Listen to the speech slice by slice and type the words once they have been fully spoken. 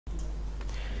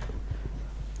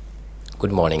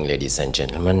Good morning, ladies and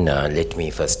gentlemen. Let me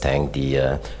first thank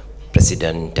the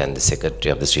President and the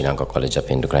Secretary of the Sri Lanka College of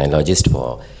Endocrinologists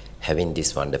for having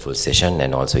this wonderful session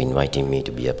and also inviting me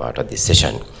to be a part of this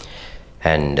session.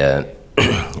 And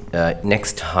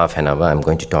next half an hour, I'm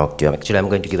going to talk to you. Actually, I'm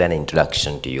going to give an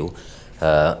introduction to you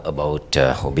about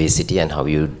obesity and how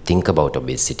you think about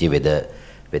obesity,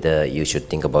 whether you should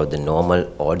think about the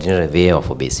normal, ordinary way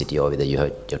of obesity or whether you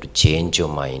have to change your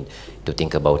mind to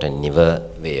think about a newer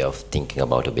way of thinking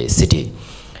about obesity.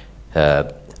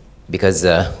 Because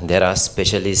there are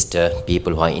specialist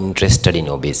people who are interested in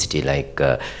obesity, like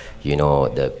they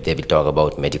will talk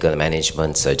about medical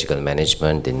management, surgical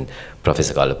management. Then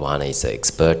Professor Kalapahana is an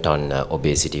expert on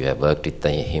obesity. We have worked with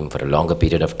him for a longer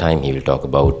period of time. He will talk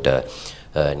about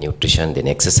nutrition. Then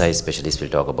exercise specialists will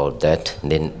talk about that.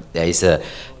 Then there is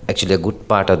actually a good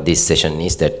part of this session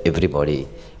is that everybody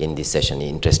in this session is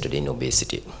interested in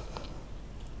obesity.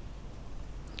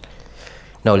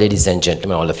 Now, ladies and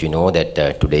gentlemen, all of you know that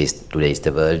today is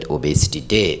the World Obesity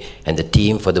Day, and the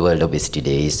theme for the World Obesity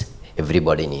Day is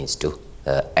everybody needs to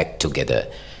act together.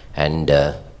 And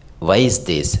why is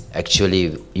this?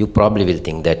 Actually, you probably will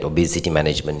think that obesity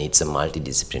management needs a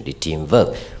multidisciplinary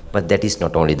teamwork, but that is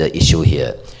not only the issue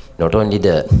here. Not only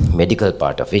the medical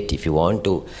part of it. If you want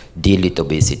to deal with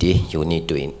obesity, you need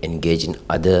to engage in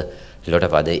a lot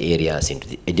of other areas. Into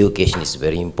the education is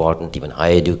very important. Even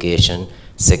higher education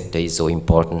sector is so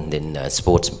important. Then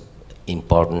sports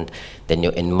important. Then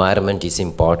your environment is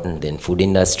important. Then food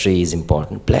industry is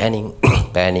important. Planning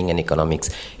and economics,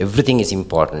 everything is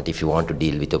important if you want to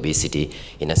deal with obesity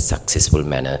in a successful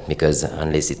manner, because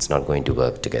unless it's not going to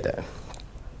work together.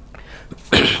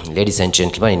 Ladies and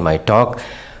gentlemen, in my talk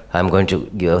I'm going to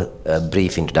give a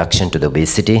brief introduction to the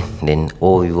obesity, then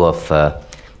overview of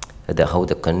how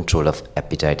the control of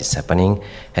appetite is happening,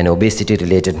 and obesity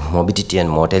related morbidity and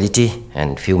mortality,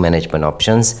 and few management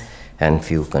options and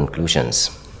few conclusions.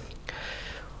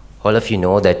 All of you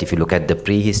know that if you look at the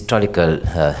prehistorical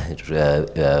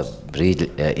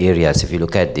areas, if you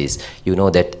look at this, you know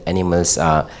that animals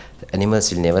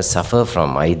will never suffer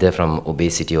from either from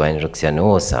obesity or anorexia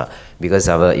nervosa, because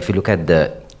if you look at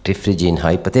the Trifrigine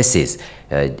hypothesis,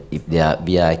 we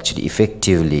are actually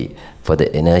effectively for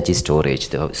the energy storage,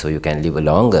 so you can live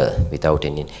longer without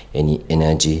any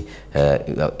energy,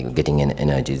 getting an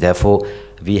energy. Therefore,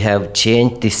 we have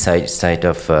changed this side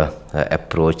of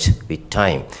approach with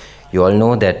time. You all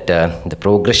know that the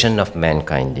progression of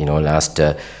mankind, last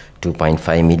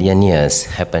 2.5 million years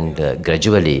happened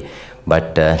gradually,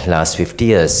 but last 50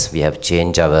 years we have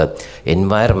changed our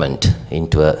environment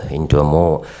into a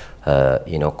more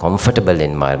comfortable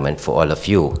environment for all of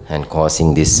you, and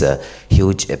causing this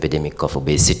huge epidemic of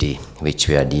obesity which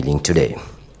we are dealing today.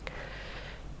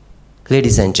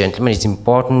 Ladies and gentlemen, it's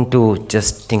important to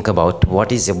just think about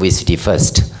what is obesity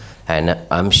first, and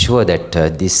I'm sure that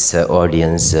this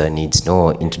audience needs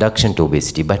no introduction to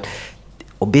obesity, but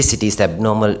obesity is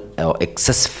abnormal or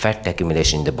excess fat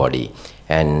accumulation in the body,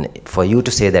 and for you to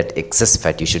say that excess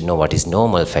fat, you should know what is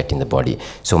normal fat in the body.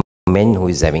 So men who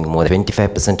is having more than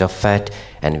 25% of fat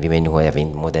and women who are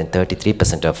having more than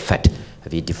 33% of fat,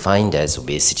 we defined as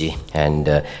obesity, and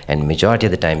majority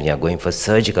of the time we are going for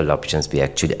surgical options. We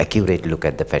actually accurately look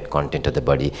at the fat content of the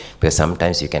body, because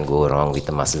sometimes you can go wrong with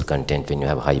the muscle content when you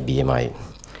have high BMI.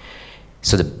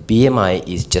 So the BMI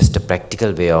is just a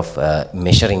practical way of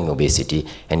measuring obesity,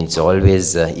 and it's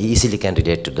always easily can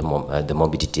relate to the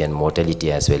morbidity and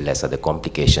mortality as well as other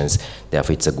complications.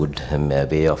 Therefore, it's a good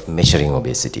way of measuring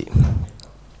obesity.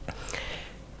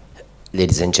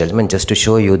 Ladies and gentlemen, just to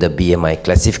show you the BMI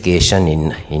classification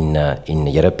in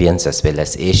Europeans as well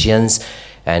as Asians,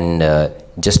 and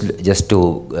just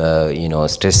to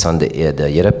stress on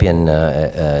the European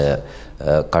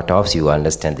cutoffs, you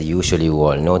understand that usually you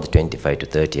all know the 25 to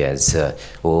 30 as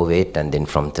overweight, and then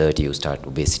from 30 you start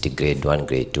obesity grade 1,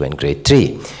 grade 2 and grade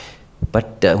 3.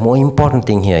 But more important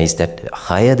thing here is that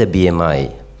higher the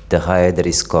BMI, the higher the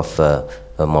risk of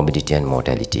morbidity and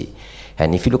mortality.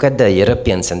 And if you look at the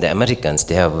Europeans and the Americans,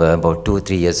 they have about 2 or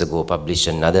 3 years ago published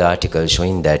another article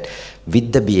showing that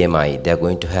with the BMI they are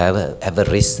going to have a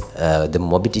risk, the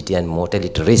morbidity and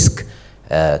mortality risk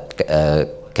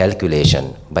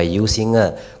calculation by using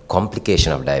a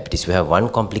complication of diabetes. We have 1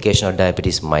 complication of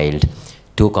diabetes, mild,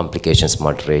 2 complications,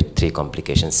 moderate, 3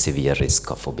 complications, severe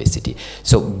risk of obesity.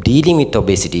 So dealing with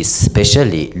obesity,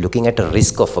 especially looking at a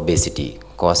risk of obesity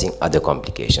causing other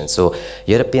complications. So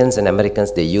Europeans and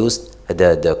Americans, they use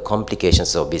the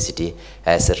complications of obesity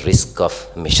as a risk of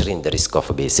measuring the risk of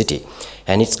obesity,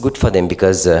 and it's good for them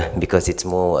because it's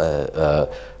more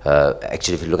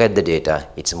actually if you look at the data,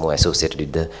 it's more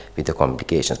associated with the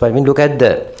complications. But when you look at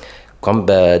the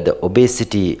the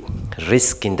obesity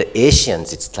risk in the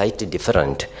Asians, it's slightly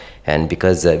different. And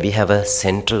because we have a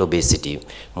central obesity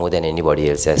more than anybody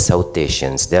else as South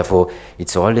Asians, therefore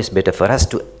it's always better for us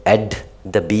to add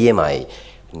the BMI,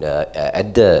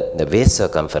 add the waist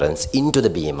circumference into the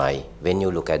BMI when you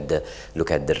look at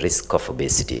the risk of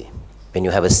obesity. When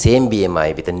you have a same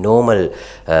BMI with a normal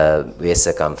waist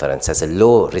circumference has a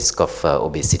low risk of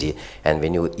obesity, and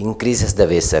when you increases the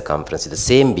waist circumference with the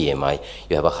same BMI,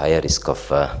 you have a higher risk of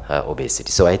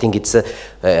obesity. So I think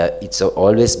it's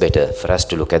always better for us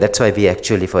to look at. That's why we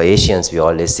actually, for Asians, we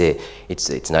always say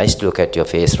it's nice to look at your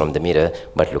face from the mirror,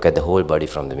 but look at the whole body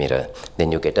from the mirror.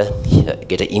 Then you get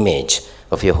an image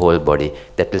of your whole body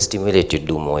that will stimulate you to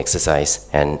do more exercise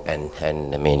and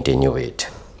maintain your weight.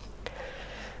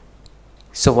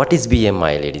 So what is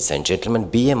BMI, ladies and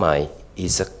gentlemen? BMI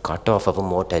is a cutoff of a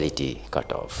mortality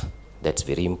cutoff. That's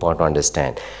very important to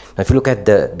understand. Now, if you look at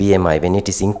the BMI, when it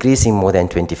is increasing more than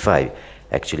 25,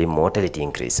 actually mortality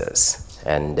increases.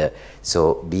 And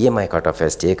so BMI cutoff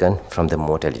is taken from the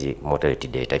mortality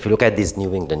data. If you look at this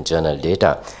New England Journal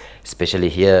data, especially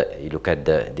here, you look at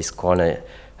this corner,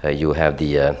 you have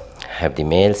the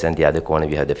males, and the other corner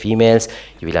you have the females.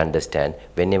 You will understand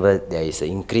whenever there is an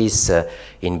increase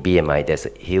in BMI, there's a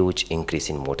huge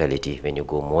increase in mortality when you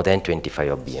go more than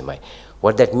 25 of BMI.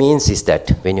 What that means is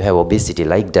that when you have obesity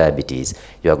like diabetes,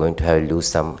 you are going to lose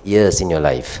some years in your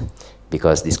life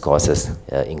because this causes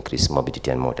increased morbidity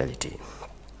and mortality.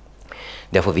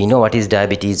 Therefore, we know what is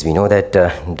diabetes. We know that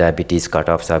diabetes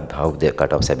cutoffs are how the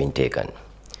cutoffs have been taken.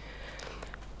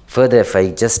 Further, if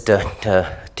I just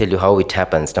tell you how it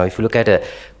happens. Now, if you look at a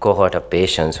cohort of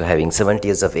patients who are having 70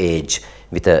 years of age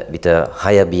with a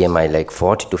higher BMI like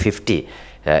 40 to 50,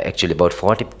 actually about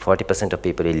 40% of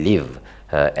people will live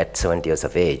at 70 years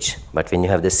of age. But when you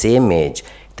have the same age,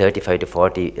 35 to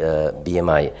 40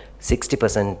 BMI,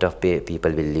 60% of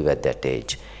people will live at that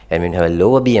age. And when you have a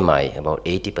lower BMI, about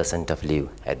 80% of live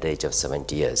at the age of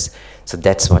 70 years. So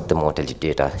that's what the mortality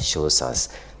data shows us.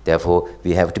 Therefore,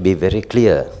 we have to be very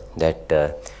clear that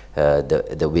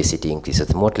the obesity increases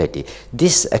the mortality.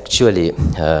 This actually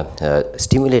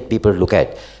stimulates people to look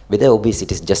at whether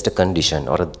obesity is just a condition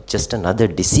or just another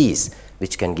disease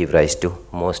which can give rise to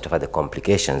most of other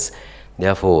complications.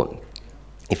 Therefore,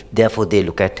 they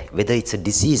look at whether it's a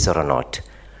disease or not.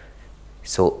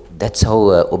 So that's how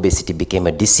obesity became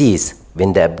a disease,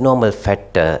 when the abnormal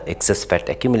fat, excess fat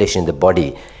accumulation in the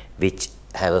body, which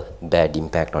have a bad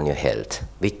impact on your health,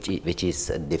 which is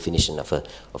a definition of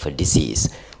a disease.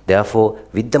 Therefore,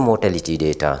 with the mortality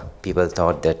data, people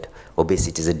thought that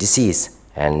obesity is a disease,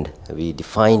 and we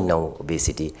define now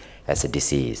obesity as a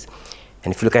disease.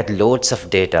 And if you look at loads of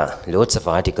data, loads of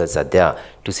articles are there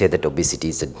to say that obesity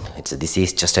is a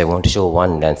disease. Just I want to show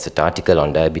one Lancet article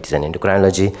on diabetes and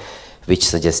endocrinology, which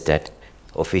suggests that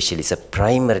officially it's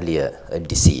primarily a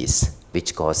disease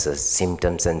which causes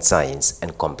symptoms and signs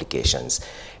and complications.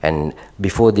 And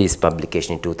before this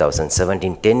publication in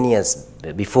 2017, 10 years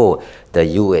before, the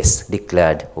US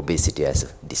declared obesity as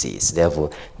a disease. Therefore,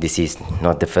 this is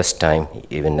not the first time,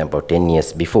 even about 10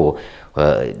 years before,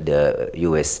 the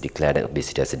US declared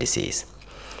obesity as a disease.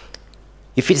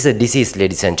 If it is a disease,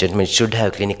 ladies and gentlemen, it should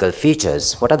have clinical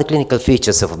features. What are the clinical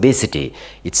features of obesity?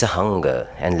 It's a hunger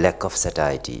and lack of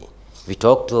satiety. We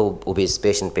talk to an obese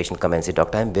patient come and say,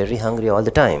 "Doctor, I'm very hungry all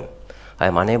the time.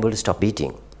 I'm unable to stop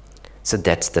eating." So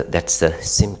that's the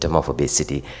symptom of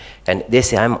obesity. And they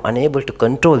say, "I'm unable to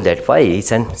control that." Why?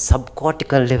 It's an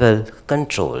subcortical level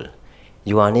control.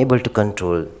 You are unable to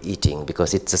control eating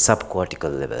because it's a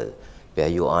subcortical level where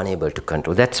you are unable to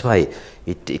control. That's why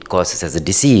it causes as a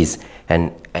disease,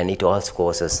 and it also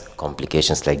causes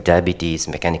complications like diabetes,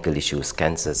 mechanical issues,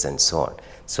 cancers, and so on.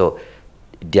 So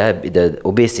the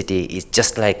obesity is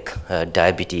just like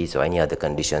diabetes or any other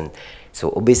condition.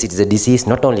 So obesity is a disease,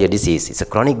 not only a disease, it's a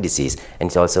chronic disease, and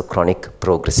it's also a chronic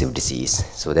progressive disease.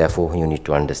 So therefore, you need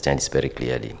to understand this very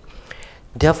clearly.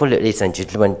 Therefore, ladies and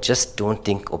gentlemen, just don't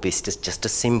think obesity is just a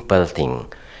simple thing.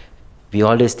 We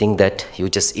always think that you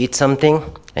just eat something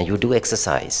and you do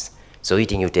exercise. So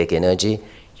eating, you take energy,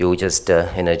 you just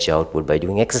energy output by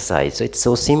doing exercise. So it's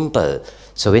so simple.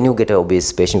 So when you get an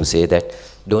obese patient, you say that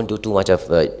don't do too much of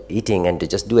eating and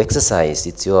just do exercise.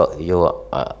 It's your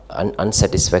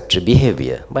unsatisfactory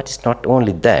behavior. But it's not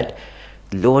only that.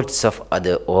 Loads of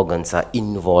other organs are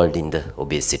involved in the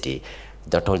obesity.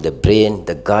 Not only the brain,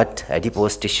 the gut,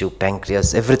 adipose tissue,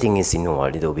 pancreas, everything is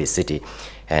involved in the obesity.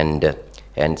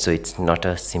 And so it's not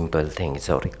a simple thing, it's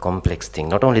a very complex thing.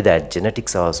 Not only that,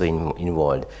 genetics are also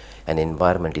involved, and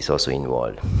environment is also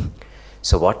involved.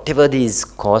 So whatever these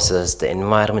causes, the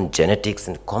environment, genetics,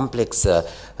 and complex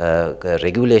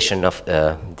regulation of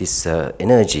this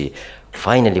energy,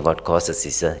 finally what causes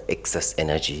is excess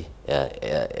energy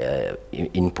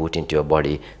input into your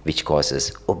body, which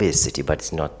causes obesity. But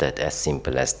it's not that as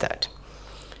simple as that.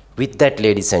 With that,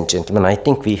 ladies and gentlemen, I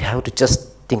think we have to just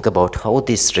think about how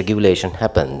this regulation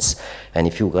happens. And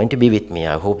if you're going to be with me,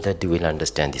 I hope that you will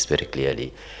understand this very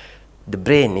clearly. The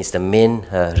brain is the main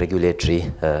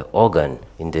regulatory organ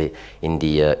in the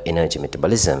energy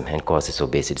metabolism and causes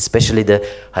obesity, especially the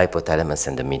hypothalamus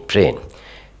and the midbrain.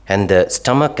 And the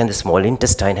stomach and the small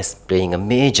intestine is playing a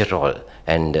major role,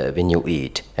 and when you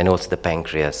eat, and also the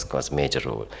pancreas cause major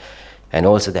role, and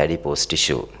also the adipose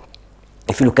tissue.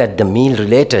 If you look at the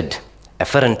meal-related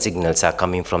afferent signals are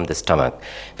coming from the stomach.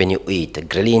 When you eat,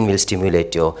 ghrelin will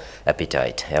stimulate your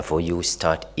appetite. Therefore, you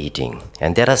start eating.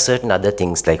 And there are certain other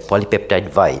things like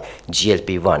polypeptide Y,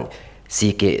 GLP-1,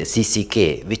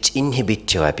 CCK, which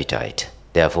inhibit your appetite.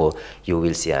 Therefore, you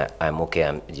will say, I'm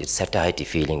okay, satiety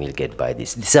feeling will get by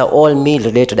this. These are all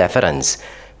meal-related afferents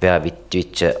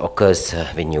which occurs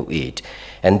when you eat.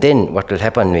 And then what will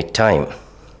happen with time?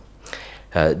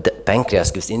 The pancreas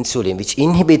gives insulin, which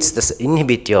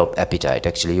inhibit your appetite.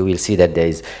 Actually, you will see that there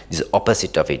is this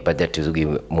opposite of it, but that will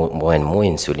give more and more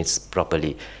insulin. It's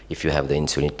properly, if you have the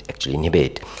insulin, it actually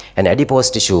inhibit. And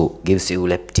adipose tissue gives you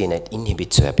leptin, it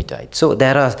inhibits your appetite. So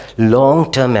there are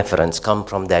long-term afferents come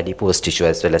from the adipose tissue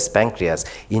as well as pancreas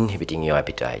inhibiting your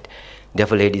appetite.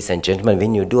 Therefore, ladies and gentlemen,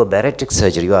 when you do a bariatric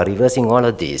surgery, you are reversing all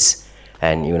of these.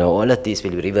 And all of these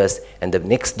will be reversed, and the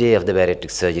next day of the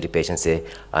bariatric surgery, patient say,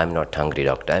 I'm not hungry,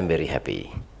 doctor, I'm very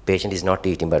happy. Patient is not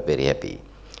eating but very happy,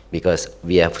 because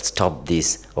we have stopped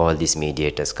all these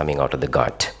mediators coming out of the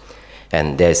gut.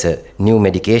 And there's a new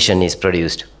medication is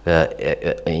produced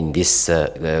in this,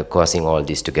 causing all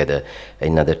this together.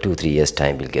 In another 2-3 years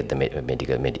time, we'll get the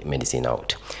medicine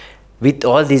out. With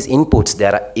all these inputs,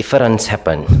 there are efferents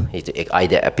happen.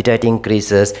 Either appetite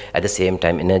increases, at the same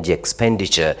time energy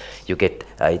expenditure. You get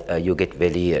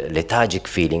very lethargic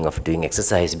feeling of doing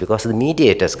exercise because of the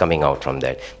mediators coming out from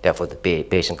that. Therefore, the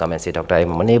patient come and say, doctor,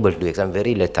 I'm unable to do exercise, I'm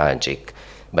very lethargic.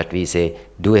 But we say,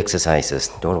 do exercises,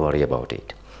 don't worry about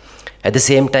it. At the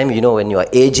same time, when you are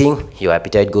aging, your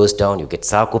appetite goes down, you get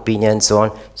sarcopenia and so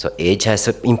on. So age has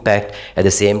an impact. At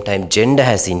the same time, gender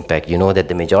has impact. You know that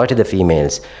the majority of the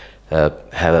females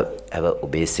have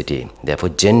obesity, therefore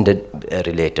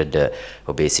gender-related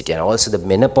obesity, and also the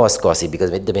menopause causes,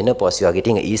 because with the menopause you are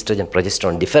getting estrogen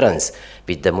progesterone difference.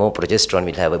 With the more progesterone,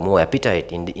 we'll have a more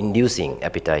appetite, inducing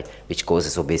appetite, which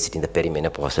causes obesity in the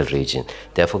perimenopausal region.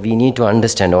 Therefore, we need to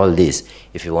understand all this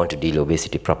if you want to deal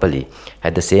obesity properly.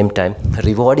 At the same time,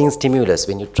 rewarding stimulus,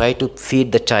 when you try to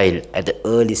feed the child at the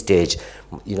early stage,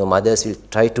 mothers will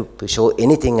try to show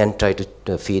anything and try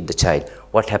to feed the child.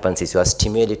 What happens is you are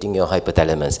stimulating your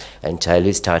hypothalamus, and child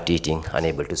will start eating,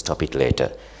 unable to stop it later.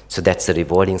 So that's the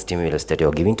rewarding stimulus that you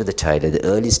are giving to the child at the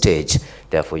early stage.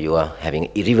 Therefore, you are having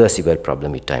an irreversible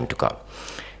problem with time to come.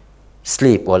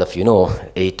 Sleep, all of you know,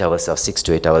 8 hours or 6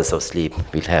 to 8 hours of sleep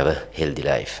will have a healthy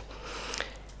life.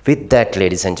 With that,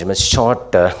 ladies and gentlemen,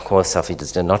 short course of it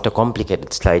is not a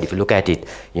complicated slide. If you look at it,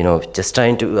 just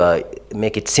trying to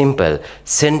make it simple.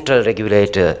 Central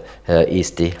regulator is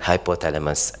the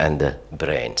hypothalamus and the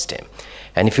brainstem.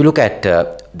 And if you look at,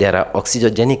 there are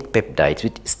oxygenic peptides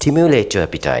which stimulate your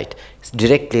appetite,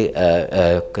 directly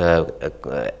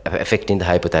affecting the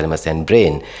hypothalamus and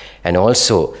brain. And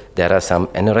also, there are some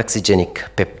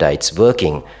anorexigenic peptides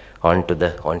working onto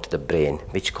the brain,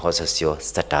 which causes your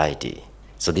satiety.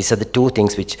 So these are the two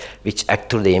things which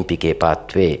act through the MPK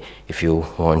pathway, if you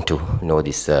want to know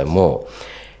this more.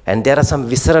 And there are some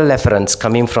visceral afferents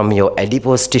coming from your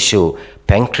adipose tissue,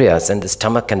 pancreas, and the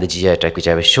stomach and the GI tract, which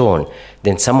I have shown.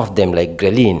 Then some of them, like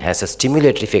ghrelin, has a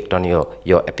stimulatory effect on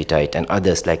your appetite, and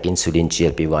others like insulin,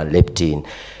 GLP-1, leptin,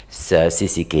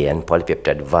 CCK, and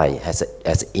polypeptide Y has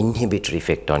an inhibitory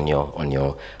effect on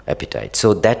your appetite.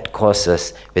 So that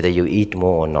causes whether you eat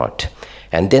more or not.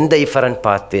 And then the efferent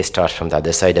pathway starts from the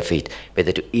other side of it,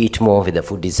 whether to eat more, whether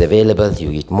food is available, you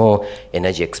eat more,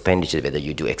 energy expenditure, whether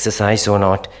you do exercise or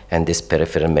not, and this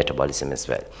peripheral metabolism as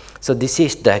well. So this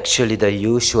is actually the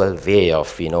usual way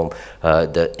of,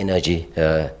 the energy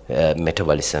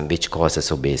metabolism which causes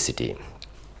obesity.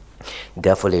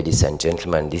 Therefore, ladies and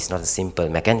gentlemen, this is not a simple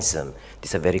mechanism.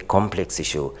 This is a very complex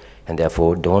issue. And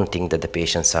therefore, don't think that the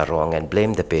patients are wrong and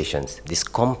blame the patients. This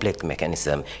complex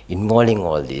mechanism involving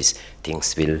all these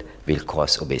things will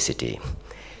cause obesity.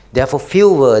 Therefore,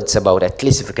 few words about, at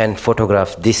least if you can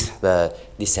photograph this,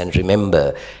 this and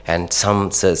remember, and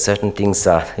some certain things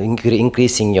are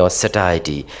increasing your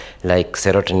satiety, like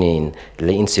serotonin,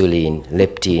 insulin,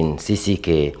 leptin,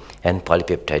 CCK, and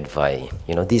polypeptide Y.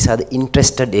 You know, these are the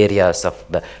interested areas of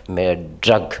the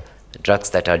drugs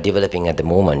that are developing at the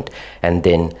moment. And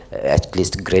then at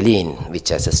least ghrelin, which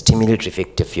has a stimulatory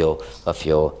effect of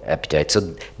your appetite. So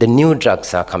the new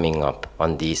drugs are coming up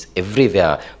on these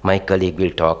everywhere. My colleague will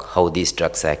talk how these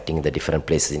drugs are acting in the different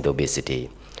places in the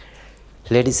obesity.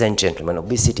 Ladies and gentlemen,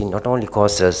 obesity not only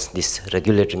causes this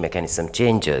regulatory mechanism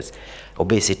changes,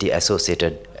 obesity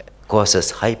associated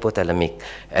causes hypothalamic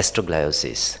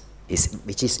astrogliosis,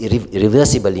 which is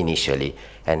irreversible initially,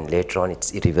 and later on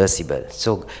it's irreversible.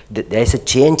 So there is a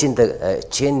change in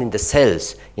the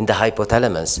cells in the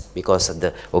hypothalamus because of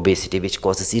the obesity, which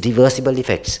causes irreversible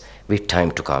effects with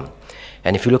time to come.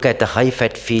 And if you look at the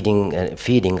high-fat feeding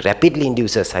rapidly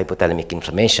induces hypothalamic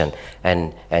inflammation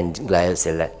and glial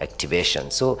cell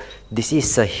activation. So this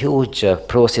is a huge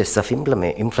process of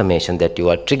inflammation that you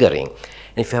are triggering.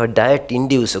 And if you have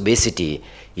diet-induced obesity,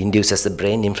 induces the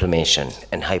brain inflammation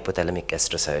and hypothalamic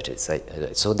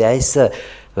astrocytosis. So there is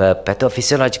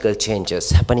pathophysiological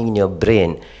changes happening in your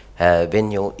brain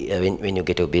when you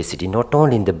get obesity. Not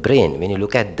only in the brain. When you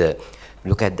look at the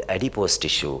adipose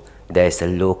tissue, there is a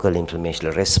local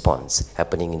inflammatory response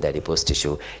happening in the adipose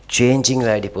tissue, changing the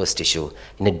adipose tissue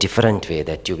in a different way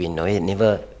that you will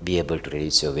never be able to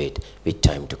reduce your weight with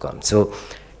time to come. So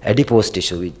adipose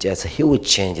tissue, which has a huge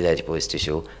change in the adipose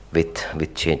tissue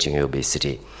with changing your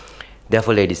obesity.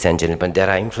 Therefore, ladies and gentlemen, there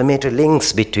are inflammatory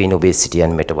links between obesity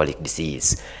and metabolic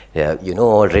disease. You know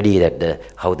already that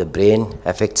how the brain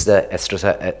affects the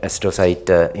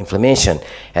astrocyte inflammation,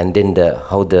 and then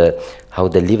how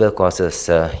the liver causes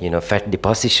fat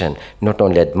deposition. Not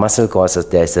only at muscle causes,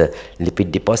 there is a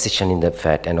lipid deposition in the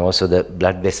fat, and also the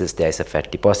blood vessels there is a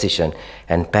fat deposition,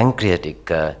 and pancreatic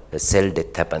cell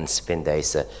death happens when there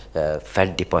is a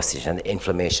fat deposition.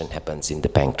 Inflammation happens in the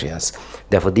pancreas.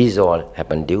 Therefore, these all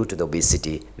happen due to the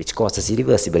obesity, which causes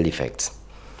irreversible effects.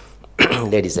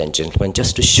 Ladies and gentlemen,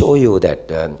 just to show you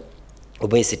that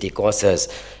obesity causes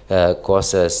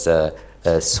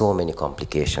so many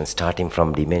complications, starting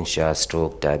from dementia,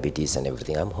 stroke, diabetes, and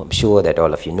everything. I'm sure that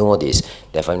all of you know this.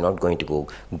 Therefore, I'm not going to go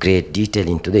great detail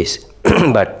into this.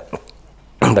 but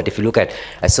if you look at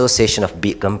association of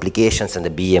complications and the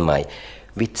BMI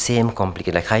with same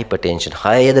complication like hypertension,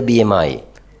 higher the BMI,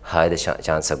 higher the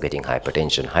chance of getting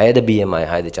hypertension. Higher the BMI,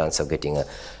 higher the chance of getting a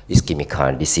ischemic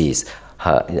heart disease.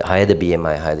 Higher the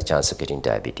BMI, higher the chance of getting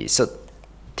diabetes. So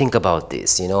think about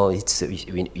this. You know, if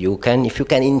you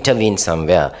can intervene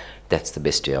somewhere, that's the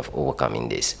best way of overcoming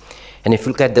this. And if you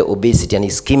look at the obesity and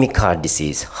ischemic heart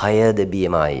disease, higher the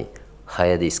BMI,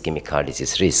 higher the ischemic heart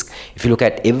disease risk. If you look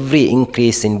at every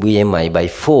increase in BMI by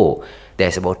 4,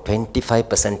 there's about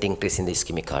 25% increase in the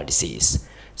ischemic heart disease.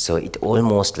 So it's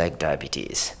almost like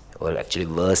diabetes, or actually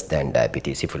worse than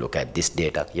diabetes if you look at this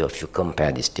data, if you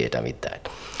compare this data with that.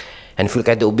 And if you look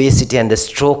at the obesity and the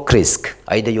stroke risk,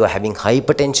 either you are having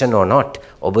hypertension or not,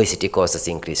 obesity causes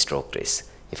increased stroke risk.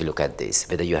 If you look at this,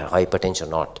 whether you have hypertension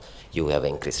or not, you have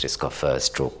increased risk of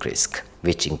stroke risk,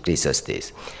 which increases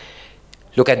this.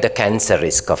 Look at the cancer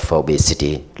risk of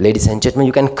obesity. Ladies and gentlemen,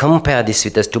 you can compare this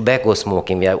with the tobacco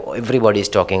smoking, where everybody is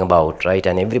talking about, right?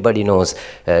 And everybody knows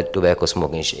tobacco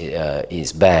smoking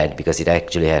is bad because it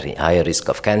actually has a higher risk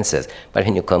of cancers. But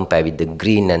when you compare with the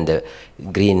green and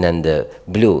the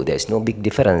blue, there's no big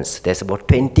difference. There's about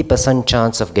 20%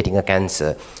 chance of getting a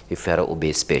cancer if you are an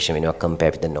obese patient when you are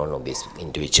compared with the non-obese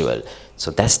individual.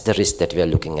 So that's the risk that we are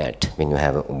looking at when you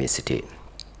have obesity.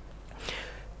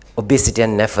 Obesity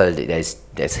and NAFLD,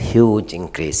 there's a huge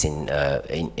increase in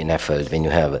NAFLD when you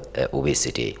have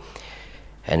obesity.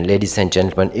 And ladies and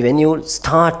gentlemen, when you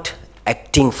start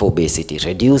acting for obesity,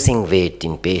 reducing weight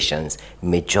in patients,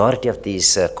 majority of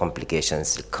these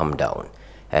complications come down.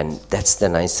 And that's the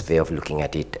nice way of looking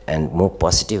at it, and more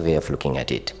positive way of looking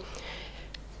at it.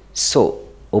 So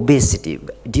obesity,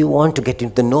 do you want to get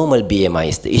into the normal BMI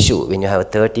is the issue. When you have a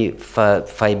 35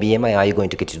 BMI, are you going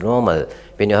to get to normal?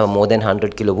 When you have more than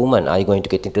 100 kilo woman, are you going to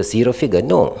get into a zero figure?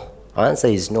 No. Answer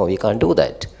is no, we can't do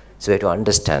that. So we have to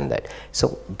understand that.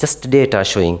 So just data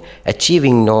showing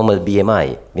achieving normal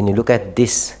BMI. When you look at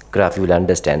this graph, you will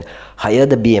understand higher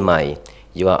the BMI,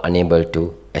 you are unable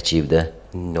to achieve the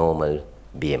normal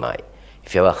BMI.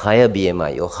 If you have a higher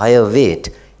BMI or higher weight,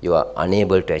 you are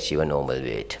unable to achieve a normal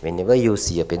weight. Whenever you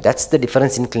see a patient, that's the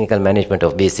difference in clinical management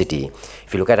of obesity.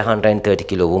 If you look at a 130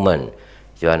 kilo woman,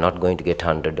 you are not going to get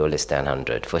 100 or less than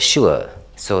 100 for sure.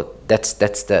 So that's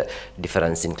the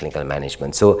difference in clinical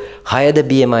management. So higher the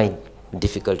BMI,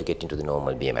 difficult to get into the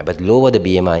normal BMI. But lower the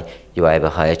BMI, you have a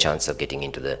higher chance of getting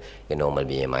into the normal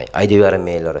BMI. Either you are a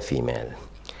male or a female.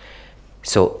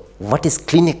 So what is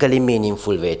clinically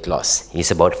meaningful weight loss?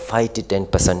 Is about 5 to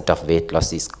 10% of weight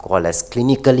loss is called as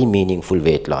clinically meaningful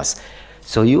weight loss.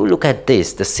 So you look at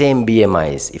this, the same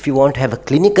BMIs. If you want to have a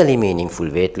clinically meaningful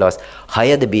weight loss,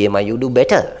 higher the BMI, you do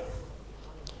better.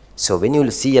 So when you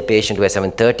see a patient who has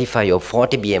 35 or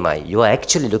 40 BMI, you are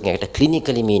actually looking at a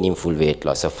clinically meaningful weight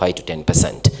loss of 5 to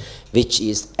 10%, which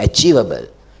is achievable,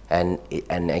 and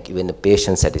even the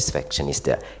patient satisfaction is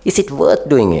there. Is it worth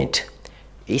doing it?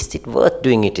 Is it worth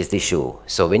doing it is the issue.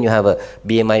 So when you have a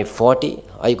BMI 40,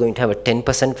 are you going to have a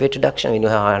 10% weight reduction? When you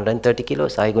have 130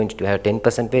 kilos, are you going to have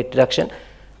 10% weight reduction?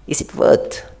 Is it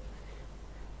worth?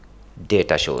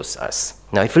 Data shows us.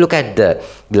 Now, if you look at the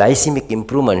glycemic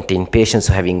improvement in patients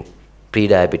having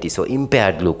prediabetes or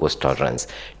impaired glucose tolerance,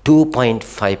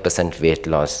 2.5% weight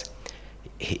loss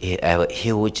have a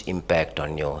huge impact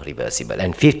on your reversible,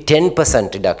 and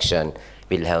 10% reduction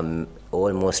will have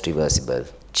almost reversible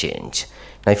change.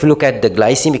 Now, if you look at the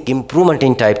glycemic improvement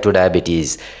in type 2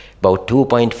 diabetes, about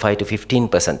 2.5 to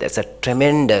 15%, that's a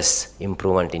tremendous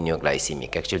improvement in your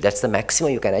glycemic. Actually, that's the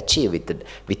maximum you can achieve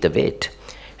with the weight.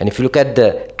 And if you look at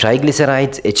the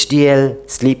triglycerides, HDL,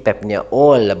 sleep apnea,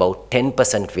 all about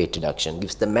 10% weight reduction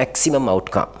gives the maximum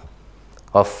outcome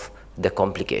of the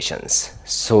complications.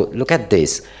 So look at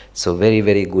this. So very,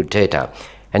 very good data.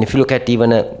 And if you look at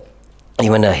even a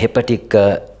hepatic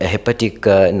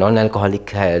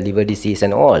non-alcoholic liver disease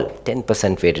and all,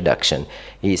 10% weight reduction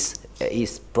is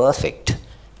perfect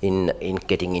in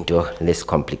getting into less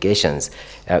complications.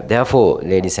 Therefore,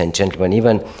 ladies and gentlemen,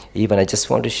 even I just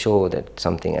want to show that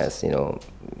something else,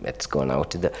 let's go now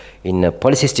to in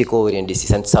polycystic ovarian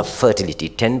disease and subfertility,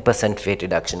 10% weight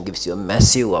reduction gives you a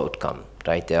massive outcome,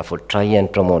 right? Therefore, try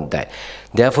and promote that.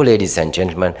 Therefore, ladies and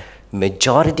gentlemen,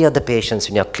 majority of the patients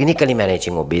when you are clinically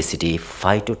managing obesity,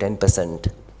 5 to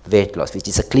 10% weight loss, which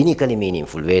is a clinically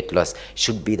meaningful weight loss,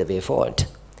 should be the way forward,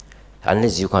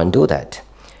 unless you can't do that.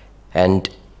 And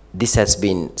this has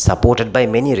been supported by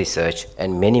many research,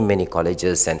 and many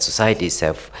colleges and societies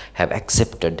have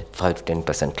accepted 5 to 10%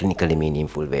 clinically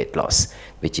meaningful weight loss,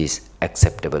 which is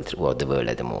acceptable throughout the world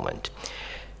at the moment.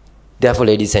 Therefore,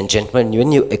 ladies and gentlemen,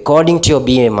 when you, according to your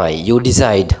BMI, you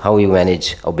decide how you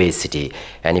manage obesity.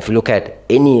 And if you look at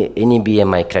any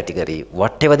BMI category,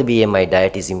 whatever the BMI,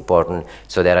 diet is important.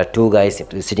 So there are two guys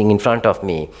sitting in front of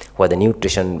me who are the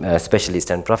nutrition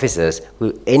specialists and professors.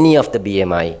 Who, any of the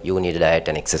BMI, you need a diet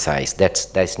and exercise.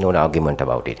 There's no argument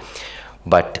about it.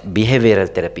 But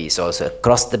behavioral therapy is also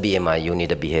across the BMI, you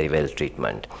need a behavioral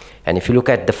treatment. And if you look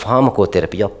at the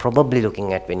pharmacotherapy, you're probably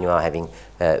looking at when you are having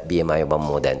BMI about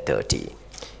more than 30,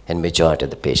 and majority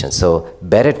of the patients. So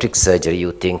bariatric surgery,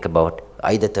 you think about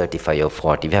either 35 or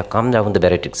 40. We have come down the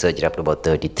bariatric surgery up to about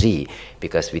 33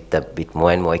 because with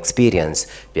more and more experience,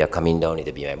 we are coming down in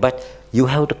the BMI. But you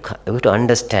have to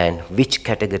understand which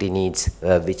category needs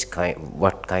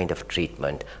what kind of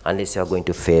treatment, unless you are going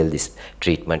to fail this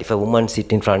treatment. If a woman sits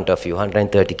in front of you,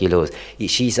 130 kilos,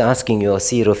 she's asking you a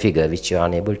zero figure which you are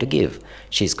unable to give.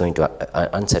 She's going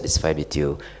to unsatisfied with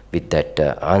you with that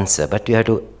answer. But you have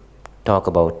to talk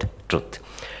about truth.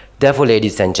 Therefore,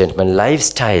 ladies and gentlemen,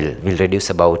 lifestyle will reduce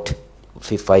about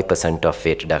 5% of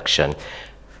weight reduction.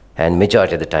 And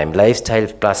majority of the time, lifestyle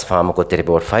plus pharmacotherapy,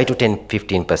 about 5 to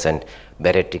 15%,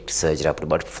 bariatric surgery up to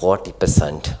about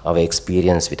 40%. Our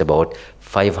experience with about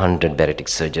 500 bariatric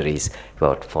surgeries,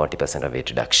 about 40% of weight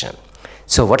reduction.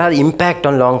 So what are the impact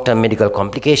on long-term medical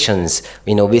complications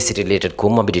in obesity-related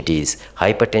comorbidities?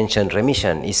 Hypertension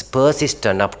remission is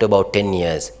persistent up to about 10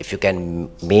 years if you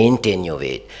can maintain your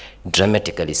weight.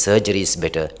 Dramatically, surgery is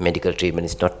better, medical treatment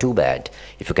is not too bad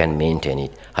if you can maintain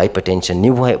it. Hypertension,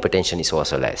 new hypertension is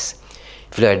also less.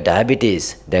 If you have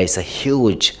diabetes, there is a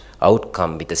huge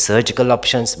outcome with the surgical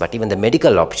options, but even the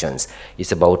medical options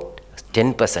is about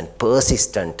 10%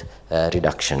 persistent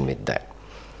reduction with that.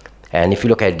 And if you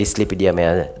look at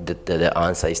dyslipidemia, the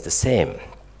answer is the same.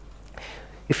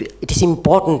 It is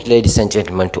important, ladies and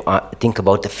gentlemen, to think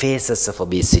about the phases of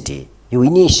obesity. You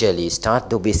initially start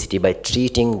the obesity by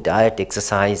treating diet,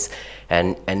 exercise,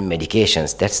 and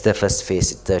medications. That's the first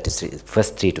phase,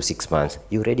 first 3 to 6 months.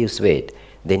 You reduce weight.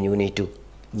 Then you need to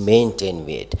maintain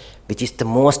weight, which is the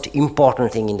most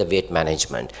important thing in the weight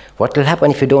management. What will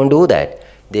happen if you don't do that?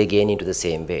 They gain into the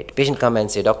same weight. Patient come and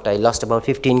say, doctor, I lost about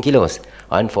 15 kilos.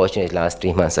 Unfortunately, last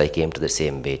 3 months I came to the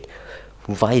same weight.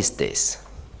 Why is this?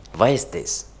 Why is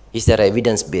this? Is there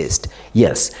evidence based?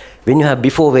 Yes. When you have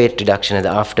before weight reduction and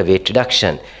after weight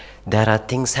reduction, there are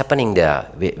things happening there.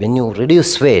 When you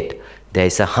reduce weight, there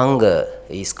is a hunger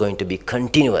is going to be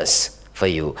continuous for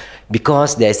you,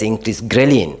 because there's increased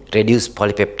ghrelin, reduced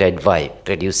polypeptide Y,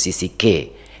 reduced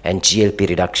CCK, and GLP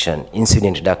reduction,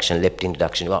 insulin reduction, leptin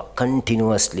reduction. You are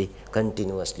continuously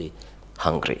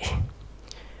hungry.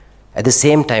 At the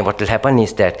same time, what will happen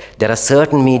is that there are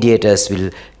certain mediators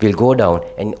will go down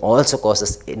and also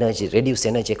causes energy, reduce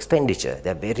energy expenditure.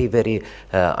 They are very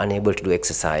unable to do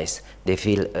exercise. They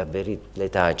feel very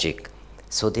lethargic.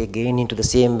 So they gain into the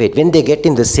same weight. When they get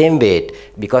in the same weight,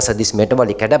 because of this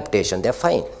metabolic adaptation, they're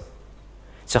fine.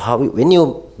 So when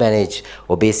you manage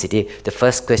obesity, the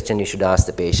first question you should ask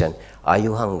the patient, are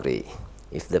you hungry?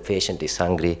 If the patient is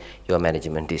hungry, your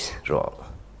management is wrong.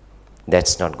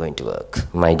 That's not going to work,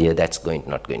 my dear. That's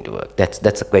not going to work.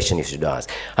 That's a question you should ask.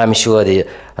 I'm sure the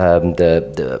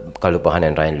Kalupahan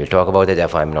and Ryan will talk about it.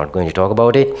 Therefore, I'm not going to talk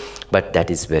about it. But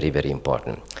that is very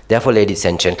important. Therefore, ladies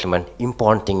and gentlemen,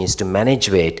 important thing is to manage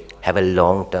weight. Have a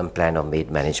long-term plan of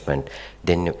weight management.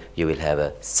 Then you will have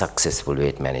a successful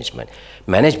weight management.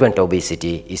 Management of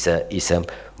obesity is a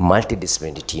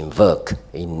multidisciplinary teamwork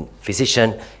in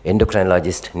physician,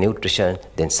 endocrinologist, nutrition,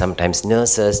 then sometimes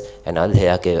nurses and other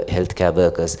healthcare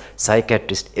workers,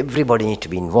 psychiatrists. Everybody needs to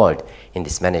be involved in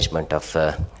this management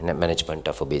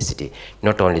of obesity.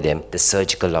 Not only them, the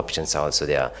surgical options are also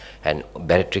there, and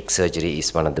bariatric surgery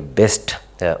is one of the best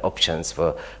options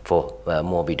for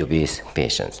morbid obese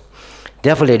patients.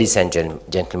 Therefore, ladies and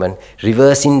gentlemen,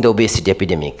 reversing the obesity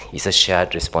epidemic is a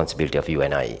shared responsibility of you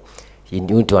and I. You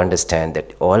need to understand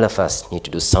that all of us need to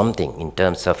do something in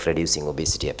terms of reducing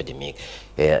obesity epidemic.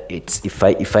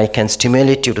 If I can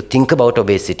stimulate you to think about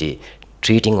obesity,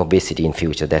 treating obesity in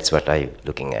future, that's what I'm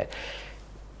looking at.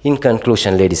 In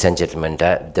conclusion, ladies and gentlemen,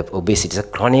 the obesity is a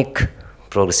chronic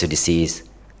progressive disease,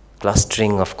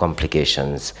 clustering of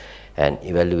complications, and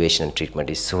evaluation and treatment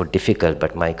is so difficult,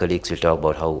 but my colleagues will talk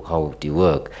about how it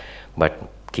work. But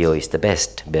cure is the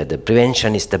best, the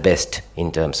prevention is the best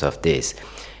in terms of this.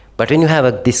 But when you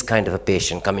have this kind of a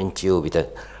patient coming to you with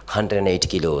 108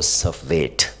 kilos of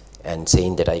weight and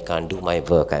saying that I can't do my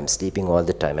work, I'm sleeping all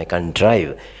the time, I can't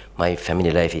drive, my family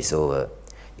life is over.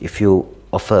 If you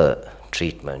offer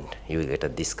treatment, you will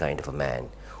get this kind of a man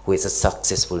who is a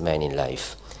successful man in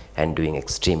life and doing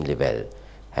extremely well.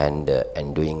 And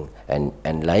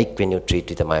like when you treat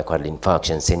with a myocardial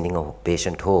infarction, sending a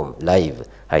patient home live,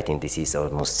 I think this is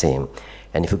almost same.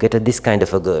 And if you get this kind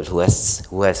of a girl who has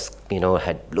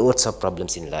had lots of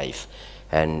problems in life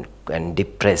and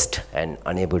depressed and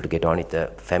unable to get on with the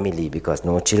family because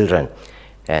no children,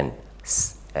 and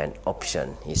an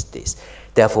option is this.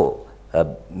 Therefore,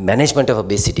 management of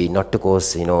obesity, not to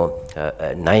cause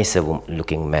a nicer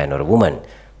looking man or a woman,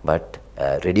 but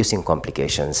reducing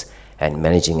complications and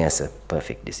managing as a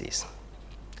perfect disease.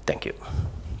 Thank you.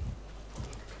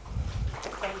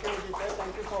 Thank you, Udita.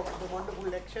 Thank you for the wonderful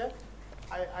lecture.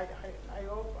 I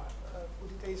hope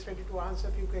Udita is ready to answer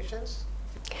a few questions.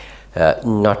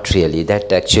 Not really.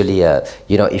 That actually,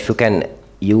 if you can,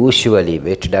 usually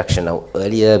weight reduction. Now,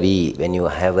 earlier when you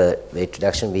have a weight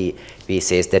reduction, we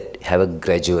says that have a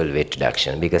gradual weight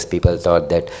reduction, because people thought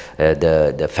that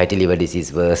the fatty liver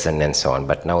disease worsened and so on.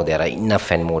 But now there are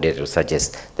enough and more data to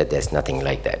suggest that there's nothing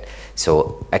like that.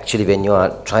 So actually, when you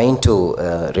are trying to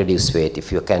reduce weight,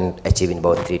 if you can achieve in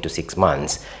about 3 to 6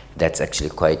 months, that's actually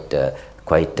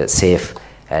quite safe.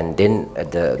 And then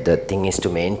the thing is to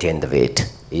maintain the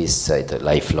weight is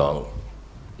lifelong.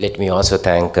 Let me also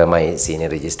thank my senior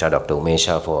registrar, Dr.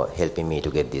 Umesha, for helping me to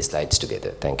get these slides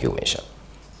together. Thank you, Umesha.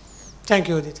 Thank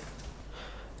you, Udita.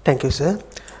 Thank you, sir.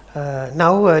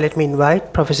 Now let me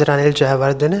invite Professor Anil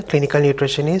Jayawardena, clinical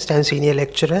nutritionist and senior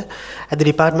lecturer at the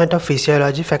Department of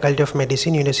Physiology, Faculty of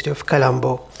Medicine, University of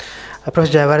Colombo.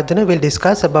 Professor Jayawardena will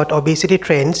discuss about obesity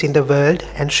trends in the world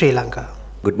and Sri Lanka.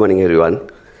 Good morning, everyone.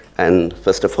 And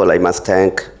first of all, I must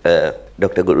thank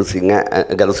Dr. Guru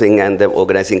Singh and the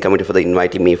organizing committee for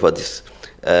inviting me for this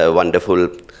wonderful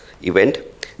event.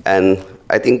 And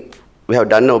I think we have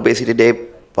done Obesity Day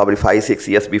probably 5-6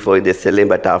 years before in the SLM,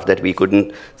 but after that we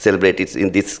couldn't celebrate it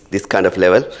in this kind of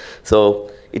level. So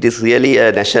it is really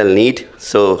a national need.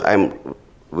 So I'm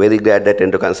very glad that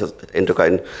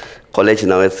Endocrine College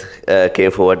now has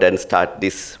came forward and start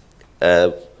this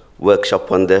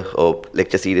workshop on the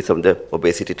lecture series on the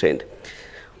obesity trend.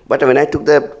 But when I took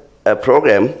the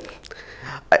program,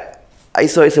 I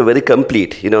saw it's a very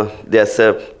complete. There's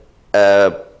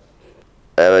a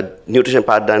nutrition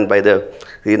part done by the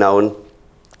renowned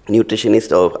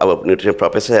nutritionist or our nutrition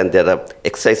professor, and there are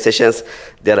exercise sessions.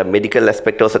 There are medical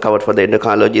aspects also covered for the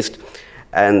endocrinologist,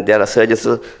 and there are surgeons.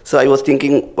 So I was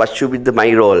thinking, what should be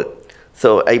my role?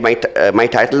 So my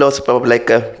title was probably like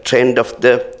a trend of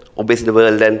the obesity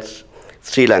world and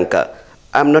Sri Lanka.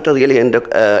 I'm not a really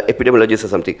epidemiologist or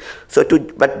something. So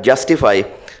but justify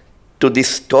to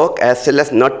this talk as well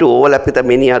as not to overlap with the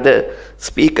many other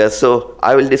speakers. So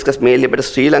I will discuss mainly about the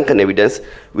Sri Lankan evidence,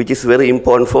 which is very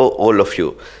important for all of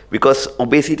you, because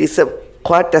obesity is a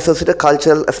quite associated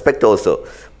cultural aspect also.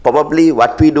 Probably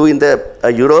what we do in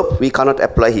the Europe, we cannot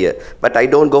apply here. But I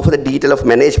don't go for the detail of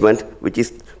management, which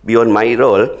is beyond my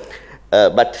role,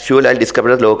 but surely I'll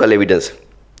discover the local evidence.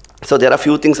 So there are a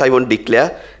few things I want to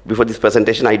declare before this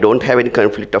presentation. I don't have any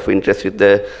conflict of interest with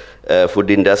the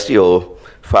food industry or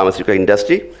pharmaceutical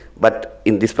industry, but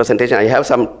in this presentation I have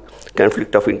some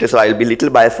conflict of interest, so I'll be a little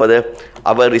biased for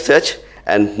our research,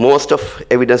 and most of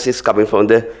evidence is coming from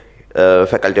the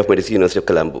Faculty of Medicine, University of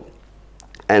Colombo.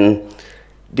 And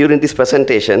during this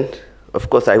presentation, of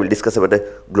course, I will discuss about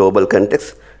the global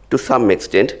context to some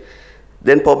extent.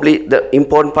 Then probably the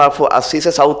important part for us is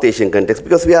a South Asian context,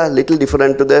 because we are a little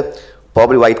different to the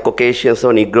probably white Caucasians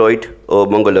or Negroid or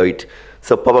Mongoloid.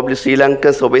 So probably Sri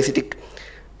Lanka's obesity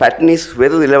pattern is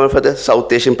very relevant for the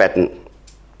South Asian pattern.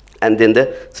 And then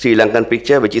the Sri Lankan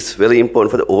picture, which is very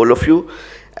important for all of you.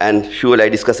 And surely I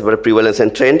discuss about prevalence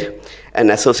and trend and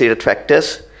associated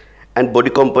factors and body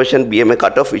composition, BMI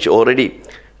cutoff, which already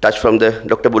touched from the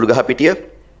Dr. Bulugahapitiya,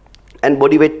 and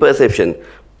body weight perception.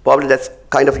 Probably that's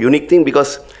kind of unique thing,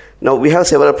 because now we have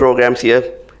several programs here,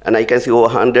 and I can see over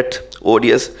 100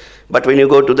 audience. But when you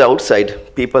go to the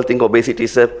outside, people think obesity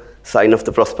is a sign of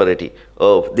the prosperity,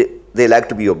 or they like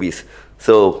to be obese.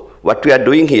 So what we are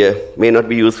doing here may not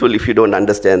be useful if you don't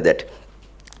understand that.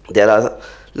 There are a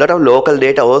lot of local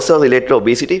data also related to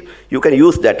obesity. You can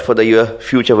use that for your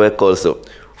future work also.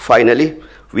 Finally,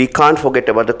 we can't forget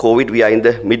about the COVID. We are in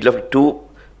the middle of two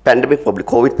pandemic, probably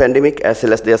COVID pandemic, as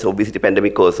well as there's obesity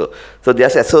pandemic also. So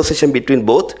there's association between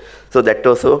both. So that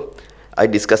also I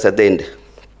discuss at the end.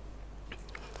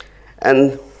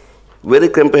 And very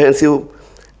comprehensive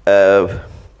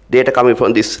data coming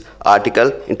from this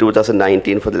article in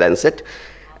 2019 for the Lancet,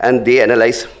 and they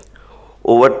analyze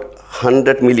over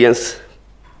 100 million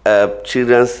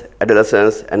children,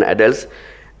 adolescents, and adults,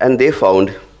 and they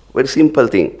found very simple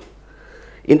thing.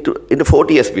 In the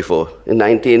 40 years before, in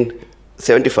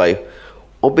 1975,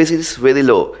 obesity is very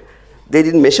low. They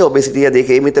didn't measure obesity here, they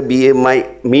came with the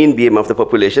BMI, mean BMI of the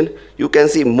population. You can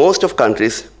see most of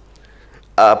countries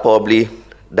are probably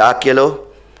dark yellow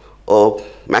or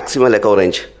maximum like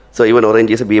orange. So even orange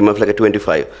is a BMI of like a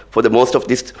 25. For the most of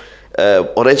these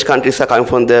orange countries are coming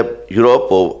from the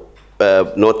Europe or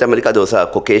North America, those are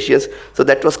Caucasians. So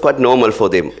that was quite normal for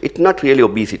them. It's not really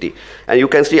obesity. And you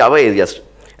can see our areas.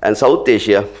 And South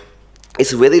Asia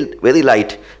is very, very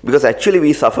light, because actually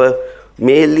we suffer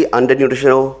mainly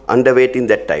undernutrition or underweight in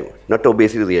that time, not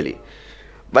obesity really.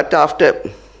 But after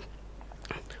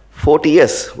 40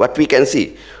 years, what we can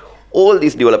see, all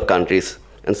these developed countries,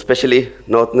 and especially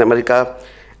North America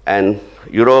and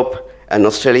Europe and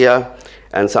Australia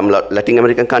and some Latin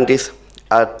American countries,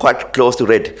 are quite close to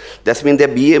red. That means their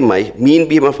BMI, mean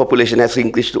BMI population, has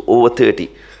increased to over 30.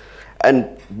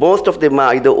 And most of them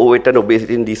are either overweight and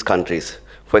obesity in these countries.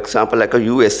 For example, like a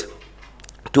US,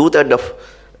 2/3 of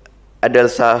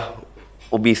adults are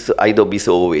obese, either obese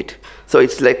or overweight. So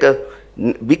it's like a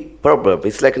big problem.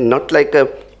 It's like not like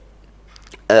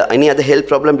any other health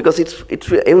problem, because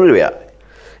it's everywhere.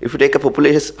 If you take a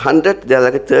population 100, there are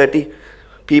like 30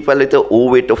 people with the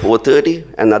overweight of over 30,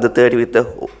 and another 30 with the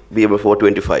BMI of over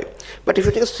 25. But if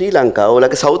you take Sri Lanka or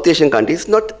like a South Asian country, it's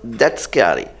not that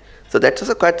scary. So that's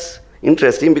also quite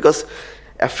interesting, because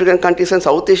African countries and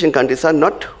South Asian countries are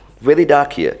not very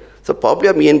dark here. So probably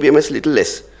our mean BMI is a little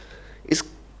less. It's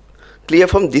clear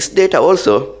from this data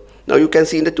also. Now you can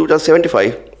see in the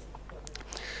 2075,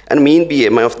 and mean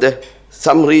BMI of the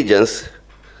some regions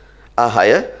are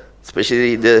higher,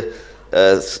 especially the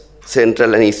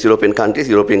Central and East European countries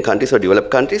or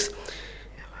developed countries.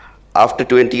 After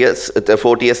 20 years,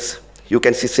 40 years, you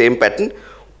can see same pattern.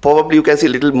 Probably you can see a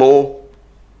little more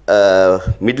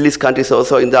Middle East countries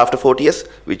also in the after 40 years,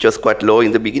 which was quite low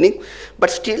in the beginning.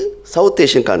 But still, South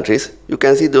Asian countries, you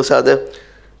can see those are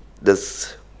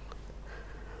this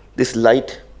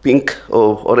light pink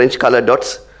or orange color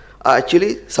dots are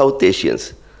actually South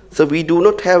Asians. So we do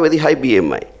not have very high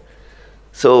BMI.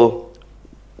 So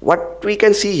what we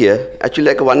can see here, actually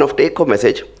like one of take-home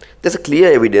message, there's a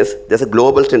clear evidence, there's a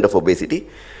global trend of obesity,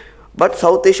 but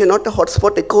South Asia not a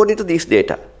hotspot according to these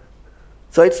data.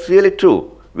 So it's really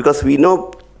true, because we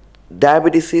know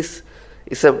diabetes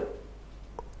is a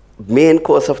main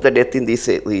cause of the death in this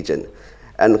region,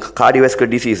 and cardiovascular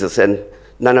diseases and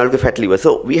non-alcoholic fatty liver.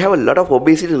 So we have a lot of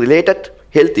obesity-related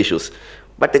health issues.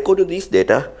 But according to these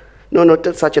data, no, not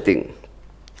such a thing.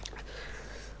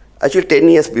 Actually, 10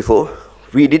 years before,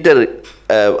 we did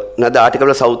another article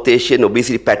of South Asian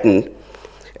obesity pattern,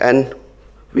 and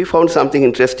we found something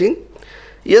interesting.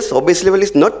 Yes, obesity level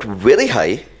is not very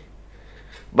high,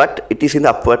 but it is in the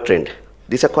upward trend.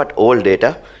 These are quite old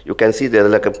data. You can see there are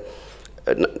like a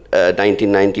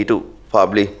 1990 to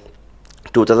probably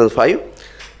 2005.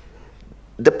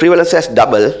 The prevalence has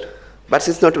doubled, but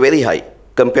it's not very high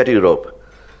compared to Europe.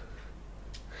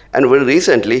 And very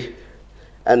recently,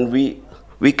 and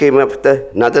we came up with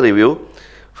another review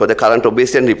for the current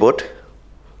obesity report.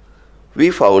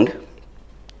 We found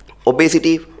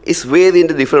obesity is very in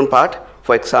the different part.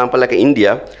 For example, like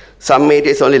India, some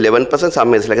areas only 11%, some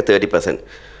areas like 30%.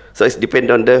 So it's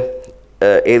depend on the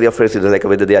area of residence, like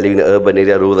whether they are living in the urban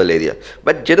area, rural area.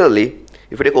 But generally,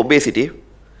 if you take obesity,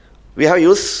 we have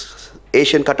used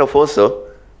Asian cutoff also,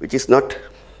 which is not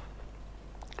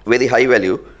very high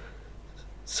value.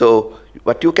 So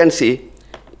what you can see,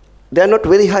 they are not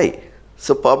very high.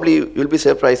 So probably you'll be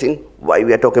surprising why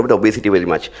we are talking about obesity very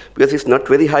much, because it's not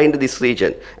very high in this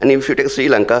region. And if you take Sri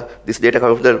Lanka, this data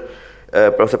comes from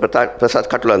the Professor Prasad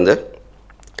Katulanda,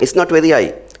 it's not very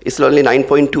high. It's only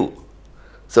 9.2.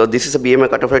 So this is a BMI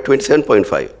cutoff at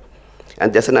 27.5.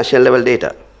 And that's a national level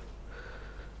data.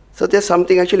 So there's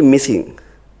something actually missing.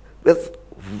 Because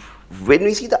when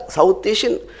we see the South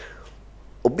Asian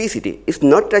obesity, it's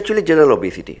not actually general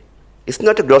obesity. It's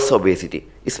not a gross obesity.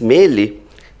 It's mainly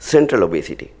central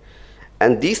obesity.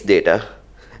 And these data,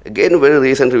 again, very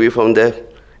recent review from the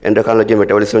Endocrinology and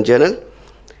Metabolism Journal,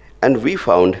 and we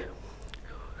found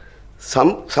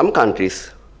some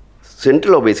countries,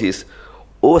 central obesity is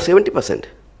over 70%.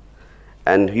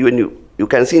 And even you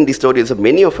can see in these stories that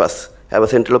many of us have a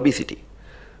central obesity.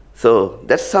 So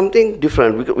that's something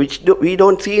different, which we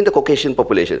don't see in the Caucasian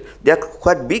population. They are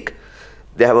quite big,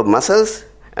 they have muscles,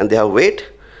 and they have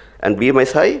weight, and BMI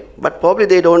is high, but probably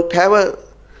they don't have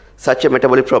such a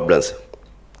metabolic problems.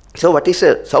 So what is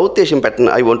a South Asian pattern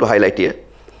I want to highlight here?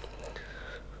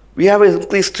 We have an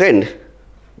increased trend,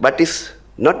 but it's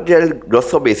not general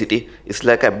gross obesity, it's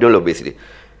like abdominal obesity.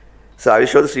 So I will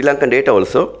show the Sri Lankan data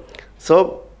also.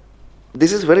 So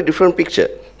this is very different picture.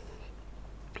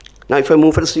 Now if I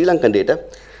move for the Sri Lankan data,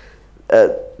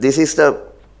 this is the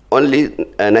only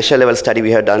national level study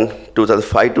we have done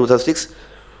 2005-2006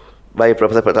 by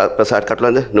Professor Prasad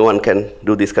Katulanda. No one can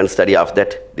do this kind of study after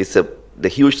that. This is the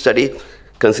huge study,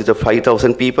 consists of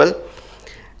 5,000 people.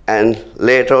 And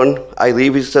later on, I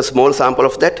revisited a small sample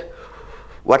of that.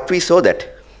 What we saw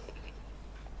that,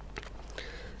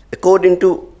 according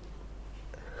to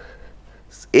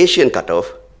Asian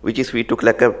cutoff, which is we took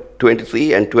like a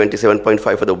 23 and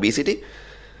 27.5 for the obesity,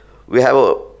 we have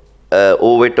a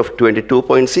overweight of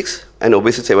 22.6 and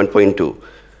obesity 7.2.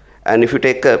 And if you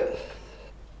take a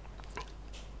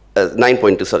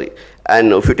 9.2, sorry.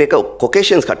 And if you take a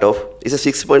Caucasian's cutoff, it's a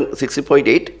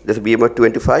 60.8, there's a BMI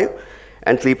 25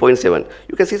 and 3.7.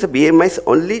 You can see the BMI is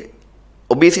only,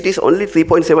 obesity is only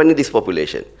 3.7 in this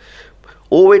population.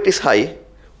 Overweight is high,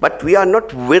 but we are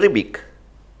not very big.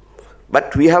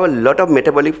 But we have a lot of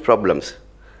metabolic problems.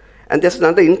 And there's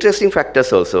another interesting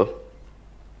factors also.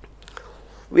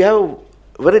 We have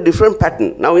very different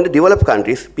pattern. Now in the developed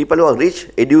countries, people who are rich,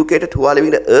 educated, who are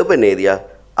living in the urban area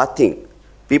are thin.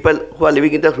 People who are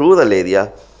living in the rural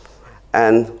area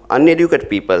and uneducated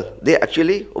people, they're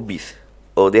actually obese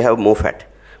or they have more fat.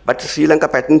 But Sri Lanka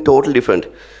pattern totally different.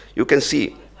 You can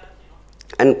see,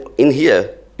 and in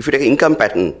here, if you take income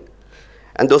pattern,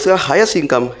 and those who have highest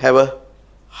income have a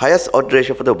highest odd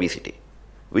ratio for the obesity,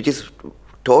 which is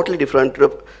totally different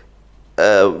to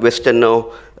Western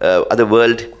or other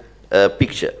world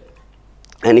picture.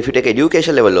 And if you take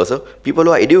education level also, people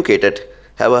who are educated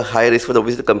have a higher risk for the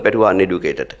obesity compared to who are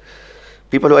uneducated.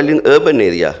 People who are in urban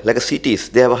area, like cities,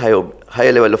 they have a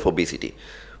higher level of obesity,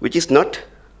 which is not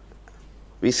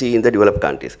we see in the developed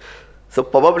countries. So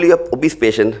probably obese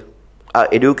patients are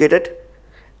educated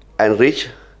and rich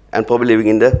and probably living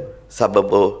in the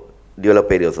suburb or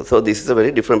developed areas. So this is a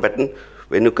very different pattern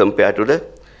when you compare to the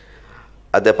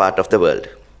other part of the world.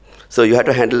 So you have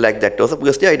to handle like that also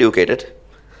because they are educated,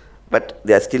 but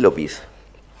they are still obese.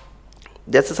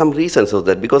 There's some reasons for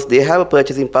that, because they have a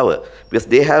purchasing power, because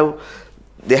they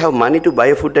have money to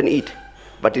buy food and eat.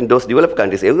 But in those developed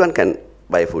countries, everyone can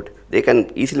buy food. They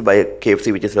can easily buy a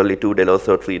KFC, which is only $2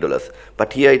 or $3.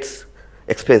 But here it's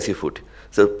expensive food.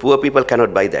 So poor people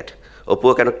cannot buy that. Or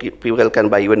people can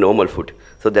buy even normal food.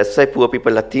 So that's why poor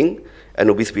people are thin and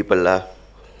obese people are,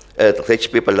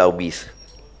 rich people are obese.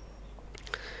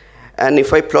 And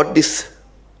if I plot this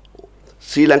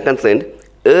Sri Lankan trend,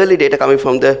 early data coming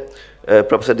from the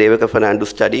Professor Devaka Fernando's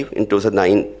study in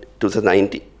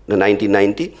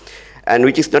 1990, and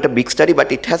which is not a big study,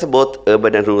 but it has both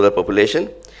urban and rural population.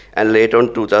 And later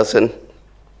on,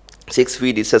 2006,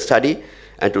 we did a study,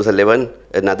 and 2011,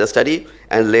 another study,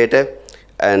 and later,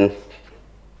 and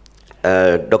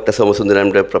Dr.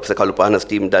 Somasundaram, Professor Kalupana's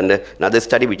team done another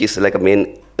study, which is like a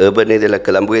main urban area, like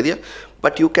Colombo area.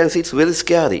 But you can see it's very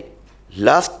scary.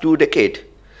 Last 2 decades,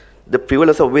 the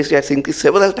prevalence of obesity has increased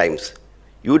several times.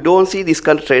 You don't see this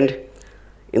kind of trend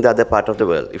in the other part of the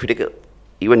world. If you take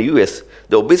even US,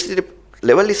 the obesity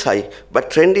level is high, but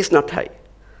trend is not high.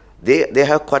 They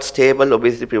have quite stable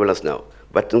obesity prevalence now.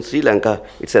 But in Sri Lanka,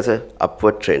 it has an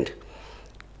upward trend.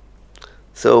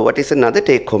 So what is another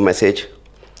take-home message?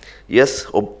 Yes,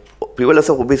 prevalence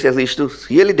of obesity has reached to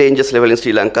really dangerous level in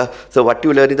Sri Lanka. So what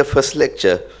you learned in the first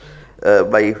lecture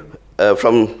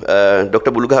from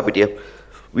Dr. Bulugahapitiya,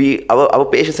 our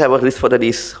patients have a risk for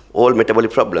these all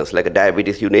metabolic problems, like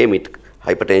diabetes, you name it,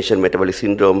 hypertension, metabolic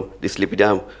syndrome,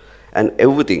 dyslipidemia, and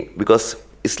everything, because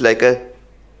it's like a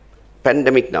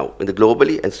pandemic now in the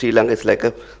globally, and Sri Lanka is like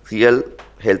a real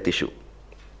health issue.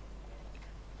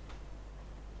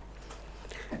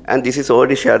 And this is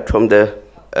already shared from the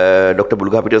Dr.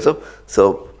 Bulugahapitiya also.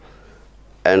 So,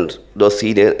 and those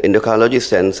senior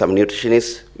endocrinologists and some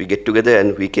nutritionists, we get together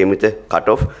and we came with a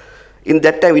cutoff. In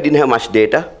that time, we didn't have much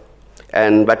data,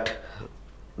 but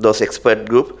those expert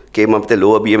group came up with a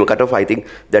lower BMI cutoff. I think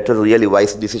that was a really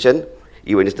wise decision,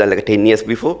 even it's done like 10 years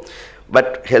before.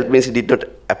 But health ministry did not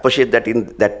appreciate that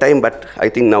in that time, but I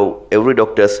think now every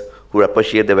doctors who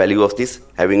appreciate the value of this,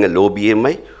 having a low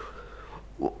BMI.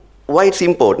 Why it's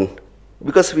important?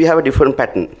 Because we have a different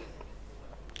pattern.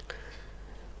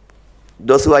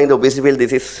 Those who are in the obesity field,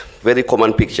 this is very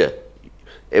common picture.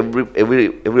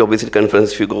 Every obesity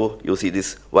conference you go, you see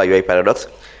this YY paradox.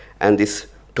 And this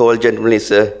tall gentleman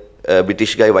is a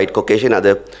British guy, white Caucasian.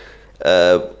 Other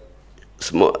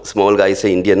small guy is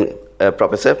an Indian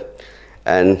professor.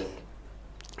 And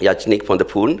Yachnik from the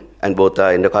Pune, and both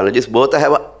are endocrinologists. Both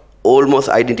have almost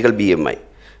identical BMI.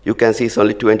 You can see it's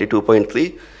only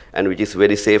 22.3, and which is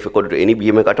very safe according to any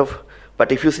BMI cutoff.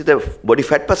 But if you see the body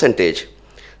fat percentage,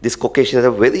 this Caucasian has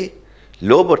a very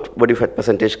low body fat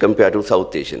percentage compared to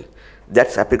South Asian.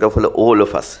 That's applicable for all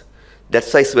of us.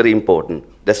 That's why it's very important.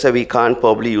 That's why we can't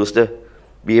probably use the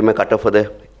BMI cutoff for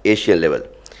the Asian level.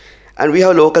 And we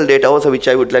have local data also, which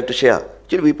I would like to share.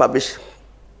 Actually, we published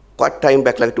quite time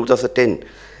back, like 2010,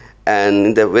 and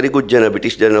in the very good journal,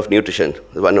 British Journal of Nutrition,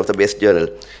 one of the best journal.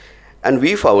 And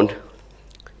we found,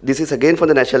 this is again for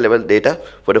the national level data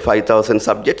for the 5,000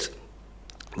 subjects.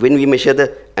 When we measure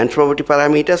the anthropometric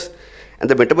parameters and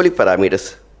the metabolic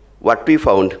parameters, what we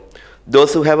found,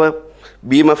 those who have a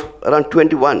BMI of around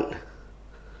 21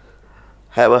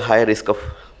 have a higher risk of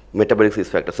metabolic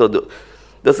risk factor. So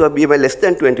those who have BMI less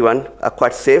than 21 are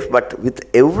quite safe, but with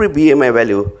every BMI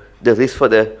value, the risk for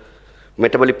the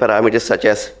metabolic parameters such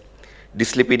as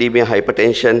dyslipidemia,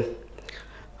 hypertension,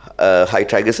 high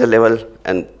triglyceride level,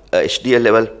 and HDL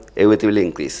level, everything will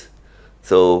increase.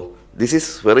 So this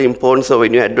is very important. So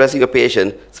when you're addressing a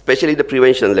patient, especially the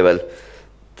prevention level,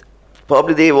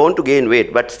 probably they want to gain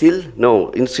weight, but still, no.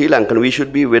 In Sri Lanka, we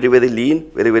should be very, very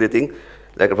lean, very, very thin.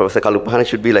 Like Professor Kalupana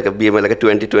should be like a BMI like a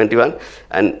 20, 21.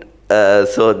 And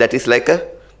so that is like a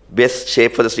best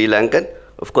shape for the Sri Lankan.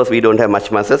 Of course, we don't have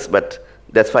much muscles, but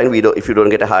that's fine. If you don't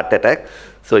get a heart attack,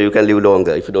 so you can live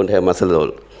longer if you don't have muscle at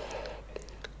all.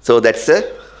 So that's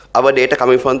our data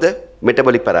coming from the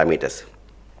metabolic parameters.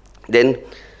 Then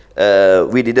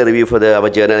we did a review for our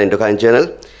journal, Endocrine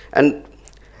Journal, and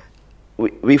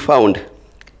we found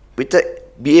with the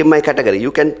BMI category,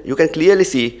 you can clearly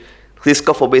see risk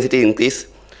of obesity increase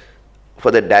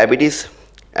for the diabetes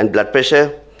and blood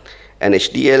pressure and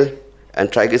HDL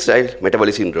and triglyceride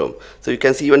metabolic syndrome. So you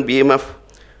can see even BMI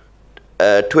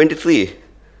of 23,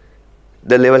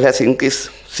 the level has increased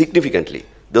significantly.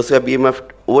 Those who have BMI of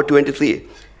over 23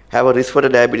 have a risk for the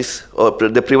diabetes, or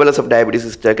the prevalence of diabetes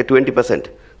is like a 20%.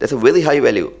 That's a very high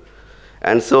value.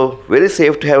 And so very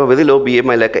safe to have a very low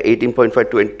BMI like a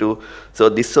 18.5, 22. So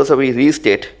this also we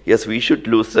restate, yes, we should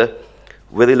lose a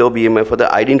very low BMI for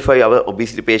the identify our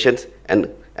obesity patients and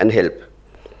help.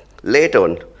 Later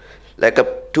on, like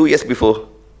 2 years before,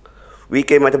 we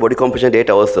came at the body composition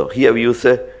data also. Here we use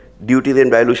a deuterium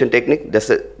dilution technique.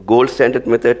 That's a gold standard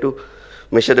method to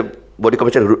measure the body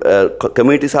composition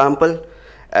community sample.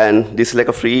 And this is like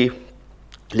a free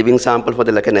living sample for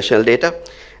the like a national data.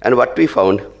 And what we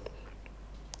found,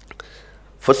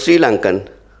 for Sri Lankan,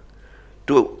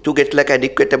 to get like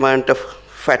adequate amount of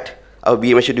fat, our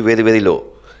BMI should be very, very low.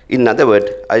 In other words,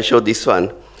 I'll show this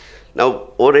one.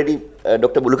 Now, already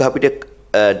Dr.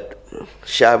 Bulugahapitiya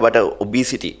shared about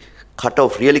obesity,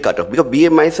 cutoff, really cutoff, because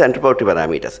BMI is anthropometric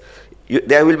parameters.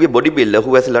 there will be a bodybuilder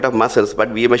who has a lot of muscles, but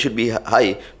BMI should be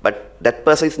high, but that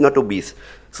person is not obese.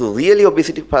 So really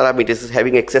obesity parameters is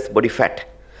having excess body fat.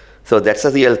 So that's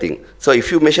a real thing. So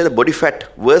if you measure the body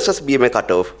fat versus BMI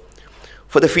cutoff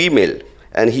for the female,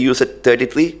 and he used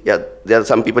 33, yeah, there are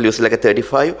some people use like a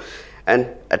 35, and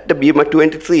at the BMI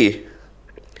 23,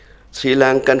 Sri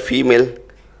Lankan female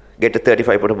get a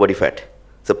 35% body fat.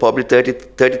 So probably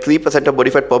 33% of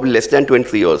body fat, probably less than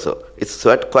 23 also. It's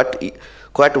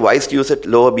quite wise to use a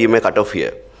lower BMI cutoff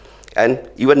here. And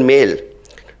even male,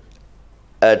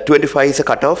 25 is a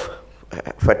cutoff,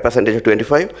 fat percentage of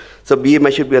 25. So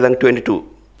BMI should be around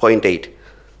 22.8.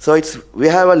 So we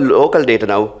have a local data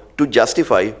now to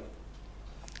justify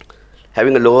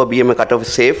having a lower BMI cutoff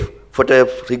is safe for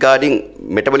regarding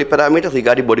metabolic parameters,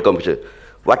 regarding body composition.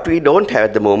 What we don't have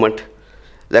at the moment,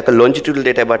 like a longitudinal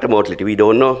data about the mortality. We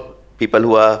don't know people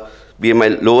who are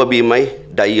lower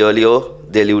BMI die early or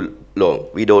they live long.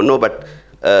 We don't know, but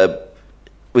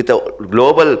with the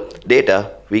global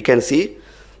data, we can see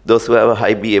those who have a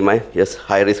high BMI, yes,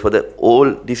 high risk for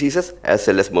all diseases as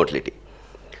well as mortality.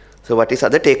 So what is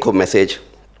other take-home message?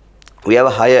 We have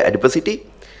a higher adiposity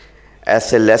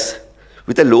as well as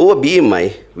with a lower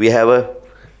BMI, we have a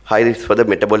high risk for the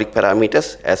metabolic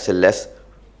parameters as well as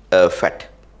fat.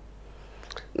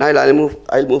 Now I'll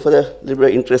move for the little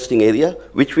interesting area,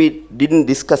 which we didn't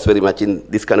discuss very much in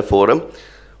this kind of forum,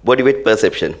 body weight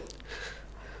perception.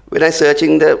 When I'm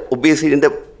searching the obesity in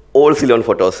the old Ceylon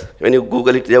photos, when you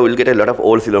Google it, you will get a lot of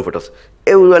old Ceylon photos.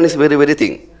 Everyone is very, very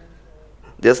thin.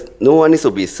 No one is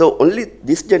obese. So only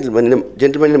this gentleman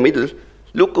in the middle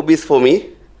look obese for me,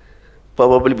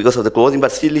 probably because of the clothing,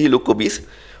 but still he look obese.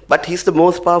 But he's the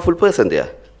most powerful person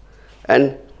there.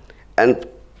 And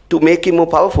to make him more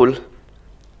powerful,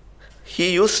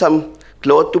 he used some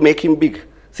cloth to make him big.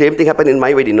 Same thing happened in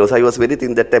my wedding. So I was very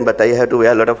thin that time, but I had to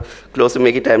wear a lot of clothes to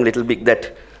make it. I'm a little big,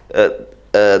 that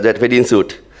wedding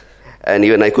suit. And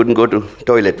even I couldn't go to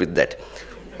toilet with that.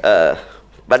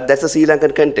 But that's a Sri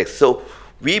Lankan context. So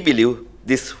we believe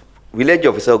this village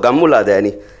officer, Gammula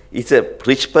Dani, is a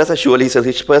rich person. Surely he's a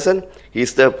rich person.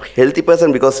 He's the healthy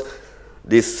person because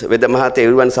this Veda Mahata,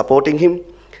 everyone supporting him.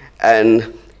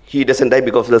 And he doesn't die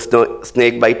because of the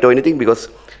snake bite or anything, because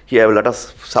he has a lot of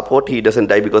support. He doesn't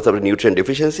die because of the nutrient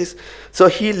deficiencies. So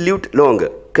he lived longer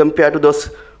compared to those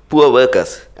poor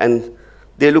workers. And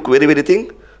they look very, very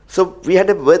thin. So we had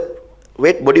a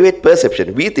body weight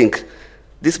perception. We think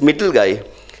this middle guy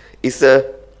is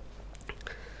a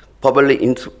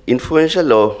probably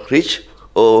influential or rich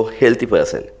or healthy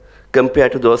person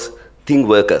compared to those thin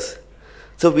workers.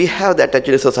 So we have that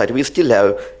actually in society. We still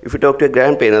have, if you talk to your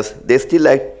grandparents, they still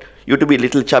like you to be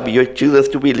little chubby, your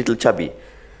children to be little chubby.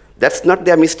 That's not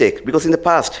their mistake, because in the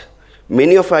past,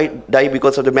 many of us die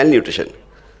because of the malnutrition.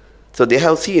 So they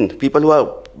have seen people who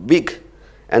are big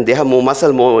and they have more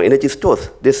muscle, more energy stores,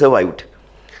 they survived.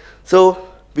 So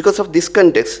because of this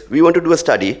context, we want to do a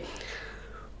study,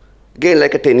 again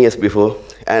like 10 years before,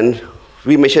 and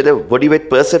we measure the body weight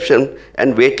perception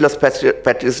and weight loss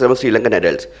practices among Sri Lankan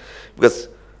adults. Because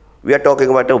we are talking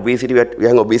about obesity, we are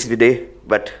having obesity day,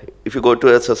 but if you go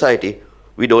to a society,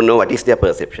 we don't know what is their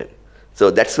perception. So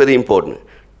that's very important.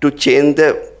 To change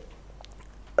their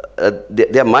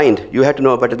mind, you have to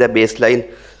know about their baseline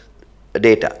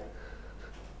data.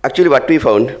 Actually what we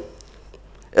found,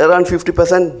 around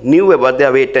 50% knew about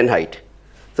their weight and height.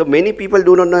 So many people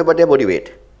do not know about their body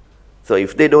weight. So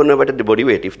if they don't know about the body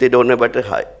weight, if they don't know about the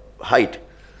height,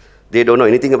 they don't know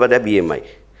anything about their BMI.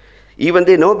 Even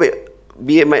they know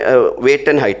BMI, weight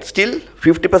and height, still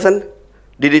 50%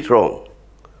 did it wrong.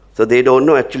 So they don't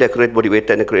know actually accurate body weight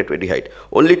and accurate body height.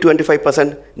 Only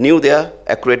 25% knew their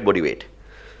accurate body weight.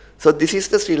 So this is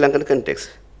the Sri Lankan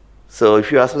context. So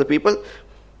if you ask the people,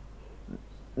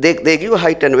 they give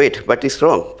height and weight, but it's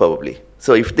wrong probably.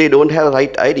 So if they don't have a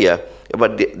right idea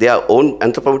about their own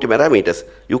anthropometric parameters,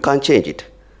 you can't change it.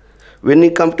 When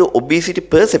it comes to obesity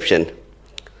perception,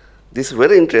 this is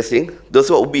very interesting. Those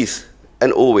who are obese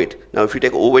and overweight. Now if you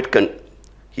take overweight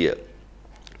here,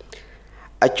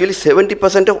 actually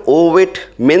 70% of overweight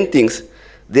men thinks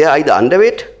they are either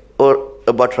underweight or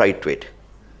about right weight.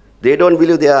 They don't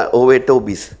believe they are overweight or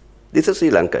obese. This is Sri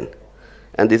Lankan.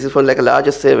 And this is from like a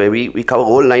larger survey. We cover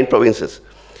all 9 provinces.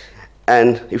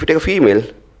 And if you take a female,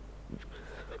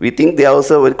 we think they are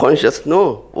also very conscious.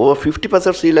 No, over 50%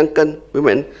 of Sri Lankan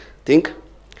women think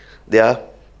they are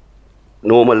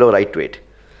normal or right weight.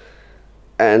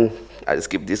 And I'll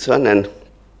skip this one. And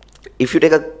if you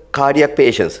take a cardiac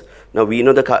patients, now we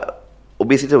know the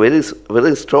obesity is a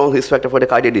very strong risk factor for the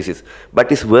cardiac disease,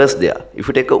 but it's worse there. If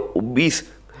you take a obese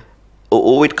or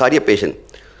overweight cardiac patient,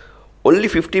 only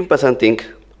 15%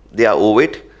 think they are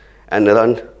overweight and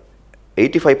around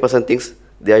 85% thinks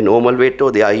they are normal weight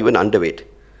or they are even underweight.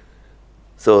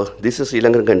 So this is Sri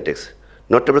Lankan context.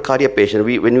 Not about cardiac patient.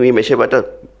 When we measure about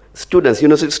students,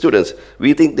 university students,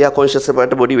 we think they are conscious about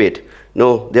the body weight.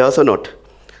 No, they are also not.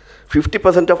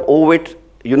 50% of overweight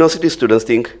university students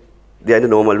think they are in the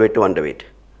normal weight or underweight.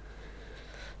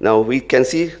 Now we can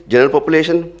see general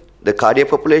population, the cardiac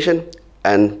population,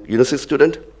 and university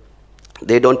student,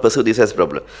 they don't pursue this as a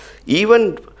problem.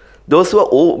 Even those who are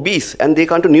obese and they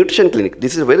come to nutrition clinic,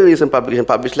 this is a very recent publication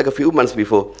published like a few months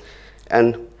before,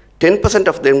 and 10%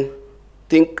 of them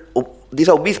think, these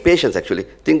are obese patients actually,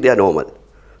 think they are normal.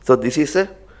 So this is a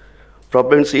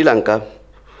problem in Sri Lanka.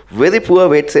 Very poor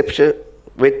weight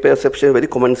perception, very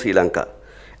common in Sri Lanka.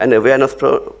 An awareness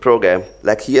program,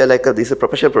 like here, this is a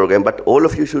professional program, but all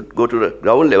of you should go to the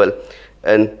ground level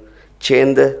and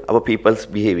change our people's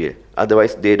behavior.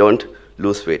 Otherwise, they don't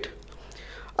lose weight.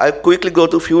 I'll quickly go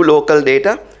to a few local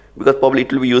data, because probably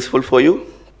it will be useful for you.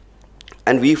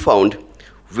 And we found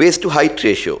waist to height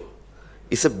ratio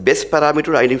is the best parameter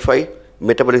to identify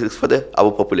metabolism for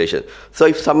our population. So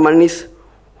if someone's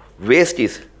waist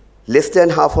is less than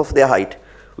half of their height,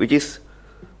 which is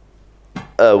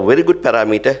a very good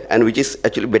parameter and which is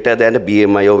actually better than the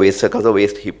BMI or waist circumference or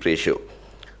waist hip ratio.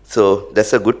 So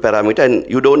that's a good parameter, and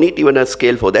you don't need even a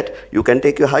scale for that. You can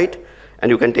take your height and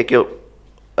you can take your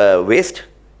waist,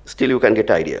 still you can get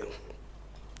idea.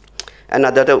 And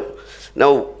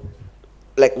now,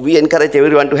 like we encourage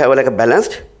everyone to have a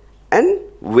balanced and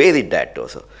varied diet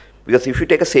also. Because if you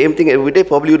take the same thing every day,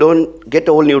 probably you don't get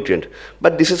all nutrient.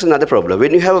 But this is another problem.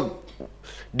 When you have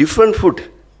different food,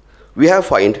 we have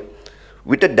find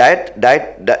with a diet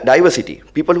diversity,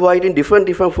 people who are eating different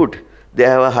food, they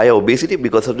have a higher obesity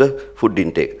because of the food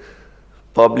intake.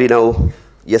 Probably now,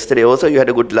 yesterday also you had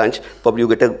a good lunch, probably you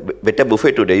get a better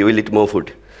buffet today, you will eat more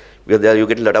food. Because there you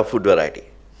get a lot of food variety.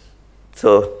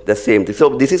 So the same thing. So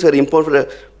this is very important for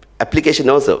the application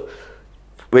also.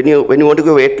 When you want to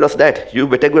go weight loss diet, you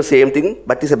better go same thing,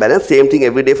 but it's a balance, same thing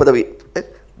every day for the week.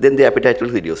 Then the appetite will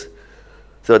reduce.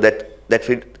 So that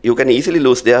you can easily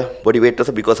lose their body weight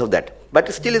also because of that.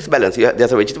 But still it's balanced.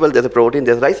 There's a vegetable, there's a protein,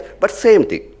 there's rice, but same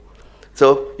thing.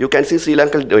 So you can see Sri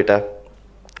Lankan data,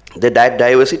 the diet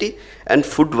diversity and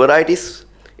food varieties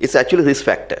is actually risk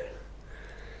factor.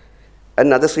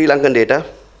 Another Sri Lankan data,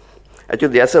 actually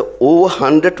there's over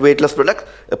 100 weight loss products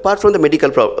apart from the medical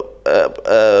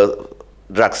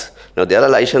drugs. Now there are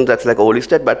licensed drugs like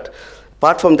Olistat, but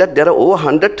apart from that there are over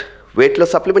 100 weight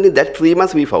loss supplements in that 3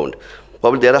 months we found.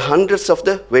 Probably there are hundreds of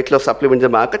the weight loss supplements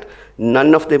in the market,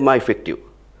 none of them are effective.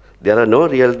 There are no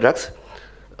real drugs.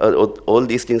 All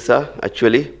these things are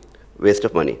actually waste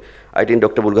of money. I think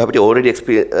Dr. Bulgahapati already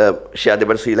shared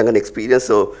about Sri Lankan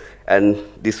experience, and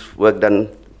this work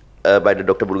done by the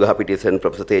Dr. Bulgahapati's and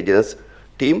Professor Tejan's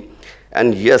team.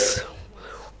 And yes,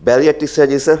 bariatric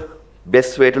surgery is the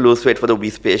best way to lose weight for the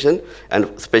obese patient, and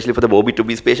especially for the morbid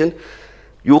obese patient.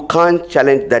 You can't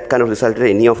challenge that kind of result in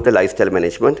any of the lifestyle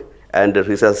management, and the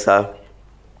results are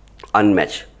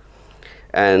unmatched.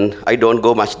 And I don't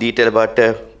go much detail about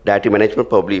dietary management,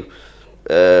 probably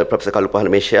Professor Kalupahana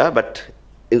may share, but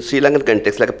in Sri Lankan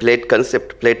context, like a plate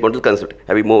model concept,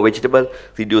 having more vegetable,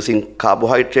 reducing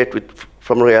carbohydrate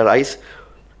from rare rice,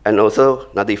 and also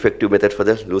another effective method for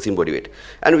the losing body weight.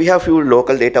 And we have few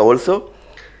local data also,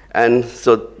 and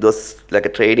so those like a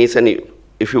trainees, and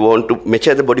if you want to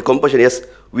measure the body composition, yes,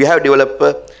 we have developed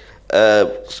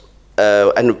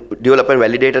and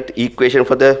validated equation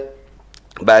for the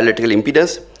bioelectrical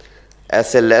impedance,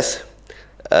 as well as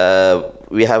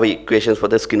we have equations for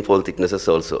the skin fold thicknesses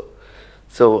also.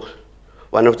 So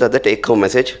one of the other take-home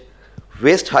message,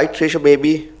 waist height ratio may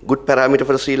be good parameter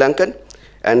for the Sri Lankan,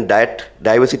 and diet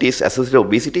diversity is associated with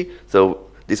obesity. So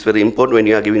this is very important when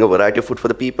you are giving a variety of food for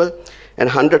the people. And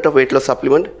 100 of weight loss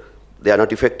supplement, they are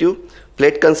not effective.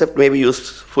 Plate concept may be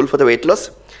useful for the weight loss.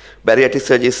 Bariatric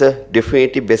surgery is a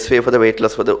definitely best way for the weight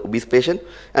loss for the obese patient.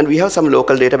 And we have some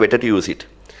local data better to use it.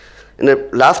 In the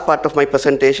last part of my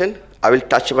presentation, I will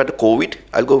touch about COVID.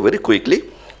 I'll go very quickly.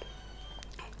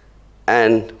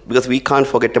 And because we can't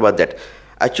forget about that.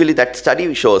 Actually, that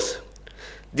study shows,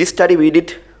 this study we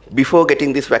did before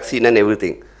getting this vaccine and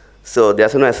everything. So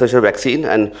there's no essential vaccine,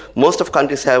 and most of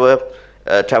countries have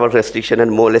a travel restriction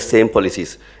and more or less same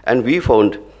policies. And we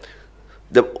found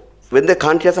when the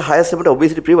country has a higher level of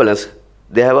obesity prevalence,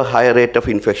 they have a higher rate of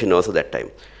infection also that time,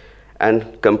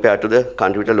 and compared to the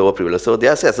country with a lower prevalence. So they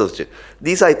are associated.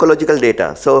 These are ecological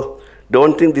data. So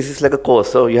don't think this is like a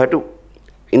cause. So you have to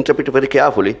interpret it very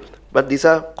carefully. But these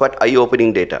are quite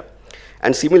eye-opening data.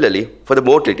 And similarly, for the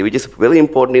mortality, which is very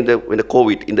important in the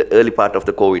COVID, in the early part of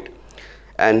the COVID,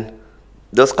 and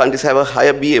those countries have a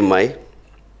higher BMI,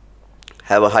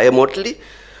 have a higher mortality,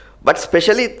 but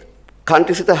especially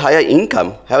countries with a higher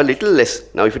income have a little less.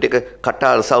 Now, if you take a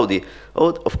Qatar or Saudi,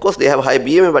 of course they have a high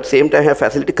BMI, but same time have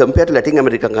facility compared to Latin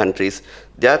American countries.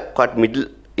 They are quite middle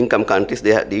income countries.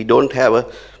 They don't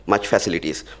have much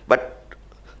facilities. But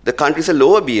the countries with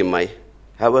lower BMI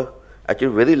have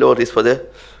actually very low risk for the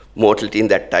mortality in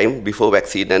that time before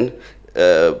vaccine and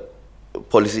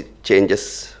policy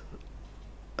changes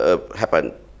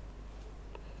happen.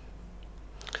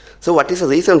 So what is the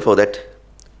reason for that?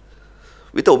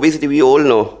 With obesity, we all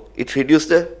know it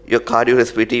reduces your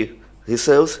cardiorespiratory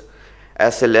reserves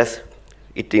as well as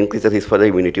it increases the risk for the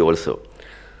immunity also.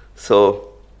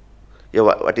 So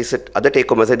what is it? Other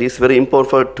take-home message is very important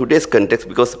for today's context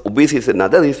because obesity is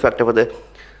another risk factor for the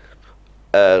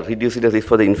reducing the risk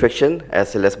for the infection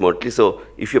as well as mortality. So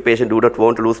if your patient do not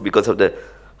want to lose because of the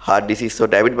heart disease or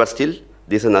diabetes, but still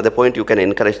this is another point you can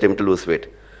encourage them to lose weight.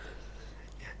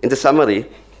 In the summary,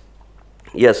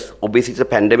 yes, obesity is a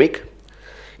pandemic.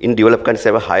 In developed countries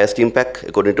have a highest impact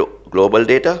according to global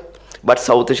data, but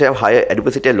South Asia have higher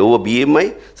adiposity and lower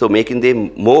BMI, so making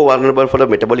them more vulnerable for the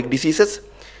metabolic diseases.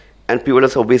 And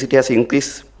prevalence of obesity has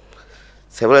increased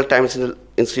several times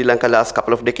in Sri Lanka last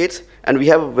couple of decades. And we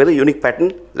have a very unique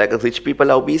pattern, like rich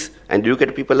people are obese and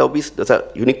educated people are obese. That's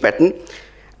a unique pattern.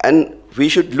 And we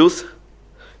should lose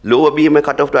lower BMI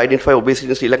cutoff to identify obesity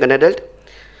in Sri Lankan adult.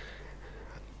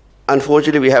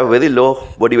 Unfortunately, we have very low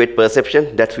body weight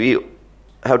perception that we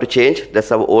have to change.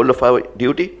 That's all of our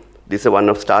duty. This is one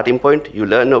of starting point. You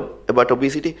learn about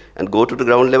obesity and go to the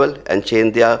ground level and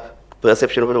change their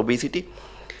perception of obesity.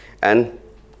 And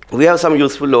we have some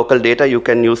useful local data you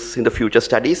can use in the future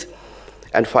studies.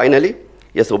 And finally,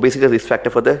 yes, obesity is a risk factor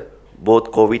for the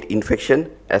both COVID infection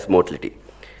as mortality.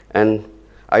 And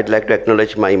I'd like to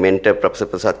acknowledge my mentor, Professor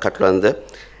Prasad Katlanda,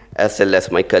 as well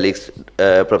as my colleagues,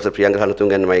 Professor Priyanka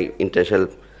Hanatung, and my international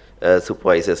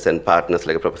supervisors and partners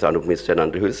like Professor Anup Mishra and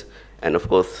Andrew Hills. And of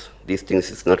course, these things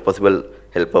is not possible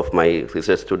help of my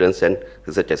research students and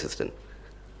research assistant.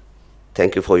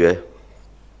 Thank you for your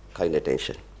kind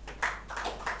attention.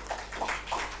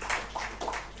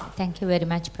 Thank you very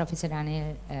much, Professor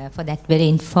Anil, for that very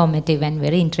informative and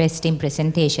very interesting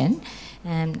presentation.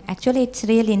 Actually, it's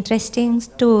really interesting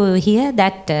to hear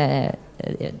that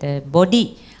the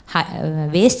body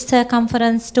waist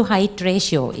circumference to height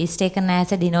ratio is taken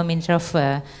as a denominator of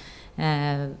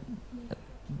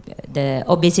the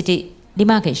obesity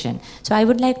demarcation. So I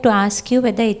would like to ask you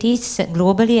whether it is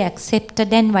globally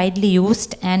accepted and widely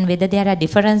used, and whether there are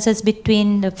differences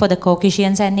between for the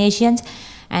Caucasians and Asians,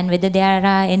 and whether there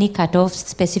are any cutoffs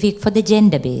specific for the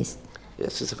gender base.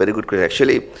 Yes, it's a very good question.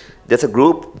 Actually, there's a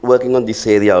group working on this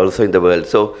area also in the world.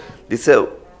 So this is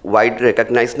widely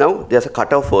recognized now. There's a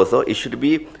cutoff also. It should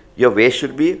be, your waist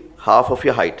should be half of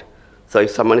your height. So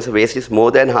if someone's waist is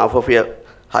more than half of your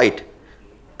height,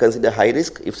 consider high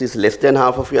risk. If it's less than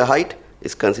half of your height,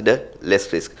 it's considered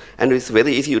less risk. And it's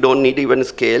very easy. You don't need even a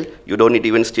scale. You don't need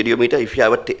even stereometer. If you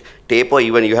have a tape or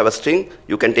even you have a string,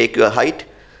 you can take your height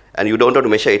and you don't have to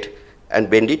measure it and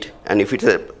bend it. And if it's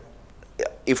a,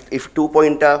 if 2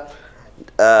 point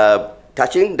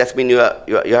touching, that means you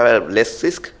have a less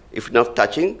risk. If not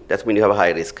touching, that means you have a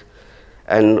high risk.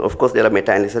 And of course, there are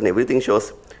meta-analysis and everything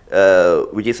shows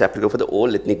which is applicable for the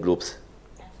all ethnic groups.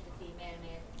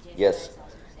 Yes,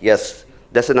 yes,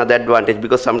 that's another advantage,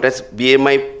 because sometimes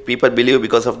BMI people believe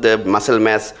because of the muscle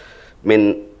mass,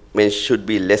 men should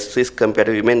be less risk compared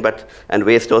to women, but and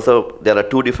waist also there are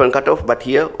two different cutoff, but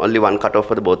here only one cutoff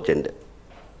for the both gender.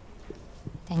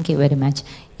 Thank you very much.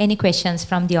 Any questions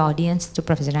from the audience to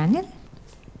Professor Anil?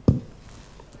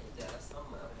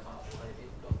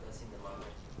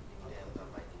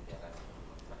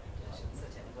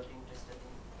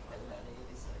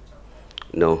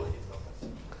 No.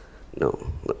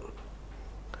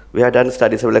 We have done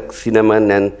studies of like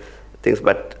cinnamon and things,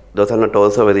 but those are not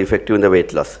also very effective in the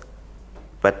weight loss.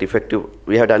 But effective,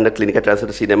 we have done the clinical trials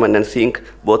of cinnamon and zinc.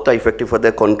 Both are effective for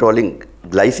the controlling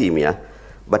glycemia,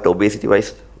 but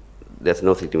obesity-wise, there's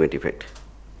no significant effect.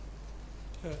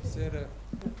 Sir,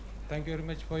 thank you very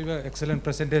much for your excellent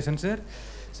presentation, sir.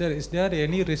 Sir, is there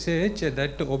any research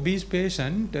that obese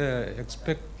patient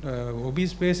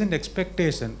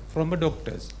expectation from the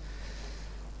doctors?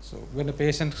 So when a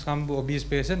patient comes, obese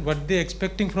patient, what they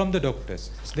expecting from the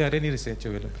doctors? Is there any research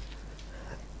available?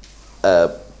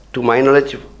 To my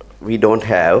knowledge, we don't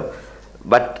have,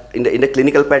 but in the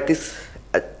clinical practice,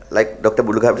 like Dr.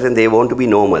 Buluga said, they want to be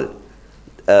normal.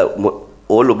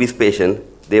 All obese patients,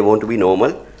 they want to be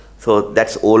normal, so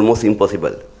that's almost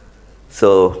impossible.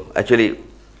 So actually,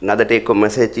 another take-home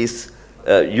message is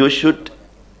you should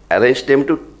arrange them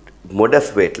to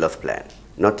modest weight loss plan,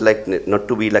 not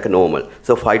to be like a normal.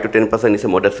 So 5 to 10% is a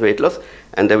modest weight loss,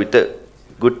 and with a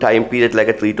good time period like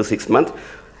a 3 to 6 months.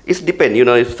 It depends,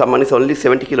 if someone is only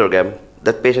 70 kilogram,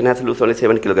 that patient has to lose only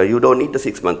 7 kilogram. You don't need the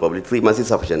 6 months, probably 3 months is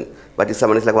sufficient. But if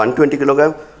someone is like 120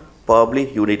 kilogram,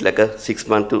 probably you need like a 6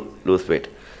 months to lose weight.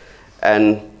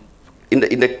 And in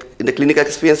the clinical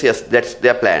experience, yes, that's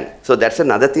their plan. So that's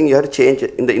another thing you have to change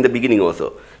in the beginning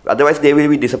also. Otherwise, they will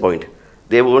be disappointed.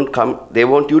 They won't come. They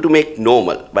want you to make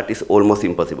normal, but it's almost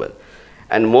impossible.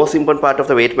 And most important part of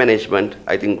the weight management,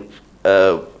 I think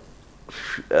our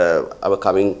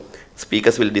coming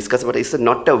speakers will discuss, but it's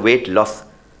not a weight loss.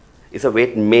 It's a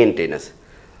weight maintenance.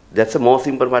 That's the most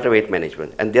important part of weight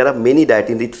management. And there are many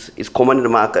diets. It's common in the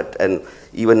market. And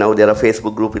even now there are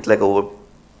Facebook groups with like over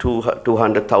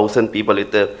 200,000 people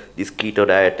with this keto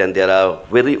diet, and there are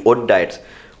very odd diets.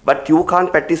 But you can't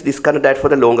practice this kind of diet for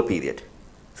the longer period.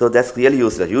 So that's really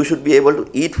useless. You should be able to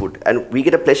eat food, and we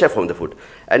get a pleasure from the food.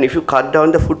 And if you cut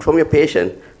down the food from your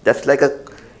patient, that's like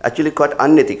actually quite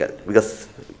unethical, because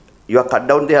you are cut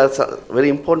down their very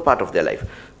important part of their life.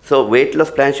 So weight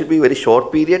loss plan should be very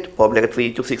short period, probably like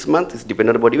 3 to 6 months, it's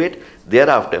dependent on the body weight.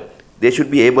 Thereafter, they should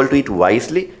be able to eat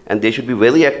wisely, and they should be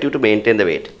very active to maintain the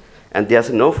weight. And there's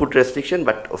no food restriction,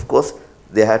 but of course,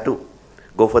 they have to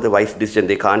go for the wise decision.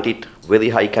 They can't eat very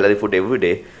high calorie food every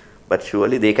day, but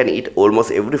surely they can eat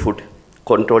almost every food,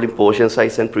 controlling portion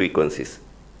size and frequencies.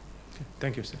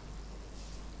 Thank you, sir.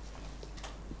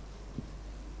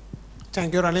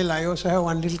 Thank you, Ranil. I also have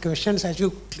one little question. As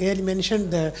you clearly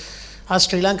mentioned, us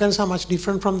Sri Lankans are much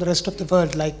different from the rest of the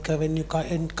world. Like when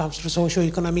it comes to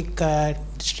socio-economic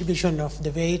distribution of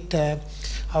the weight,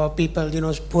 our people,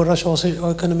 poorer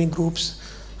socio-economic groups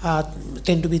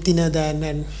tend to be thinner than,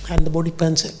 and the body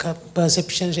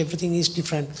perceptions, everything is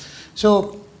different.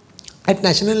 So at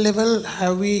national level,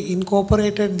 have we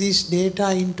incorporated this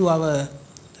data into our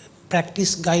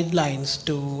practice guidelines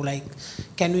to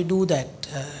can we do that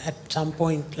at some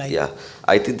point? Yeah,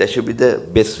 I think that should be the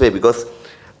best way, because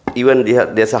even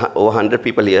there's over 100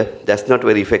 people here, that's not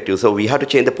very effective. So we have to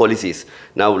change the policies.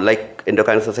 Now, like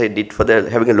Endocrine Society did for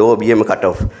having a lower BMI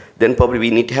cutoff, then probably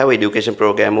we need to have an education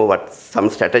program or some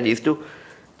strategies to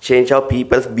change our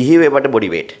people's behavior about the body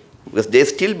weight. Because they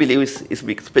still believe it's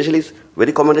big, especially it's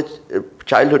very common in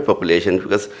childhood population,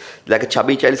 because like a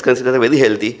chubby child is considered very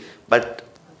healthy, but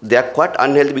they are quite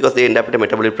unhealthy because they end up with a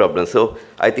metabolic problem. So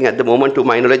I think at the moment, to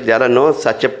my knowledge, there are no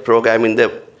such a program in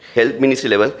the health ministry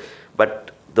level,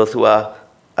 but those who are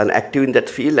active in that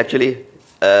field, actually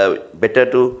better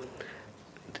to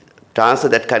transfer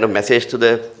that kind of message to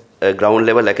the ground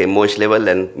level, like MOH level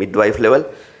and midwife level,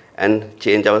 and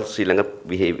change our Sri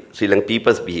Lankan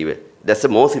people's behavior. That's the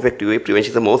most effective way. Prevention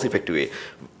is the most effective way.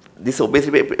 This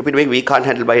obesity epidemic we can't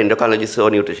handle by endocrinologists or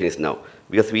nutritionists now,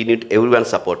 because we need everyone's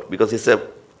support, because it's an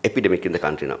epidemic in the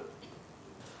country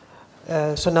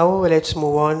now. So now let's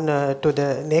move on to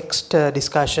the next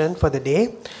discussion for the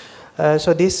day.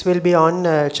 So this will be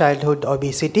on childhood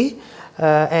obesity,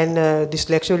 and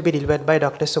this lecture will be delivered by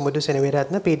Dr. Sumudu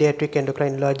Senaviratna, pediatric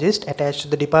endocrinologist attached to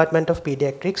the Department of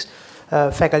Pediatrics,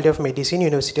 Faculty of Medicine,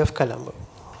 University of Colombo.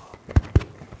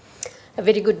 A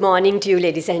very good morning to you,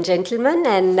 ladies and gentlemen.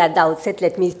 And at the outset,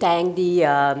 let me thank the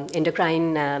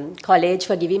Endocrine College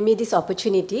for giving me this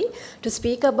opportunity to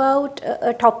speak about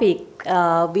a topic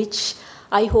which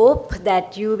I hope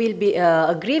that you will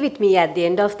agree with me at the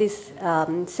end of this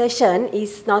session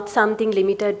is not something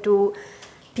limited to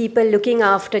people looking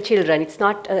after children. It's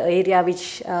not an area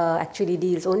which actually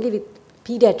deals only with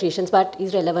pediatricians, but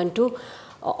is relevant to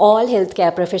all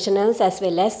healthcare professionals as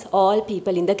well as all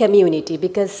people in the community,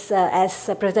 because as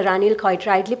Professor Ranil quite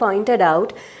rightly pointed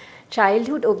out,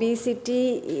 childhood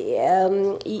obesity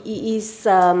is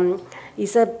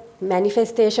a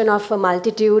manifestation of a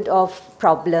multitude of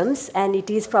problems, and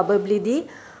it is probably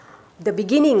the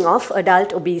beginning of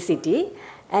adult obesity,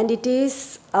 and it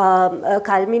is a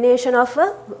culmination of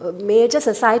a major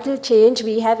societal change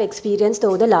we have experienced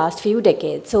over the last few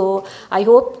decades. So I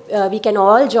hope we can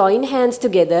all join hands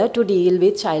together to deal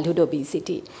with childhood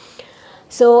obesity.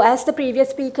 So as the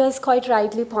previous speakers quite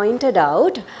rightly pointed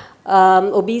out,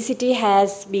 obesity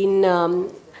has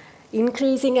been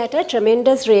increasing at a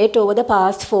tremendous rate over the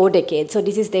past 4 decades. So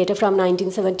this is data from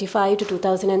 1975 to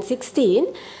 2016.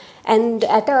 And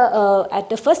at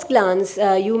a first glance,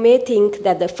 you may think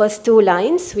that the first 2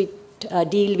 lines which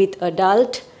deal with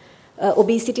adult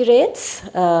obesity rates.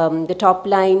 The top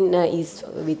line is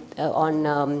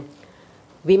on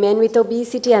women with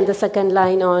obesity and the second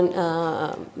line on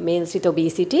males with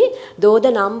obesity. Though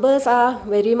the numbers are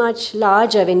very much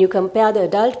larger when you compare the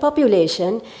adult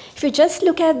population, if you just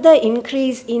look at the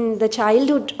increase in the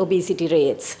childhood obesity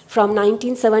rates from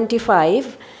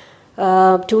 1975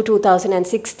 to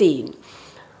 2016,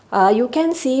 you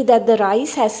can see that the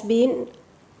rise has been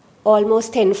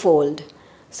almost tenfold.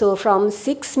 So from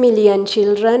 6 million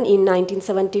children in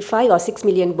 1975, or 6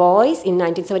 million boys in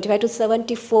 1975 to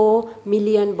 74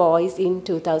 million boys in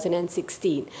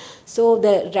 2016. So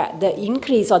the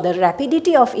increase or the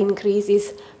rapidity of increase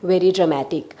is very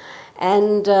dramatic.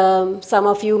 And some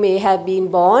of you may have been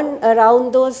born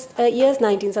around those years,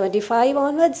 1975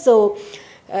 onwards. So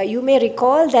you may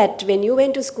recall that when you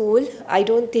went to school, I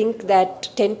don't think that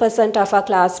 10% of our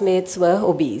classmates were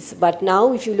obese. But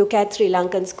now if you look at Sri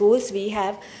Lankan schools, we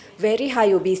have very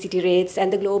high obesity rates,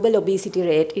 and the global obesity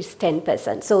rate is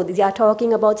 10%. So we are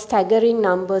talking about staggering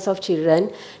numbers of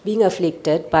children being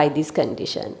afflicted by this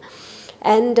condition.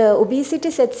 And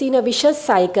obesity sets in a vicious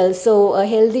cycle. So a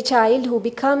healthy child who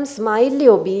becomes mildly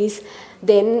obese,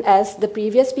 then, as the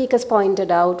previous speakers pointed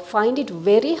out, find it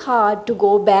very hard to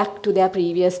go back to their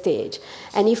previous stage.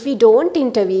 And if we don't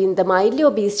intervene, the mildly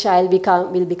obese child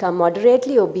will become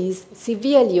moderately obese,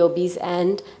 severely obese,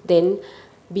 and then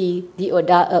be the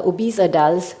obese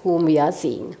adults whom we are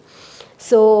seeing.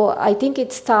 So I think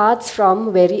it starts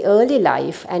from very early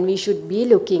life, and we should be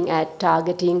looking at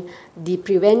targeting the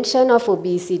prevention of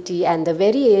obesity and the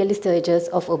very early stages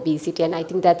of obesity. And I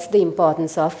think that's the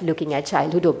importance of looking at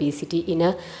childhood obesity in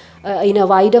a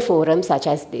wider forum such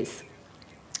as this.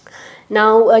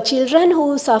 Now, children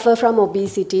who suffer from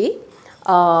obesity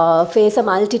face a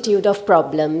multitude of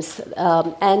problems,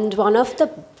 and one of the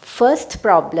first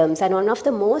problems and one of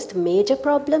the most major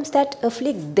problems that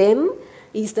afflict them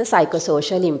is the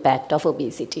psychosocial impact of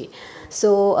obesity.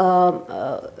 So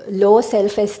low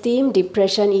self-esteem,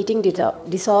 depression, eating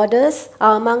disorders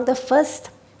are among the first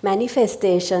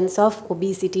manifestations of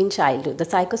obesity in childhood. The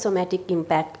psychosomatic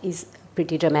impact is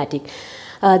pretty dramatic.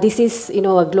 This is, a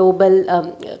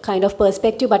global kind of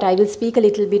perspective, but I will speak a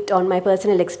little bit on my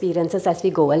personal experiences as we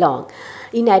go along.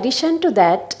 In addition to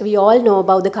that, we all know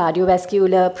about the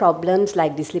cardiovascular problems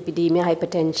like dyslipidemia,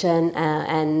 hypertension,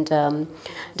 and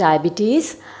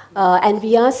diabetes. And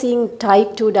we are seeing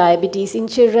type 2 diabetes in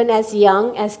children as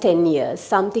young as 10 years,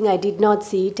 something I did not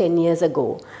see 10 years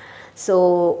ago.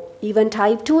 So even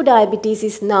type 2 diabetes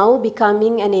is now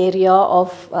becoming an area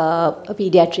of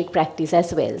pediatric practice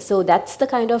as well. So that's the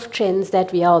kind of trends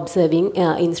that we are observing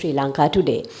in Sri Lanka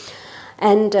today.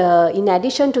 And in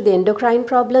addition to the endocrine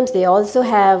problems, they also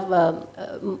have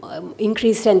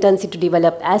increased tendency to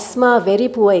develop asthma, very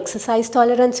poor exercise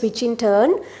tolerance, which in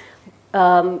turn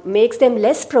makes them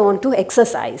less prone to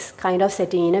exercise, kind of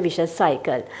setting in a vicious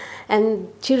cycle. And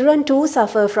children too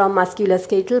suffer from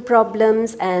musculoskeletal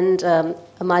problems and a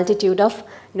multitude of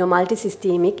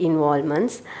multisystemic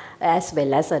involvements as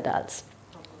well as adults.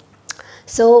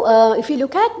 So if you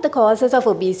look at the causes of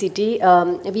obesity,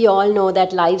 we all know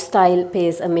that lifestyle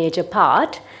plays a major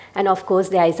part, and of course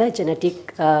there is a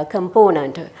genetic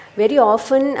component. Very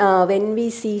often when we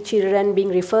see children being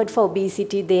referred for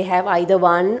obesity, they have either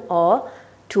one or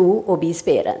two obese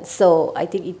parents. So I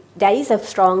think there is a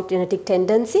strong genetic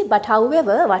tendency, but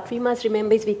however, what we must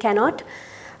remember is we cannot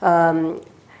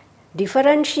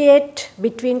differentiate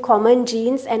between common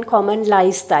genes and common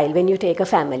lifestyle when you take a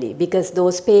family, because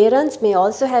those parents may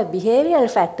also have behavioral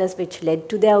factors which led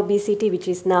to their obesity, which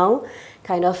is now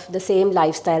kind of the same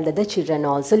lifestyle that the children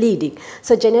are also leading.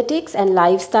 So genetics and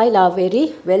lifestyle are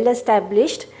very well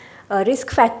established risk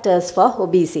factors for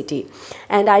obesity.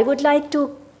 And I would like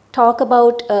to talk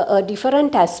about a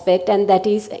different aspect, and that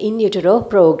is in utero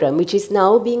program, which is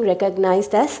now being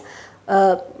recognized as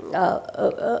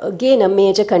again a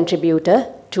major contributor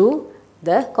to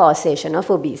the causation of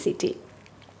obesity.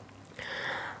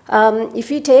 If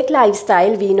we take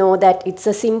lifestyle, we know that it's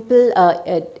a simple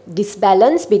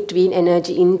disbalance between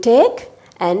energy intake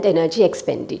and energy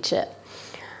expenditure.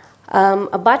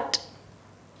 But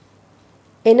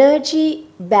energy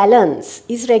balance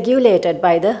is regulated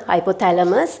by the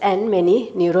hypothalamus and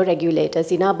many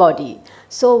neuroregulators in our body.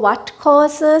 So what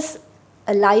causes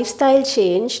a lifestyle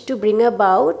change to bring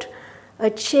about a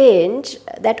change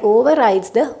that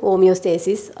overrides the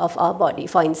homeostasis of our body?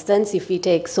 For instance, if we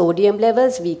take sodium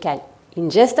levels, we can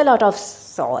ingest a lot of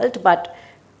salt, but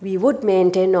we would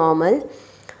maintain normal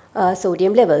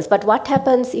sodium levels. But what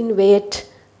happens in weight?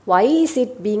 Why is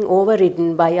it being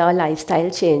overridden by our lifestyle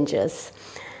changes?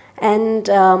 And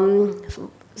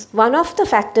one of the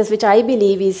factors which I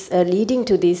believe is leading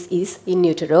to this is in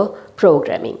utero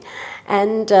programming.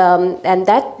 And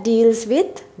that deals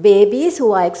with babies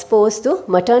who are exposed to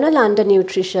maternal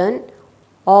undernutrition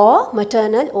or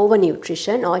maternal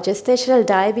overnutrition or gestational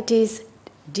diabetes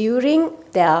during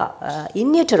their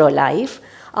in utero life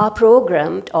are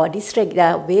programmed or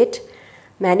their weight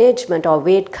management or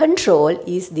weight control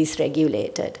is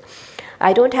dysregulated.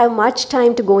 I don't have much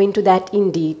time to go into that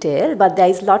in detail, but there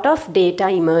is a lot of data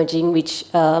emerging which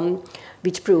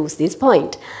proves this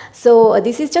point. So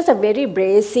this is just a very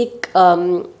basic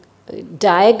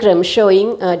diagram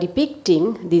showing,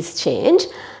 depicting this change.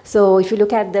 So if you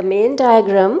look at the main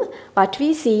diagram, what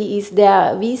we see is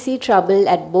we see trouble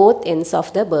at both ends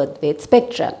of the birth weight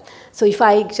spectrum. So if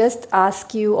I just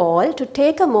ask you all to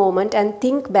take a moment and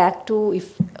think back to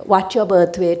what your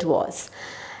birth weight was.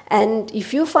 And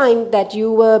if you find that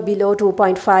you were below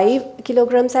 2.5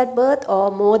 kilograms at birth or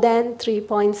more than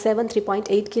 3.7,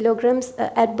 3.8 kilograms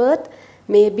at birth,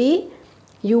 maybe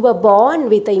you were born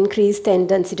with an increased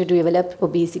tendency to develop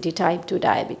obesity type 2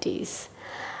 diabetes.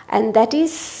 And that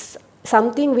is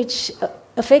something which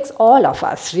affects all of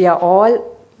us. We are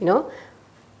all,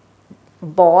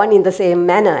 born in the same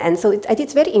manner. And so I think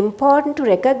it's very important to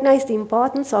recognize the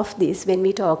importance of this when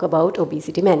we talk about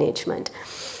obesity management.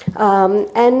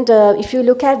 If you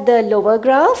look at the lower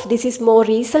graph, this is more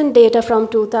recent data from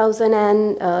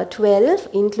 2012,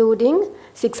 including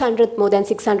more than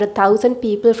 600,000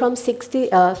 people from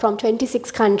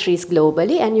 26 countries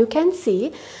globally. And you can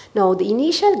see now the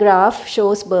initial graph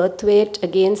shows birth weight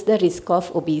against the risk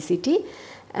of obesity.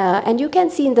 And you can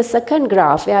see in the second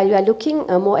graph, where you are looking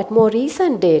at more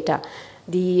recent data,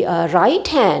 the right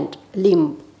hand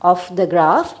limb of the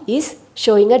graph is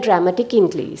showing a dramatic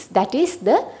increase. That is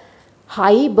the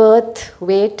high birth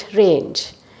weight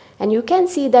range. And you can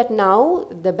see that now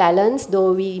the balance,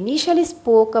 though we initially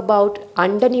spoke about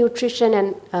undernutrition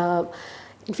and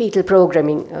fetal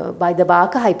programming by the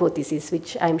Barker hypothesis,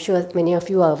 which I'm sure many of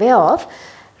you are aware of,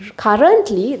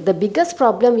 currently the biggest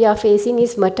problem we are facing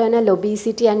is maternal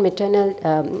obesity and maternal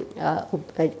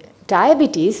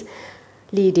diabetes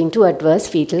leading to adverse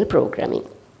fetal programming.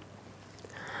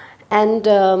 And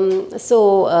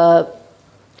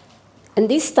and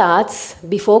this starts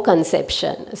before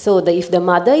conception. So if the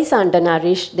mother is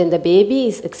undernourished, then the baby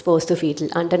is exposed to fetal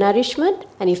undernourishment.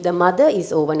 And if the mother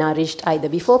is overnourished either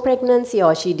before pregnancy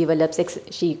or she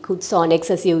puts on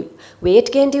excessive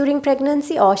weight gain during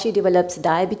pregnancy or she develops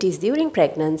diabetes during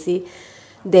pregnancy,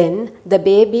 then the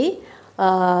baby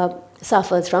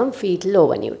suffers from fetal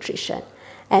overnutrition.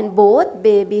 And both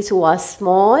babies who are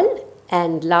small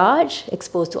and large,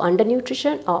 exposed to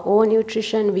undernutrition or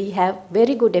overnutrition, we have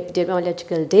very good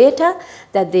epidemiological data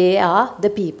that they are the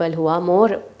people who are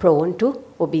more prone to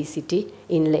obesity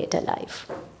in later life.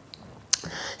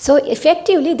 So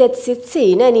effectively, that sits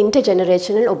in an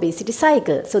intergenerational obesity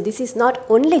cycle. So this is not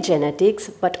only genetics,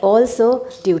 but also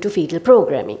due to fetal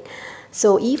programming.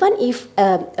 So even if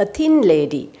a thin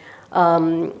lady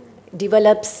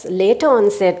develops later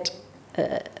onset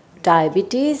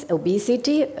diabetes,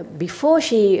 obesity, before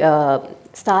she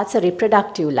starts a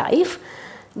reproductive life,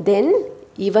 then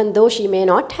even though she may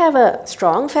not have a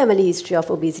strong family history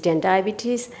of obesity and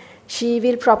diabetes, she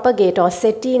will propagate or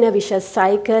set in a vicious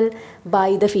cycle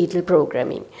by the fetal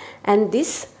programming. And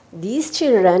these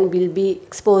children will be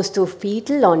exposed to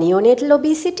fetal or neonatal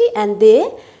obesity, and they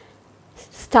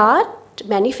start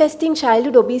manifesting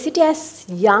childhood obesity as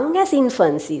young as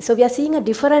infancy. So we are seeing a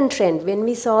different trend. When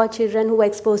we saw children who were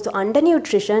exposed to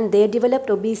undernutrition, they developed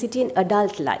obesity in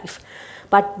adult life.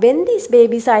 But when these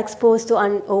babies are exposed to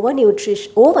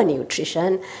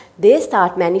overnutrition, they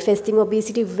start manifesting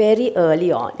obesity very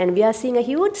early on. And we are seeing a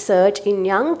huge surge in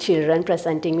young children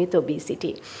presenting with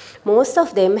obesity. Most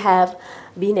of them have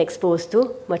been exposed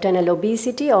to maternal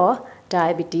obesity or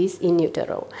diabetes in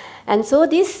utero. And so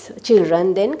these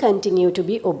children then continue to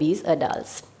be obese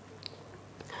adults.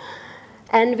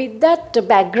 And with that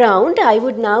background, I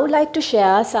would now like to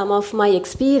share some of my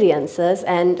experiences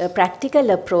and a practical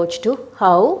approach to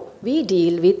how we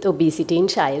deal with obesity in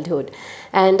childhood.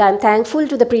 And I'm thankful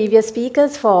to the previous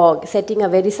speakers for setting a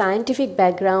very scientific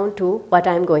background to what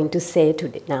I'm going to say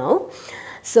today now.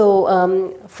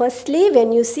 So firstly,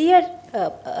 when you see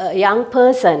a young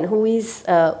person who is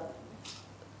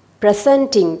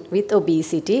presenting with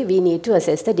obesity, we need to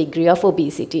assess the degree of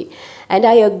obesity. And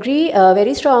I agree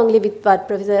very strongly with what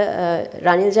Professor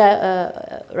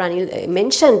Ranil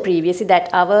mentioned previously, that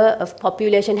our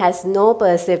population has no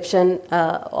perception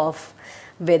of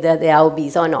whether they are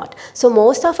obese or not. So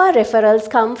most of our referrals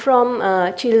come from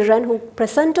children who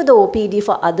present to the OPD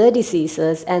for other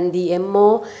diseases, and the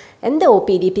MO and the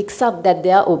OPD picks up that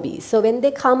they are obese. So when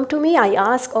they come to me, I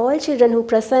ask all children who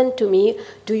present to me,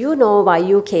 do you know why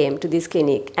you came to this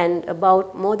clinic? And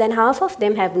about more than half of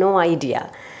them have no idea.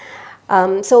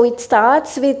 So it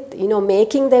starts with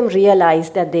making them realize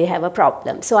that they have a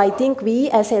problem. So I think we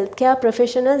as healthcare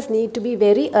professionals need to be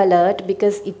very alert,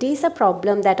 because it is a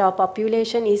problem that our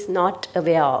population is not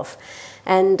aware of.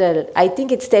 And I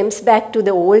think it stems back to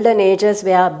the olden ages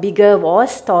where bigger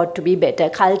was thought to be better.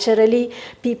 Culturally,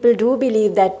 people do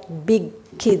believe that big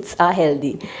kids are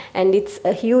healthy, and it's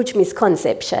a huge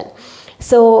misconception.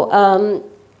 So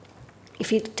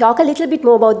if you talk a little bit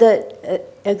more about the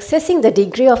assessing the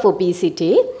degree of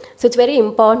obesity, so it's very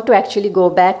important to actually go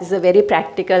back. This is a very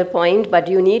practical point, but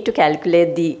you need to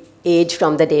calculate the age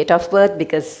from the date of birth,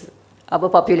 because our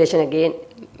population again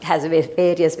has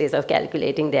various ways of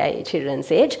calculating their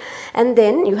children's age. And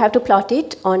then you have to plot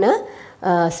it on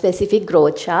a specific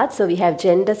growth chart. So we have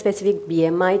gender-specific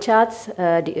BMI charts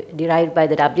derived by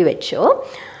the WHO.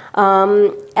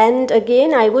 And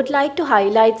again, I would like to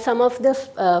highlight some of the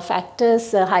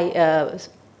factors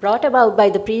brought about by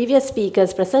the previous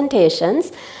speakers'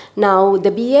 presentations. Now, the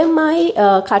BMI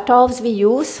cutoffs we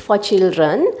use for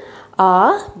children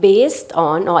are based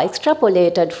on or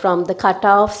extrapolated from the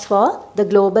cutoffs for the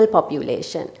global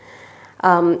population.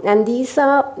 And these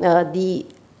are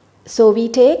so we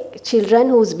take children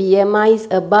whose BMI is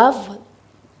above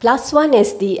 +1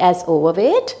 SD as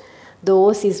overweight,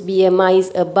 those whose BMI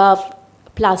is above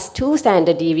 +2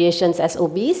 standard deviations as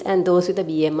obese, and those with a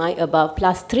BMI above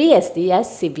 +3 SD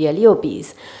as severely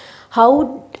obese.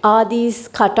 How are these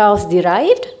cutoffs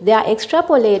derived? They are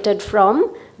extrapolated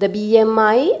from the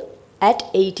BMI at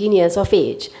 18 years of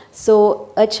age. So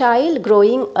a child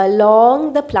growing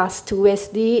along the +2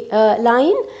 SD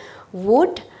line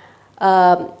would,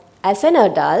 as an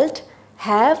adult,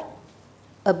 have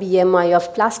a BMI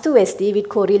of +2 SD, which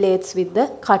correlates with the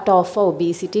cutoff for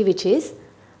obesity, which is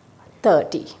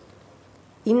 30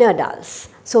 in adults.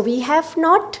 So we have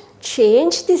not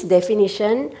changed this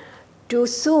definition to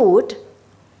suit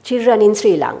children in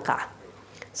Sri Lanka.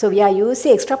 So we are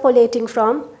using extrapolating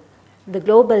from the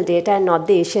global data and not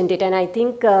the Asian data. And I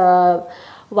think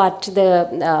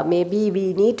maybe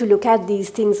we need to look at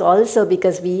these things also,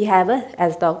 because we have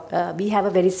a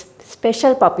very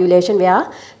special population where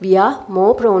we are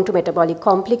more prone to metabolic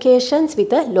complications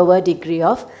with a lower degree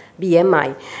of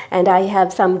BMI. And I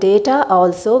have some data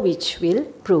also which will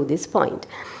prove this point.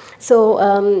 So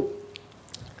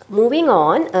moving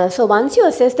on, so once you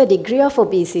assess the degree of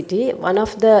obesity, one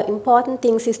of the important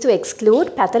things is to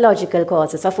exclude pathological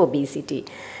causes of obesity.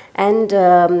 And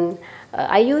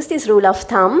I use this rule of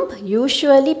thumb.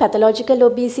 Usually pathological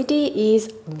obesity is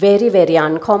very, very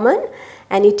uncommon,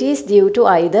 and it is due to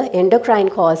either endocrine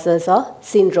causes or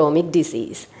syndromic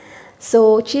disease.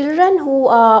 So children who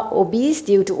are obese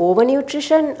due to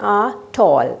overnutrition are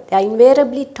tall. They are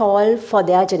invariably tall for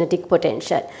their genetic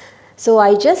potential. So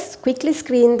I just quickly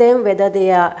screen them whether they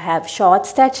have short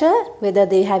stature, whether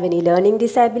they have any learning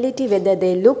disability, whether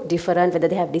they look different, whether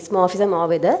they have dysmorphism, or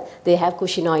whether they have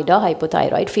cushingoid or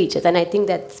hypothyroid features. And I think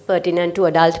that's pertinent to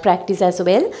adult practice as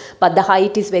well, but the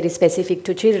height is very specific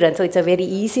to children. So it's a very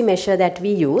easy measure that we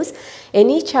use.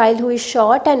 Any child who is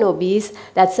short and obese,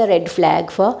 that's a red flag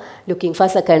for looking for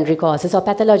secondary causes or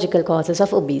pathological causes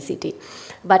of obesity.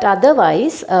 But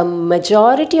otherwise, a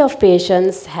majority of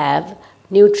patients have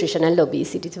nutritional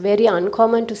obesity. It's very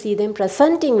uncommon to see them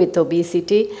presenting with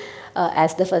obesity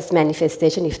as the first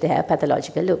manifestation if they have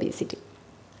pathological obesity.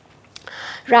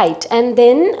 Right, and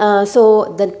then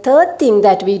so the third thing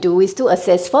that we do is to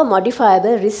assess for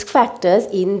modifiable risk factors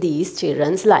in these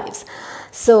children's lives.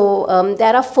 So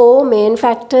there are 4 main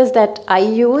factors that I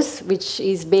use, which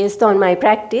is based on my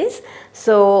practice.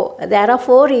 So there are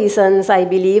 4 reasons I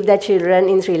believe that children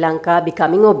in Sri Lanka are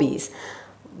becoming obese.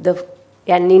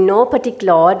 And in no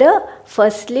particular order,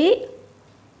 firstly,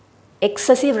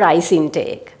 excessive rice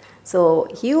intake. So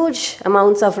huge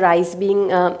amounts of rice being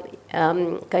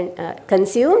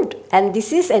consumed, and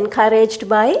this is encouraged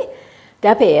by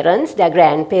their parents, their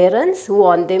grandparents,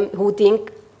 who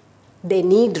think they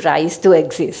need rice to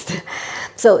exist.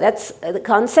 So that's the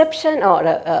conception or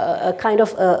a kind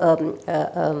of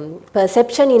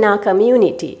perception in our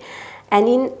community. And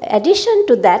in addition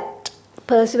to that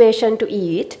persuasion to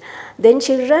eat, then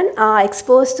children are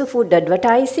exposed to food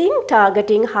advertising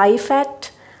targeting high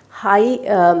fat, high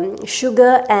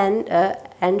sugar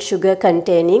and sugar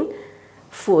containing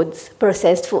foods,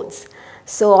 processed foods.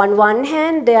 So on one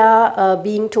hand, they are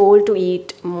being told to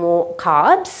eat more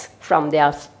carbs from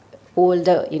their all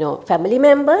the family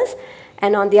members.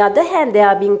 And on the other hand, they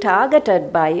are being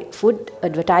targeted by food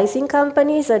advertising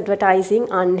companies advertising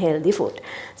unhealthy food.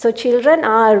 So children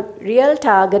are real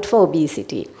target for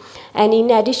obesity. And in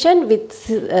addition,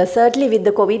 certainly with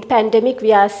the COVID pandemic,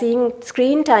 we are seeing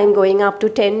screen time going up to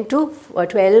 10 to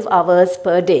 12 hours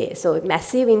per day. So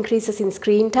massive increases in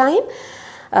screen time.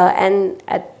 And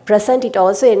at present, it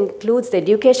also includes the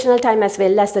educational time as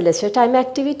well as the leisure time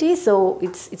activities. So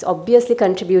it's obviously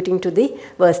contributing to the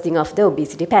worsening of the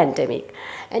obesity pandemic.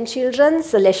 And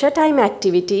children's leisure time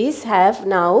activities have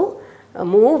now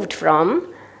moved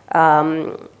from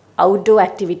outdoor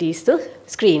activities to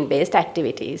screen-based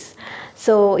activities.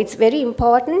 So it's very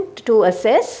important to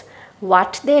assess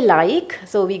what they like.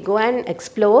 So we go and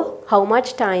explore how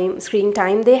much screen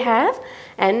time they have,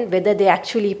 and whether they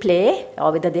actually play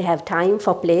or whether they have time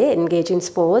for play, engage in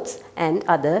sports and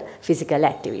other physical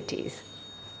activities.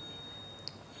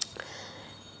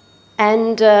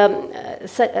 And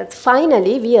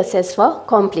finally, we assess for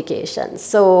complications.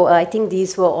 So I think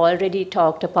these were already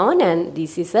talked upon, and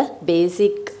this is a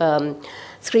basic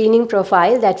screening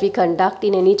profile that we conduct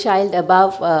in any child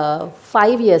above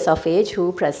 5 years of age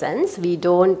who presents. We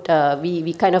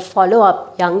kind of follow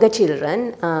up younger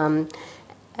children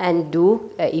and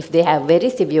if they have very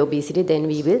severe obesity, then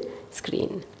we will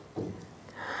screen.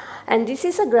 And this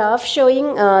is a graph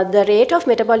showing the rate of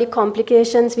metabolic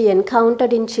complications we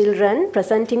encountered in children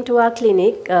presenting to our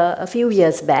clinic a few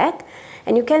years back.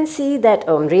 And you can see that,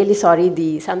 I'm really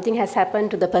sorry, something has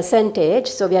happened to the percentage.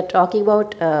 So we are talking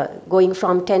about going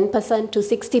from 10% to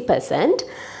 60%.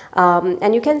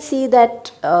 And you can see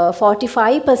that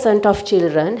 45% of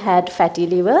children had fatty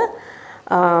liver.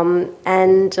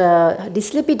 And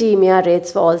dyslipidemia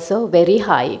rates were also very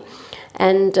high.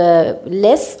 And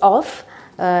less of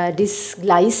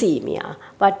dysglycemia,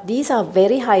 but these are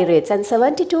very high rates, and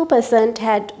 72%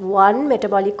 had one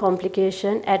metabolic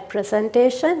complication at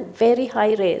presentation, very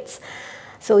high rates.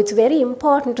 So it's very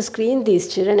important to screen these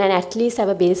children and at least have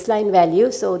a baseline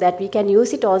value so that we can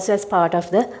use it also as part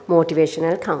of the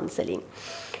motivational counseling.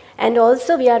 And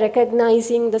also we are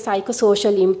recognizing the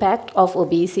psychosocial impact of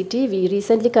obesity. We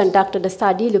recently conducted a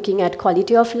study looking at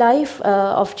quality of life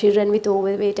of children with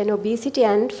overweight and obesity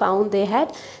and found they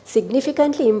had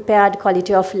significantly impaired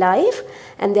quality of life,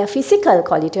 and their physical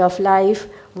quality of life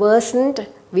worsened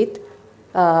with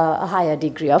a higher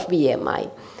degree of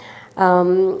BMI.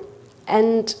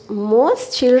 And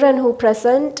most children who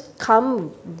present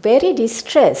come very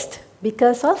distressed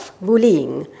because of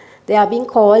bullying. They are being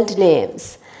called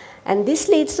names. And this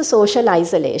leads to social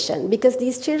isolation because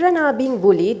these children are being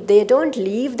bullied. They don't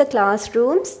leave the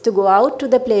classrooms to go out to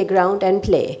the playground and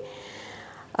play.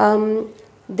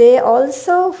 They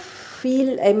also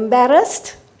feel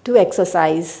embarrassed to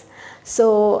exercise.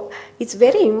 So it's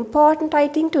very important, I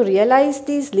think, to realize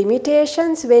these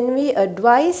limitations when we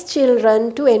advise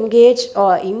children to engage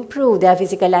or improve their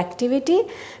physical activity,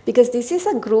 because this is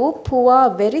a group who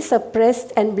are very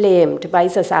suppressed and blamed by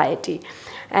society.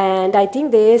 And I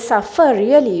think they suffer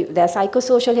really, their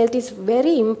psychosocial health is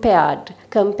very impaired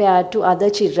compared to other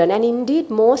children, and indeed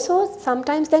more so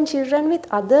sometimes than children with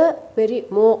other very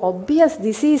more obvious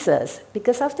diseases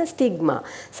because of the stigma.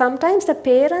 Sometimes the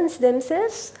parents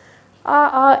themselves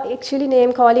are actually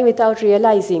name calling without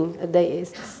realizing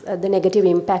the negative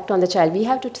impact on the child. We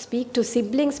have to speak to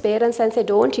siblings, parents, and say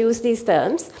don't use these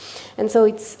terms. And so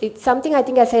it's something I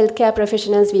think as healthcare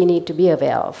professionals we need to be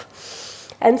aware of.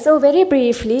 And so very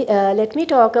briefly, let me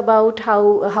talk about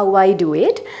how I do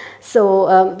it.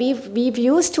 So we've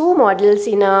used two models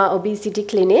in our obesity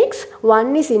clinics.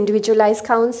 One is individualized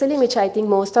counseling, which I think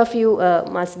most of you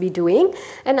must be doing,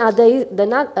 and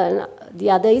the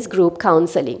other is group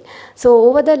counseling. So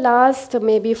over the last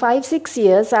maybe 5-6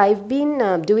 years, I've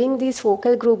been doing these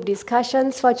focal group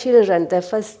discussions for children, the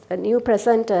first new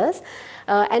presenters,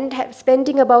 and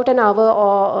spending about an hour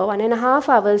or 1.5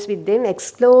 hours with them,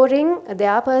 exploring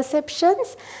their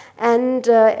perceptions and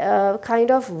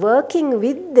kind of working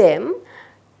with them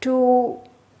to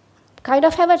kind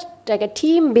of have like a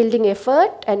team building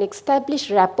effort and establish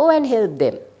rapport and help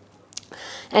them.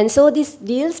 And so this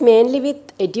deals mainly with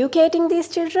educating these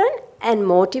children and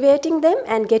motivating them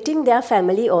and getting their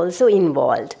family also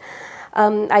involved.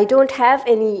 I don't have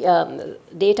any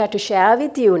data to share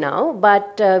with you now,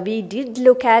 but we did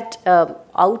look at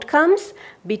outcomes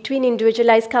between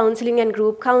individualized counseling and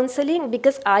group counseling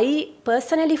because I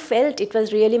personally felt it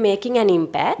was really making an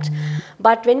impact.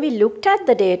 But when we looked at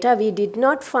the data, we did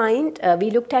not find,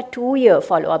 we looked at 2-year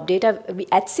follow-up data.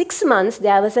 At 6 months,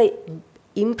 there was a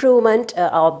improvement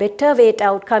or better weight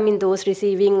outcome in those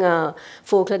receiving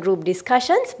focal group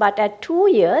discussions, but at 2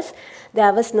 years,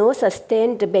 there was no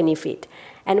sustained benefit.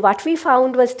 And what we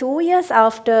found was 2 years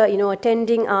after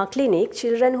attending our clinic,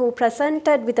 children who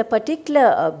presented with a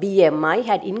particular BMI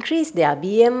had increased their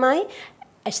BMI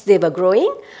as they were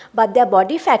growing, but their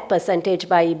body fat percentage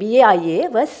by BIA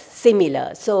was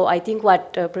similar. So I think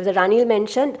what Professor Ranil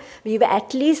mentioned, we were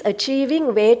at least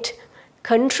achieving weight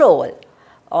control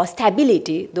or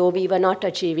stability, though we were not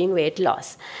achieving weight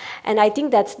loss. And I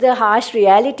think that's the harsh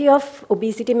reality of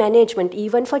obesity management,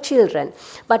 even for children.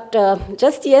 But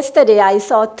just yesterday, I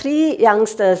saw 3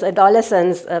 youngsters,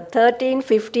 adolescents, 13,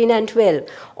 15, and 12,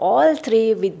 all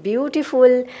 3 with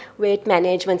beautiful weight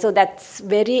management. So that's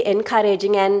very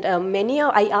encouraging. And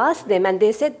I asked them, and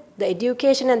they said, the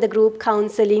education and the group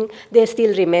counseling, they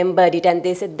still remembered it, and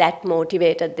they said that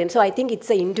motivated them. So I think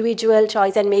it's an individual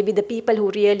choice, and maybe the people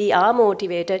who really are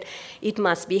motivated, it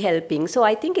must be helping. So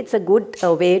I think it's a good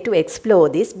way to explore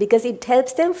this, because it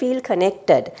helps them feel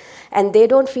connected and they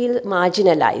don't feel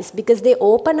marginalized, because they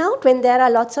open out when there are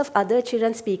lots of other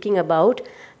children speaking about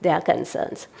their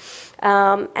concerns.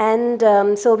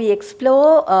 So we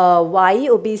explore why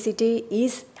obesity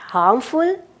is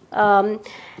harmful,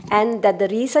 and that the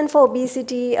reason for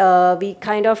obesity, we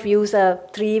kind of use a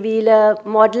 3-wheeler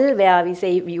model where we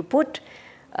say you put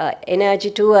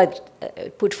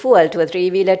put fuel to a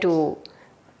 3-wheeler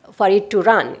for it to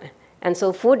run. And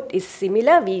so food is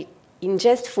similar. We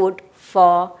ingest food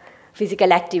for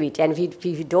physical activity, and if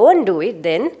we don't do it,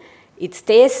 then it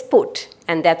stays put,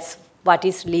 and that's what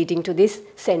is leading to this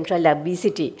central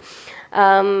obesity.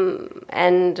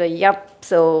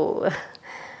 So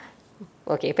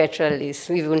okay, petrol we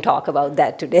won't talk about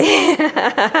that today.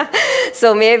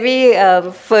 So maybe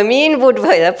famine would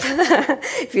help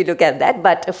if you look at that.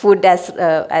 But food, as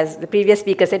the previous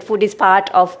speaker said, food is part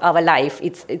of our life.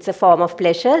 It's a form of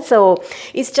pleasure. So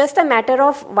it's just a matter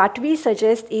of what we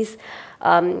suggest is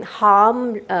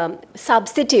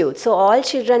substitute. So all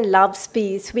children love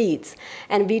sweets,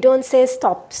 and we don't say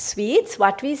stop sweets.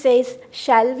 What we say is,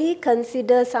 shall we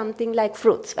consider something like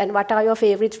fruits? And what are your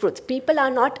favorite fruits? People are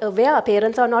not aware,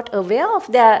 parents are not aware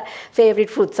of their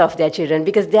favorite fruits of their children,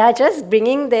 because they are just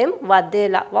bringing them what they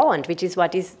want, which is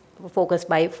what is focused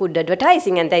by food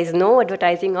advertising, and there is no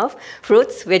advertising of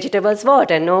fruits, vegetables,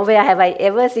 water. Nowhere have I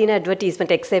ever seen advertisement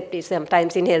except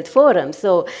sometimes in health forums.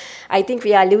 So I think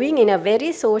we are living in a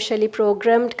very socially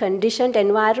programmed, conditioned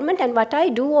environment, and what I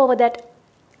do over that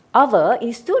hour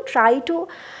is to try to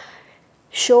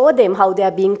show them how they are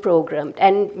being programmed.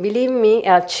 And believe me,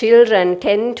 children,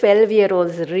 10,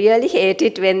 12-year-olds really hate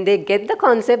it when they get the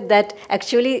concept that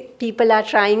actually people are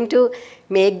trying to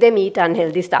make them eat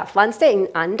unhealthy stuff. Once they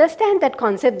understand that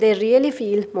concept, they really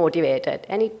feel motivated.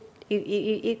 And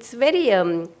it's very,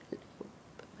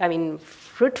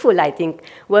 fruitful, I think,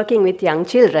 working with young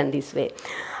children this way.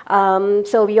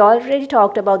 So we already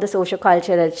talked about the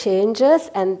socio-cultural changes,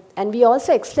 and we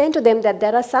also explained to them that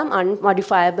there are some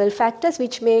unmodifiable factors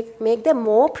which make them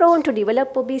more prone to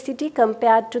develop obesity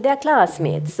compared to their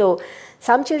classmates. So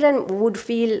some children would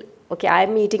feel, okay,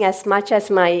 I'm eating as much as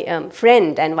my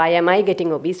friend, and why am I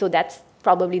getting obese? So that's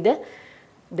probably the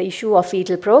issue of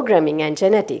fetal programming and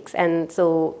genetics. And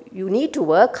so you need to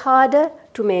work harder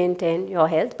to maintain your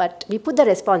health, but we put the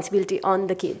responsibility on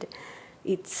the kid.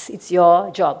 It's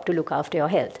your job to look after your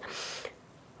health.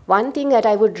 One thing that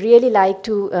I would really like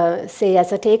to say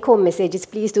as a take-home message is,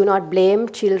 please do not blame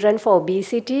children for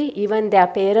obesity, even their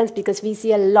parents, because we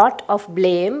see a lot of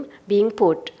blame being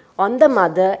put on the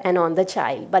mother and on the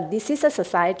child. But this is a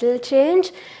societal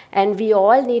change, and we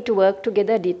all need to work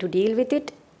together to deal with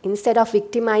it instead of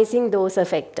victimizing those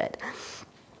affected.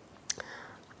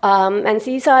 And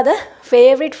these are the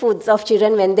favorite foods of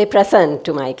children when they present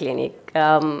to my clinic.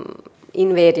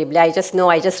 Invariably, I just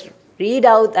read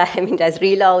out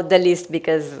the list,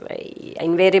 because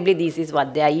invariably this is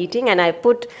what they are eating, and I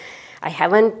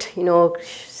haven't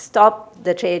stopped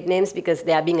the trade names because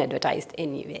they are being advertised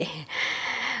anyway.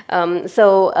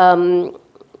 So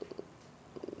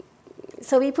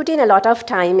we put in a lot of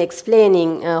time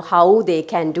explaining how they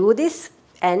can do this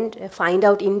and find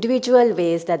out individual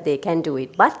ways that they can do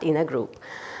it, but in a group.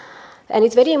 And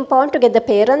it's very important to get the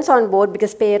parents on board,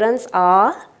 because parents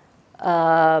are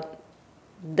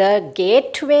the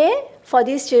gateway for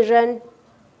these children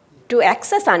to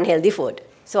access unhealthy food.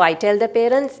 So I tell the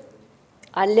parents,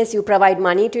 unless you provide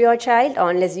money to your child,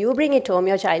 or unless you bring it home,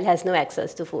 your child has no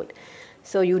access to food.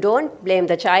 So you don't blame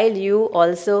the child, you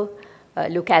also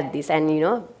look at this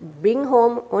and bring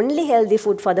home only healthy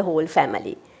food for the whole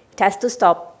family. It has to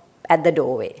stop at the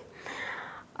doorway.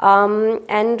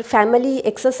 And family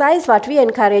exercise, what we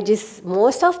encourage is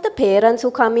most of the parents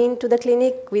who come into the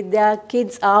clinic with their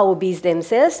kids are obese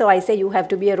themselves. So I say you have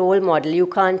to be a role model. You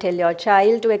can't tell your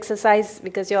child to exercise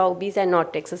because you're obese and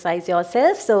not exercise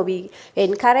yourself. So we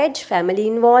encourage family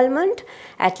involvement,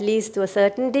 at least to a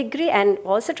certain degree, and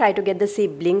also try to get the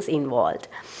siblings involved.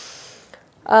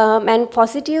 And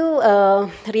positive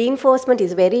reinforcement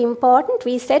is very important.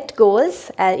 We set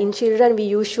goals. In children, we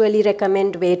usually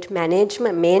recommend weight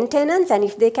management, maintenance, and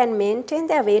if they can maintain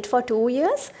their weight for 2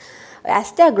 years,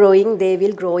 as they're growing, they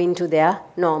will grow into their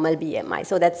normal BMI.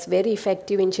 So that's very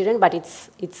effective in children, but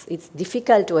it's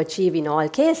difficult to achieve in all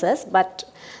cases. But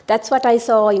that's what I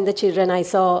saw in the children I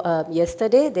saw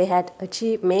yesterday. They had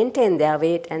maintained their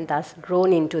weight and thus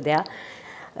grown into their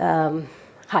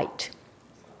height.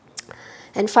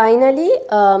 And finally,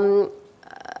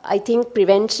 I think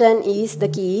prevention is the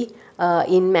key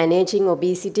in managing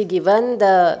obesity, given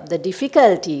the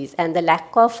difficulties and the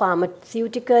lack of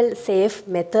pharmaceutical safe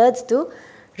methods to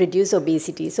reduce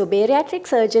obesity. So bariatric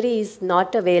surgery is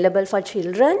not available for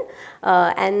children,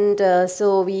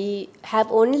 so we have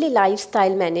only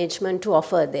lifestyle management to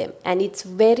offer them. And it's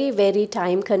very, very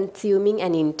time consuming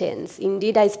and intense.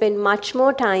 Indeed, I spend much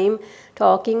more time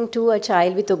talking to a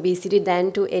child with obesity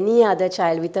than to any other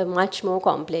child with a much more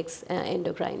complex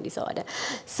endocrine disorder.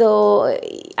 So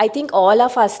I think all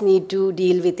of us need to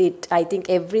deal with it. I think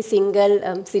every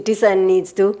single citizen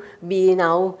needs to be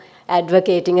now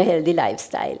advocating a healthy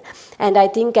lifestyle. And I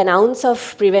think an ounce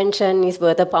of prevention is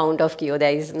worth a pound of cure.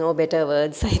 There is no better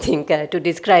words, I think, to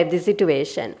describe the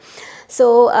situation.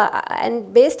 So,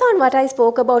 and based on what I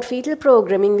spoke about fetal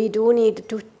programming, we do need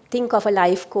to think of a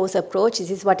life course approach.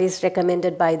 This is what is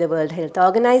recommended by the World Health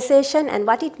Organization. And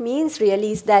what it means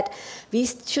really is that we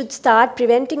should start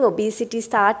preventing obesity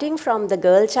starting from the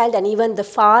girl child, and even the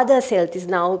father's health is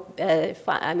now,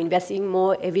 we are seeing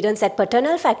more evidence that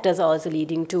paternal factors are also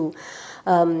leading to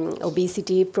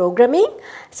obesity programming.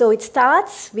 So it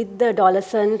starts with the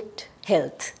adolescent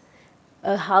health.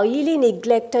 A highly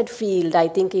neglected field, I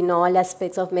think, in all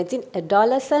aspects of medicine,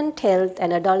 adolescent health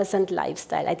and adolescent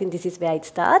lifestyle. I think this is where it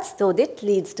starts. So that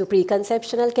leads to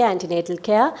preconceptional care, antenatal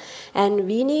care, and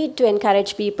we need to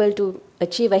encourage people to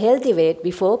achieve a healthy weight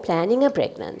before planning a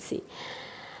pregnancy.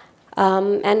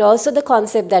 And also the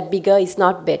concept that bigger is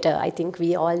not better. I think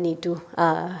we all need to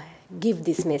give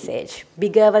this message.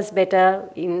 Bigger was better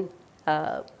in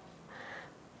the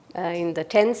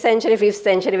 10th century, 5th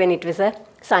century, when it was a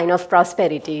sign of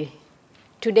prosperity.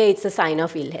 Today it's a sign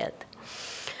of ill health.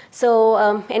 So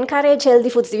encourage healthy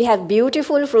foods. We have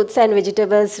beautiful fruits and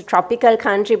vegetables, tropical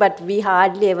country, but we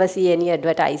hardly ever see any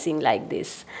advertising like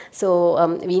this.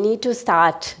 So we need to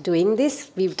start doing this.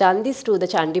 We've done this through the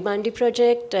Chandi Mandi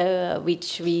project,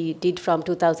 which we did from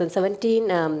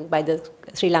 2017 by the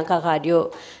Sri Lanka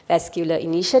Cardiovascular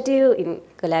Initiative in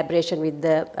collaboration with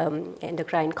the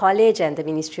Endocrine College and the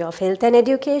Ministry of Health and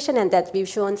Education, and that we've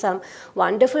shown some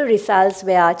wonderful results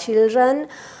where children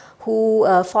who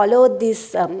followed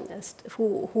this,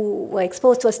 who were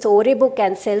exposed to a storybook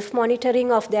and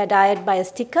self-monitoring of their diet by a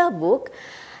sticker book.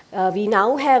 We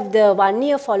now have the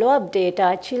 1-year follow-up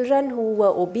data. Children who were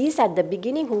obese at the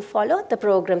beginning, who followed the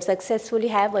program successfully,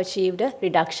 have achieved a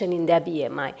reduction in their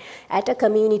BMI at a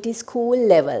community school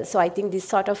level. So I think these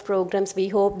sort of programs, we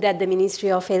hope that the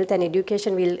Ministry of Health and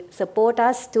Education will support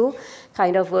us to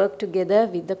kind of work together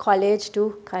with the college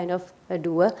to kind of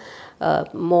do a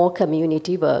more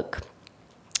community work.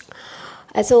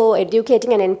 So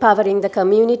educating and empowering the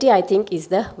community, I think, is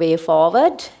the way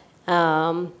forward.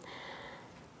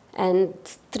 And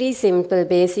 3 simple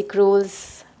basic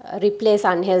rules: replace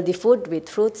unhealthy food with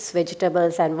fruits,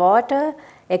 vegetables, and water.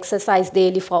 Exercise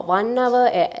daily for 1 hour.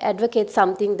 Advocate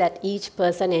something that each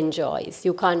person enjoys.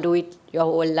 You can't do it your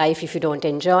whole life if you don't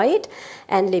enjoy it.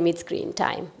 And limit screen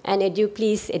time. And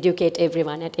please educate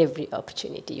everyone at every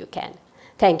opportunity you can.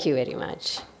 Thank you very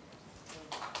much.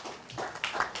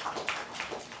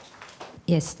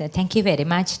 Yes, thank you very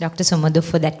much, Dr. Sumodu,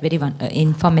 for that very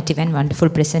informative and wonderful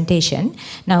presentation.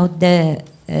 Now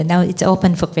it's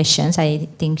open for questions. I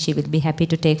think she will be happy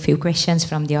to take few questions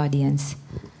from the audience.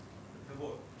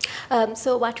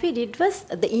 So what we did was,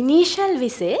 the initial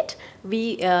visit,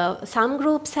 some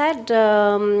groups had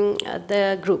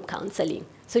the group counseling.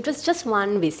 So it was just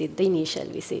one visit, the initial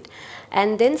visit.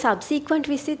 And then subsequent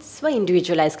visits were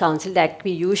individualized counseling that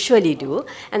we usually do.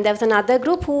 And there was another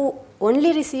group who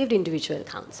only received individual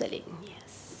counseling.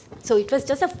 Yes. So it was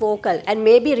just a focal, and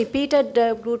maybe repeated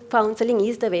group counseling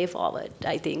is the way forward,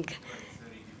 I think.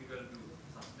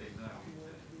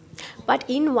 But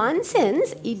in one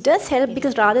sense, it does help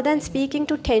because rather than speaking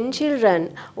to 10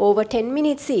 children over 10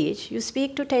 minutes each, you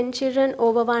speak to 10 children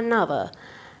over 1 hour.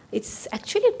 It's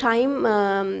actually time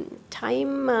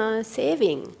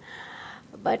saving.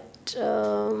 But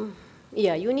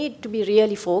yeah, you need to be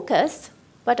really focused.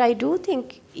 But I do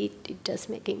think it does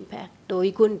make impact, though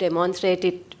we couldn't demonstrate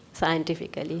it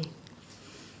scientifically.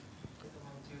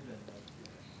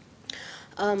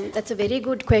 That's a very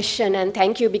good question, and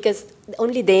thank you, because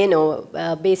only they know,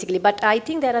 basically. But I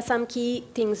think there are some key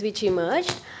things which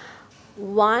emerged.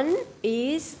 One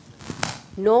is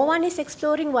no one is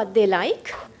exploring what they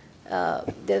like.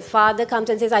 The father comes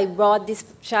and says, I brought this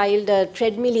child a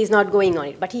treadmill, he's not going on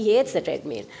it, but he hates the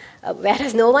treadmill.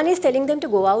 Whereas no one is telling them to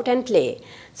go out and play.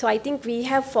 So I think we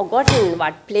have forgotten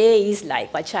what play is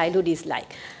like, what childhood is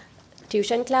like.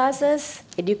 Tuition classes,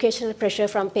 educational pressure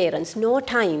from parents, no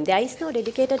time. There is no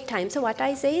dedicated time. So what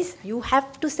I say is, you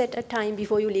have to set a time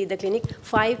before you leave the clinic,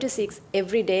 5 to 6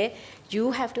 every day.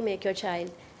 You have to make your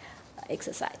child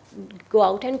exercise, go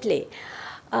out and play.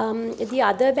 The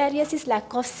other barriers is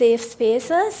lack of safe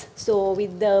spaces. So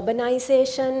with the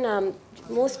urbanization,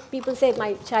 most people say,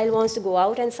 my child wants to go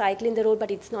out and cycle in the road,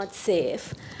 but it's not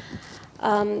safe.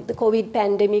 The COVID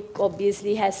pandemic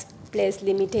obviously has placed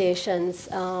limitations.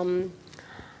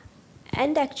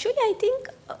 And actually, I think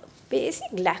basic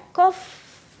lack of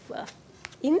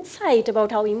insight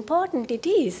about how important it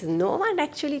is. No one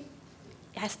actually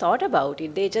has thought about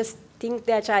it. They just think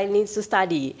their child needs to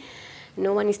study.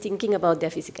 No one is thinking about their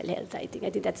physical health, I think. I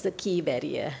think that's the key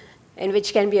barrier, and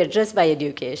which can be addressed by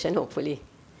education, hopefully.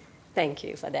 Thank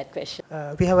you for that question.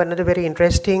 We have another very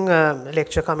interesting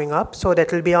lecture coming up. So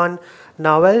that will be on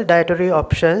novel dietary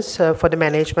options for the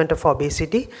management of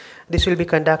obesity. This will be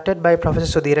conducted by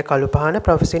Professor Sudhira Kalupahana,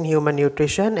 Professor in Human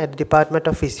Nutrition at the Department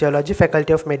of Physiology,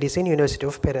 Faculty of Medicine, University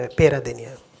of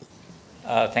Peradeniya.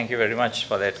 Thank you very much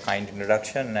for that kind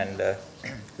introduction, and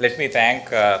let me thank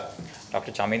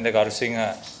Dr. Chaminda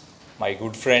Garusingha, my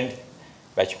good friend,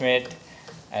 batchmate,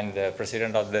 and the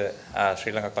President of the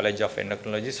Sri Lanka College of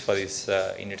Endocrinologists for this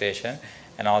invitation,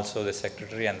 and also the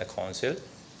Secretary and the Council.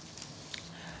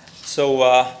 So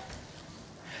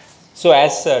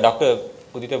as Dr.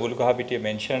 Udita Bulukahapitia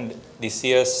mentioned, this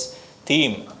year's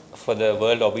theme for the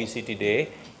World Obesity Day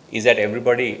is that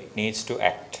everybody needs to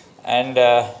act. And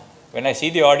when I see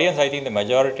the audience, I think the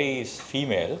majority is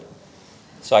female.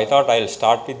 So I thought I'll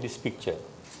start with this picture.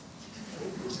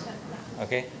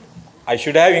 Okay. I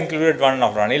should have included one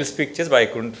of Ranil's pictures, but I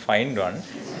couldn't find one.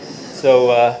 So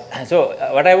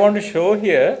what I want to show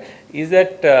here is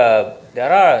that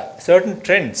there are certain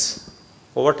trends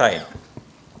over time.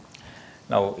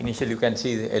 Now, initially you can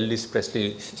see the Elvis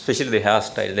Presley, especially the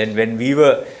hairstyle. Then when we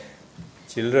were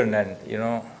children, and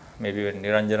maybe when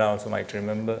Niranjana also might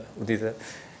remember, Udita,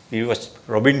 he was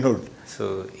Robin Hood.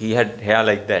 So he had hair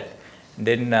like that.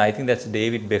 Then I think that's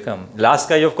David Beckham. Last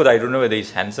guy, of course, I don't know whether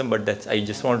he's handsome, but I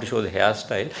just want to show the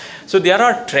hairstyle. So there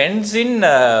are trends in,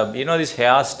 these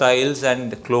hairstyles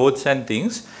and the clothes and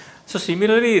things. So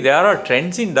similarly, there are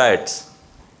trends in diets.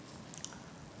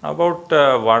 About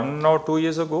 1 or 2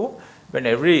 years ago, when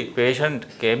every patient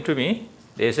came to me,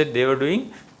 they said they were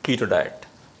doing keto diet.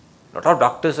 A lot of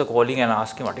doctors are calling and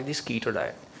asking, what is this keto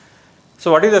diet?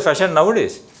 So what is the fashion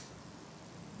nowadays?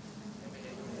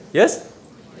 Yes?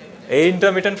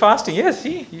 Intermittent fasting, yes,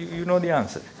 see, you know the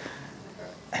answer.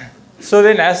 So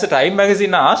then as the Time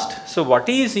magazine asked, so what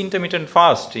is intermittent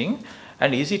fasting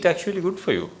and is it actually good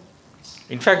for you?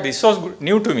 In fact, this was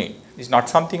new to me. It's not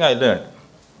something I learned.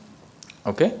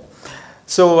 Okay.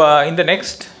 So in the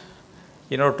next,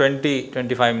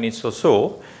 20-25 minutes or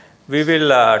so, we will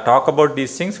talk about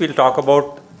these things. We'll talk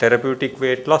about therapeutic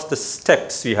weight loss, the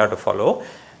steps we have to follow,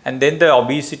 and then the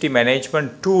obesity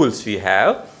management tools we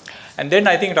have. And then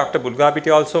I think Dr. Bulgapiti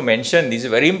also mentioned, this is a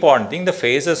very important thing, the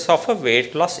phases of a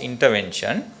weight loss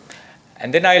intervention.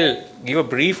 And then I'll give a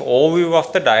brief overview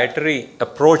of the dietary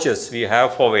approaches we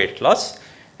have for weight loss.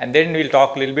 And then we'll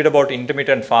talk a little bit about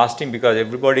intermittent fasting, because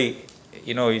everybody,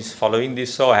 is following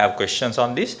this, so I have questions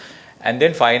on this. And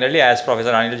then finally, as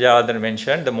Professor Anil Jayawardena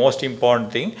mentioned, the most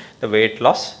important thing, the weight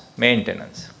loss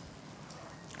maintenance.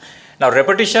 Now,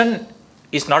 repetition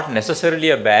is not necessarily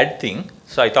a bad thing.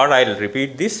 So I thought I'll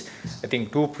repeat this. I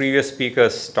think 2 previous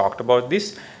speakers talked about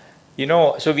this.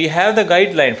 So we have the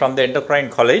guideline from the Endocrine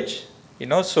College,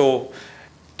 so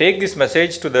take this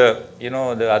message to the,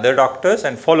 the other doctors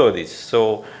and follow this.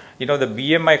 So, the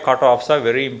BMI cutoffs are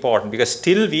very important, because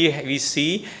still we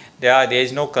see there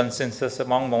is no consensus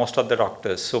among most of the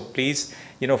doctors. So please,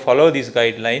 follow these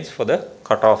guidelines for the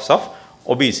cutoffs of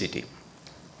obesity.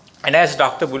 And as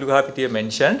Dr. Bulugapitiya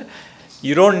mentioned,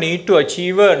 You don't need to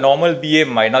achieve a normal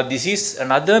BMI. Now this is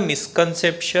another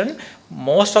misconception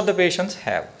most of the patients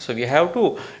have. So we have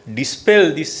to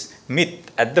dispel this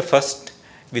myth at the first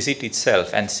visit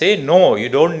itself and say, no, you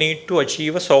don't need to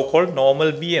achieve a so-called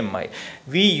normal BMI.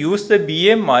 We use the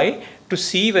BMI to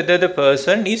see whether the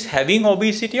person is having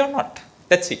obesity or not.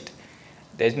 That's it.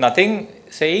 There's nothing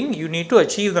saying you need to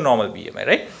achieve the normal BMI,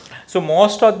 right? So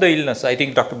most of the illness, I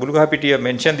think Dr. Bulugapitiya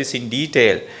mentioned this in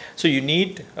detail. So you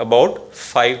need about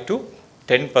 5 to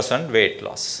 10% weight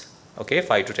loss. Okay,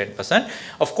 5 to 10%.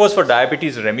 Of course, for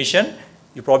diabetes remission,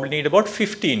 you probably need about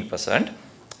 15%.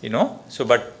 So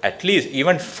but at least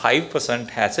even 5%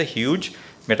 has a huge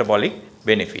metabolic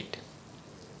benefit.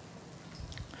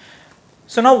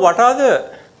 So now what are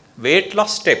the weight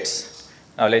loss steps?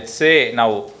 Now let's say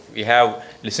now we have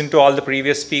listened to all the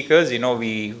previous speakers,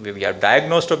 we have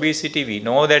diagnosed obesity, we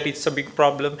know that it's a big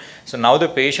problem. So now the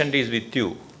patient is with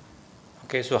you.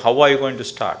 Okay, so how are you going to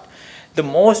start? The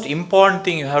most important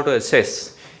thing you have to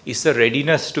assess is the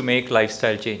readiness to make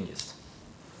lifestyle changes.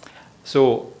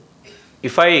 So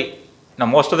now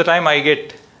most of the time I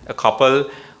get a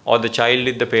couple or the child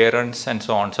with the parents and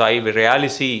so on. So I rarely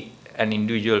see an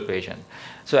individual patient.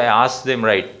 So I ask them,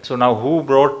 right, so now who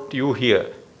brought you here?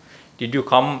 Did you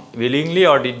come willingly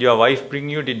or did your wife bring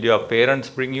you? Did your parents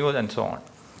bring you? And so on.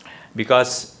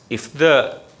 Because if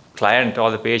the client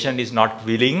or the patient is not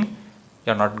willing,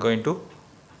 you're not going to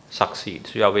succeed.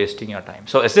 So you are wasting your time.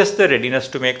 So assess the readiness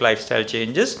to make lifestyle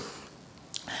changes.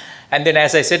 And then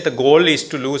as I said, the goal is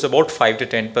to lose about 5 to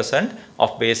 10%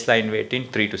 of baseline weight in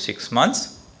 3 to 6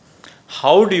 months.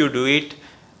 How do you do it?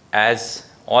 As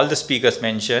all the speakers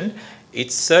mentioned,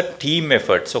 it's a team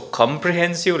effort. So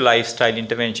comprehensive lifestyle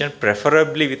intervention,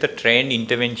 preferably with a trained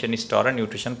interventionist or a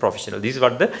nutrition professional. This is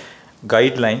what the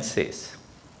guideline says.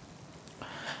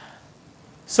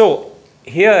 So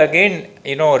here again,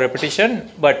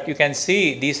 repetition, but you can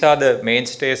see these are the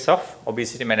mainstays of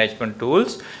obesity management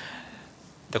tools.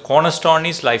 The cornerstone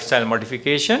is lifestyle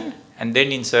modification, and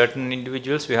then in certain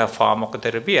individuals we have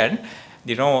pharmacotherapy, and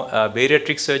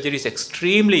bariatric surgery is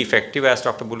extremely effective, as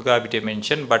Dr. Bulugapitiya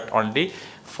mentioned, but only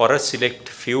for a select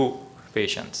few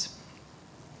patients.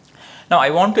 Now I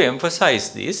want to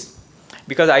emphasize this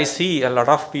because I see a lot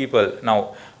of people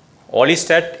now.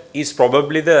 Orlistat is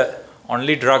probably the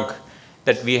only drug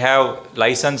that we have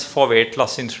license for weight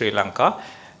loss in Sri Lanka.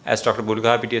 As Dr.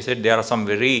 Bulugapitiya said, there are some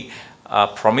very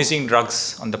promising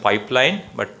drugs on the pipeline,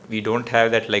 but we don't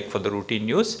have that like for the routine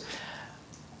use.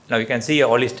 Now you can see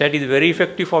orlistat is very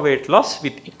effective for weight loss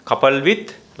coupled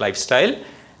with lifestyle.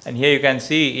 And here you can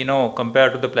see,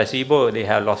 compared to the placebo, they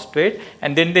have lost weight.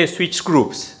 And then they switch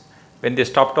groups. When they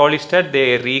stopped orlistat,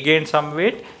 they regained some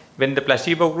weight. When the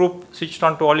placebo group switched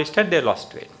on to orlistat, they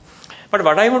lost weight. But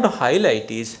what I want to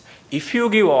highlight is, if you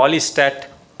give orlistat,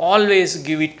 always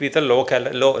give it with a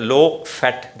low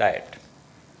fat diet.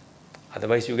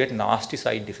 Otherwise, you get nasty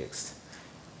side effects.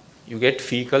 You get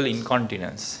fecal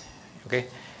incontinence. Okay,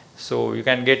 so you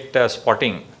can get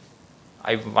spotting.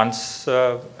 I once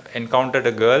encountered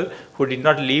a girl who did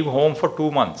not leave home for 2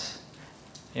 months,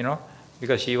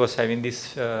 because she was having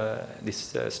this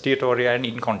steatorrhea and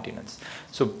incontinence.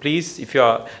 So please,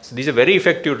 so this is a very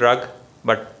effective drug,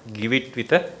 but give it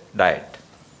with a diet.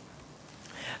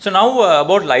 So now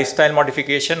about lifestyle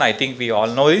modification, I think we all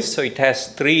know this. So it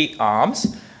has 3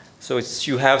 arms. So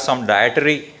you have some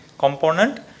dietary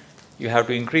component, you have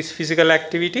to increase physical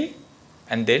activity,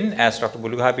 and then as Dr.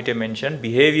 Bulugapitiya mentioned,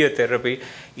 behavior therapy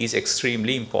is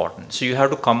extremely important. So you have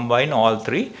to combine all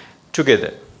 3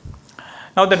 together.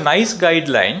 Now the NICE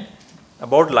guideline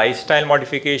about lifestyle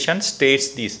modification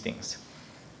states these things.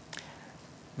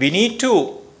 We need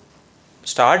to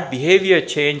start behavior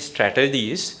change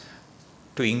strategies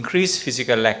to increase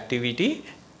physical activity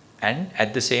and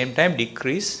at the same time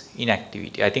decrease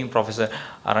inactivity. I think Professor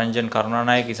Aranjan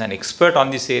Karunanayak is an expert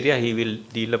on this area. He will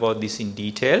deal about this in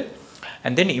detail.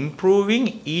 And then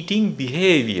improving eating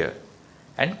behavior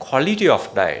and quality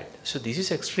of diet. So this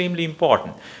is extremely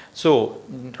important. So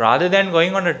rather than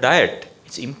going on a diet,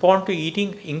 it's important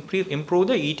to improve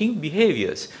the eating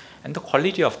behaviors and the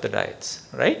quality of the diets,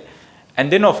 right?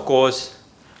 And then of course,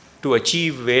 to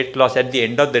achieve weight loss at the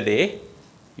end of the day,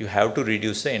 you have to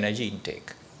reduce the energy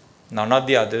intake. None of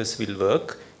the others will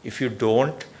work if you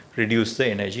don't reduce the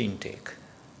energy intake.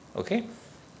 Okay?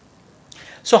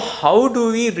 So how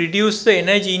do we reduce the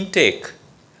energy intake?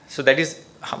 So that is,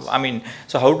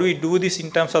 so how do we do this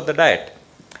in terms of the diet?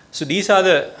 So these are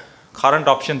the current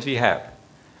options we have,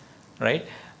 right?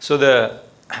 So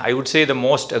I would say the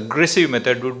most aggressive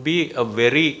method would be a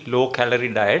very low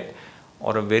calorie diet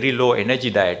or a very low energy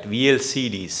diet,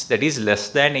 VLCDs, that is less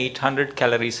than 800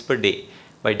 calories per day.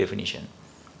 by definition.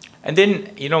 And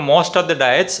then, most of the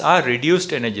diets are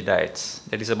reduced energy diets.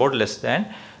 That is about less than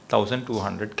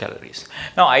 1200 calories.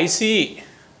 Now, I see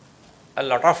a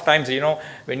lot of times,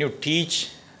 when you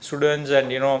teach students and,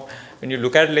 when you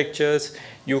look at lectures,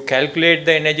 you calculate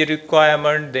the energy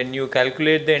requirement, then you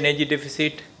calculate the energy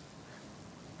deficit.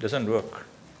 Doesn't work.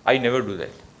 I never do that.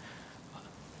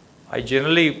 I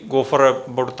generally go for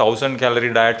about 1000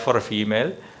 calorie diet for a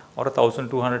female or a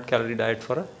 1200 calorie diet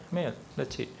for a male.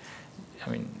 That's it. I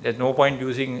mean, there's no point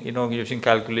using, using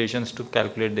calculations to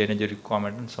calculate the energy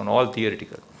requirement and so on, all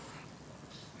theoretical.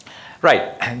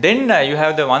 Right. And then you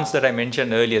have the ones that I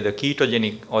mentioned earlier, the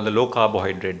ketogenic or the low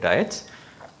carbohydrate diets,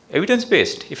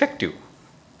 evidence-based, effective.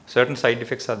 Certain side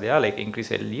effects are there, like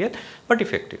increased LDL, but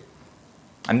effective.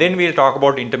 And then we'll talk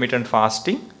about intermittent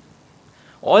fasting.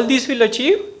 All these will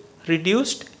achieve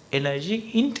reduced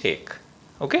energy intake.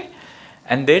 Okay.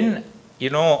 And then,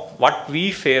 what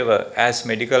we favor as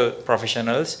medical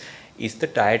professionals is the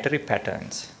dietary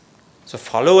patterns. So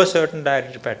follow a certain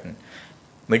dietary pattern.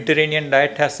 Mediterranean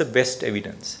diet has the best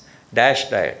evidence. DASH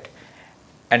diet.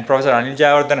 And Professor Anil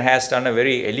Jayawardene has done a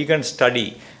very elegant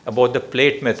study about the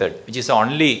plate method, which is the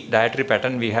only dietary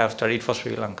pattern we have studied for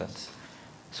Sri Lankans.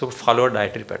 So follow a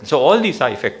dietary pattern. So all these are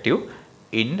effective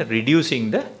in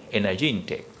reducing the energy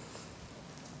intake.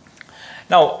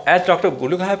 Now, as Dr.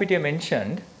 Gulugahapitiya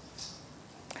mentioned,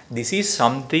 this is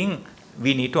something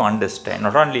we need to understand,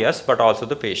 not only us, but also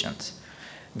the patients.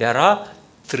 There are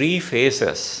 3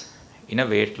 phases in a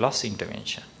weight loss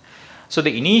intervention. So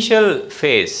the initial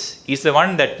phase is the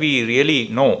one that we really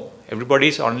know. Everybody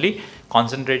is only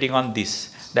concentrating on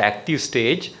this, the active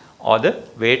stage or the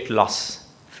weight loss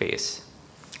phase.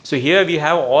 So here we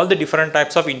have all the different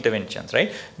types of interventions,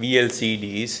 right?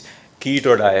 VLCDs,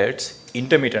 keto diets,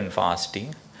 intermittent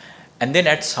fasting, and then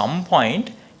at some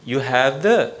point you have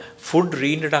the food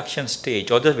reintroduction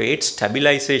stage or the weight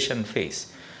stabilization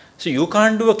phase. So you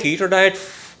can't do a keto diet,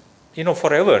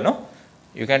 forever, no?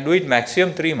 You can do it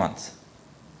maximum 3 months.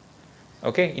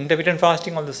 Okay, intermittent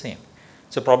fasting all the same.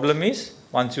 So problem is,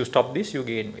 once you stop this, you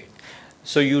gain weight.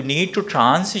 So you need to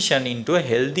transition into a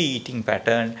healthy eating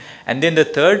pattern. And then the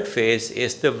third phase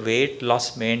is the weight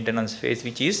loss maintenance phase,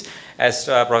 which is, as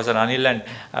Professor Anil and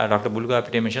Dr.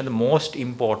 Gulugahapitiya mentioned, the most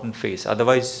important phase.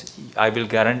 Otherwise, I will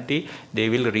guarantee they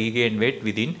will regain weight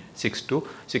within 6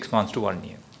 months to 1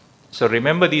 year. So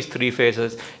remember these 3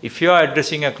 phases. If you are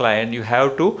addressing a client, you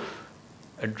have to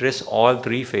address all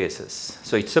 3 phases.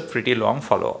 So it's a pretty long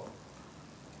follow-up.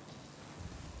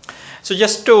 So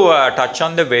just to touch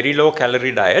on the very low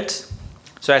calorie diets.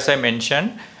 So as I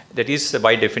mentioned, that is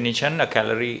by definition a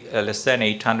calorie less than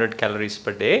 800 calories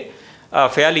per day, a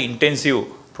fairly intensive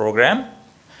program,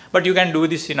 but you can do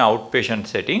this in outpatient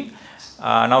setting.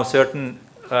 Now certain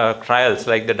trials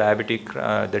like the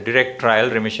direct trial,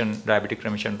 diabetic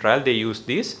remission trial, they use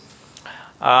these.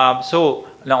 So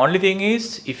the only thing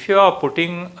is, if you are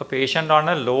putting a patient on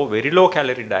a very low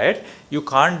calorie diet, you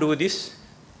can't do this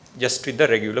just with the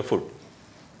regular food,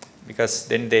 because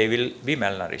then they will be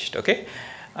malnourished. Okay.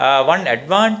 One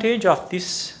advantage of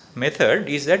this method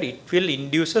is that it will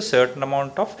induce a certain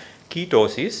amount of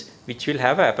ketosis, which will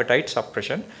have an appetite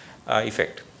suppression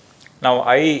effect. Now,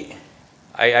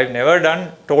 I've never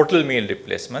done total meal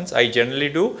replacements. I generally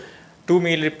do 2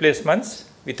 meal replacements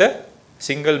with a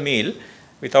single meal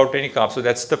without any carbs. So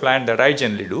that's the plan that I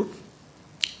generally do.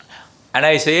 And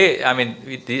I say,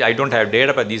 I don't have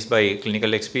data, but this by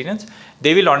clinical experience,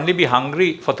 they will only be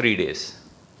hungry for 3 days.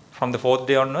 From the 4th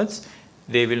day onwards,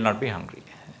 they will not be hungry.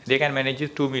 They can manage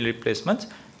with 2 meal replacements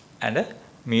and a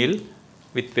meal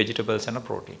with vegetables and a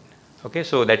protein. Okay,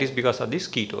 so that is because of this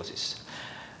ketosis.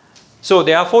 So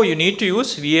therefore, you need to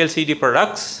use VLCD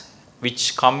products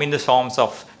which come in the forms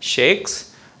of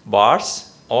shakes,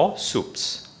 bars, or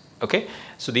soups. Okay,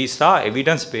 so these are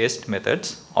evidence-based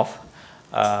methods of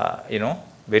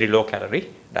very low calorie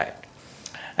diet.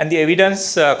 And the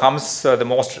evidence comes, the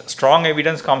most strong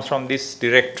evidence comes from this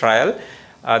direct trial,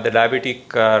 the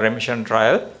diabetic remission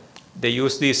trial. They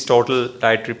use these total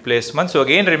diet replacements. So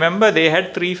again, remember they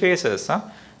had 3 phases.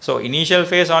 So initial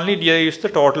phase only they used the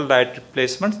total diet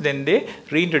replacements, then they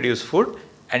reintroduce food,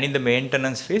 and in the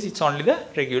maintenance phase it's only the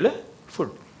regular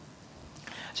food.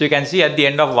 So you can see at the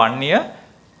end of 1 year,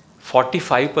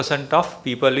 45% of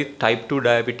people with type 2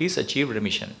 diabetes achieve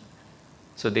remission.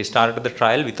 So they started the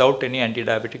trial without any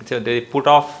anti-diabetic. So they put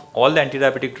off all the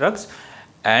anti-diabetic drugs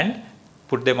and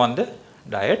put them on the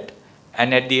diet.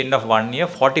 And at the end of 1 year,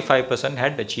 45%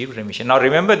 had achieved remission. Now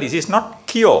remember, this is not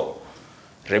cure.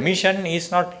 Remission is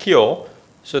not cure.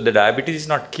 So the diabetes is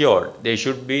not cured. They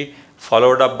should be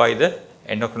followed up by the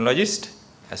endocrinologist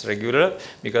as regular,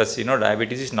 because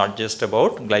diabetes is not just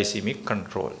about glycemic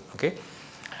control. Okay,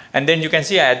 and then you can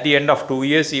see at the end of 2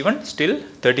 years even still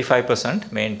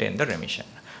 35% maintain the remission.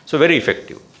 So very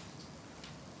effective.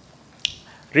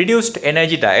 Reduced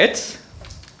energy diets.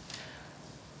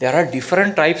 There are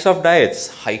different types of diets: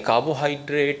 high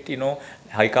carbohydrate,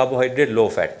 low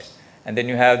fat, and then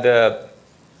you have the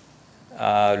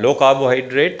low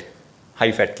carbohydrate,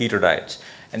 high fat keto diets,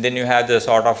 and then you have the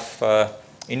sort of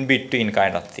in between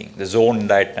kind of thing, the zone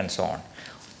diet and so on.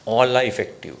 All are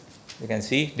effective. You can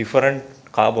see different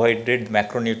carbohydrate,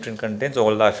 macronutrient contents,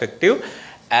 all are effective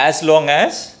as long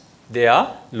as they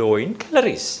are low in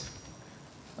calories.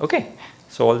 Okay,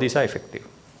 so all these are effective.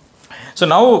 So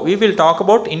now we will talk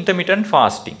about intermittent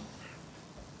fasting.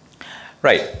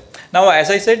 Right. Now, as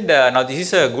I said, now this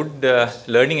is a good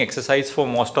learning exercise for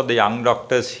most of the young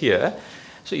doctors here.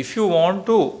 So if you want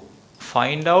to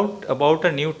find out about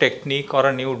a new technique or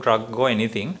a new drug or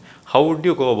anything, how would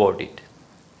you go about it?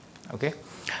 Okay.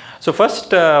 So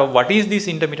first, what is this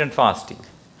intermittent fasting?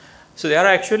 So there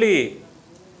are actually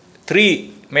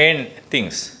 3 main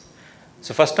things.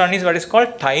 So first one is what is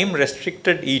called time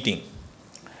restricted eating.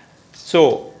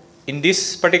 So in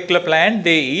this particular plan,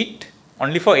 they eat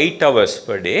only for 8 hours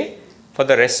per day. For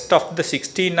the rest of the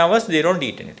 16 hours, they don't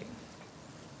eat anything.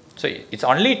 So it's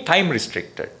only time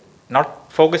restricted,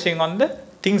 not focusing on the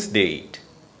things they eat.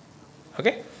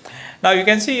 Okay. Now you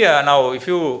can see, now if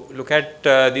you look at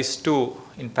these two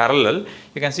in parallel,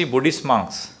 you can see Buddhist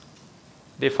monks.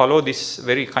 They follow this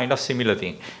very kind of similar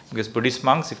thing, because Buddhist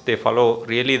monks, if they follow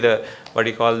really the what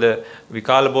you call the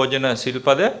Vikala Bhojana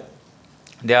Silpada,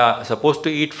 they are supposed to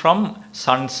eat from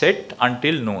sunset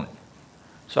until noon.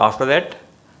 So after that,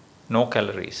 no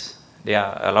calories. They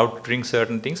are allowed to drink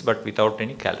certain things, but without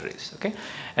any calories. Okay,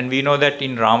 and we know that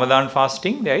in Ramadan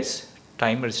fasting there is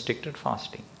time restricted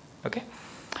fasting. Okay,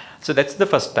 so that's the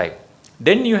first type.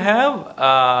 Then you have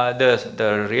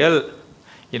the real,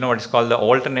 what is called the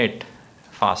alternate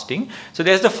fasting. So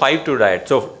there's the 5-2 diet.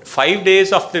 So 5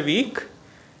 days of the week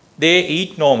they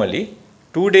eat normally.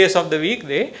 2 days of the week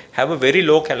they have a very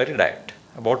low calorie diet,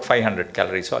 about 500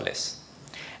 calories or less.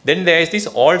 Then there is this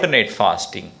alternate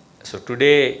fasting. So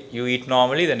today you eat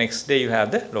normally, the next day you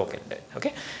have the low calorie diet.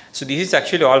 Okay, so this is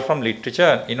actually all from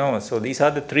literature. So these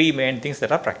are the 3 main things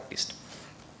that are practiced.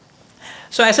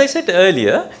 So as I said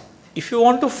earlier, if you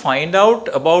want to find out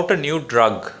about a new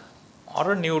drug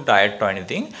or a new diet or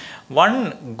anything,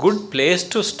 one good place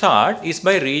to start is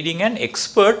by reading an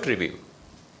expert review.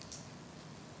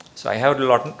 So I have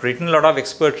written a lot of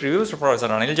expert reviews. Professor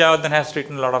Anil Javardhan has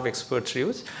written a lot of expert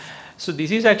reviews. So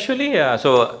this is actually,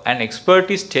 so an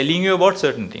expert is telling you about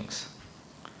certain things.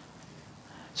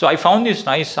 So I found this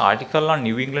nice article on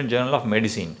New England Journal of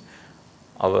Medicine,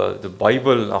 the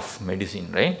Bible of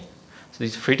medicine, right? So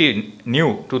this is pretty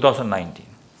new, 2019.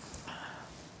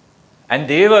 And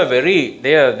they were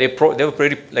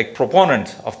pretty like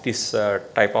proponents of this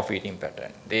type of eating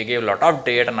pattern. They gave a lot of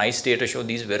data, nice data, show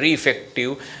these very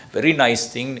effective, very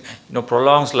nice thing,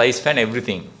 prolongs lifespan,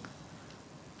 everything.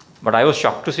 But I was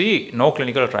shocked to see no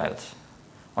clinical trials,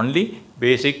 only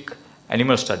basic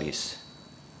animal studies.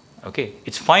 Okay,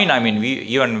 it's fine. I mean,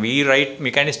 we write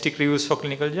mechanistic reviews for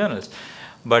clinical journals,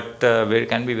 but it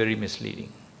can be very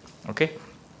misleading. Okay.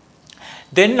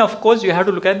 Then of course you have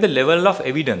to look at the level of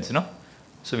evidence.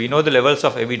 So we know the levels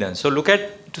of evidence. So look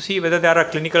at to see whether there are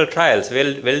clinical trials,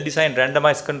 well-designed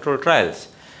randomized control trials.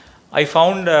 I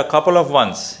found a couple of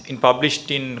ones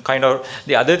published in kind of,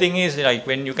 the other thing is like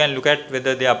when you can look at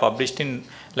whether they are published in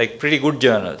like pretty good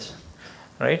journals,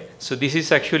 right? So this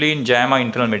is actually in JAMA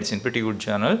Internal Medicine, pretty good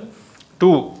journal.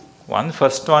 2.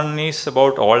 First one is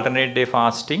about alternate day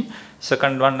fasting.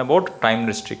 Second one about time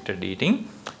restricted eating.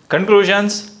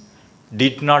 Conclusions: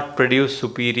 did not produce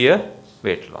superior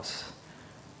weight loss.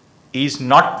 Is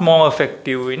not more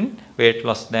effective in weight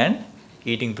loss than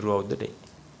eating throughout the day.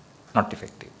 Not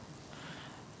effective.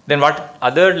 Then what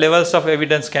other levels of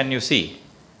evidence can you see?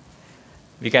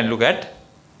 We can look at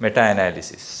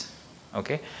meta-analysis.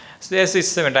 Okay. So there's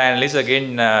this meta-analysis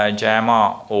again,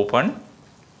 JAMA Open,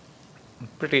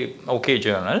 pretty okay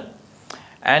journal.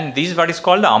 And this is what is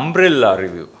called the umbrella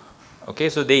review. Okay.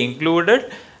 So they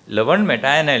included 11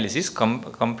 meta-analysis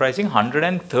comprising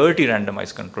 130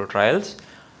 randomized control trials.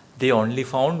 They only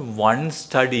found one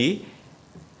study,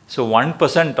 so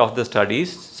 1% of the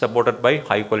studies supported by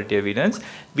high quality evidence,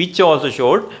 which also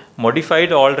showed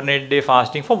modified alternate day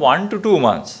fasting for 1 to 2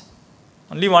 months.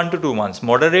 Only 1 to 2 months,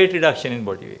 moderate reduction in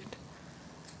body weight.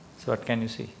 So what can you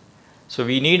see? So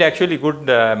we need actually good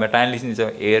meta-analysis in this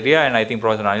area, and I think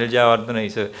Professor Anil Javardhan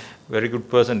is a very good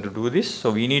person to do this. So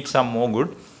we need some more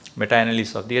good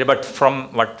meta-analysis of the area, but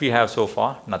from what we have so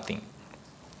far, nothing.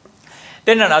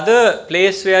 Then another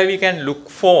place where we can look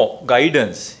for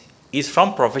guidance is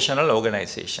from professional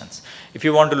organizations. If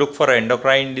you want to look for an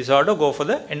endocrine disorder, go for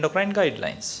the endocrine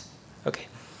guidelines. Okay.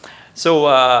 So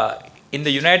in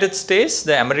the United States,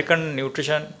 the American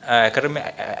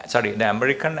the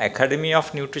American Academy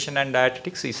of Nutrition and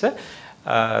Dietetics is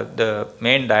the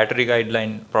main dietary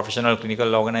guideline professional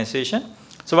clinical organization.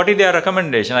 So what is their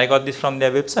recommendation? I got this from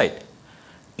their website.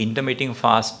 Intermittent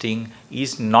fasting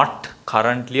is not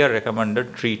currently a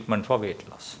recommended treatment for weight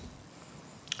loss.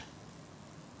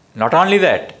 Not only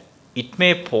that, it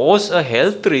may pose a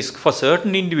health risk for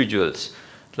certain individuals,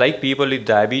 like people with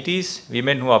diabetes,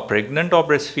 women who are pregnant or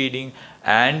breastfeeding,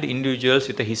 and individuals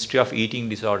with a history of eating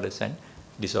disorders and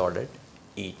disordered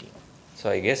eating. So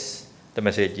I guess the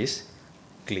message is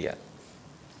clear.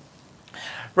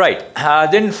 Right.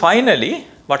 Then finally,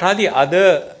 what are the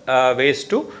other ways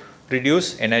to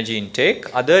reduce energy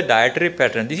intake? Other dietary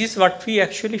patterns. This is what we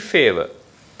actually favor.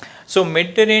 So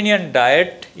Mediterranean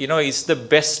diet, is the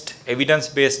best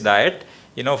evidence-based diet,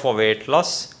 for weight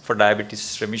loss, for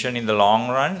diabetes remission in the long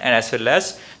run, and as well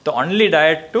as the only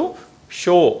diet to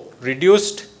show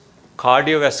reduced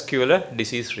cardiovascular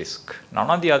disease risk. None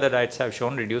of the other diets have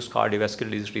shown reduced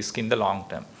cardiovascular disease risk in the long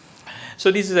term.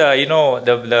 So this is, the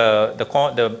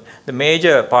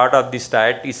major part of this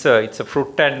diet is it's a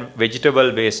fruit and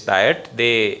vegetable based diet.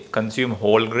 They consume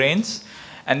whole grains,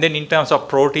 and then in terms of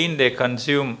protein, they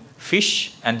consume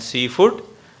fish and seafood,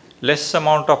 less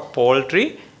amount of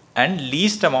poultry, and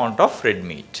least amount of red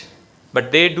meat.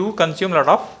 But they do consume a lot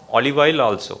of olive oil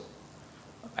also,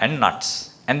 and nuts,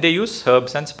 and they use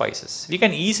herbs and spices. We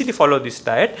can easily follow this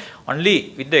diet,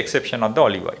 only with the exception of the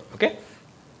olive oil. Okay.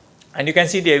 And you can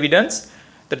see the evidence,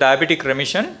 the diabetic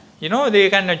remission, they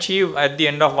can achieve at the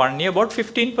end of 1 year about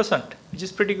 15%, which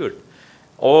is pretty good.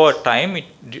 Over time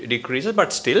it decreases,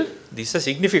 but still this is a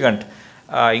significant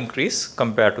increase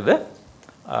compared to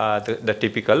the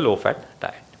typical low-fat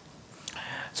diet.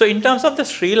 So in terms of the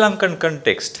Sri Lankan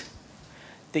context,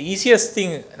 the easiest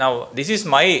thing, now this is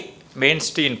my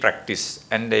mainstay in practice,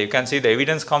 and you can see the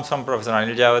evidence comes from Professor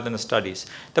Anil Jayawardena's studies,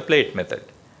 the plate method.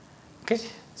 Okay,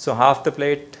 so half the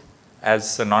plate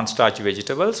as non-starchy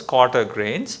vegetables, quarter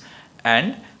grains,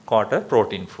 and quarter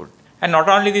protein food. And not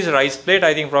only this rice plate,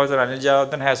 I think Professor Anil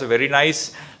Jayawardena has a very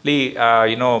nicely,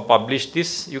 published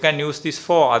this. You can use this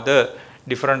for other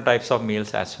different types of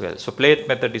meals as well. So plate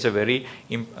method is a very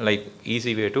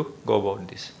easy way to go about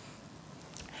this.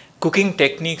 Cooking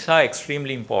techniques are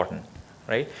extremely important,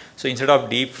 right? So instead of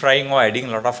deep frying or adding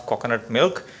a lot of coconut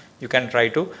milk, you can try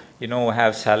to,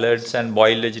 have salads and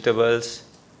boiled vegetables,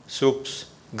 soups,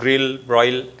 grill,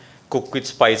 broil, cook with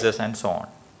spices, and so on.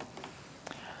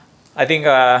 I think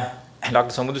Dr.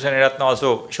 Samudra Senaratna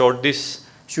also showed this.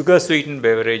 Sugar sweetened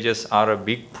beverages are a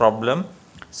big problem,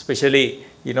 especially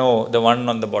the one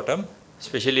on the bottom,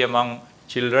 especially among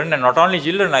children, and not only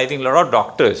children. I think a lot of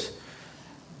doctors,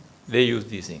 they use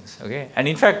these things. Okay, and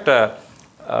in fact,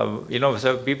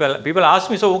 so people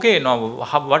ask me, so okay,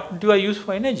 now what do I use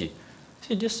for energy?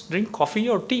 Say, just drink coffee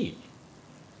or tea.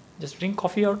 Just drink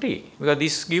coffee or tea, because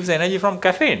this gives energy from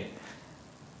caffeine.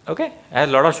 Okay, it has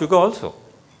a lot of sugar also.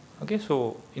 Okay,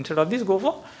 so instead of this, go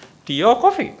for tea or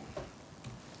coffee.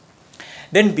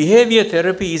 Then behavior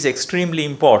therapy is extremely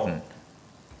important.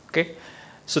 Okay,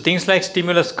 so things like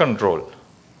stimulus control.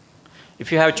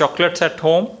 If you have chocolates at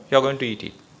home, you are going to eat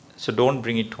it. So don't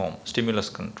bring it home. Stimulus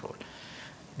control.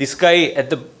 This guy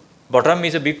at the bottom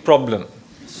is a big problem.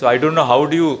 So I don't know how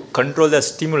do you control the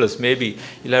stimulus. Maybe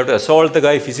you'll have to assault the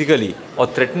guy physically or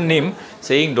threaten him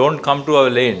saying, don't come to our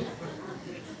lane.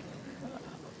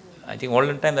 I think all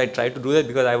the time I tried to do that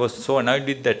because I was so annoyed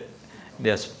with that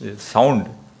their sound.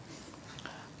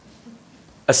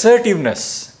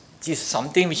 Assertiveness is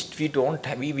something which we don't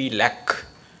have, we lack.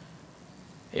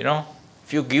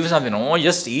 If you give something, oh,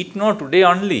 just eat no today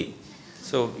only.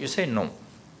 So you say no.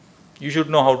 You should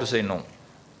know how to say no.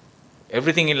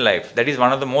 Everything in life, that is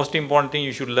one of the most important things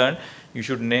you should learn. You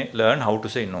should learn how to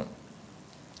say no.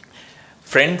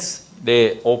 Friends,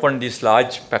 they open this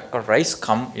large pack of rice,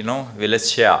 come, let's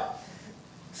share.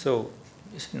 So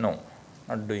you say no,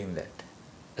 not doing that.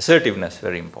 Assertiveness,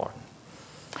 very important.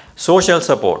 Social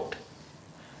support.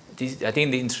 I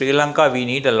think in Sri Lanka we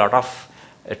need a lot of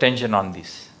attention on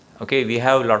this. Okay, we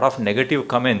have a lot of negative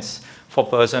comments for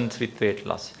persons with weight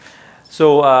loss.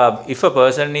 So if a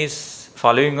person is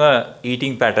following a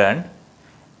eating pattern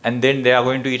and then they are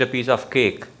going to eat a piece of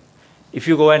cake, if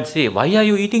you go and say, why are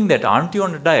you eating that? Aren't you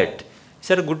on a diet? Is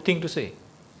that a good thing to say?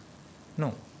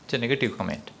 No, it's a negative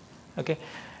comment. Okay,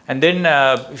 And then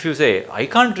if you say, I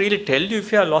can't really tell you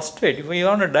if you have lost weight. If you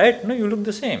are on a diet, no, you look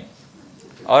the same.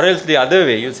 Or else the other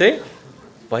way, you say,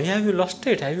 why have you lost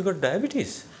weight? Have you got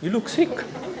diabetes? You look sick.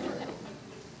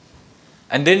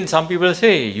 And then some people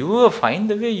say, you were fine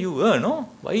the way you were, no?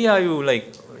 Why are you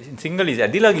like, single is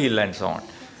adilagil and so on.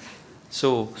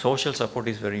 So social support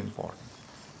is very important.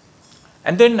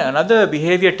 And then another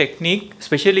behavior technique,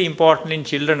 especially important in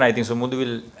children, I think, so Mudhu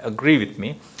will agree with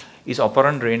me, is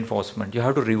operant reinforcement. You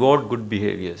have to reward good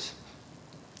behaviors.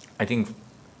 I think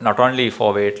not only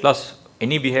for weight loss,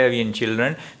 any behavior in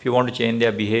children, if you want to change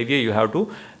their behavior, you have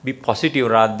to be positive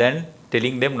rather than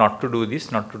telling them not to do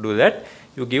this, not to do that.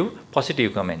 You give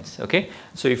positive comments, okay?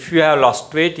 So if you have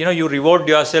lost weight, you reward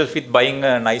yourself with buying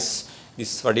a nice,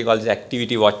 this what you call this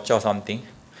activity watch or something.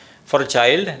 For a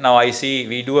child, now I see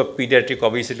we do a pediatric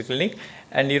obesity clinic,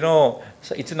 and so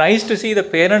it's nice to see the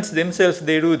parents themselves,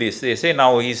 they do this. They say,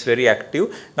 now he's very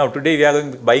active. Now today we are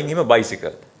going to be buying him a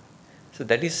bicycle. So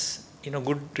that is,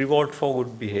 good reward for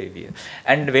good behavior.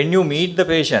 And when you meet the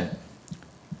patient,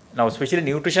 now especially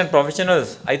nutrition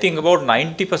professionals, I think about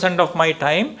 90% of my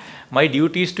time, my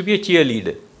duty is to be a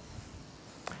cheerleader.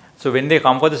 So when they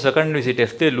come for the second visit,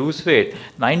 if they lose weight,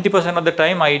 90% of the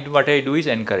time what I do is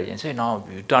encourage and say, now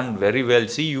you've done very well.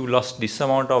 See, you lost this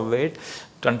amount of weight,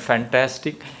 done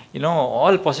fantastic.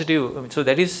 All positive. So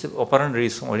that is operant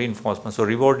reinforcement. So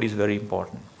reward is very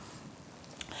important.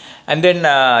 And then,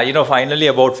 finally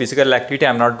about physical activity,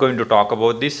 I'm not going to talk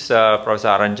about this. Professor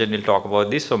Aranjan will talk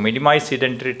about this. So minimize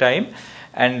sedentary time,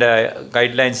 and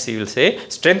guidelines he will say.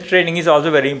 Strength training is also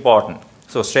very important.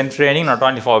 So strength training not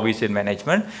only for obesity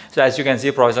management. So as you can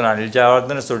see, Professor Anil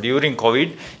Jayawardena, so during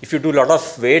COVID, if you do a lot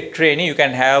of weight training, you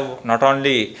can have not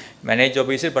only manage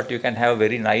obesity, but you can have a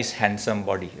very nice, handsome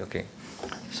body. Okay.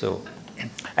 So,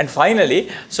 and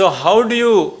finally, so how do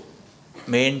you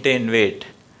maintain weight?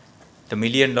 The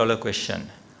 $1,000,000 question.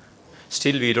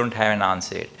 Still we don't have an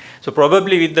answer yet. So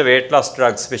probably with the weight loss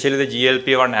drugs, especially the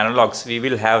GLP-1 analogs, we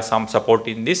will have some support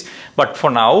in this. But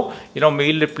for now,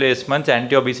 meal replacements,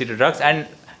 anti-obesity drugs, and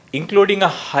including a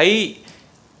high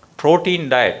protein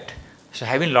diet. So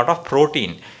having a lot of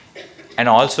protein, and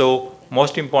also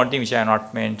most important thing which I have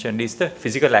not mentioned is the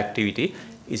physical activity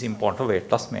is important for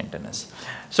weight loss maintenance.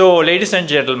 So ladies and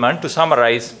gentlemen, to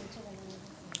summarize,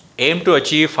 aim to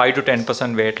achieve 5 to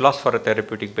 10% weight loss for a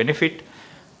therapeutic benefit.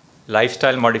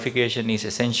 Lifestyle modification is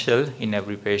essential in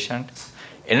every patient.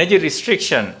 Energy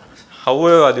restriction,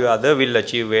 however or the other, will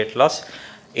achieve weight loss.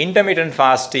 Intermittent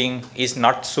fasting is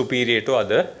not superior to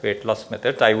other weight loss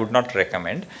methods. I would not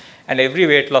recommend. And every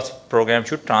weight loss program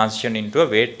should transition into a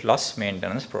weight loss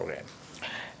maintenance program.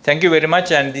 Thank you very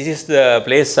much. And this is the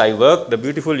place I work, the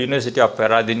beautiful University of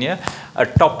Peradeniya, a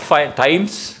top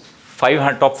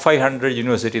 500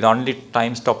 university, the only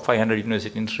times top 500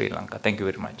 university in Sri Lanka. Thank you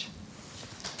very much.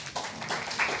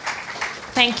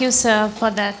 Thank you, sir, for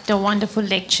that wonderful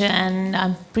lecture, and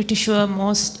I'm pretty sure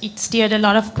it steered a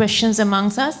lot of questions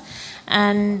amongst us,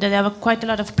 and there were quite a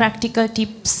lot of practical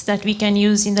tips that we can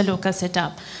use in the local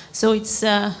setup. So it's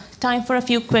time for a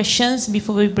few questions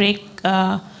before we break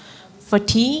for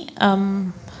tea.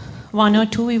 One or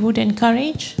two we would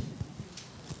encourage.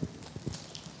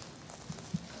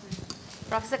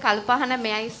 Professor Kalupahana,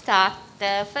 may I start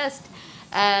first?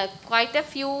 Quite a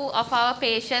few of our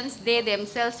patients, they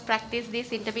themselves practice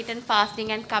this intermittent fasting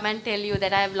and come and tell you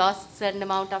that I have lost a certain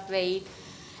amount of weight.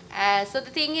 So the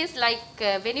thing is,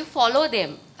 when you follow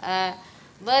them,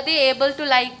 were they able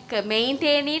to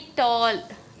maintain it, or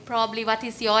probably what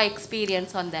is your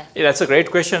experience on that? Yeah, that's a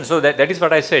great question. So that is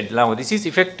what I said. Now this is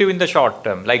effective in the short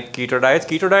term, like keto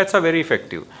diets are very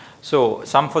effective. So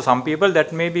for some people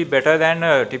that may be better than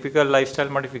a typical lifestyle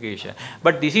modification.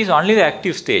 But this is only the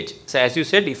active stage. So as you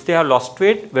said, if they have lost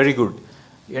weight, very good.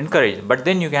 Encourage. But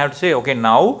then you have to say, okay,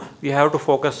 now we have to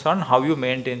focus on how you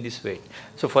maintain this weight.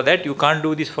 So for that, you can't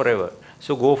do this forever.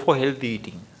 So go for healthy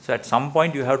eating. So at some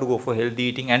point, you have to go for healthy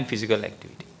eating and physical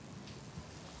activity.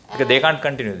 Because they can't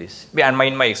continue this. And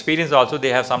in my experience also, they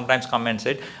have sometimes come and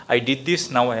said, I did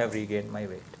this, now I have regained my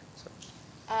weight.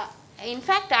 In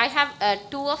fact, I have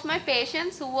two of my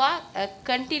patients who are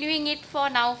continuing it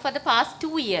for the past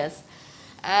 2 years.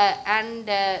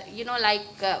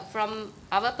 From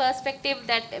our perspective,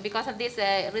 that because of this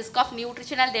risk of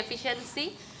nutritional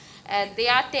deficiency, they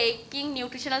are taking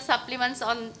nutritional supplements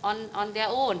on their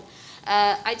own.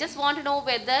 I just want to know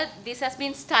whether this has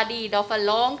been studied of a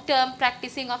long-term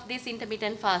practicing of this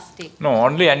intermittent fasting. No,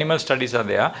 only animal studies are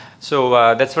there.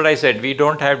 So that's what I said. We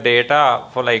don't have data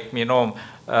for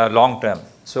long term.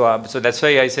 So, so that's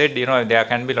why I said, there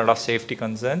can be a lot of safety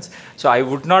concerns. So I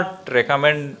would not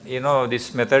recommend,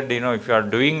 this method, if you are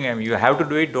doing, you have to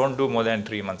do it, don't do more than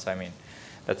 3 months. I mean,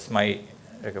 that's my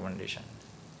recommendation.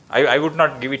 I would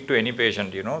not give it to any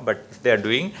patient, but if they are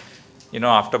doing,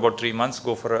 after about 3 months,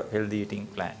 go for a healthy eating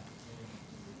plan.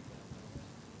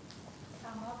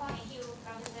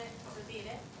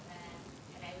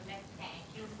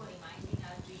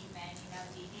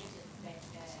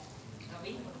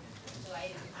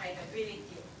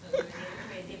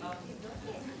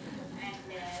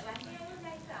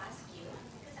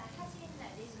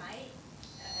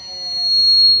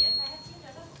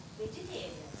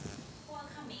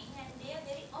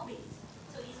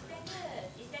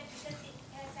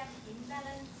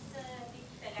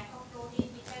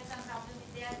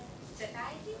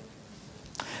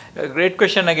 Great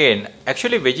question again.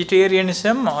 Actually,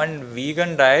 vegetarianism and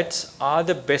vegan diets are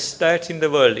the best diets in the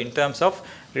world in terms of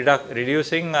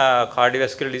reducing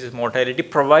cardiovascular disease mortality,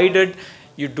 provided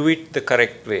you do it the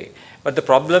correct way. But the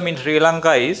problem in Sri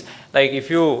Lanka is, like, if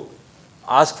you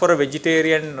ask for a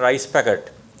vegetarian rice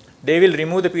packet, they will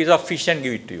remove the piece of fish and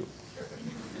give it to you.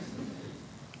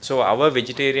 So our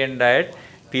vegetarian diet,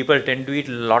 people tend to eat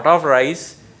a lot of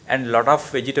rice and lot of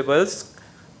vegetables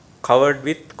covered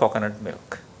with coconut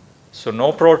milk. So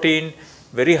no protein,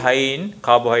 very high in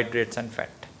carbohydrates and fat.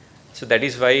 So that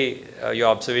is why your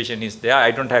observation is there.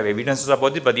 I don't have evidences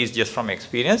about it, but it's just from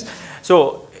experience.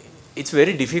 So it's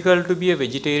very difficult to be a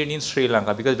vegetarian in Sri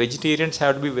Lanka because vegetarians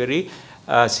have to be very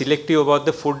selective about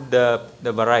the food,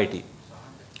 the variety.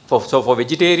 So for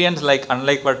vegetarians,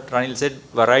 unlike what Ranil said,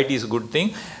 variety is a good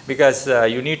thing because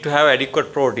you need to have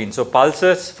adequate protein. So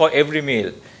pulses for every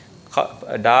meal.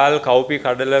 Dal, cowpea,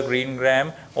 kadala, green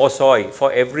gram or soy for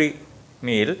every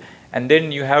meal, and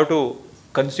then you have to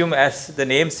consume, as the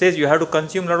name says, you have to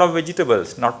consume a lot of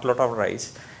vegetables, not a lot of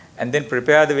rice, and then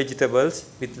prepare the vegetables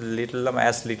with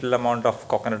as little amount of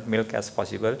coconut milk as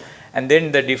possible. And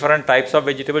then the different types of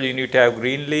vegetables, you need to have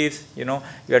green leaves, you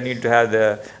need to have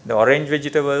the orange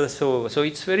vegetables. So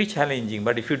it's very challenging,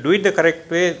 but if you do it the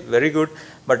correct way, very good.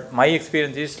 But my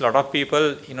experience is a lot of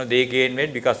people, they gain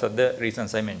weight because of the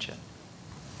reasons I mentioned.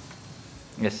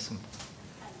 Yes.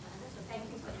 Thank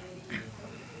you for the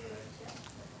very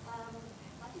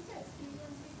what is your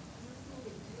experience with using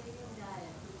vegetarian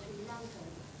diet in Sri Lanka,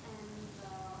 and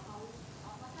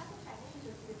what are the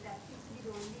challenges with that? Seems to be the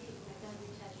only method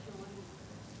which has shown with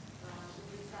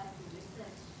regard to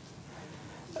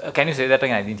research. Can you say that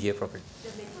again? I didn't hear properly.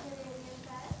 The Mediterranean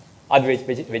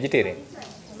diet? Vegetarian.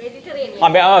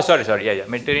 Mediterranean. Sorry. Yeah.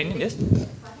 Mediterranean, yes.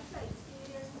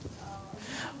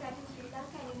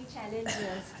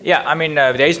 Yeah, I mean,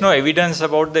 there is no evidence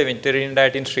about the vegetarian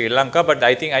diet in Sri Lanka, but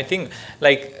I think,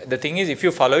 like, the thing is, if you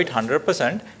follow it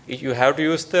 100%, you have to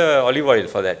use the olive oil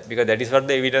for that, because that is what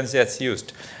the evidence has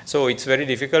used. So it's very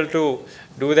difficult to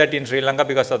do that in Sri Lanka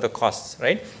because of the costs,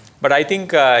 right? But I think,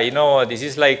 this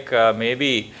is like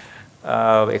maybe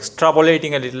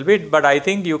extrapolating a little bit, but I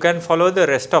think you can follow the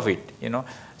rest of it,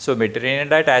 So Mediterranean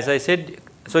diet, as I said,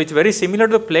 so it's very similar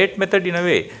to the plate method in a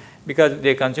way, because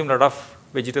they consume a lot of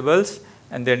vegetables,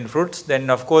 and then fruits, then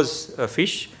of course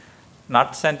fish,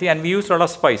 nuts and we use a lot of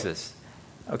spices.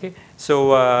 Okay,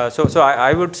 so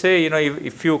I would say,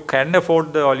 if you can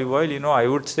afford the olive oil, I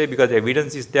would say, because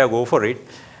evidence is there, go for it.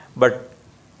 But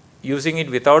using it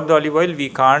without the olive oil, we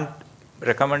can't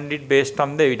recommend it based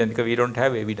on the evidence because we don't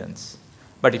have evidence.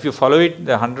 But if you follow it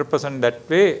the 100% that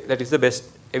way, that is the best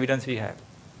evidence we have.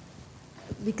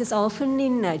 Because often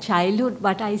in childhood,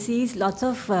 what I see is lots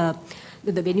of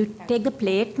when you take the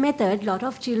plate method, lot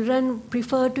of children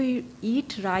prefer to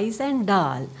eat rice and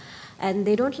dal, and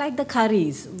they don't like the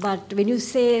curries. But when you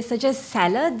say such as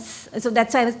salads, so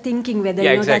that's why I was thinking whether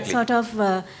exactly. that sort of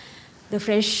the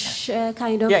fresh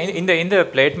kind of. Yeah, in the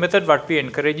plate method, what we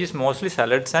encourage is mostly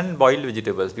salads and boiled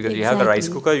vegetables, because you have the rice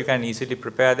cooker, you can easily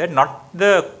prepare that, not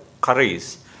the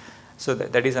curries. So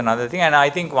that is another thing. And I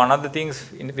think one of the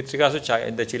things with regards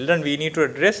to the children we need to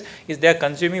address is they are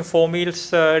consuming 4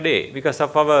 meals a day because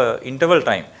of our interval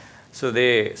time. So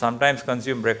they sometimes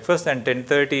consume breakfast, and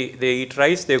 10:30 they eat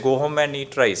rice, they go home and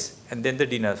eat rice, and then the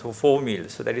dinner. So 4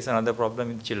 meals. So that is another problem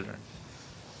with children.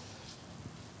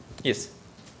 Yes.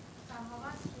 Some of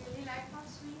us really like our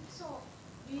sweet, so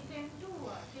we tend to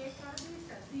take one of these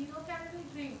zero-calorie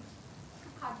drinks to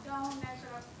cut down and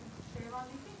sort of save on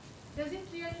eating. Does it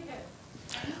really help?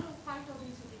 Fight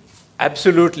obesity?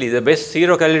 Absolutely. The best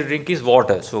zero-calorie drink is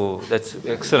water. So that's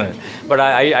excellent. But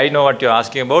I know what you're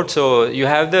asking about. So you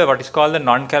have what is called the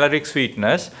non-caloric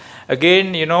sweeteners.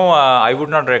 Again, I would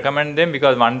not recommend them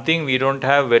because one thing, we don't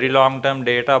have very long-term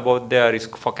data about their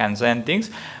risk for cancer and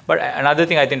things. But another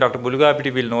thing, I think Dr.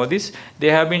 Bulgapiti will know this,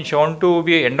 they have been shown to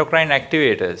be endocrine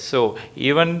activators. So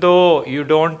even though you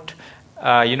don't,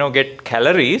 get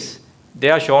calories, they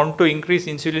are shown to increase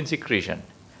insulin secretion.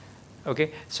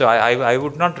 Okay, so I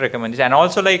would not recommend this. And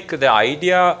also, like, the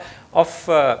idea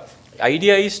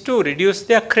is to reduce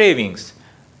their cravings.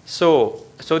 So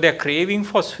their craving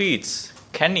for sweets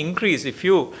can increase if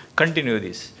you continue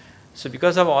this. So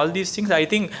because of all these things, I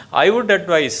think I would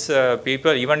advise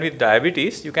people, even with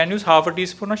diabetes, you can use half a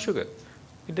teaspoon of sugar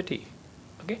with the tea.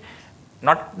 Okay,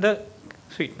 not the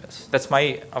sweetness. That's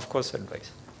my, of course,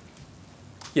 advice.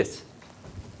 Yes.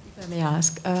 If I may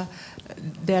ask,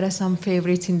 there are some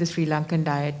favorites in the Sri Lankan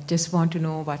diet. Just want to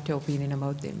know what your opinion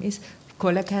about them is.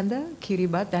 Kolakanda,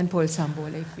 Kiribat, and Pol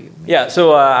Sambola, if you may. Yeah,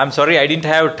 so I'm sorry, I didn't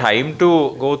have time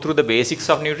to go through the basics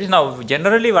of nutrition. Now,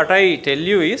 generally what I tell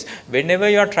you is, whenever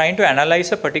you are trying to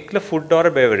analyze a particular food or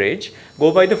a beverage,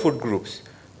 go by the food groups.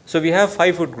 So we have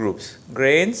 5 food groups: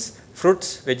 grains,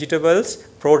 fruits, vegetables,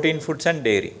 protein foods, and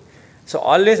dairy. So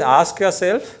always ask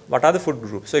yourself, what are the food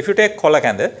groups? So if you take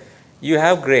Kolakanda, you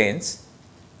have grains,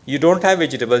 you don't have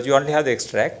vegetables, you only have the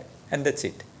extract, and that's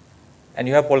it. And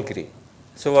you have polkiri.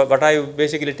 So what are you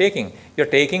basically taking? You're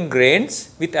taking grains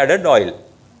with added oil.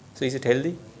 So is it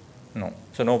healthy? No.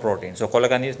 So no protein. So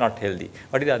Kolakandi is not healthy.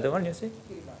 What is the other one you say?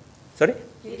 Kiribat. Sorry?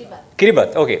 Kiribat.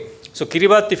 Kiribat. Okay. So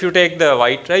Kiribat, if you take the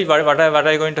white rice, what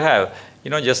are you going to have?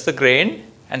 Just the grain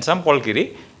and some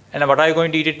polkiri. And what are you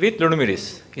going to eat it with?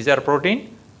 Ludumiris. Is there a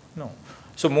protein? No.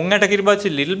 So Mungata Kiribat is a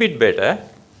little bit better.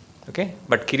 Okay.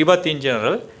 But Kiribat in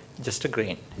general, just a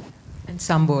grain. And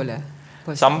Sambola.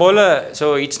 Sambola,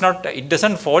 so it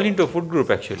doesn't fall into a food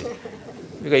group actually.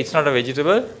 Because it's not a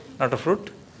vegetable, not a fruit,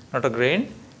 not a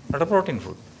grain, not a protein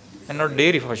food. And not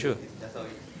dairy for sure.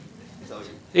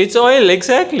 It's oil,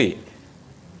 exactly.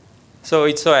 So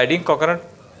it's adding coconut,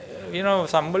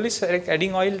 Sambola is like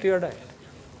adding oil to your diet.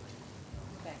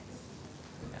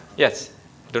 Yes,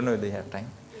 don't know if they have time.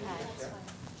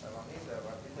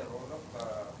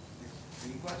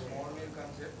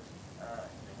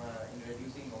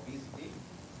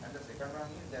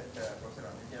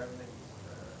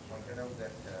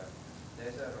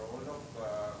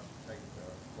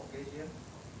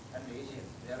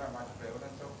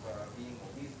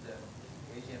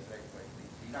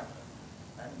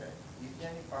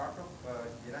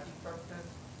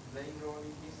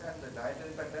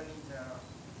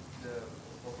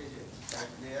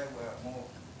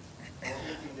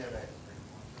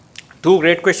 Two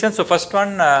great questions. So first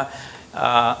one,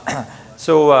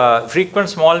 frequent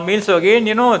small meals. So again,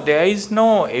 there is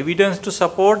no evidence to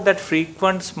support that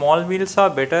frequent small meals are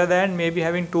better than maybe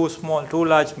having two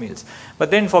large meals.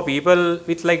 But then for people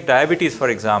with like diabetes, for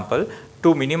example,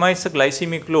 to minimize the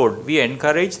glycemic load, we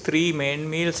encourage 3 main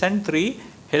meals and 3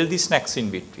 healthy snacks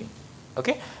in between.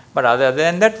 Okay. But other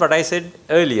than that, what I said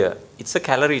earlier, it's a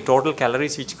total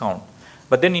calories each count.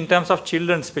 But then in terms of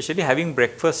children, especially having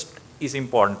breakfast is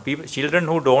important. Children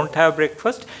who don't have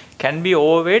breakfast can be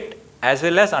overweight as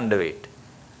well as underweight.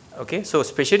 Okay, so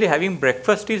especially having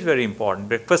breakfast is very important.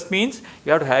 Breakfast means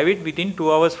you have to have it within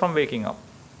 2 hours from waking up.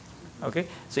 Okay,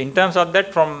 so in terms of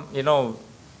that, from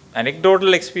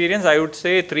anecdotal experience, I would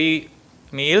say 3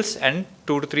 meals and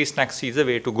 2 to 3 snacks is the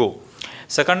way to go.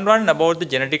 Second one, about the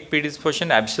genetic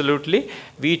predisposition, absolutely.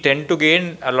 We tend to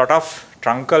gain a lot of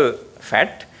truncal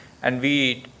fat. And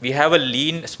we have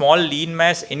a small lean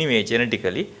mass anyway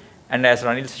genetically, and as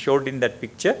Ranil showed in that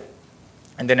picture.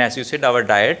 And then as you said, our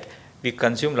diet, we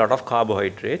consume a lot of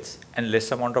carbohydrates and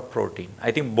less amount of protein.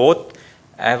 I think both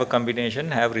have a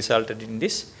combination have resulted in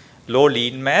this low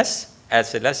lean mass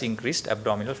as well as increased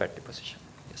abdominal fat deposition.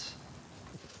 Yes.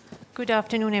 Good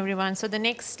afternoon, everyone. So the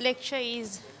next lecture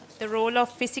is the role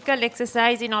of physical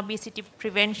exercise in obesity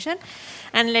prevention.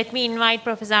 And let me invite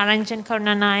Professor Aranjan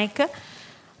Karunanayake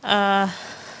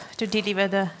to deliver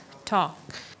the talk.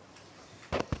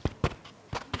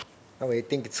 I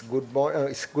think it's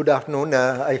good afternoon.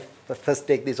 I first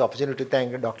take this opportunity to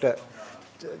thank Dr.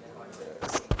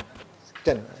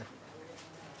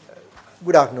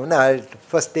 Good afternoon. I'll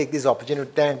first take this opportunity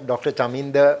to thank Dr.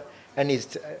 Chaminda and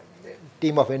his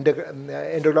team of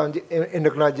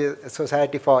Endocrinology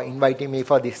Society for inviting me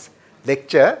for this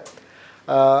lecture.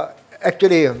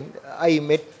 Actually, I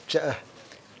met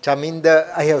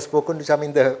Chaminda. I have spoken to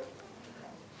Chaminda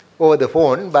over the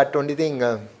phone, but only thing,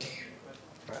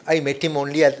 I met him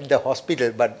only at the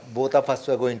hospital, but both of us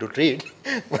were going to treat,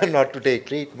 but not to take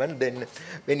treatment. Then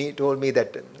when he told me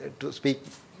that to speak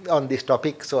on this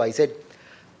topic, so I said,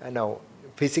 now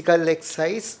physical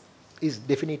exercise is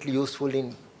definitely useful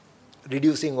in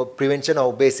reducing or prevention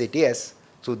of obesity, as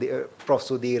Prof.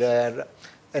 Sudhir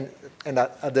and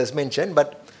others mentioned,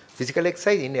 but physical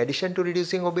exercise, in addition to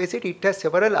reducing obesity, it has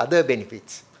several other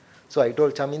benefits. So I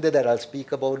told Chaminda that I'll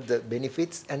speak about the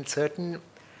benefits and certain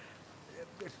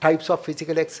types of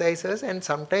physical exercises, and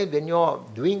sometimes when you're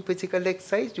doing physical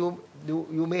exercise, you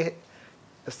may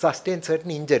sustain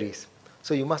certain injuries.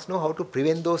 So you must know how to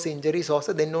prevent those injuries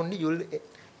also, then only you'll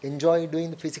enjoy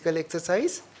doing the physical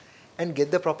exercise and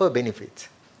get the proper benefits.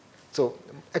 So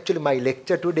actually my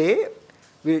lecture today,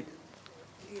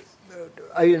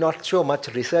 I will not show much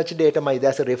research data,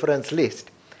 there's a reference list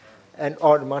and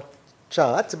or much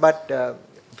charts, but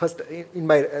first in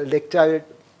my lecture I will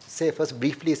first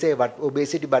briefly say what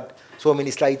obesity, but so many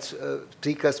slides,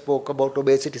 speakers spoke about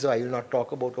obesity, so I will not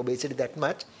talk about obesity that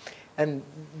much. And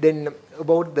then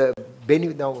about the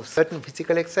benefit, now certain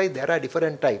physical exercise, there are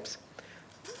different types.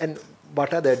 And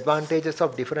what are the advantages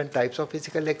of different types of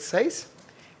physical exercise?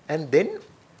 And then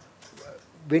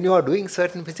when you are doing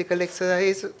certain physical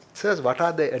exercises, what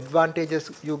are the advantages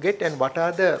you get and what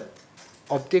are the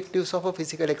objectives of a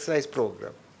physical exercise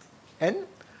program? And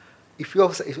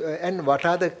and what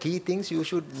are the key things you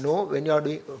should know when you are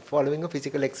following a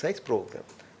physical exercise program?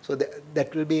 So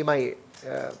that will be my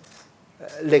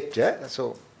lecture.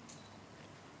 So,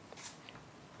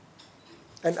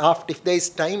 and after, if there is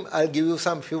time, I'll give you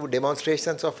some few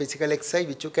demonstrations of physical exercise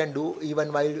which you can do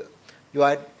even while you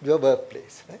are at your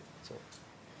workplace. Right?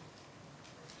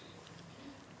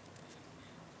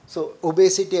 So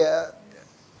obesity,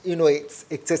 it's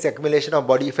excess accumulation of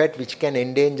body fat which can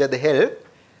endanger the health.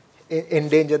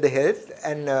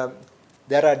 And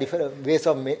there are different ways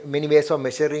many ways of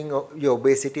measuring your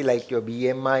obesity, like your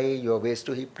BMI, your waist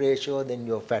to hip ratio, then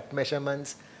your fat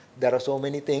measurements. There are so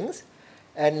many things.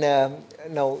 And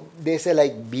now they say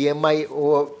like BMI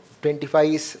over 25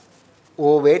 is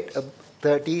overweight,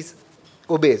 30 is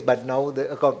obese. But now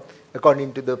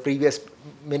according to the previous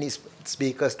many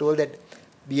speakers told that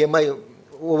BMI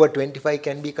over 25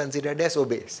 can be considered as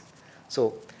obese.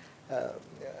 So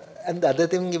and the other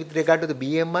thing with regard to the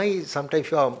BMI, sometimes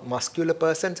if you are a muscular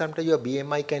person, sometimes your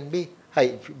BMI can be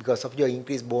high because of your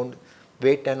increased bone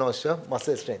weight and also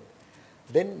muscle strength.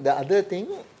 Then the other thing,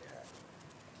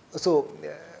 so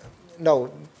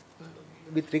now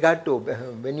with regard to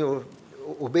when you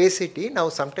obesity, now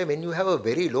sometimes when you have a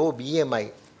very low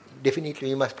BMI, definitely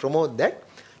you must promote that.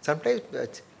 Sometimes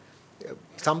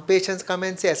some patients come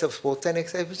and say, as a sports and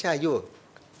exercise, you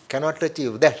cannot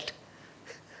achieve that.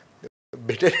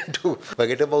 Better to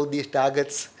forget about these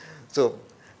targets. So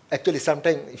actually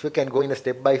sometimes if you can go in a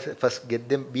step by first get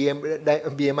them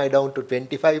BMI down to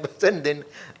 25%, then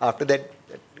after that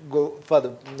go for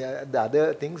the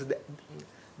other things,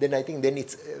 then I think then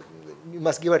it's you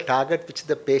must give a target which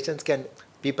the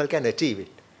people can achieve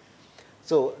it.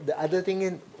 So the other thing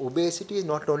in obesity is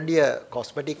not only a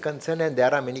cosmetic concern, and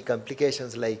there are many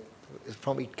complications, like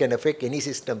it can affect any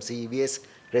system, CVS,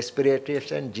 respiratory,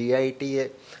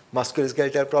 GIT,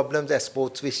 musculoskeletal problems. As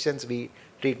sports physicians, we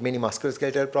treat many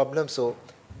musculoskeletal problems. So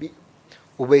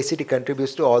obesity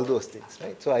contributes to all those things,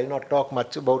 right? So I will not talk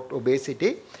much about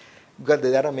obesity because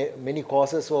there are many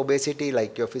causes for obesity,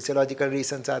 like your physiological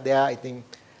reasons are there. I think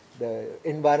the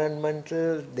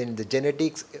environmental, then the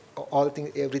genetics,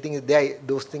 everything is there.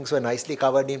 Those things were nicely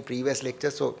covered in previous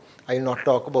lectures, so I will not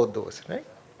talk about those, right?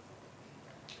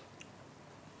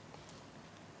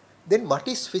 Then what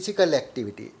is physical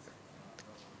activity?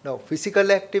 Now,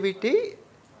 physical activity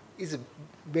is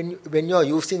when you are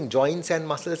using joints and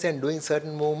muscles and doing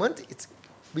certain movements,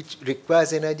 which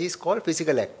requires energy, is called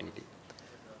physical activity.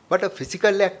 But a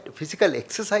physical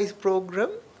exercise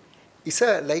program is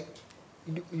it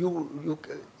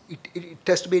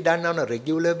has to be done on a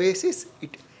regular basis.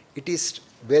 It is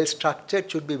well structured,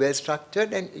 should be well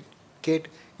structured, and it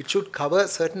should cover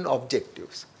certain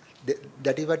objectives.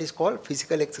 That is what is called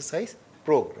physical exercise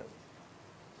program.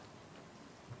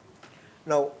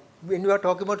 Now, when you are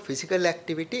talking about physical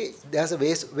activity, there's a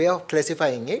way of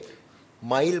classifying it: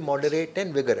 mild, moderate,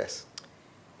 and vigorous.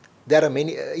 There are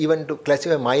many, even to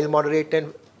classify mild, moderate,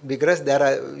 and vigorous,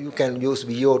 you can use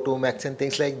VO2 max and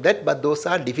things like that, but those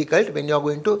are difficult when you are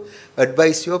going to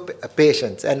advise your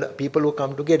patients and people who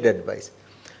come to get advice.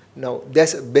 Now,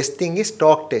 the best thing is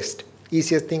talk test,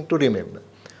 easiest thing to remember.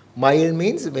 Mild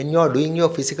means when you are doing your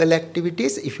physical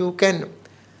activities, if you can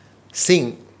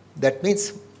sing, that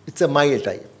means it's a mild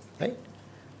type, right?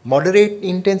 Moderate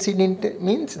intensity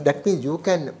means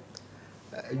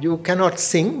you cannot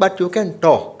sing, but you can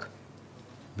talk.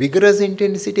 Vigorous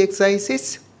intensity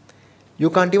exercises, you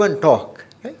can't even talk,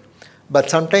 right? But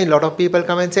sometimes a lot of people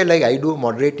come and say, like, I do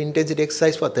moderate intensity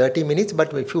exercise for 30 minutes,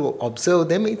 but if you observe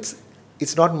them, it's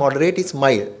it's not moderate, it's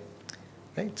mild.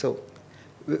 Right? So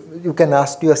you can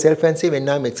ask yourself and say, when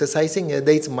I'm exercising,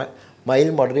 whether it's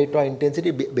mild, moderate, or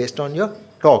intensity based on your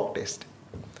talk test.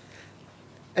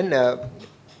 And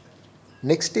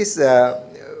next is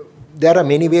there are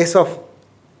many ways of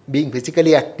being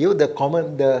physically active.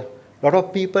 Lot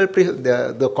of people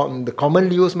the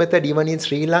commonly used method, even in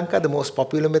Sri Lanka, the most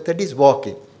popular method is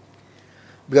walking.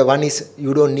 Because one is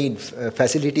you don't need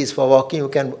facilities for walking. You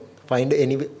can find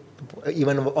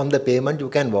even on the pavement you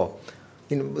can walk.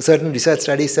 In certain research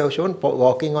studies have shown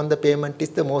walking on the pavement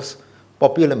is the most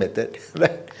popular method.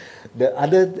 Right? The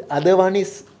other one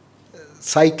is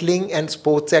cycling and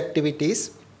sports activities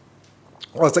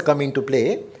also come into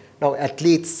play. Now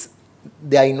athletes,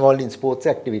 they are involved in sports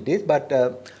activities, but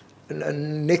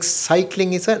next,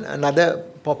 cycling is another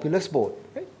popular sport.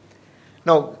 Right?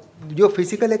 Now your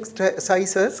physical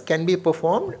exercises can be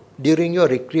performed during your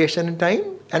recreation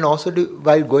time and also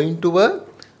while going to work.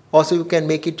 Also you can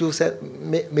make it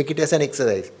as an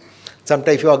exercise.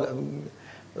 Sometimes if you are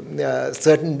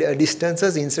certain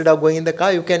distances, instead of going in the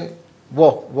car, you can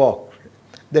walk.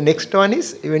 The next one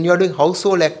is when you are doing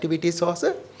household activities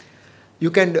also,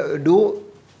 you can do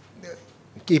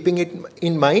keeping it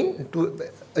in mind to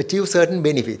achieve certain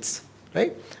benefits.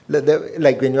 Right?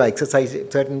 Like when you are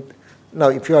exercising now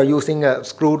if you are using a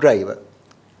screwdriver,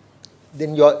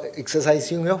 then you are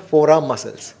exercising your forearm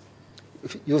muscles.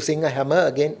 If using a hammer,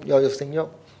 again you are using your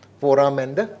forearm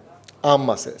and the arm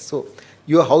muscles. So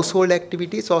your household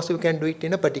activities also you can do it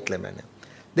in a particular manner.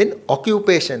 Then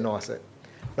occupation also.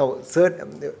 Now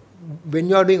when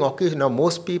you are doing occupation, now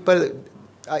most people,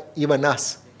 even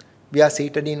us, we are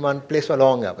seated in one place for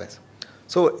long hours.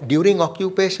 So during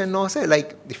occupation also,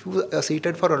 like if you are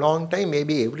seated for a long time,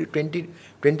 maybe every 20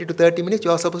 to 30 minutes,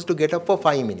 you are supposed to get up for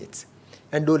 5 minutes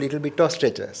and do a little bit of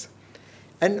stretches.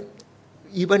 And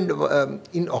even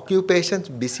in occupations,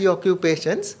 busy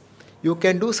occupations, you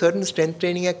can do certain strength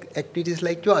training activities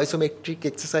like your isometric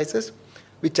exercises,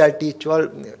 which I'll teach you all,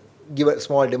 give a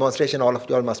small demonstration, all of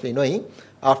you all must be knowing,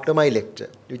 after my lecture,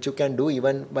 which you can do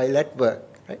even while at work.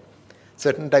 Right?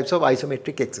 Certain types of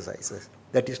isometric exercises,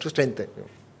 that is to strengthen you.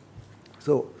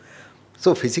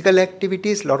 So physical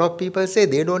activities, a lot of people say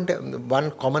they don't have,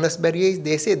 one commonest barrier is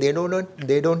they say they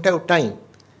don't have time.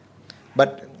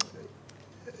 But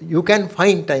you can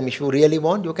find time. If you really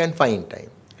want, you can find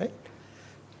time. Right?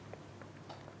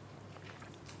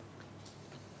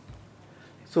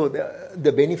 So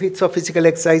the benefits of physical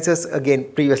exercises,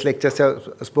 again, previous lectures have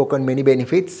spoken many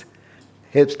benefits.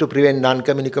 Helps to prevent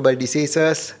non-communicable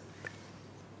diseases,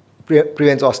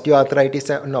 prevents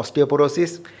osteoarthritis and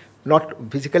osteoporosis.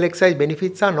 Physical exercise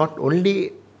benefits are not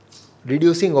only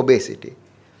reducing obesity.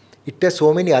 It has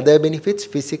so many other benefits,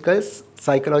 physical,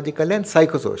 psychological and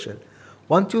psychosocial.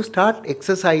 Once you start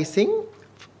exercising,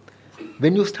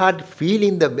 when you start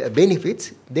feeling the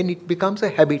benefits, then it becomes a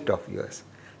habit of yours.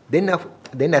 Then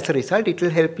as a result, it will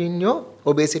help in your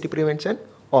obesity prevention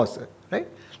also. Right?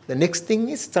 The next thing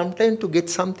is sometimes to get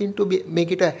something to make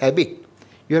it a habit.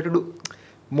 You have to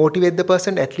motivate the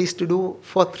person at least to do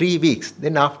for 3 weeks.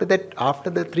 Then after that, after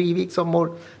the 3 weeks or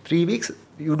more, 3 weeks,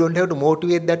 you don't have to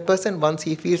motivate that person. Once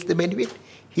he feels the benefit,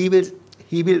 he will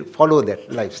follow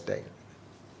that lifestyle.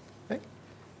 Right?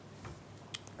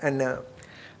 And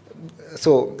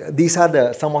so these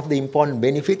are some of the important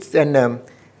benefits. And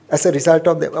as a result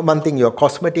of one thing, you're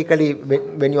cosmetically,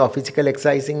 when you are physical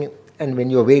exercising and when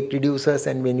your weight reduces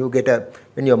and when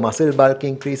your muscle bulk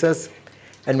increases,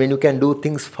 and when you can do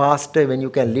things faster, when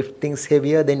you can lift things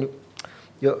heavier, then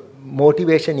your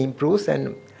motivation improves,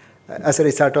 and as a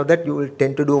result of that, you will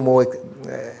tend to do more.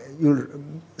 You'll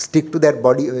stick to that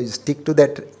stick to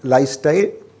that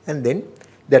lifestyle, and then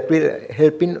that will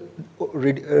help in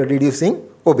reducing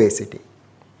obesity.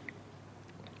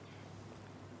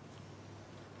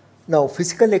 Now,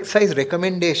 physical exercise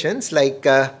recommendations, like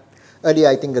earlier,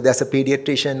 I think there's a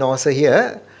pediatrician also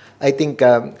here. I think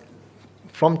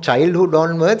from childhood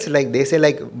onwards, like they say,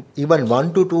 like even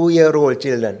 1 to 2 year old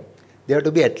children, they have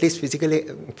to be at least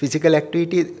physical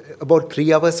activity, about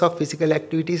 3 hours of physical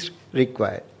activity is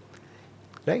required.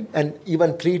 Right? And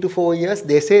even 3 to 4 years,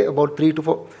 they say about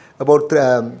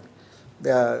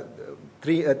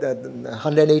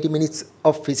 180 minutes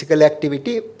of physical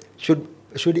activity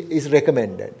is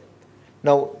recommended.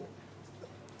 Now,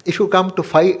 if you come to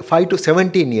 5 to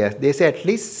 17 years, they say at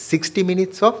least 60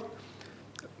 minutes of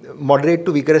moderate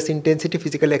to vigorous intensity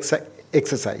physical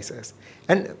exercises.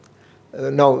 And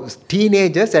now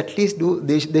teenagers at least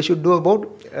they should do about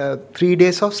 3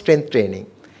 days of strength training.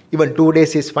 Even 2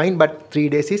 days is fine, but 3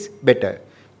 days is better.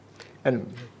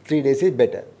 And 3 days is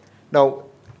better. Now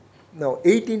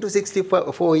 18 to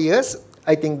 64 years,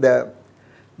 I think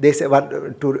they say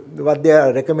what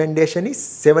their recommendation is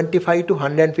 75 to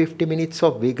 150 minutes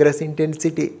of vigorous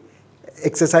intensity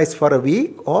exercise for a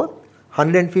week, or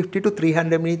 150 to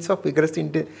 300 minutes of vigorous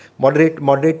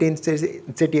moderate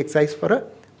intensity exercise for a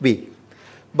week.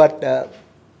 But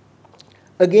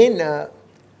again,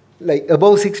 like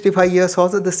above 65 years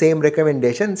also the same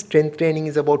recommendation. Strength training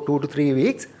is about 2 to 3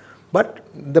 weeks. But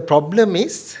the problem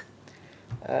is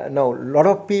now a lot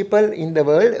of people in the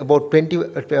world, about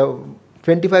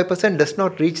 25% does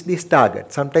not reach this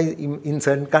target. Sometimes in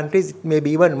certain countries it may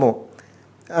be even more.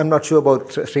 I'm not sure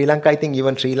about Sri Lanka. I think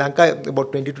even Sri Lanka,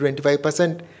 about 20 to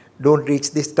 25% don't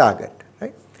reach this target.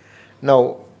 Right?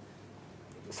 Now,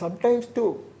 sometimes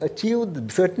to achieve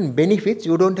certain benefits,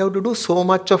 you don't have to do so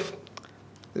much of,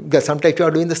 because sometimes you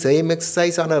are doing the same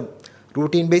exercise on a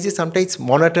routine basis, sometimes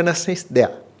monotonousness is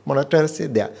there.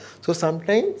 So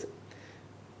sometimes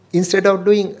instead of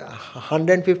doing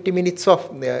 150 minutes of,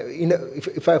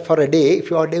 for a day, if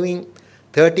you are doing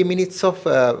 30 minutes of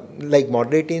like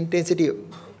moderate intensity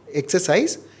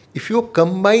exercise, if you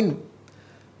combine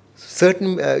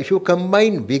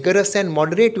vigorous and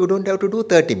moderate, you don't have to do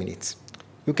 30 minutes.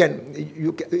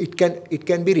 It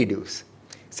can be reduced.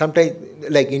 Sometimes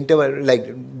like interval,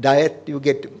 like diet, you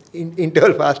get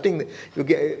interval fasting, you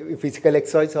get physical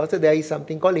exercise also. There is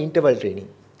something called interval training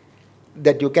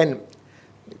that you can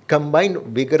combine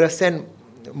vigorous and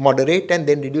moderate and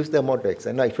then reduce the amount of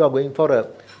exercise. Now, if you are going for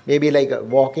maybe like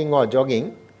walking or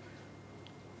jogging,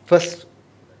 first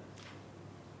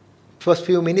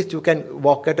few minutes you can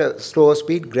walk at a slower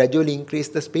speed, gradually increase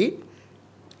the speed,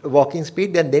 walking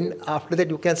speed, and then after that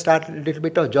you can start a little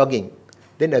bit of jogging.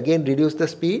 Then again reduce the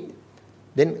speed.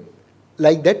 Then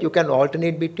like that you can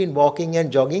alternate between walking and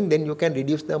jogging. Then you can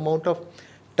reduce the amount of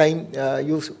time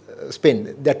you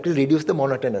spend. That will reduce the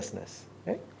monotonousness.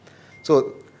 Right?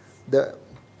 So the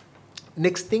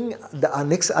next thing,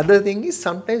 next other thing is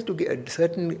sometimes to get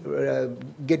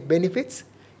get benefits.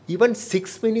 Even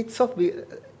 6 minutes of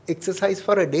exercise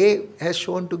for a day has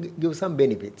shown to give some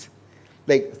benefits.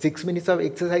 Like 6 minutes of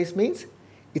exercise means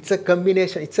it's a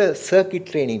combination, it's a circuit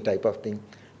training type of thing.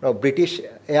 Now British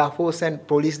Air Force and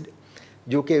police,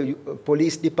 UK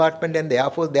police department and the Air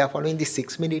Force, they are following the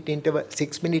 6 minute interval,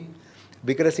 6 minute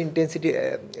vigorous intensity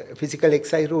physical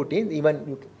exercise routine.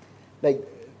 Even like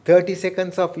 30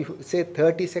 seconds of, say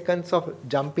 30 seconds of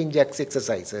jumping jacks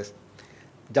exercises.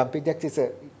 Jumping jacks is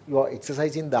you are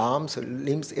exercising the arms,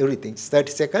 limbs, everything. It's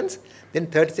 30 seconds. Then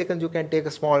 30 seconds you can take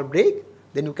a small break.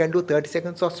 Then you can do 30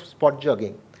 seconds of spot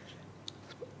jogging.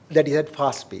 That is at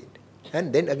fast speed.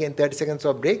 And then again 30 seconds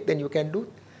of break. Then you can do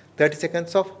 30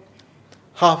 seconds of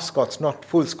half squats, not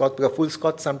full squats, because full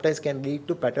squats sometimes can lead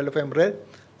to patellofemoral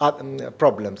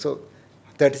problems. So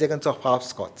 30 seconds of half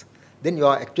squats. Then you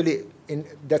are actually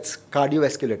that's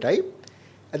cardiovascular type.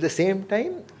 At the same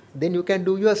time, then you can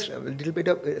do your little bit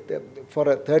of,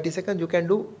 for 30 seconds, you can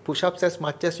do push-ups as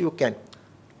much as you can.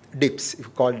 Dips, if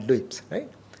you call it dips, right?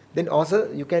 Then also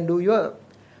you can do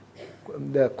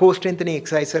the core strengthening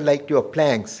exercises like your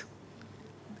planks,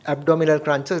 abdominal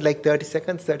crunches like 30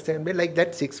 seconds, like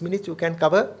that 6 minutes you can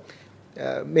cover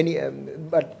many,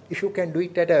 but if you can do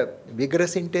it at a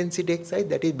vigorous intensity exercise,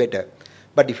 that is better.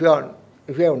 But if you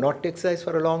have not exercised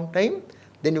for a long time,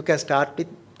 then you can start with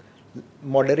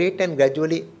moderate and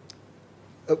gradually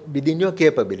within your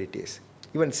capabilities.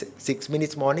 Even 6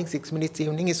 minutes morning, 6 minutes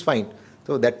evening is fine.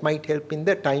 So that might help in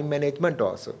the time management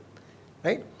also,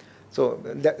 right? So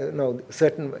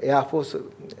certain Air Force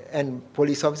and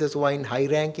police officers who are in high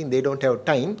ranking, they don't have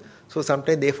time. So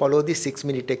sometimes they follow the 6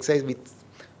 minute exercise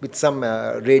with some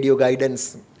radio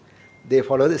guidance. They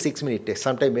follow the 6 minute test.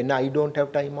 Sometimes when I don't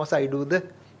have time also, I do the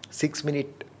 6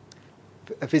 minute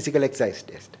physical exercise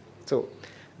test. So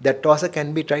that also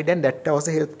can be tried, and that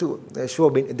also helps to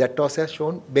show, that also has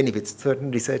shown benefits.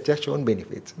 Certain research has shown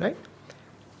benefits, right?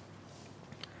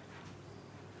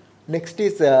 Next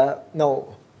is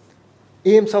now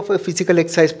aims of a physical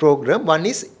exercise program. One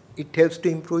is it helps to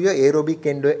improve your aerobic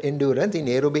endurance. In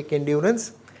aerobic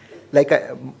endurance, like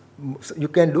you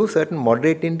can do certain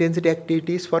moderate intensity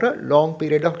activities for a long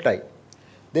period of time.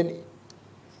 Then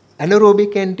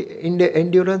anaerobic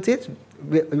endurance is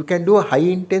you can do a high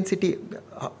intensity,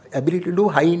 ability to do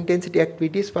high intensity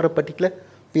activities for a particular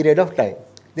period of time.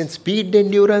 Then speed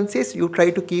endurance is you try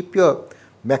to keep your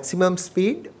maximum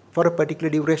speed for a particular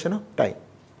duration of time.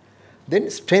 Then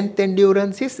strength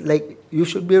endurance is like you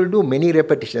should be able to do many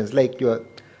repetitions. Like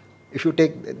if you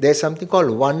take, there's something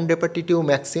called 1 repetitive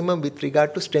maximum with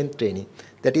regard to strength training.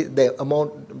 That is the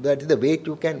amount, that is the weight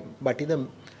you can, but in the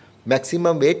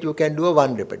maximum weight you can do a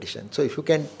 1 repetition. So if you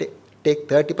can take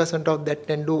 30% of that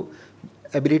and do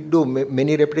ability to do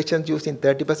many repetitions using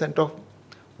 30% of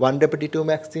 1 repetitive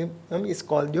maximum is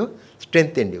called your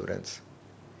strength endurance.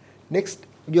 Next,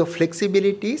 your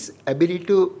flexibility is ability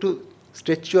to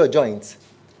stretch your joints.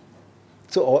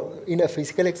 So in a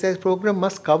physical exercise program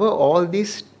must cover all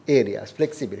these areas,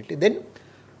 flexibility. Then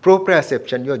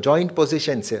proprioception, your joint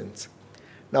position sense.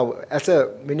 Now,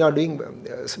 when you are doing,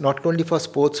 not only for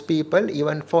sports people,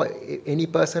 even for any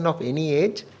person of any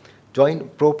age,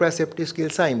 joint proprioceptive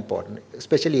skills are important,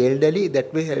 especially elderly.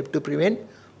 That will help to prevent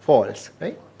falls,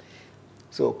 right?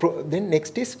 So then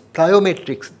next is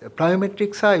plyometrics.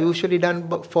 Plyometrics are usually done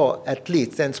for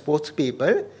athletes and sports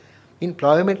people. In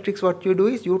plyometrics, what you do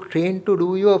is you train to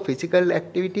do your physical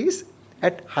activities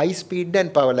at high speed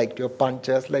and power, like your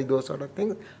punches, like those sort of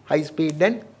things, high speed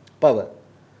and power.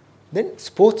 Then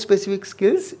sports-specific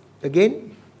skills,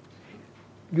 again,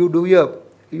 you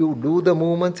do the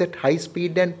movements at high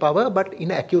speed and power, but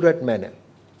in an accurate manner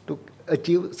to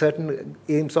achieve certain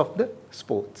aims of the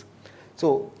sports.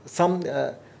 So some,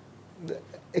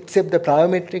 except the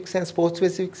plyometrics and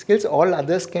sports-specific skills, all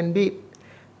others can be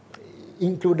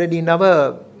included in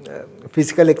our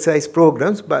physical exercise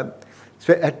programs, but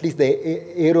at least the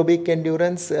aerobic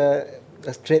endurance,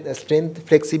 strength,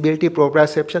 flexibility,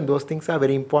 proprioception, those things are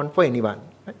very important for anyone.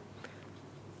 Right?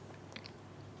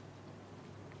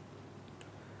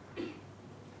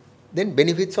 Then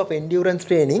benefits of endurance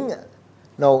training.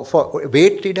 Now for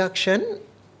weight reduction,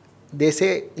 they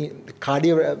say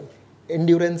cardio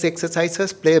endurance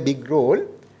exercises play a big role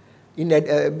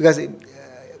because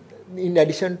in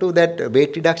addition to that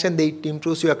weight reduction, it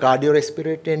improves your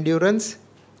cardiorespiratory endurance,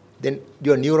 then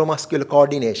your neuromuscular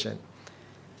coordination,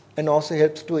 and also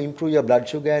helps to improve your blood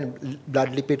sugar and blood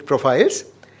lipid profiles.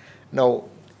 Now,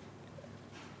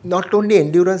 not only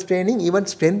endurance training, even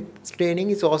strength training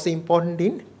is also important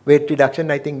in weight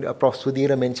reduction. I think Prof.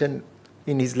 Sudhira mentioned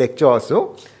in his lecture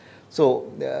also.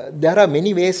 So, there are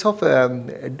many ways of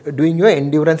doing your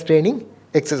endurance training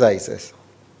exercises.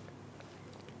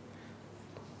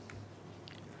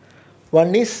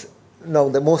 One is, now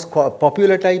the most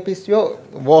popular type is your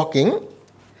walking.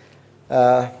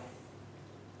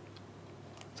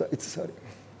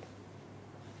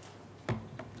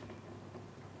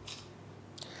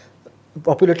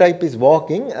 Popular type is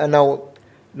walking. Now,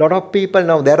 a lot of people,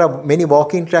 now there are many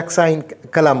walking tracks in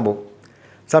Colombo.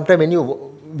 Sometimes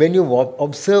when you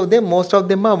observe them, most of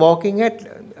them are walking at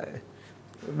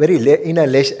in a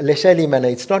leisurely manner.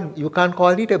 It's not, you can't call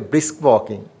it a brisk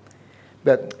walking,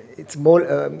 but it's more,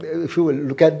 if you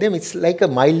look at them, it's like a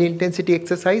mild intensity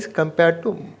exercise compared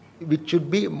to which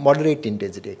should be moderate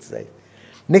intensity exercise.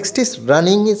 Next is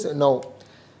running. Is now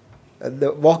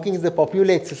the walking is the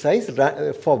popular exercise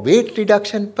for weight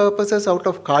reduction purposes out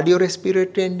of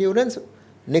cardiorespiratory endurance.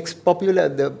 Next popular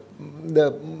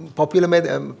popular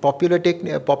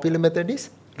method is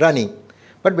running.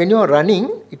 But when you are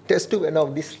running, it has to, now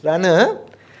this runner,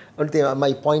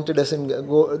 my pointer doesn't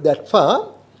go that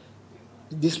far.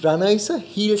 This runner is a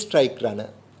heel strike runner.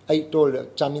 I told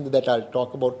Chaminda that I'll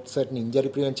talk about certain injury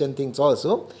prevention things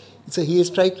also. It's a heel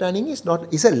strike running is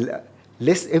a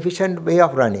less efficient way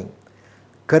of running.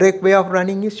 Correct way of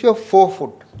running is your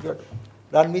forefoot. You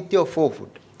run with your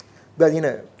forefoot. But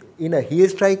in a heel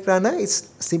strike runner,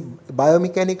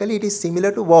 biomechanically it is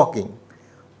similar to walking.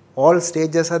 All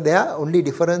stages are there. Only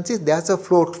difference is there's a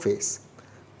float phase.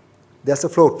 There's a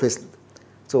float phase.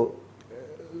 So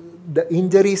the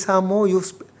injuries are more.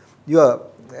 Your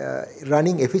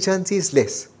running efficiency is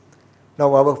less.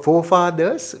 Now our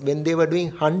forefathers, when they were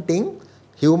doing hunting,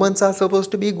 humans are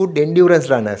supposed to be good endurance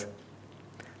runners.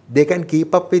 They can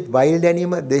keep up with wild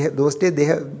animals. Those days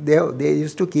they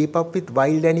used to keep up with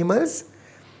wild animals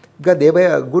because they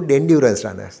were good endurance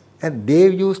runners. And they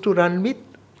used to run with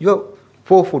your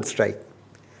forefoot strike.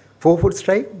 Forefoot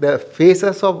strike, the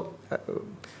phases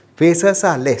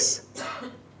are less.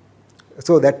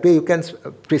 So that way you can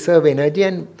preserve energy,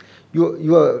 and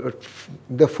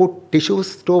the foot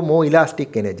tissues store more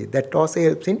elastic energy. That also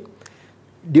helps in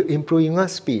improving our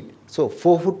speed. So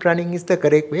forefoot running is the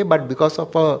correct way, but because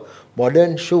of our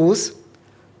modern shoes,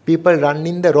 people run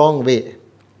in the wrong way.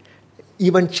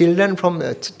 Even children from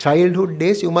childhood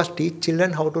days, you must teach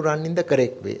children how to run in the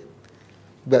correct way.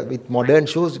 But with modern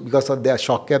shoes, because of their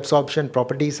shock absorption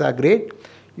properties are great,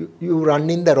 you run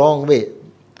in the wrong way.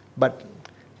 But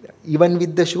even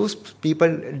with the shoes, people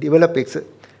develop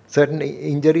certain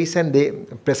injuries and they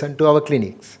present to our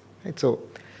clinics. Right? So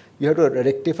you have to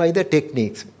rectify the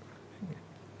techniques.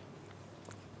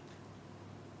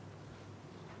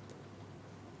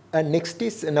 And next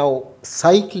is now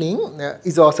cycling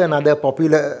is also another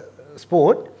popular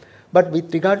sport. But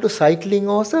with regard to cycling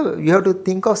also, you have to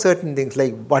think of certain things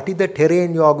like what is the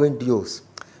terrain you are going to use.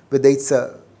 Whether it's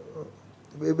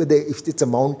if it's a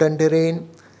mountain terrain,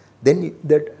 then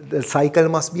the cycle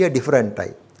must be a different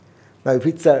type. Now, if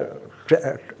it's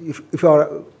if you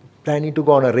are planning to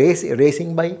go on a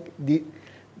racing bike, the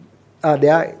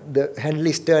handle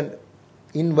is turned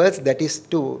inwards. That is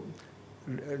to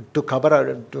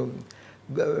cover to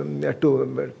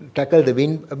tackle the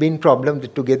wind problem.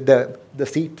 To get the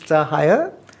seats are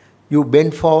higher, you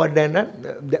bend forward, and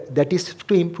that is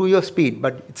to improve your speed.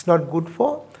 But it's not good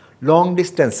for long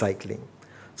distance cycling.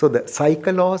 So the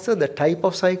cycle also, the type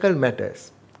of cycle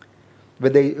matters.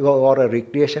 Whether you are a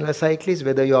recreational cyclist,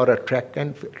 whether you are a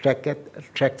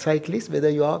track cyclist, whether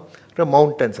you are a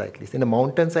mountain cyclist. In a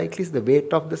mountain cyclist, the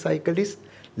weight of the cycle is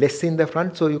less in the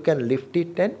front, so you can lift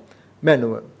it and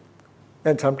maneuver.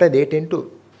 And sometimes they tend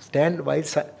to stand while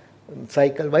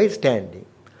cycle while standing.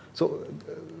 So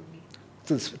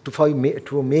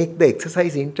to make the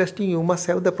exercise interesting, you must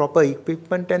have the proper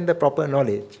equipment and the proper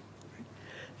knowledge.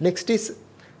 Next is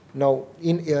now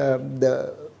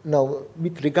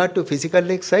with regard to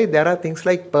physical exercise, there are things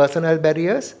like personal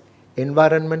barriers,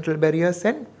 environmental barriers,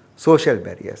 and social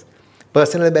barriers.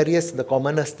 Personal barriers, the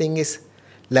commonest thing is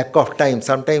lack of time.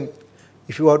 Sometimes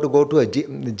if you have to go to a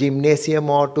gymnasium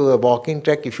or to a walking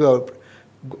track,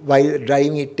 while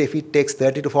driving it, if it takes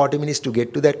 30 to 40 minutes to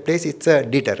get to that place, it's a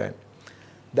deterrent.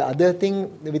 The other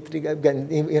thing, with regard,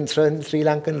 in Sri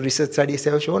Lankan research studies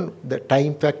have shown the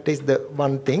time factor is the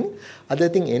one thing. Other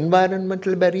thing,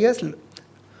 environmental barriers. A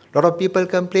lot of people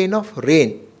complain of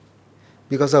rain.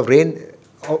 Because of rain,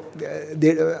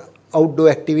 outdoor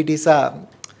activities are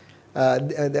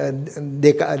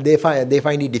they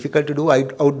find it difficult to do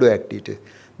outdoor activities.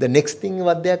 The next thing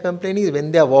what they are complaining is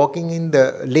when they are walking in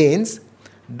the lanes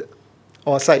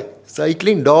or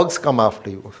cycling, dogs come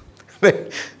after you.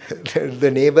 The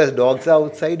neighbors' dogs are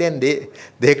outside and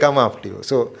they come after you.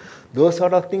 So those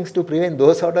sort of things, to prevent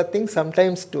those sort of things,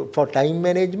 sometimes for time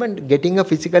management, getting a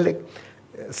physical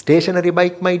stationary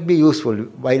bike might be useful.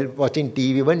 While watching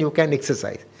TV, when you can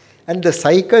exercise. And the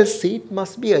cycle seat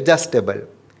must be adjustable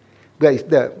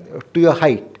to your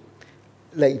height.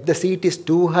 Like if the seat is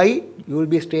too high, you will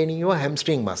be straining your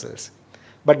hamstring muscles.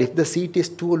 But if the seat is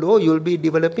too low, you will be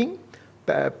developing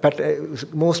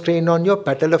more strain on your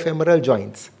patellofemoral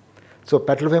joints. So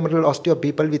people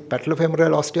with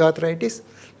patellofemoral osteoarthritis,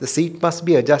 the seat must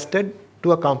be adjusted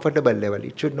to a comfortable level.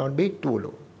 It should not be too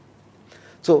low.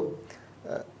 So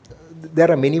there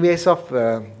are many ways of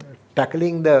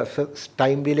tackling the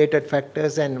time-related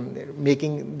factors and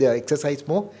making the exercise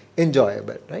more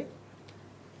enjoyable, right?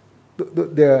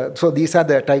 So these are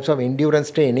the types of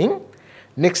endurance training.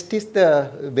 Next is the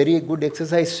very good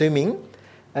exercise, swimming.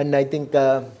 And I think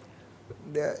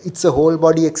it's a whole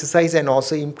body exercise and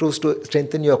also improves to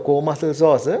strengthen your core muscles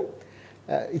also.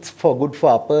 It's good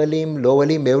for upper limb, lower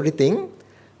limb, everything.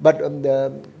 But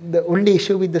the only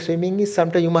issue with the swimming is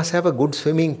sometimes you must have a good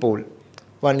swimming pool.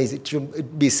 One is it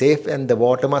should be safe and the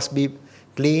water must be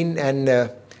clean and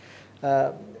the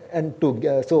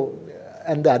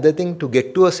other thing, to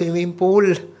get to a swimming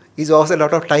pool is also a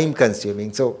lot of time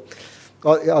consuming. So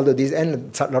although these,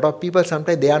 and a lot of people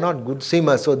sometimes they are not good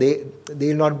swimmers, so they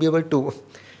will not be able to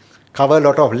cover a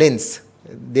lot of lengths.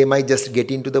 They might just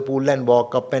get into the pool and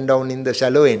walk up and down in the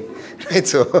shallow end, right?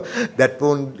 So that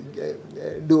won't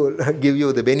give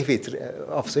you the benefits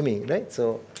of swimming, right?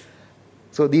 So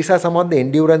these are some of the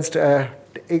endurance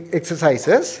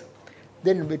exercises.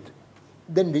 Then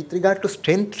with regard to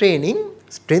strength training,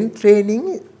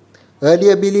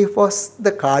 earlier belief was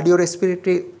the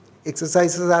cardiorespiratory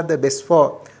exercises are the best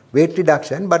for weight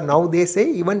reduction, but now they say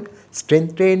even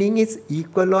strength training is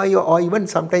equal or even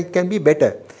sometimes can be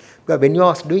better. Because when you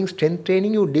are doing strength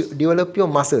training, you develop your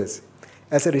muscles.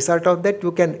 As a result of that,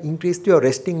 you can increase your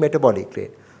resting metabolic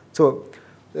rate. So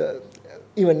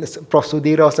even Prof.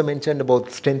 Sudhir also mentioned about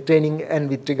strength training and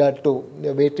with regard to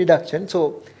weight reduction.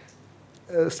 So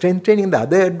strength training, the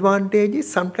other advantage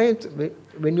is sometimes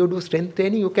when you do strength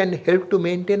training, you can help to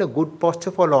maintain a good posture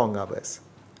for long hours.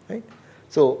 Right?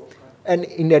 So, and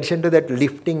in addition to that,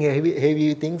 lifting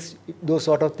heavy things, those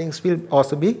sort of things will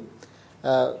also be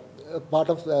part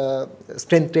of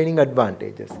strength training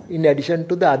advantages. In addition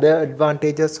to the other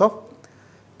advantages of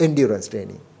endurance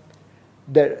training,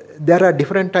 there are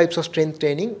different types of strength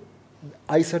training: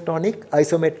 isotonic,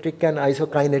 isometric, and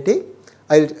isokinetic.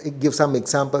 I'll give some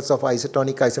examples of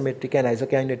isotonic, isometric, and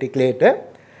isokinetic later.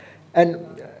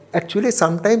 And actually,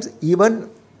 sometimes even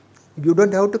you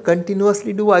don't have to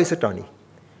continuously do isotonic.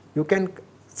 You can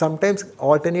sometimes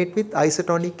alternate with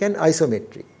isotonic and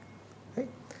isometric. Right?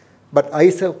 But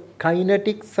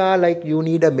isokinetics are like you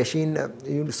need a machine,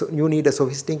 you need a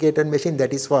sophisticated machine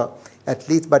that is for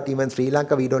athletes, but even Sri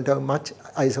Lanka we don't have much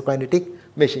isokinetic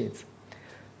machines.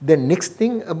 The next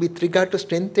thing with regard to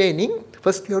strength training,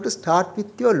 first you have to start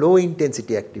with your low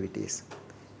intensity activities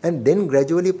and then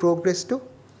gradually progress to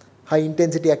high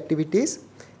intensity activities,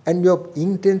 and your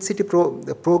intensity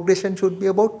progression should be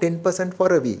about 10%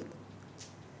 for a week.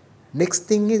 Next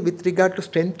thing is with regard to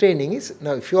strength training is,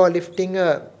 now if you are lifting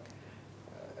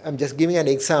I'm just giving an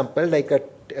example, like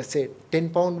say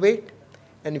 10-pound weight,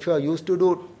 and if you are used to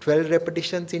do 12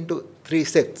 repetitions into 3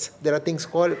 sets, there are things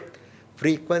called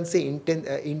frequency,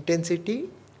 intensity,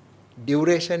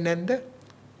 duration, and the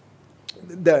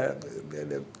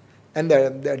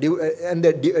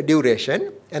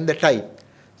duration and the type.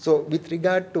 So with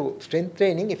regard to strength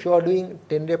training, if you are doing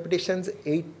 10 repetitions,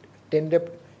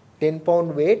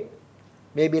 10-pound weight,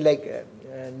 maybe like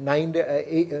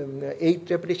 8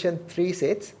 repetitions, 3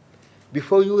 sets.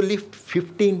 Before you lift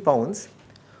 15 pounds,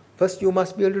 first you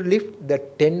must be able to lift the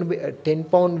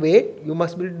 10-pound weight. You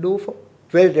must be able to do for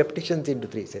 12 repetitions into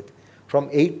 3 sets. From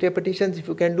 8 repetitions, if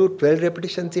you can do 12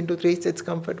 repetitions into 3 sets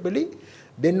comfortably,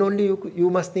 then only you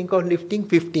must think of lifting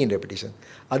 15 repetitions.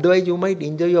 Otherwise, you might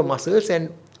injure your muscles and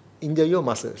injure your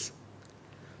muscles.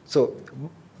 So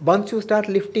once you start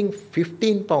lifting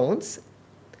 15 pounds,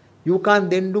 you can't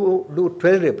then do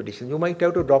 12 repetitions. You might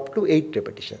have to drop to 8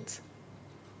 repetitions.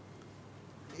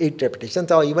 8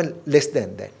 repetitions or even less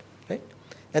than that, right?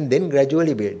 And then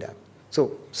gradually build up.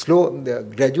 So the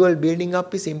gradual building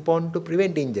up is important to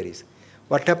prevent injuries.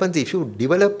 What happens if you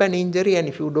develop an injury and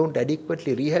if you don't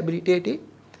adequately rehabilitate it,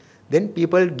 then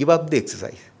people give up the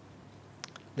exercise.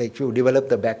 Like if you develop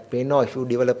the back pain or if you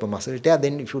develop a muscle tear,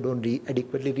 then if you don't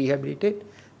adequately rehabilitate,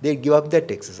 they give up that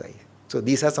exercise. So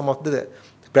these are some of the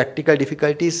practical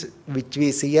difficulties which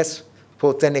we see as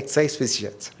sports and exercise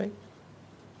physicians, right?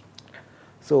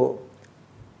 So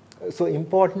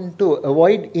important to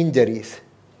avoid injuries.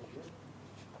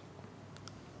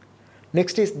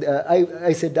 Next is,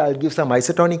 I said I'll give some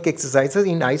isotonic exercises.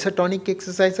 In isotonic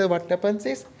exercises, what happens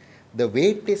is the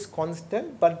weight is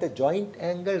constant, but the joint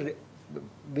angle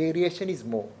variation is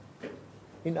more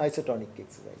in isotonic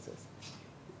exercises.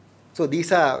 So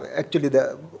these are actually,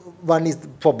 the one is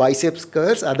for biceps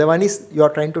curls, other one is you are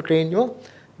trying to train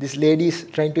this lady is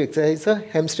trying to exercise her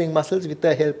hamstring muscles with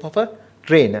the help of a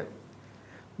trainer.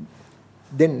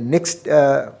 Then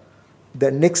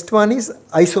the next one is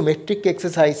isometric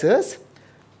exercises.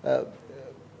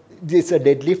 This is a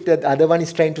deadlift, the other one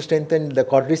is trying to strengthen the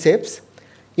quadriceps.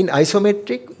 In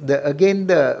isometric, again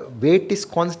the weight is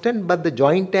constant, but the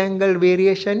joint angle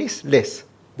variation is less.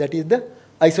 That is the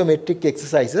isometric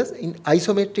exercises. In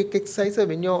isometric exercises,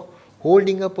 when you're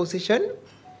holding a position,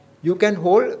 you can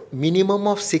hold minimum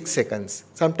of 6 seconds.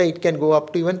 Sometimes it can go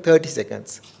up to even 30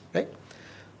 seconds, right?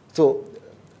 So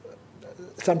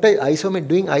sometimes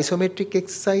doing isometric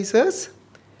exercises,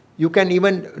 you can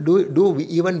even do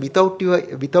even without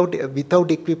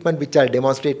equipment, which I'll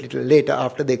demonstrate a little later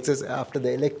after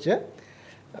the lecture.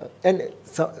 And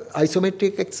so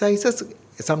isometric exercises,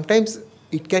 sometimes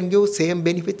it can give same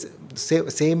benefits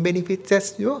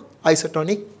as your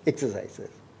isotonic exercises.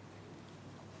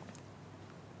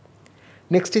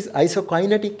 Next is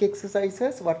isokinetic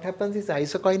exercises. What happens is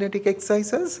isokinetic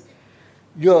exercises,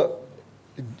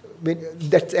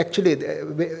 that's actually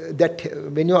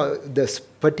when you are this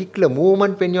particular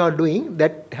movement when you are doing,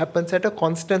 that happens at a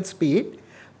constant speed,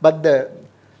 but the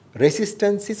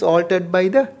resistance is altered by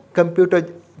the computer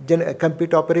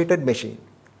operated machine.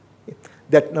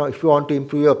 That now if you want to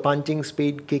improve your punching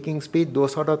speed, kicking speed,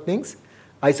 those sort of things,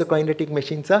 isokinetic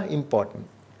machines are important.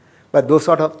 But those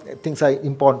sort of things are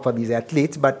important for these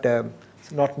athletes, but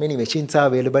not many machines are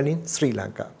available in Sri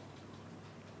Lanka.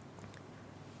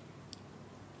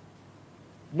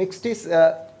 Next is,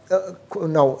 now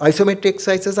isometric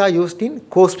exercises are used in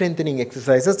core strengthening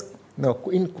exercises. Now,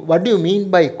 what do you mean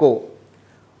by core?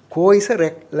 Core is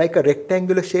like a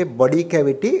rectangular shaped body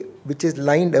cavity which is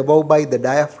lined above by the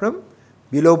diaphragm,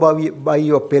 below by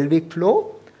your pelvic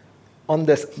floor,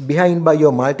 behind by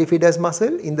your multifidus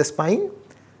muscle in the spine.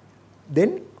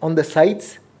 Then on the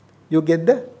sides you get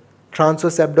the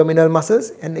transverse abdominal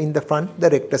muscles, and in the front the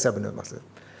rectus abdominal muscle.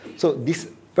 So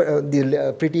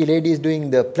the pretty lady is doing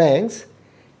the planks,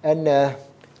 and a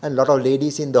lot of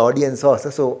ladies in the audience also.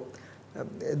 So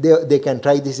they can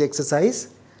try this exercise.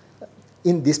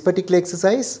 In this particular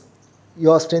exercise,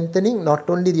 you are strengthening not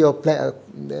only your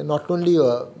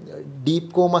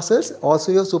deep core muscles,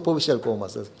 also your superficial core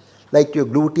muscles, like your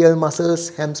gluteal muscles,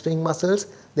 hamstring muscles,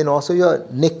 then also your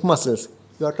neck muscles.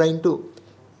 You are trying to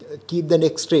keep the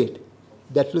neck straight.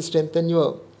 That will strengthen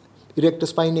your erector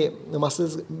spinae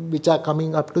muscles which are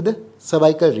coming up to the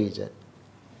cervical region.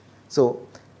 So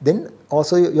then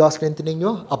also you are strengthening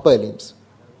your upper limbs.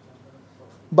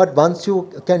 But once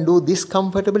you can do this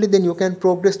comfortably, then you can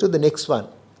progress to the next one.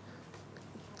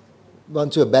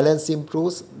 Once your balance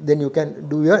improves, then you can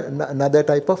do another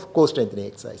type of core strengthening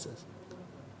exercises.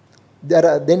 There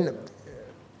are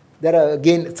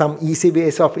again some easy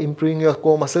ways of improving your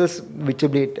core muscles, which will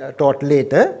be taught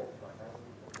later.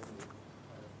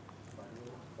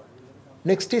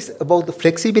 Next is about the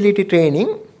flexibility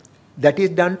training that is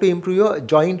done to improve your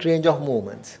joint range of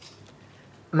movements.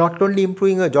 Not only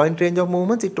improving your joint range of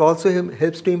movements, it also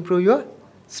helps to improve your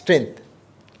strength.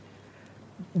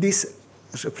 These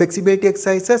flexibility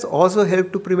exercises also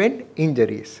help to prevent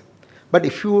injuries. But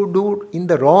if you do in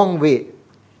the wrong way,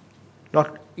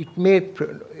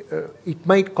 it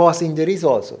might cause injuries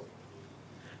also.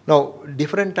 Now,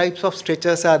 different types of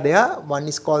stretchers are there. One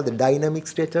is called the dynamic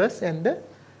stretchers and the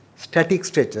static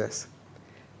stretchers.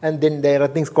 And then there are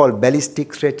things called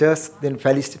ballistic stretchers, then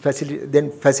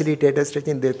facilitator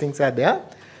stretching, the things are there.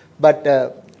 But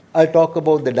I'll talk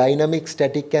about the dynamic,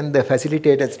 static, and the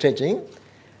facilitated stretching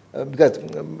because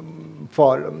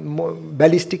for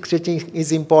ballistic stretching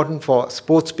is important for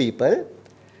sports people.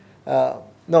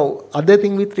 Now, other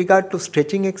thing with regard to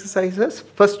stretching exercises,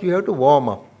 first you have to warm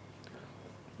up.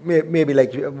 Maybe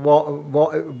like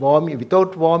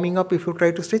without warming up, if you try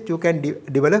to stretch, you can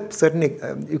develop certain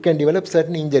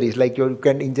injuries, like you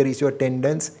can injure your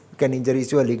tendons, you can injure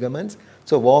your ligaments.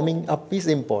 So warming up is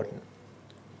important.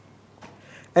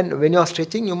 And when you are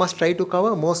stretching, you must try to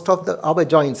cover most of our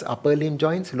joints, upper limb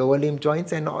joints, lower limb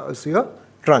joints, and also your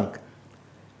trunk.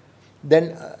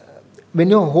 Then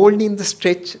when you are holding the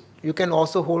stretch, you can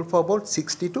also hold for about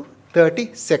 60 to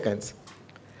 30 seconds.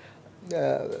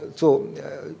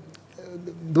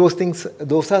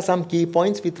 Those are some key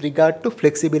points with regard to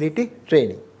flexibility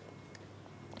training.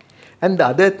 And the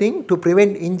other thing, to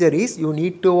prevent injuries, you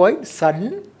need to avoid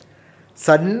sudden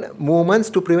movements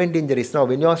to prevent injuries. Now,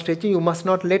 when you are stretching, you must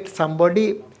not let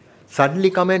somebody suddenly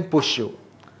come and push you.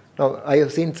 Now, I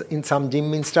have seen in some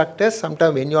gym instructors,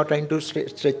 sometimes when you are trying to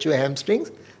stretch your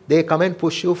hamstrings, they come and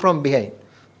push you from behind.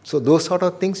 So those sort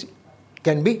of things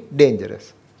can be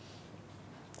dangerous.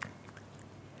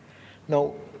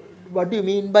 Now, what do you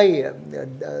mean by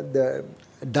the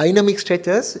dynamic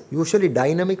stretchers? Usually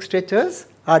dynamic stretchers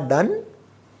are done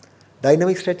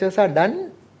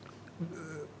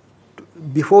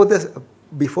before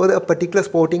the particular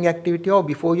sporting activity or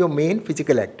before your main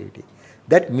physical activity.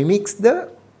 That mimics the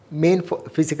main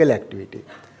physical activity.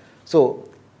 So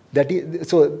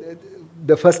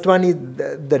the first one is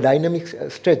the dynamic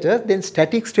stretchers. Then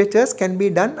static stretchers can be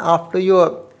done after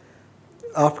your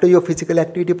physical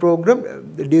activity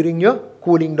program, during your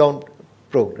cooling down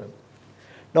program.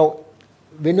 Now,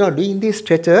 when you are doing these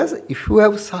stretchers, if you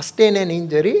have sustained an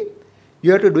injury,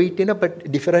 you have to do it in a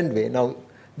different way. Now,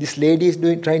 this lady is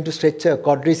trying to stretch her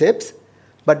quadriceps,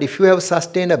 but if you have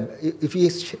sustained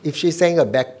if she is saying a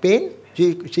back pain,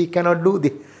 she cannot do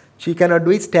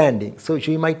it standing. So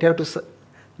she might have to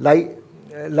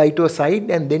lie to a side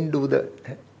and then do the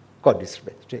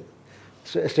quadriceps,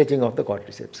 stretching of the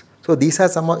quadriceps. So these are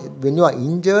when you are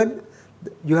injured,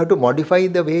 you have to modify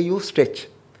the way you stretch.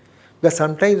 Because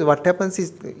sometimes what happens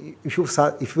is,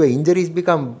 if your injuries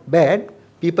become bad,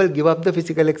 people give up the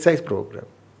physical exercise program.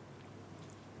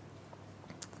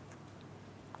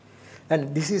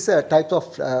 And this is a type of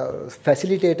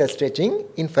facilitator stretching.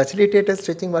 In facilitator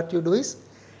stretching, what you do is,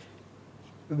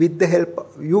 with the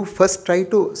help, you first try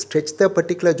to stretch the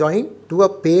particular joint to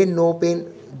a pain-no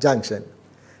pain junction.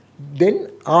 Then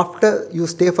after you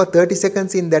stay for 30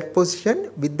 seconds in that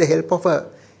position, with the help of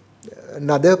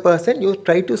another person, you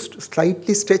try to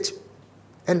slightly stretch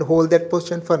and hold that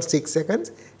position for 6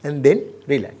 seconds and then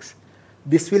relax.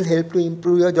 This will help to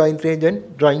improve your joint range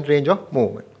and joint range of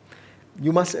movement.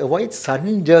 You must avoid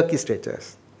sudden jerky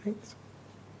stretchers. Right?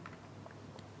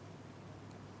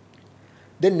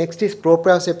 Then next is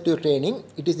proprioceptive training.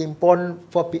 It is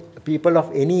important for people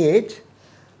of any age.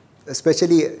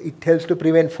 Especially it helps to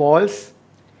prevent falls.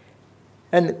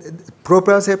 And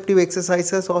proprioceptive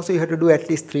exercises also you have to do at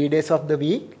least 3 days of the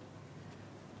week.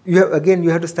 You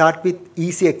have to start with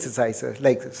easy exercises,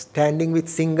 like standing with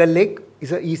single leg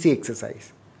is an easy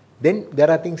exercise. Then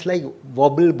there are things like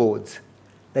wobble boards.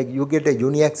 Like you get a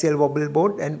uniaxial wobble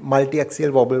board and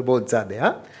multi-axial wobble boards are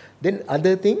there. Then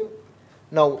other thing,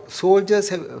 now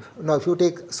soldiers if you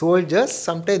take soldiers,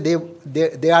 sometimes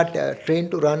they are trained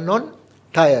to run on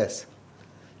tires.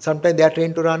 Sometimes they are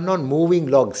trained to run on moving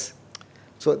logs.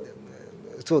 So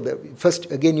first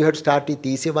again you have to start with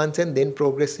easy ones and then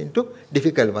progress into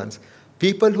difficult ones.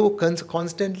 People who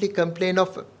constantly complain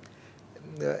of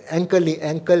ankle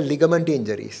ligament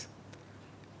injuries,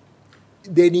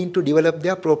 they need to develop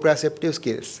their proprioceptive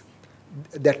skills.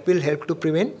 that will help to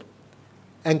prevent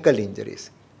ankle injuries.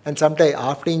 And sometimes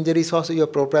after injuries also your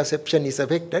proprioception is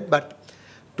affected, but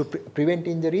to prevent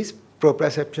injuries,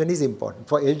 proprioception is important.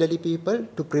 For elderly people,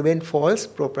 to prevent falls,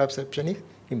 proprioception is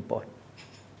important.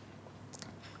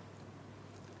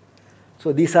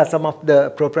 So these are some of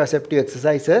the proprioceptive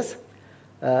exercises.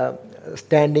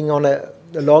 Standing on a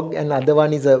log, and other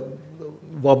one is a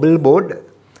wobble board.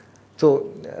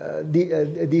 So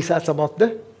these are some of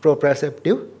the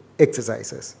proprioceptive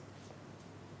exercises.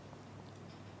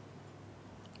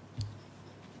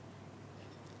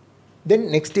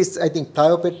 Then next is, I think,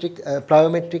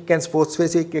 plyometric and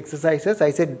sports-specific exercises.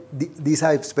 I said these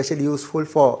are especially useful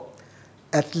for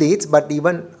athletes, but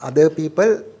even other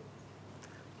people,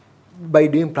 by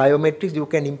doing plyometrics, you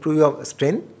can improve your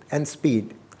strength and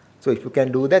speed. So if you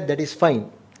can do that, that is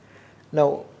fine.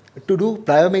 Now, to do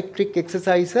plyometric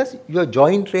exercises, your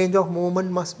joint range of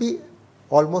movement must be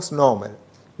almost normal.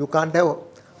 You can't have,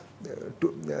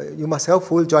 you must have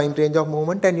full joint range of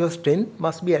movement, and your strength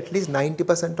must be at least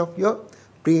 90% of your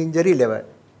pre-injury level.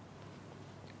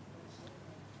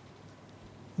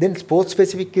 Then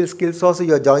sports-specific skills also,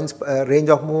 your joints range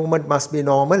of movement must be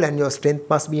normal and your strength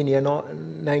must be near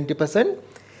 90%.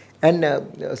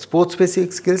 And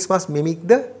sports-specific skills must mimic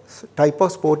the type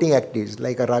of sporting activities.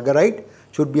 Like a ruggerite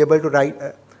should be able to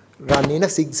run in a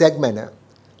zigzag manner.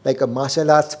 Like a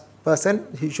martial arts person,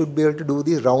 he should be able to do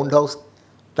this roundhouse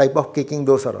type of kicking,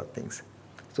 those sort of things.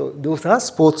 So those are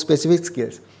sports-specific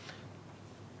skills.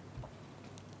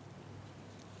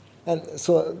 And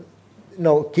so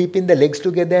now keeping the legs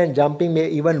together and jumping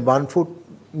even 1 foot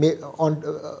on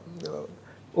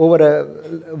over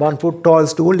a 1 foot tall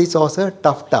stool is also a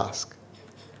tough task.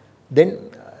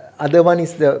 Then other one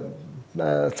is the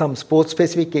some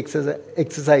sports-specific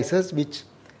exercises which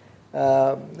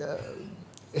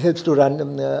helps to run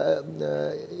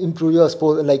improve your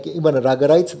sport, like even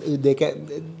ruggerites. They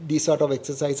can, these sort of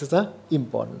exercises are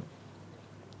important.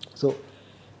 So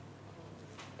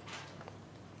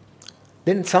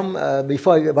then some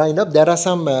before I wind up, there are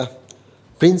some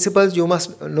principles you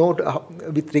must know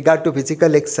with regard to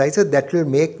physical exercises that will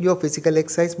make your physical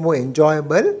exercise more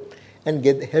enjoyable and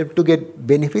help to get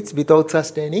benefits without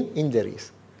sustaining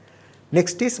injuries.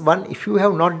 Next is one, if you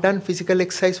have not done physical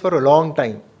exercise for a long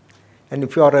time, and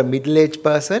if you are a middle-aged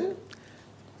person,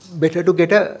 better to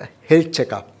get a health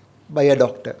checkup by a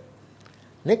doctor.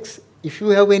 Next, if you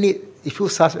have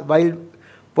while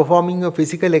performing your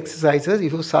physical exercises,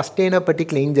 if you sustain a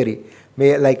particular injury,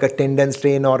 like a tendon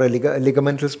strain or a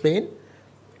ligamental strain,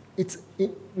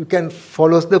 you can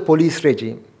follow the police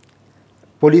regime.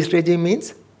 Police regime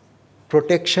means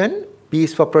protection, P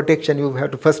is for protection, you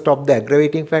have to first stop the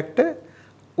aggravating factor.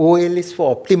 OL is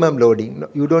for optimum loading.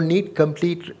 You don't need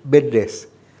complete bed rest.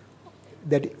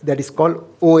 That is called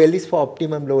OL is for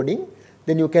optimum loading.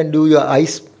 Then you can do your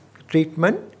ice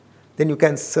treatment. Then you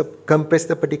can compress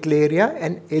the particular area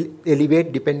and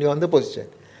elevate depending on the position.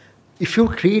 If you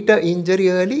treat an injury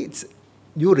early,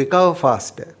 you recover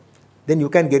faster. Then you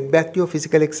can get back to your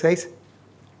physical exercise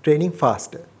training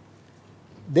faster.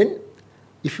 Then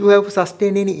if you have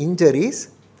sustained any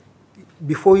injuries,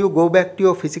 before you go back to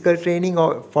your physical training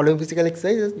or following physical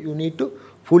exercises, you need to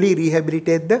fully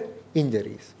rehabilitate the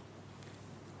injuries.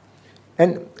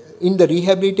 And in the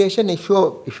rehabilitation, if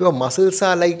your muscles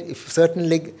are like, if certain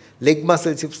leg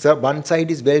muscles, if one side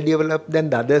is well developed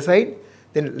than the other side,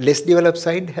 then less developed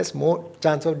side has more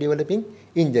chance of developing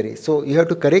injuries. So you have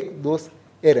to correct those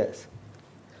errors.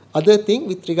 Other thing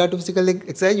with regard to physical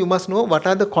exercise, you must know what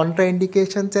are the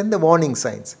contraindications and the warning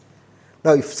signs.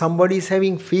 Now, if somebody is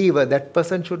having fever, that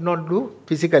person should not do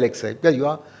physical exercise because you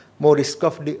are more risk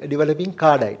of developing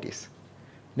carditis.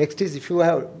 Next is if you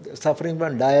are suffering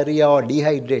from diarrhea or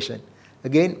dehydration.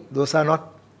 Again, those are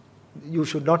not, you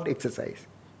should not exercise.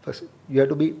 First, you have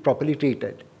to be properly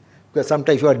treated. Because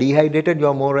sometimes if you are dehydrated, you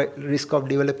are more at risk of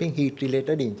developing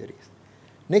heat-related injuries.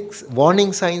 Next,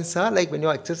 warning signs are like when you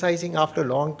are exercising after a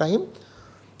long time,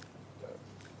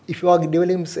 if you are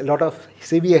developing a lot of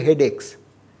severe headaches,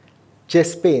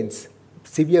 chest pains,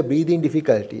 severe breathing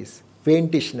difficulties,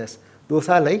 faintishness, those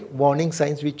are like warning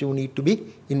signs which you need to be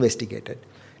investigated.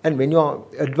 And when you are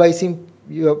advising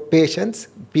your patients,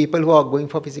 people who are going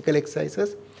for physical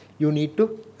exercises, you need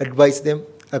to advise them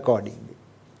accordingly.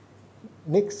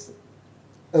 Next,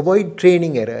 avoid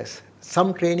training errors.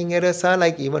 Some training errors are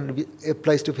like even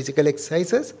applies to physical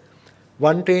exercises.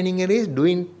 One training error is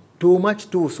doing too much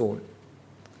too soon.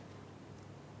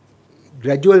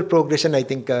 Gradual progression, I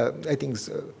think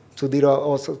Sudhira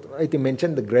also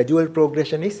mentioned the gradual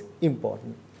progression is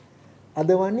important.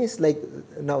 Other one is like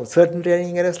now certain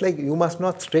training errors like you must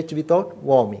not stretch without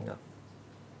warming up.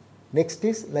 Next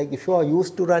is like if you are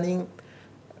used to running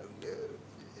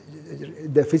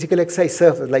the physical exercise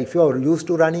surface, like if you are used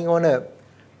to running on a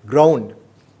ground,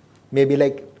 maybe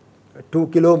like 2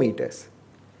 kilometers.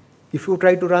 If you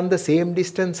try to run the same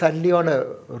distance suddenly on a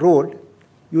road,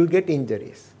 you will get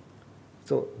injuries.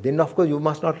 So then of course you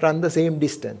must not run the same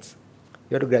distance.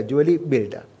 You have to gradually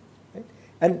build up. Right?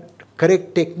 And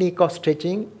correct technique of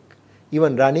stretching,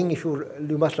 even running, if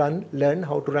you must learn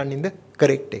how to run in the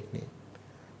correct technique.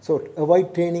 So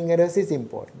avoid training errors is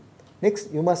important.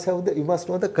 Next, you must know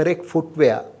the correct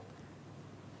footwear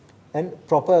and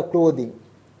proper clothing.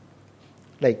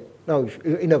 Like now, if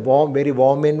in a very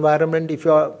warm environment, if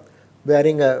you are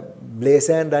wearing a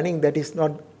blazer and running, that is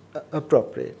not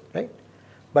appropriate, right?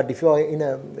 But if you are in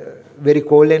a very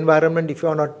cold environment, if you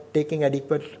are not taking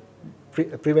adequate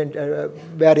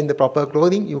wearing the proper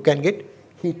clothing, you can get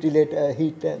heat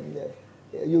and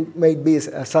you might be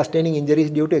sustaining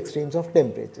injuries due to extremes of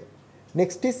temperature.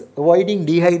 Next is avoiding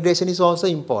dehydration is also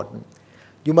important.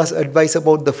 You must advise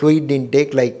about the fluid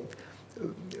intake, like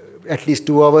at least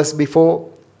 2 hours before,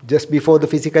 just before the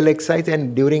physical exercise,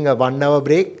 and during a 1 hour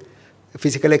break,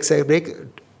 physical exercise break,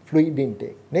 fluid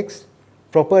intake. Next,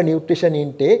 proper nutrition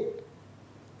intake.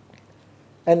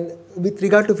 And with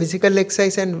regard to physical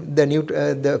exercise and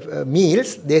the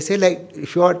meals, they say like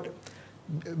if you are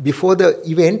before the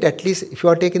event, at least if you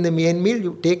are taking the main meal,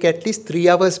 you take at least 3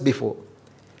 hours before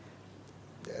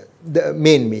the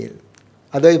main meal.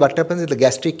 Otherwise, what happens is the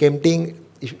gastric emptying,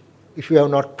 if you have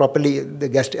not properly the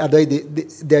gastric, otherwise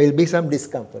there will be some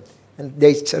discomfort and there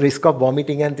is a risk of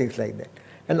vomiting and things like that.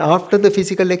 And after the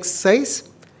physical exercise,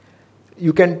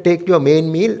 you can take your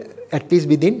main meal at least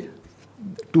within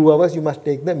 2 hours. You must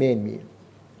take the main meal.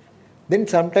 Then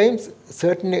sometimes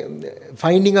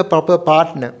finding a proper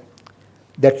partner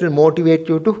that will motivate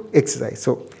you to exercise.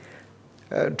 So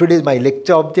today's my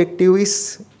lecture objective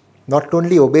is not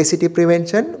only obesity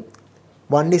prevention.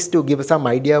 One is to give some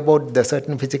idea about the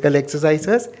certain physical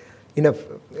exercises,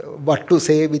 what to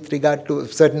say with regard to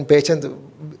certain patients,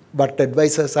 what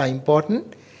advices are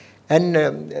important, and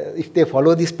if they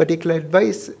follow this particular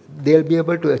advice, they'll be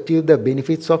able to achieve the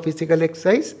benefits of physical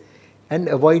exercise and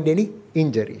avoid any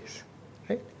injuries.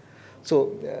 Right?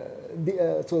 So,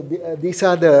 these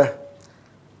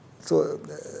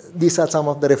are some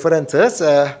of the references.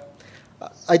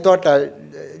 I thought I'll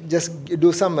just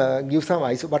give some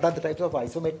what are the types of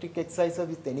isometric exercises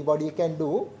which anybody can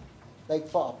do, like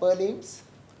for upper limbs,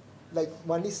 like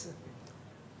one is.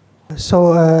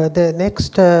 So the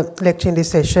next lecture in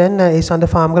this session is on the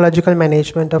pharmacological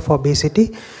management of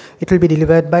obesity. It will be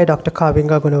delivered by Dr.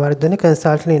 Kavinga Gunawardena,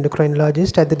 consultant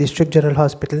endocrinologist at the District General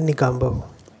Hospital, Negombo.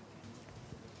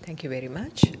 Thank you very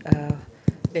much.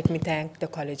 Let me thank the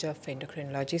College of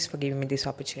Endocrinologists for giving me this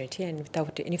opportunity. And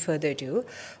without any further ado,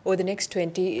 over the next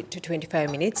 20 to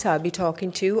 25 minutes, I'll be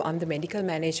talking to you on the medical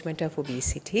management of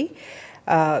obesity.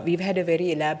 We've had a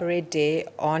very elaborate day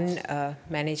on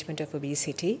management of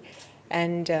obesity.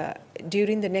 And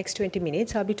during the next 20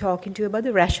 minutes, I'll be talking to you about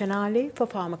the rationale for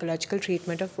pharmacological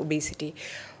treatment of obesity.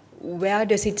 Where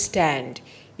does it stand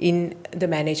in the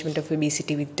management of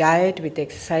obesity with diet, with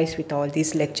exercise, with all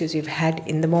these lectures we've had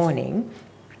in the morning?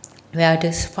 Where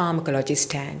does pharmacology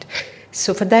stand?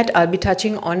 So for that, I'll be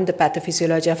touching on the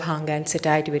pathophysiology of hunger and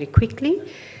satiety very quickly,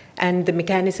 and the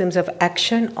mechanisms of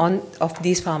action of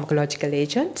these pharmacological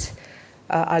agents.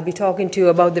 I'll be talking to you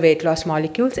about the weight loss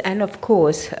molecules, and of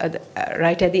course,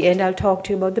 right at the end, I'll talk to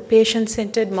you about the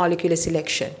patient-centered molecular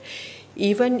selection.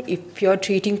 Even if you're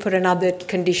treating for another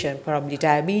condition, probably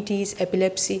diabetes,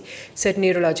 epilepsy, certain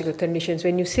neurological conditions,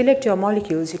 when you select your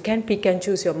molecules, you can pick and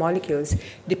choose your molecules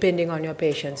depending on your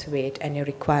patient's weight and your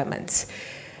requirements.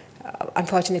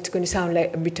 Unfortunately, it's going to sound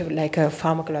like a bit of like a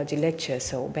pharmacology lecture,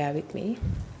 so bear with me.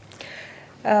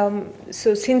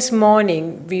 So since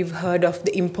morning, we've heard of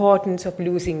the importance of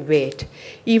losing weight.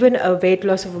 Even a weight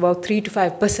loss of about 3 to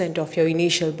 5% of your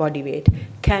initial body weight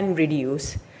can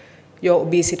reduce your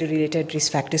obesity-related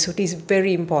risk factors. So it is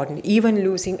very important. Even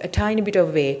losing a tiny bit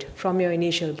of weight from your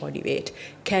initial body weight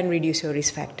can reduce your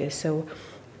risk factors. So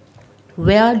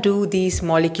where do these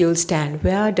molecules stand?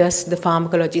 Where does the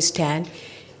pharmacology stand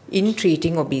in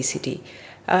treating obesity?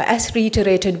 As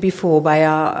reiterated before by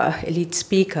our elite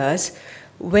speakers,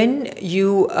 when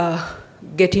you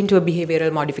get into a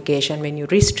behavioral modification, when you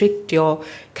restrict your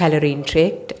calorie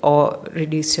intake or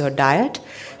reduce your diet,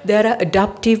 there are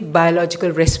adaptive biological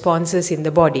responses in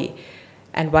the body.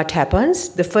 And what happens?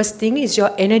 The first thing is your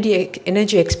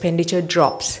energy expenditure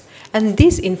drops. And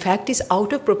this, in fact, is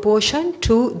out of proportion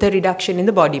to the reduction in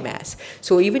the body mass.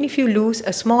 So even if you lose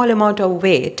a small amount of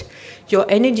weight, your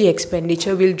energy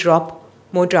expenditure will drop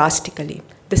more drastically.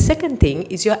 The second thing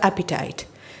is your appetite.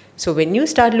 So when you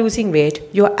start losing weight,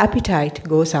 your appetite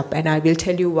goes up, and I will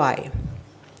tell you why.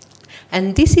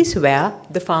 And this is where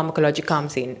the pharmacology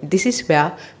comes in. This is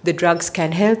where the drugs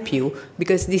can help you,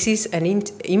 because this is an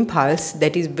impulse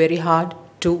that is very hard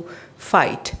to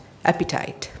fight,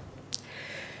 appetite.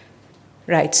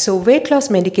 Right, so weight loss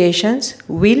medications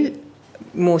will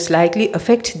most likely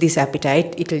affect this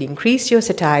appetite. It will increase your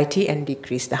satiety and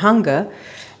decrease the hunger.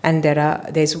 And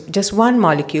there's just one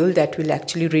molecule that will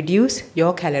actually reduce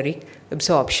your caloric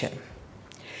absorption.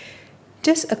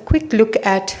 Just a quick look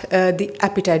at the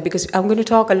appetite, because I'm going to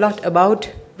talk a lot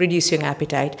about reducing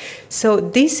appetite. So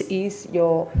this is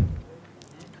your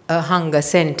hunger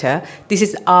center. This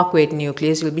is the arcuate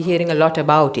nucleus. You'll be hearing a lot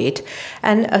about it.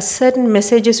 And certain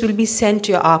messages will be sent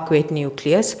to your arcuate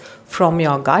nucleus from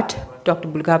your gut. Dr.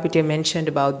 Bulgapite mentioned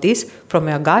about this, from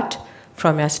your gut,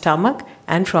 from your stomach,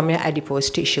 and from your adipose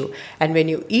tissue. And when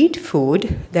you eat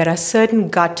food, there are certain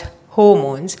gut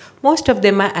hormones. Most of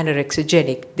them are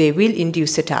anorexogenic. They will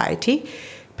induce satiety.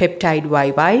 Peptide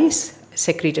YY is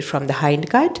secreted from the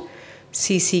hindgut,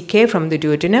 CCK from the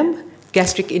duodenum,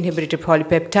 gastric inhibitor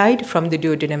polypeptide from the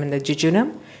duodenum and the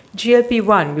jejunum.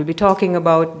 GLP-1, we'll be talking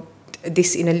about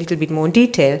this in a little bit more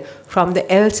detail, from the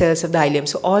L cells of the ileum.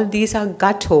 So all these are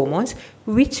gut hormones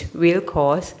which will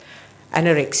cause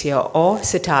anorexia or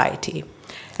satiety.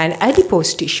 And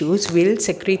adipose tissues will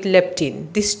secrete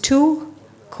leptin. These two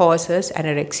causes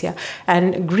anorexia.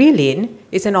 And ghrelin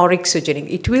is an orexogenic.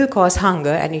 It will cause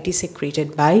hunger, and it is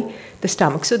secreted by the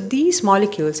stomach. So these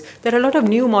molecules, there are a lot of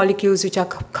new molecules which are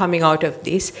coming out of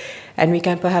this, and we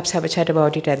can perhaps have a chat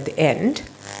about it at the end.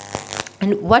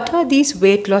 And what are these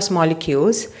weight loss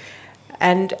molecules,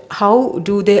 and how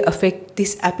do they affect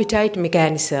these appetite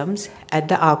mechanisms at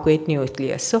the arcuate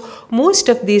nucleus? So most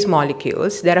of these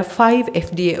molecules, there are 5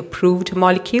 FDA approved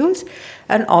molecules,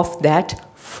 and of that,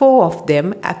 4 of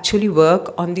them actually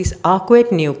work on this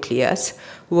arcuate nucleus,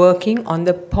 working on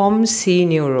the POMC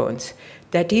neurons.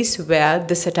 That is where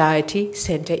the satiety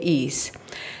center is.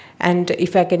 And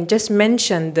if I can just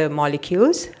mention the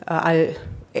molecules, I'll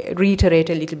reiterate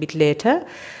a little bit later.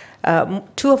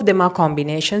 2 of them are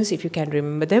combinations, if you can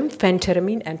remember them,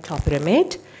 phentermine and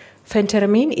topiramate.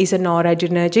 Phentermine is a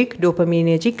noradrenergic,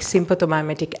 dopaminergic,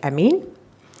 sympathomimetic amine.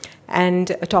 And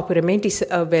topiramate is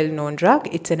a well-known drug.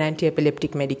 It's an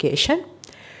anti-epileptic medication.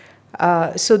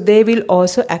 So they will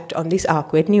also act on this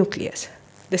arcuate nucleus.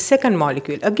 The second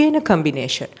molecule, again a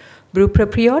combination,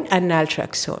 bupropion and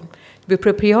naltrexone.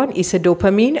 Bupropion is a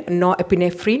dopamine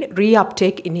norepinephrine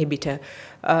reuptake inhibitor.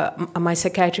 My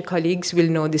psychiatric colleagues will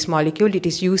know this molecule. It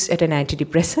is used as an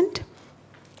antidepressant.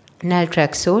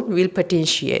 Naltrexone will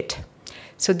potentiate.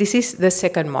 So this is the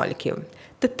second molecule.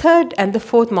 The third and the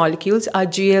fourth molecules are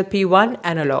GLP-1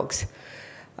 analogs.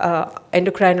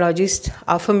 Endocrinologists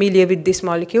are familiar with this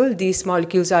molecule. These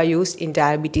molecules are used in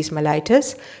diabetes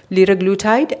mellitus,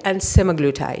 liraglutide and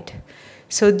semaglutide.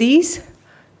 So these,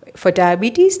 for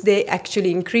diabetes, they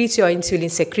actually increase your insulin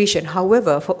secretion.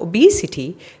 However, for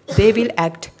obesity, they will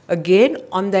act again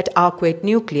on that arcuate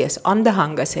nucleus, on the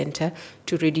hunger center,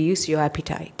 to reduce your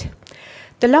appetite.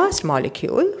 The last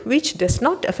molecule, which does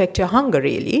not affect your hunger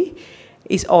really,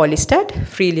 is orlistat,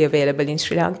 freely available in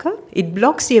Sri Lanka. It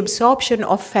blocks the absorption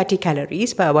of fatty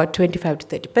calories by about 25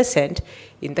 to 30%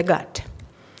 in the gut.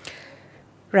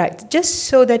 Right, just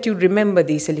so that you remember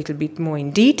these a little bit more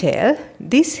in detail,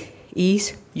 this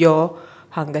is your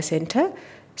hunger center.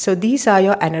 So these are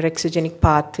your anorexogenic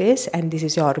pathways, and this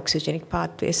is your orexogenic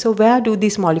pathways. So where do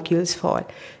these molecules fall?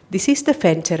 This is the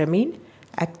phentermine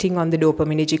acting on the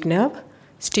dopaminergic nerve,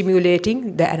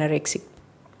 stimulating the anorexic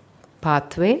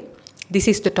pathway. This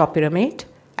is the topiramate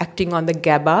acting on the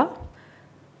GABA,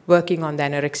 working on the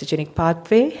anorexogenic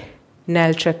pathway.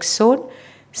 Naltrexone,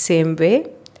 same way.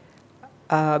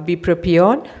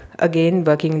 Bupropion, again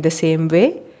working the same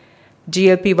way.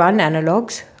 GLP-1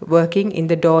 analogs working in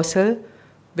the dorsal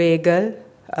vagal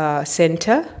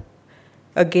center,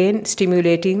 again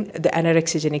stimulating the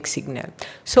anorexogenic signal.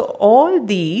 So all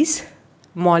these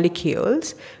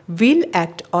molecules will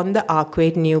act on the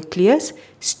arcuate nucleus,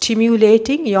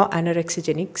 stimulating your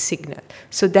anorexogenic signal.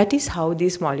 So that is how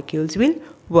these molecules will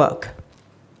work.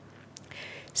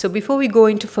 So before we go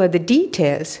into further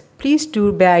details, please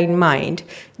do bear in mind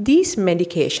these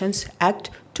medications act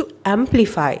to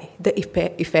amplify the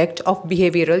effect of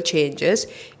behavioral changes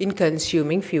in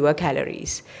consuming fewer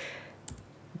calories.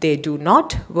 They do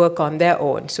not work on their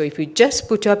own. So if you just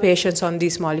put your patients on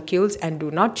these molecules and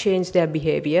do not change their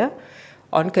behavior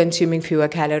on consuming fewer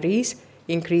calories,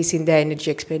 increasing their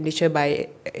energy expenditure by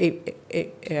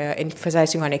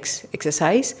emphasizing on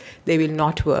exercise, they will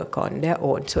not work on their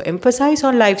own. So emphasize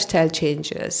on lifestyle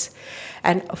changes.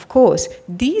 And of course,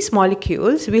 these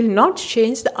molecules will not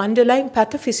change the underlying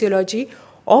pathophysiology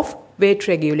of weight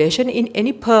regulation in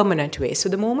any permanent way. So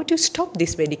the moment you stop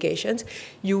these medications,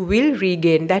 you will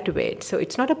regain that weight. So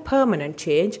it's not a permanent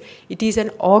change, it is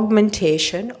an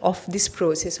augmentation of this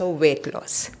process of weight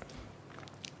loss.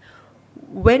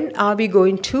 When are we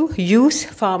going to use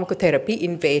pharmacotherapy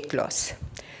in weight loss?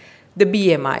 The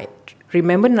BMI.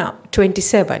 Remember now,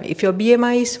 27. If your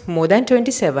BMI is more than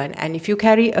 27 and if you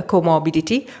carry a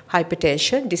comorbidity,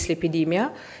 hypertension,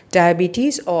 dyslipidemia,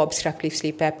 diabetes or obstructive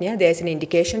sleep apnea, there's an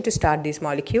indication to start these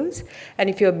molecules. And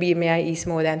if your BMI is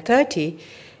more than 30,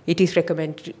 it is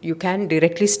recommended you can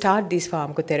directly start this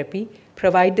pharmacotherapy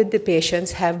provided the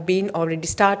patients have been already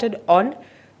started on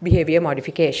behavior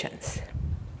modifications.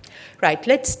 Right,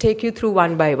 let's take you through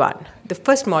one by one. The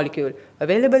first molecule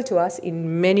available to us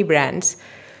in many brands,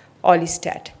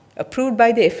 Orlistat, approved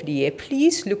by the FDA.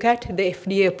 Please look at the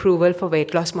FDA approval for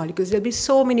weight loss molecules. There'll be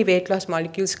so many weight loss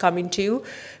molecules coming to you.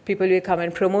 People will come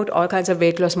and promote all kinds of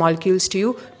weight loss molecules to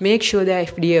you. Make sure they're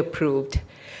FDA approved.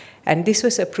 And this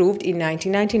was approved in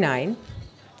 1999.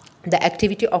 The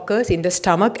activity occurs in the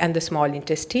stomach and the small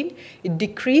intestine. It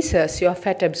decreases your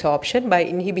fat absorption by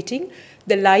inhibiting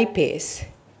the lipase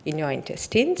in your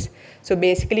intestines. So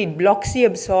basically it blocks the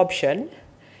absorption,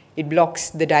 it blocks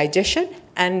the digestion,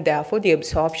 and therefore the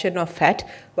absorption of fat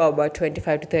by about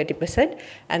 25 to 30%,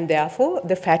 and therefore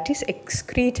the fat is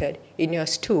excreted in your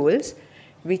stools,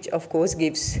 which of course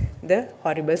gives the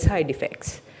horrible side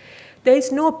effects. There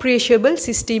is no appreciable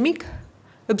systemic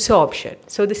absorption,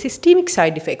 so the systemic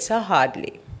side effects are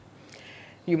hardly.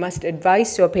 You must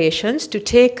advise your patients to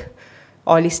take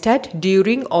Orlistat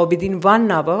during or within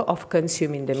 1 hour of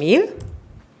consuming the meal,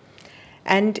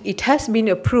 and it has been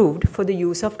approved for the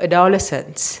use of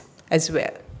adolescents as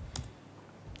well.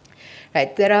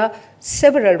 Right, there are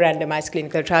several randomized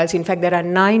clinical trials. In fact, there are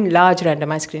 9 large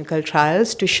randomized clinical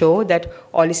trials to show that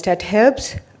Orlistat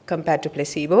helps compared to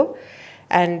placebo,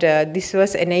 and this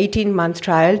was an 18-month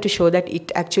trial to show that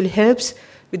it actually helps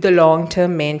with the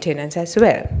long-term maintenance as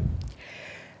well.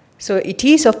 So it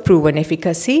is of proven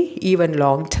efficacy, even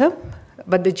long-term,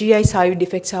 but the GI side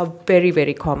effects are very,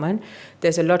 very common.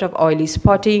 There's a lot of oily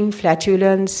spotting,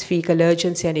 flatulence, fecal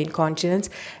urgency, and incontinence.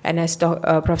 And as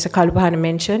Professor Kalupahana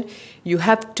mentioned, you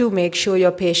have to make sure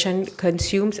your patient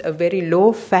consumes a very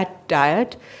low-fat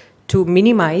diet to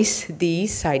minimize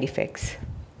these side effects.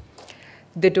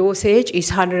 The dosage is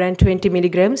 120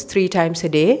 milligrams 3 times a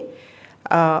day,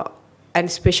 and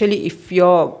especially if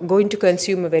you're going to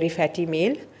consume a very fatty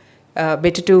meal,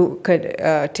 better to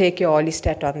take your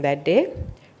Orlistat on that day.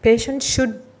 Patients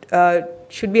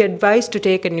should be advised to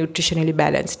take a nutritionally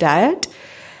balanced diet,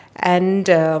 and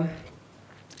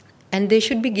they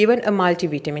should be given a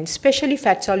multivitamin. Especially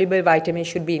fat-soluble vitamins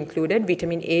should be included,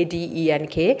 vitamin A, D, E, and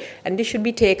K, and they should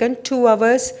be taken 2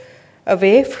 hours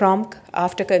away from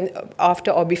after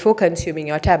or before consuming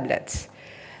your tablets.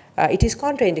 It is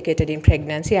contraindicated in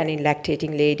pregnancy and in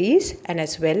lactating ladies, and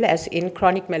as well as in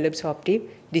chronic malabsorptive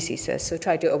diseases, so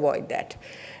try to avoid that.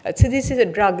 So this is a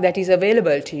drug that is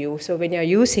available to you, so when you're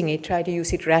using it, try to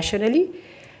use it rationally.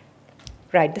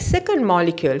 Right, the second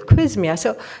molecule, Quizmia,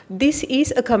 so this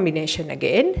is a combination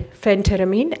again,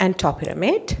 phentermine and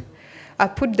topiramate. I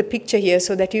put the picture here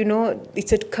so that you know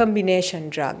it's a combination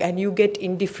drug and you get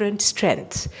in different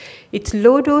strengths. It's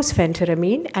low-dose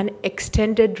phentermine and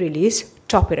extended-release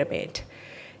topiramate.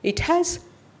 It has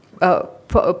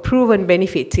proven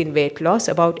benefits in weight loss,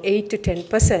 about 8 to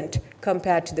 10%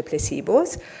 compared to the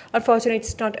placebos. Unfortunately,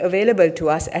 it's not available to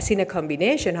us as in a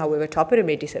combination, however,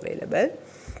 topiramate is available.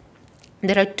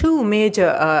 There are 2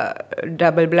 major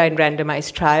double-blind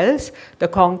randomized trials, the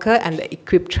CONQUER and the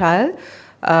EQUIP trial.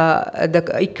 The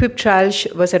EQUIP trial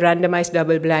was a randomized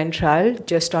double-blind trial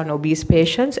just on obese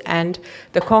patients, and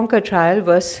the CONQUER trial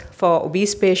was for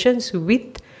obese patients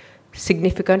with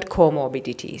significant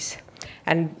comorbidities.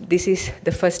 And this is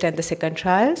the first and the second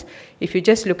trials. If you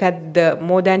just look at the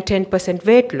more than 10%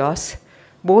 weight loss,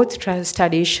 both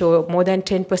studies show more than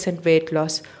 10% weight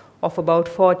loss of about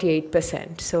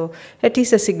 48%. So that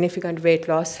is a significant weight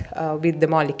loss with the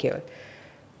molecule.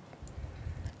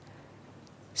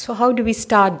 So how do we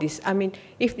start this? I mean,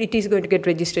 if it is going to get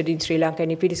registered in Sri Lanka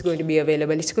and if it is going to be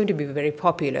available, it's going to be very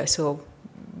popular. So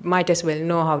might as well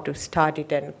know how to start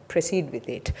it and proceed with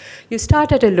it. You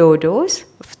start at a low dose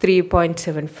of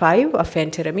 3.75 of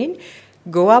phentermine,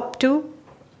 go up to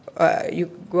you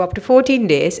go up to 14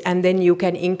 days, and then you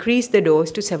can increase the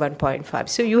dose to 7.5.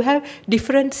 So you have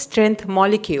different strength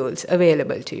molecules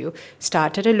available to you.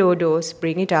 Start at a low dose,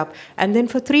 bring it up, and then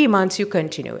for 3 months you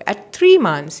continue. At 3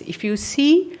 months, if you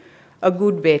see a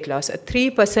good weight loss, a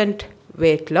 3%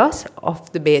 weight loss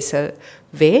of the basal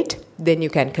weight, then you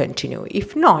can continue.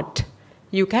 If not,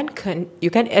 you can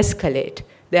escalate.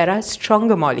 There are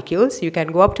stronger molecules. You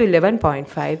can go up to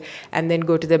 11.5 and then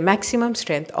go to the maximum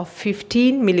strength of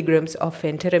 15 milligrams of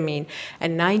phentermine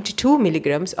and 92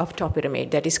 milligrams of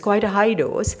topiramate. That is quite a high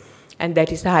dose, and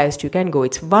that is the highest you can go.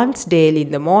 It's once daily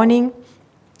in the morning,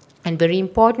 and very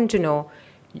important to know,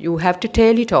 you have to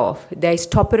tail it off. There is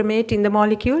topiramate in the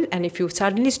molecule, and if you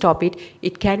suddenly stop it,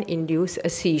 it can induce a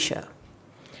seizure.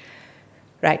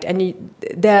 Right, and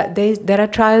there are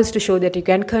trials to show that you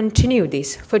can continue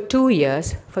this for 2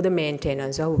 years for the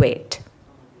maintenance of weight.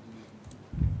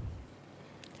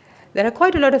 There are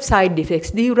quite a lot of side effects.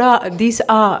 These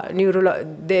are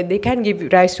they can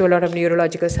give rise to a lot of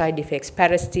neurological side effects: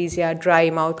 paresthesia, dry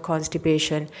mouth,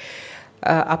 constipation,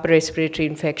 upper respiratory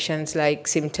infections like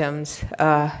symptoms,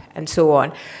 and so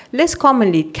on. Less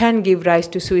commonly, it can give rise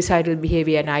to suicidal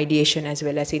behavior and ideation, as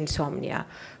well as insomnia.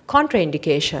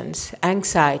 Contraindications: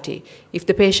 anxiety, if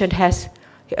the patient has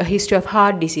a history of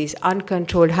heart disease,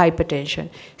 uncontrolled hypertension;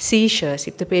 seizures,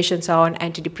 if the patients are on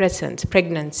antidepressants;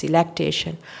 pregnancy,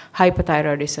 lactation;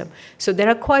 hypothyroidism. So there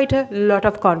are quite a lot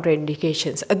of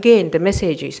contraindications. Again, the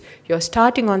message is, you're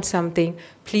starting on something,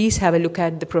 please have a look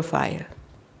at the profile.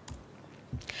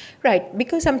 Right,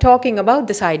 because I'm talking about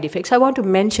the side effects, I want to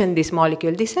mention this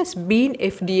molecule. This has been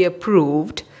FDA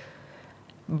approved,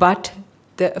 but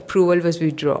the approval was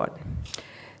withdrawn.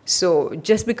 So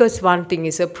just because one thing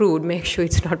is approved, make sure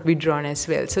it's not withdrawn as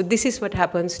well. So this is what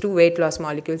happens to weight loss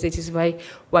molecules, which is why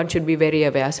one should be very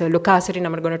aware. So leucocytin,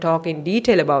 I'm not going to talk in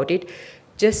detail about it.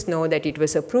 Just know that it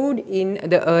was approved in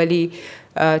the early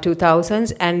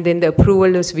 2000s, and then the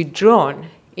approval was withdrawn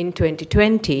in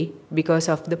 2020 because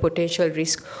of the potential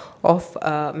risk of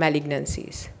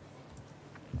malignancies.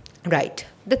 Right,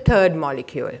 the third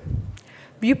molecule,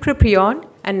 bupropion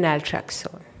and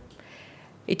naltrexone.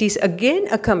 It is again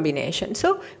a combination.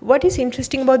 So what is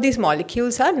interesting about these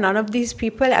molecules are, none of these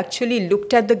people actually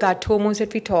looked at the gut hormones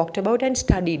that we talked about and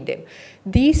studied them.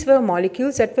 These were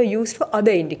molecules that were used for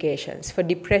other indications, for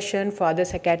depression, for other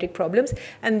psychiatric problems,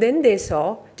 and then they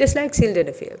saw, just like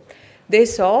sildenafil, they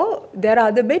saw there are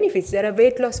other benefits, there are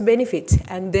weight loss benefits,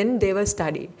 and then they were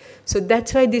studied. So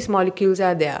that's why these molecules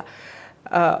are there.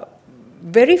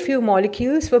 Very few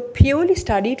molecules were purely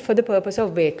studied for the purpose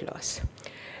of weight loss.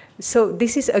 So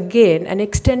this is again an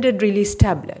extended release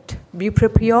tablet.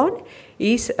 Bupropion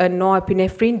is a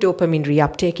norepinephrine dopamine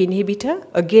reuptake inhibitor.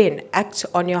 Again, acts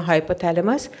on your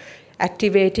hypothalamus,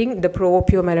 activating the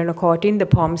pro-opiomelanocortin, the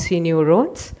POMC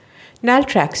neurons.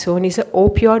 Naltrexone is an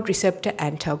opioid receptor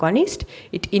antagonist.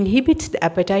 It inhibits the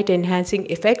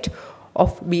appetite-enhancing effect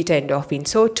of beta endorphin.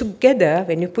 So together,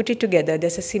 when you put it together,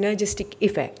 there's a synergistic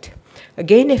effect.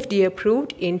 Again, FDA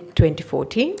approved in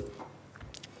 2014.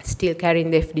 Still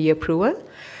carrying the FDA approval.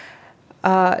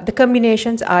 The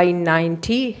combinations are in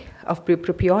 90 of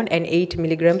bupropion and 8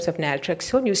 milligrams of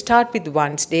naltrexone. You start with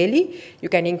once daily. You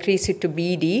can increase it to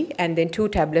BD and then 2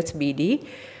 tablets BD.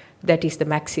 That is the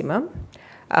maximum.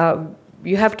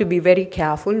 You have to be very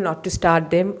careful not to start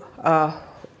them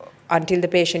until the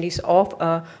patient is off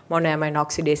a monoamine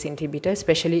oxidase inhibitor,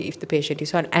 especially if the patient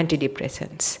is on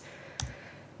antidepressants.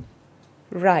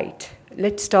 Right.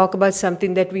 Let's talk about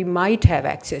something that we might have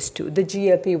access to, the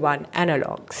GLP-1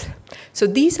 analogs. So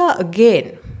these are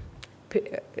again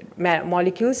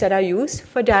molecules that are used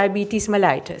for diabetes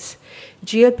mellitus.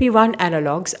 GLP-1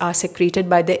 analogs are secreted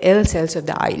by the L cells of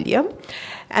the ileum,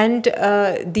 and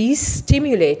these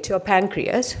stimulate your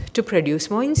pancreas to produce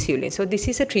more insulin. So this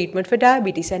is a treatment for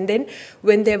diabetes. And then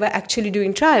when they were actually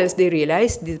doing trials, they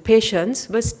realized the patients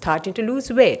were starting to lose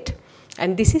weight.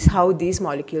 And this is how these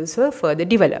molecules were further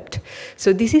developed.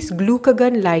 So this is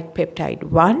glucagon-like peptide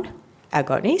 1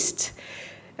 agonists.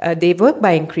 They work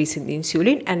by increasing the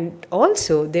insulin, and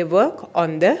also they work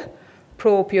on the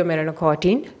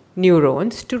pro-opiomelanocortin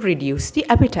neurons to reduce the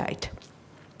appetite.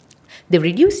 They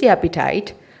reduce the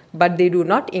appetite, but they do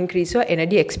not increase your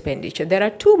energy expenditure. There are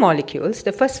 2 molecules.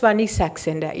 The first one is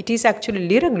Saxenda. It is actually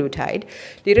liraglutide.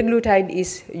 Liraglutide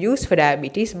is used for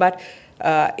diabetes, but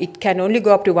it can only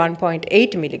go up to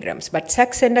 1.8 milligrams, but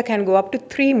Saxenda can go up to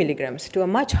 3 milligrams, to a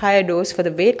much higher dose for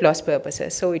the weight loss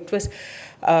purposes. So it was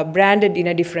branded in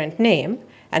a different name.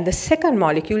 And the second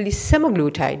molecule is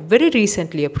semaglutide, very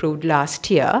recently approved last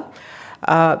year,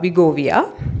 Wegovy.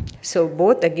 So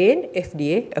both again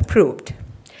FDA approved.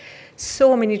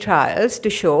 so many trials to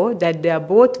show that they are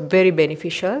both very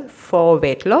beneficial for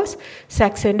weight loss.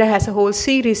 Saxenda has a whole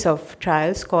series of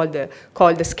trials called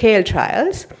the scale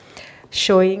trials,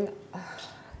 showing.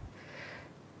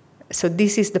 So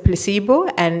this is the placebo,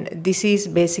 and this is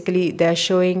basically they're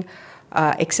showing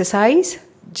exercise,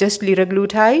 just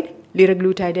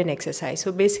liraglutide and exercise.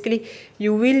 So basically,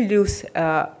 you will lose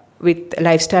with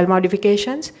lifestyle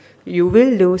modifications, you will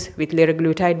lose with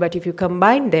liraglutide, but if you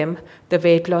combine them, the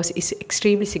weight loss is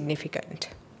extremely significant.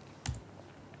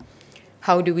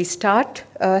 How do we start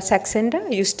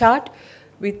Saxenda? You start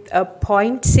with a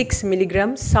 0.6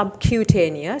 milligrams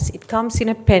subcutaneous. It comes in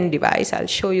a pen device. I'll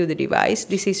show you the device.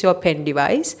 This is your pen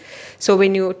device. So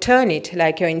when you turn it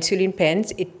like your insulin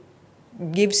pens, it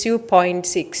gives you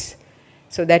 0.6.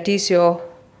 So that is your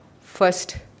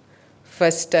first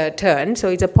turn. So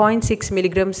it's a 0.6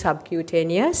 milligrams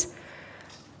subcutaneous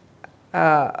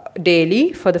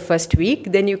daily for the first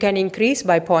week. Then you can increase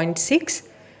by 0.6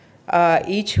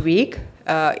 each week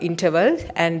interval,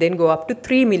 and then go up to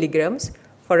 3 milligrams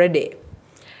for a day.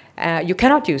 You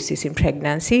cannot use this in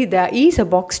pregnancy. There is a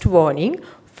boxed warning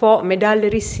for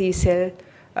medullary C-cell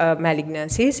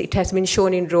malignancies. It has been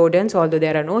shown in rodents, although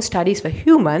there are no studies for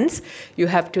humans. You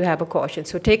have to have a caution.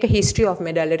 So take a history of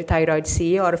medullary thyroid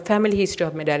CA or a family history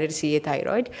of medullary CA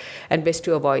thyroid, and best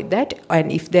to avoid that.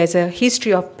 And if there's a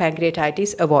history of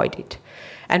pancreatitis, avoid it.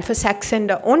 And for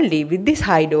Saxenda only, with this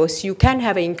high dose, you can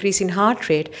have an increase in heart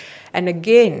rate and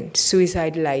again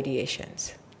suicidal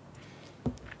ideations.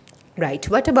 Right,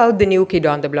 what about the new kid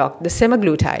on the block, the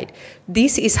semaglutide?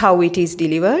 This is how it is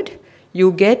delivered.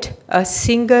 You get a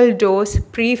single dose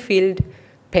pre-filled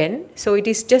pen. So it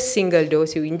is just single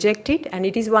dose. You inject it and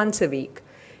it is once a week.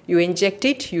 You inject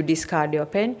it, you discard your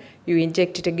pen. You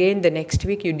inject it again the next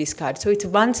week, you discard. So it's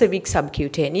once a week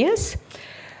subcutaneous.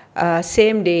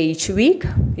 Same day each week.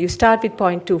 You start with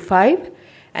 0.25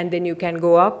 and then you can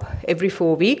go up every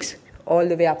 4 weeks all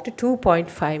the way up to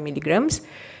 2.5 milligrams,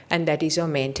 and that is your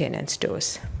maintenance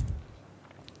dose.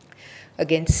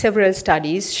 Again, several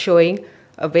studies showing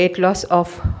a weight loss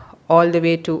of all the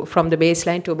way to from the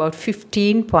baseline to about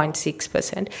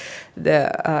 15.6%,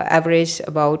 the average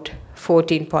about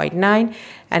 14.9,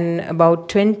 and about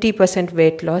 20%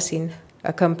 weight loss in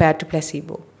compared to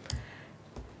placebo.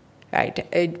 Right,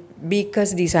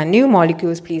 because these are new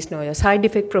molecules, please know your side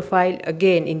effect profile.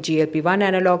 Again, in GLP-1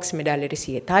 analogs, medullary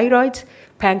CA thyroids,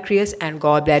 pancreas, and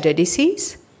gallbladder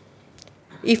disease.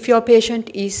 If your patient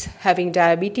is having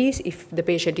diabetes, if the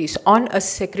patient is on a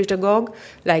secretagogue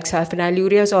like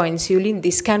sulfonylureas or insulin,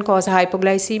 this can cause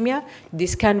hypoglycemia.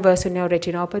 This can worsen your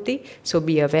retinopathy, so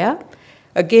be aware.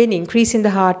 Again, increase in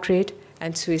the heart rate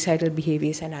and suicidal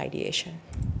behaviors and ideation.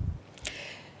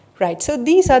 Right, so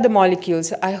these are the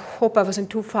molecules. I hope I wasn't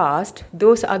too fast.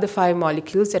 Those are the 5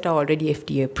 molecules that are already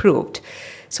FDA approved.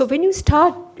 So when you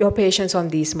start your patients on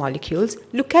these molecules,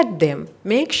 look at them.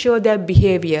 Make sure their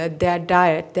behavior, their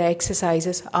diet, their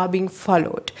exercises are being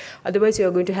followed. Otherwise,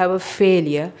 you're going to have a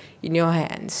failure in your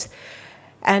hands.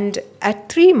 And at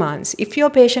 3 months, if your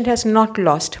patient has not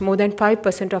lost more than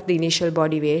 5% of the initial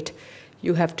body weight,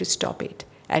 you have to stop it.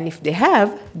 And if they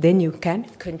have, then you can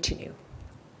continue.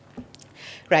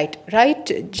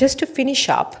 Right, just to finish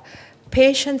up,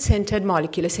 patient-centered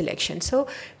molecular selection. So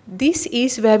this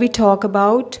is where we talk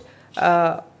about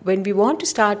when we want to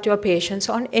start your patients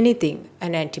on anything,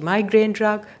 an anti-migraine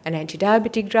drug, an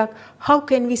anti-diabetic drug, how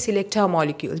can we select our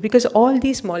molecules? Because all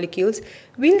these molecules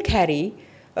will carry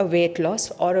a weight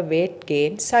loss or a weight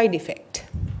gain side effect.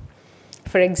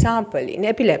 For example, in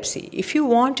epilepsy, if you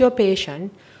want your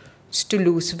patient to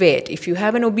lose weight, if you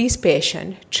have an obese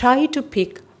patient, try to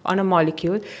pick on a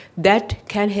molecule that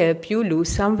can help you lose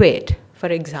some weight. For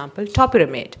example,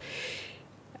 topiramate.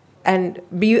 And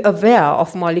be aware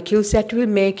of molecules that will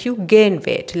make you gain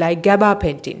weight, like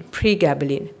gabapentin,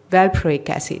 pregabalin, valproic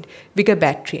acid,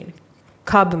 vigabatrin,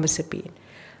 carbamazepine.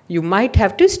 You might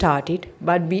have to start it,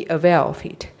 but be aware of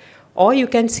it. Or you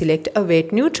can select a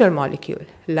weight-neutral molecule,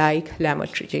 like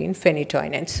lamotrigine,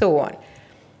 phenytoin, and so on.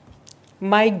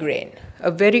 Migraine,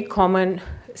 a very common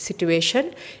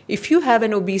situation. If you have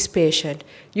an obese patient,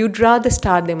 you'd rather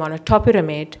start them on a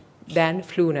topiramate than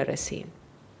flunarizine.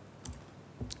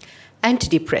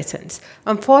 Antidepressants.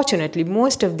 Unfortunately,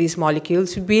 most of these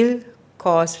molecules will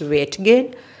cause weight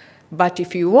gain, but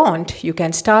if you want, you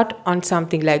can start on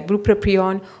something like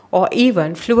bupropion or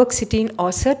even fluoxetine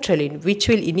or sertraline, which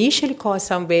will initially cause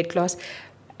some weight loss,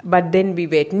 but then be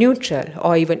weight neutral,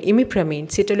 or even imipramine,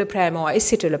 citalopram or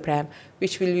escitalopram,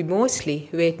 which will be mostly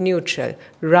weight neutral,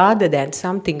 rather than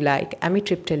something like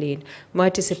amitriptyline,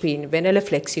 mirtazapine,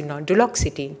 venlafaxine, or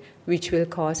duloxetine, which will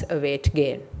cause a weight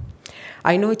gain.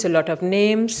 I know it's a lot of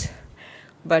names,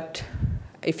 but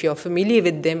if you're familiar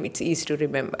with them, it's easy to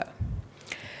remember.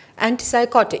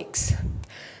 Antipsychotics.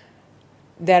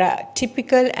 There are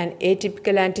typical and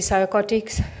atypical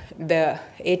antipsychotics. The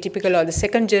atypical or the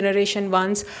second generation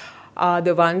ones are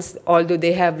the ones, although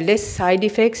they have less side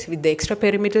effects with the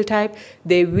extrapyramidal type,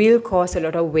 they will cause a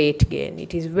lot of weight gain.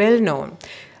 It is well known.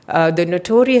 The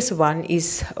notorious one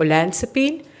is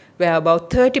olanzapine, where about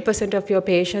 30% of your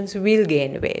patients will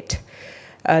gain weight.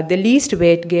 The least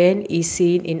weight gain is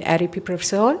seen in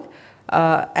aripiprazole,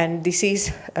 and this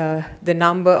is the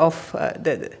number of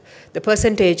the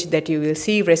percentage that you will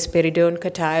see, risperidone,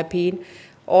 quetiapine.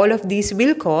 All of these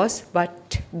will cause,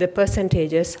 but the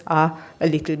percentages are a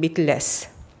little bit less.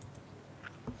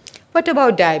 What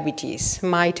about diabetes?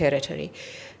 My territory.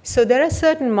 So there are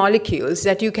certain molecules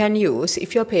that you can use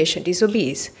if your patient is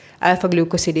obese.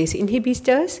 Alpha-glucosidase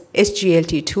inhibitors,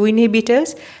 SGLT2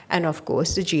 inhibitors, and of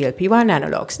course the GLP-1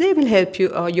 analogs. They will help you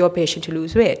or your patient to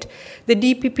lose weight. The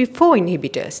DPP-4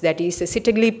 inhibitors, that is the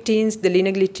sitagliptins, the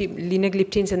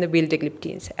linagliptins, and the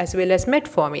vildagliptins, as well as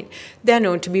metformin, they are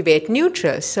known to be weight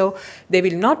neutral, so they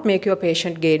will not make your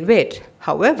patient gain weight.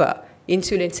 However,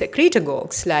 insulin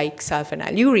secretagogues like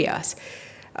sulfonylureas,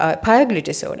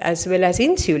 pioglitazone, as well as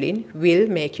insulin will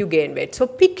make you gain weight. So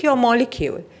pick your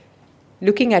molecule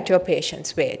looking at your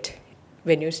patient's weight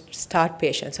when you start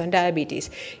patients on diabetes.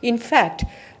 In fact,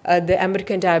 the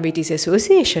American Diabetes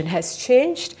Association has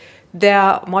changed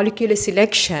their molecular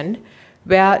selection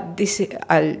where this,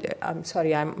 I'm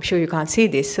sorry, I'm sure you can't see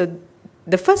this. So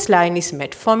the first line is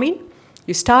metformin.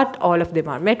 You start all of them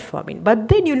on metformin, but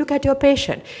then you look at your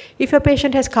patient. If your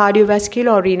patient has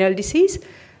cardiovascular or renal disease,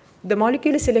 the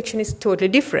molecular selection is totally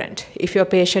different. If your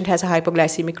patient has a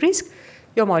hypoglycemic risk,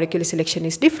 your molecular selection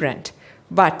is different.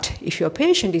 But if your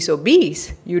patient is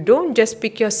obese, you don't just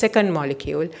pick your second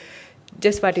molecule,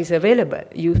 just what is available.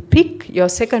 You pick your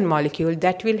second molecule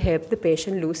that will help the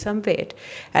patient lose some weight.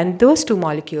 And those two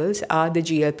molecules are the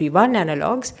GLP-1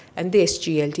 analogs and the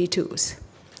SGLT2s.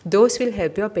 Those will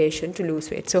help your patient to lose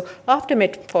weight. So after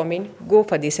metformin, go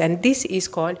for this. And this is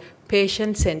called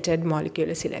patient-centered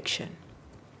molecular selection.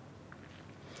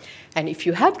 And if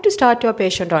you have to start your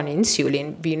patient on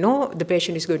insulin, we know the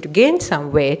patient is going to gain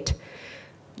some weight.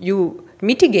 You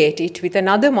mitigate it with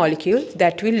another molecule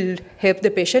that will help the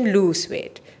patient lose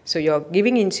weight. So you're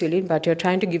giving insulin, but you're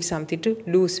trying to give something to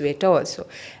lose weight also.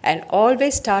 And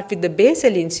always start with the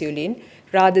basal insulin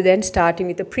rather than starting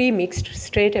with a pre-mixed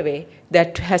straight away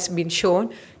that has been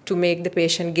shown to make the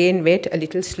patient gain weight a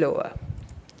little slower.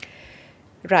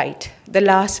 Right, the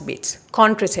last bits,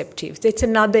 contraceptives. It's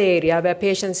another area where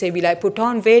patients say, will I put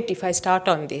on weight if I start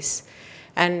on this?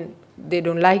 And they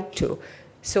don't like to.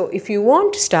 So if you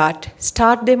want to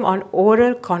start them on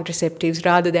oral contraceptives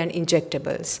rather than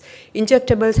injectables.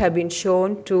 Injectables have been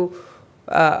shown to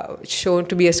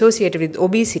be associated with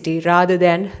obesity rather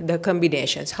than the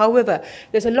combinations. However,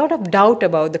 there's a lot of doubt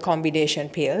about the combination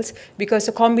pills because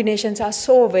the combinations are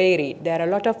so varied. There are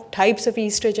a lot of types of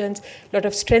estrogens, a lot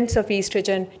of strengths of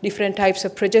estrogen, different types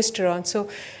of progesterone. So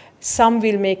some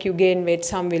will make you gain weight,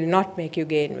 some will not make you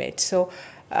gain weight. So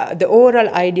the oral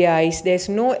idea is there's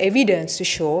no evidence to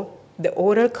show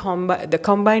the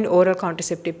combined oral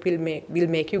contraceptive will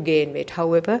make you gain weight.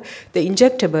 However, the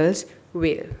injectables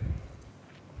will.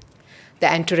 The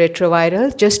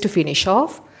antiretroviral, just to finish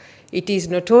off, it is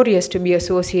notorious to be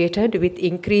associated with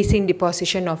increasing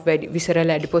deposition of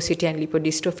visceral adiposity and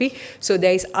lipodystrophy. So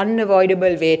there is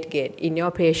unavoidable weight gain in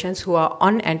your patients who are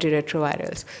on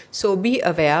antiretrovirals. So be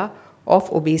aware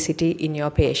of obesity in your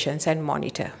patients and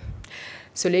monitor.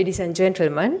 So ladies and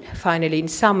gentlemen, finally in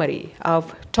summary,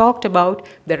 I've talked about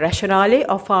the rationale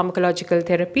of pharmacological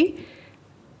therapy,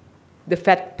 the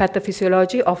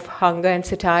pathophysiology of hunger and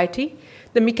satiety,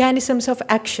 the mechanisms of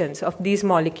actions of these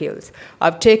molecules.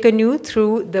 I've taken you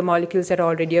through the molecules that are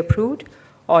already approved,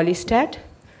 orlistat,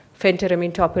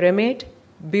 phentermine topiramate,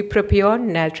 bupropion,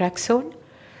 naltrexone,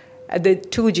 the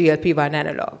two GLP-1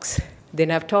 analogs. Then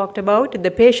I've talked about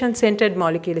the patient-centered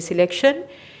molecular selection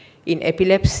in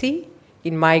epilepsy,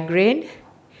 in migraine,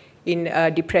 in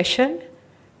depression,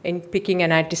 in picking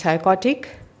an antipsychotic,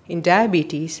 in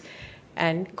diabetes,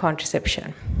 and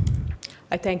contraception.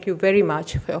 I thank you very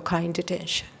much for your kind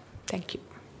attention. Thank you.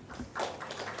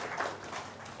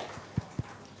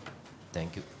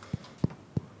 Thank you.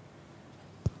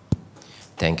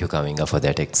 Thank you, Kavinga, for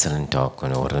that excellent talk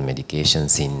on oral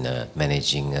medications in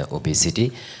managing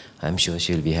obesity. I'm sure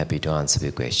she'll be happy to answer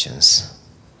your questions.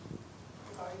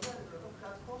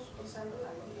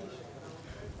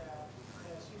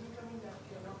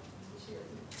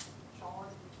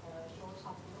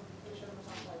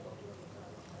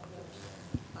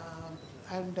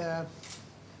 And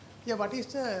Yeah, what is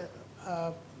the,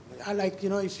 like, you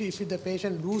know, if the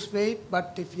patient lose weight,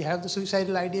 but if you have the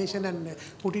suicidal ideation and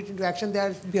put it into action, there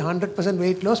will be 100%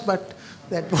 weight loss, but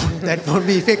that won't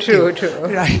be effective. True.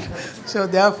 Right. So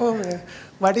therefore,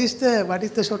 what is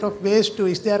the sort of ways to,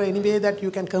 is there any way that you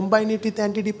can combine it with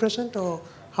antidepressant, or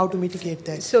how to mitigate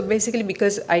that? So basically,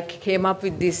 because I came up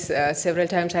with this several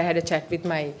times, I had a chat with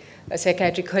my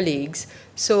psychiatric colleagues.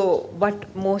 So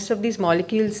what most of these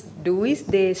molecules do is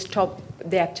they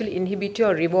actually inhibit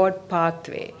your reward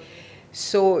pathway.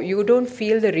 So you don't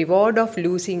feel the reward of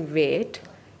losing weight.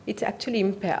 It's actually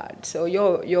impaired. So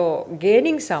you're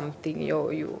gaining something,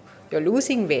 you're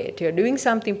losing weight, you're doing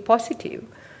something positive,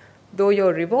 though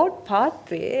your reward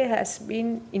pathway has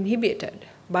been inhibited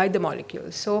by the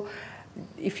molecules. So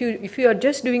if you are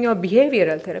just doing your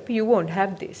behavioral therapy, you won't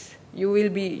have this. You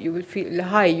will feel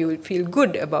high, you will feel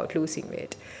good about losing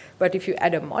weight. But if you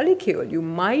add a molecule, you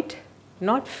might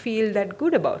not feel that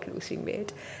good about losing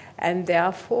weight, and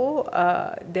therefore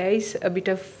there is a bit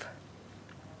of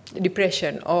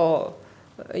depression, or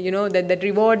that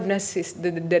rewardness is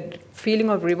the feeling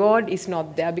of reward is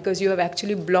not there because you have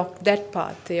actually blocked that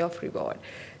pathway of reward.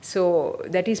 So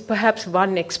that is perhaps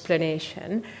one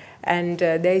explanation. And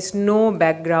there is no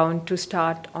background to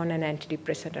start on an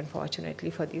antidepressant, unfortunately,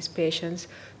 for these patients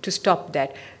to stop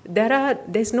that.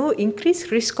 There's no increased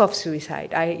risk of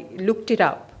suicide. I looked it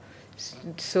up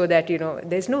so that,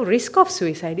 there's no risk of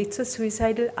suicide. It's a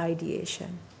suicidal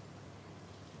ideation.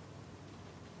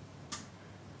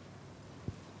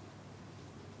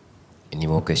 Any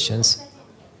more questions?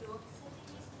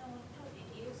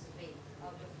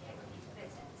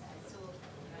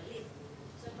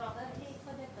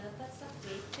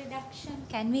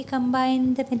 Can we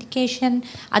combine the medication,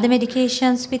 other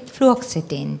medications with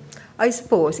fluoxetine? I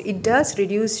suppose it does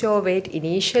reduce your weight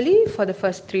initially for the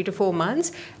first 3 to 4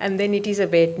 months, and then it is a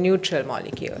weight neutral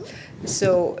molecule.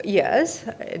 So yes,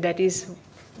 that is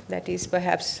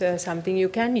perhaps something you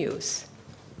can use.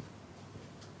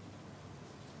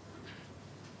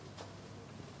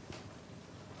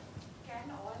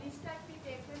 Can all this that be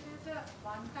taken as a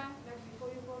one time, like before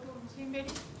you go to Muslim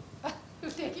wedding?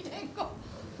 You take it and go.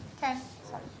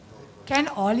 Can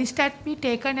all this that be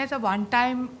taken as a one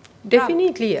time?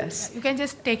 Definitely, yes. You can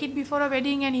just take it before a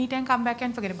wedding and eat and come back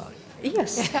and forget about it.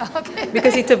 Yes, Okay.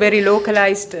 because it's a very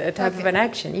localized type of an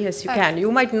action. Yes, you can.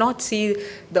 You might not see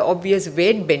the obvious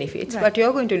weight benefits, but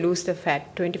you're going to lose the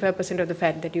fat, 25% of the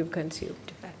fat that you've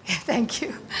consumed. Thank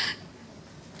you.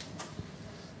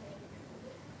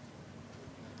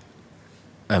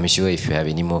 I'm sure if you have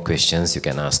any more questions, you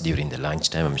can ask during the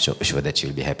lunchtime. I'm sure that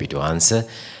you'll be happy to answer.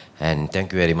 And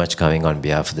thank you very much coming on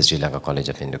behalf of the Sri Lanka College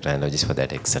of Endocrinologists for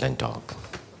that excellent talk.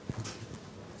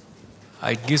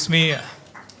 It gives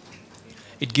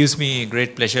me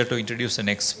great pleasure to introduce the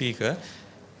next speaker,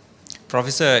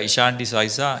 Professor Ishan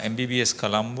D'Souza, MBBS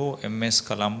Colombo, MS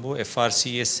Colombo,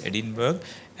 FRCS Edinburgh,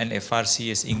 and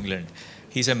FRCS England.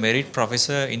 He's a merit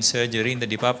professor in surgery in the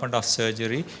Department of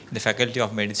Surgery in the Faculty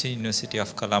of Medicine, University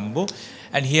of Colombo,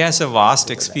 and he has a vast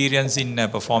experience in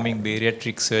performing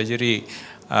bariatric surgery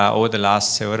over the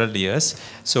last several years.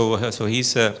 So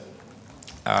he's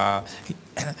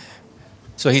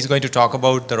going to talk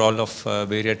about the role of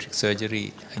bariatric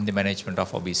surgery in the management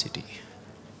of obesity.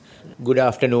 Good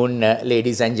afternoon,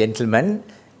 ladies and gentlemen.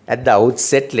 At the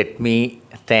outset, let me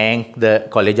thank the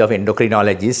College of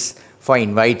Endocrinologists for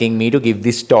inviting me to give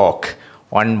this talk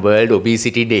on World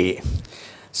Obesity Day.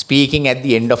 Speaking at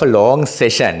the end of a long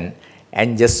session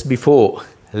and just before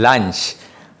lunch,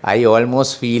 I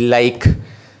almost feel like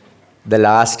the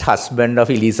last husband of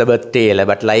Elizabeth Taylor,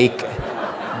 but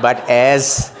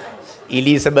as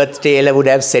Elizabeth Taylor would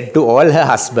have said to all her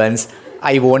husbands,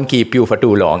 I won't keep you for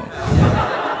too long.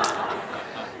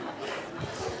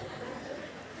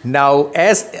 Now,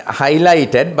 as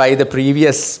highlighted by the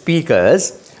previous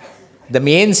speakers, the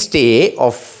mainstay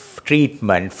of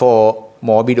treatment for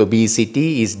morbid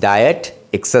obesity is diet,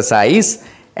 exercise,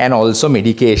 and also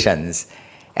medications.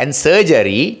 And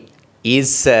surgery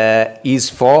is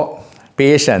for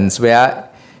patients where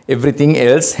everything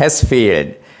else has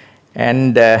failed.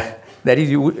 And that is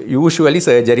usually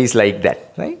surgeries like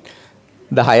that, right?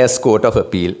 The highest court of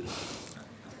appeal.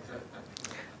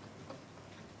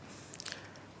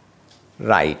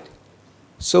 Right.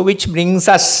 So which brings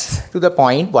us to the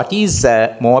point, what is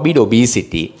morbid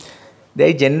obesity? There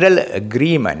is general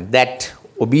agreement that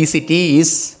obesity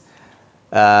is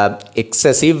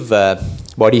excessive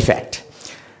body fat.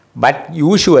 But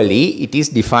usually it is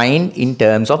defined in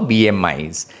terms of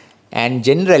BMIs. And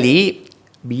generally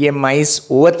BMIs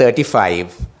over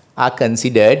 35 are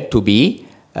considered to be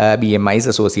BMIs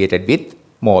associated with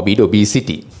morbid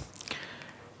obesity.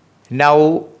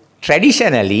 Now,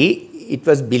 traditionally, it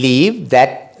was believed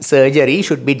that surgery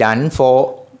should be done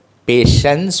for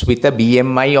patients with a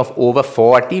BMI of over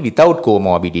 40 without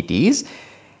comorbidities,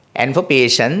 and for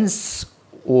patients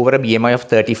over a BMI of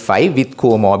 35 with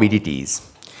comorbidities.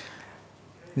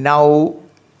 Now,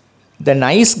 the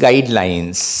NICE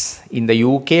guidelines in the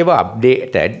UK were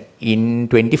updated in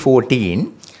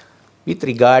 2014 with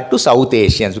regard to South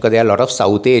Asians, because there are a lot of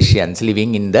South Asians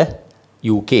living in the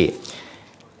UK.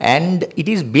 And it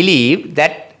is believed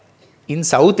that in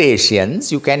South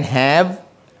Asians, you can have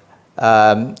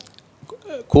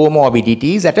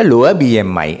comorbidities at a lower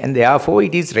BMI, and therefore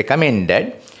it is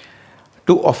recommended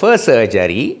to offer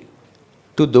surgery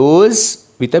to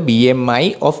those with a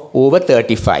BMI of over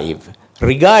 35,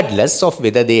 regardless of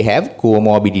whether they have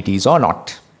comorbidities or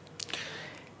not.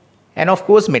 And of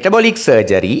course, metabolic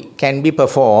surgery can be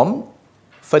performed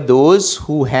for those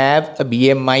who have a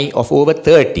BMI of over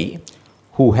 30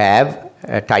 who have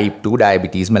type 2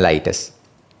 diabetes mellitus.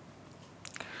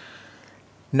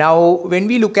 Now, when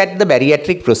we look at the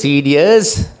bariatric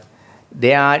procedures,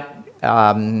 they are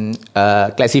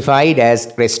classified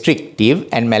as restrictive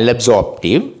and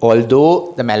malabsorptive,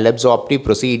 although the malabsorptive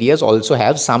procedures also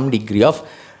have some degree of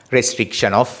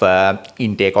restriction of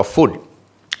intake of food.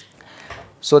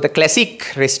 So the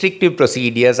classic restrictive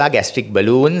procedures are gastric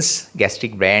balloons,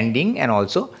 gastric banding, and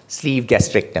also sleeve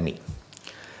gastrectomy.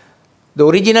 The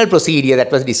original procedure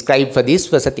that was described for this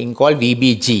was a thing called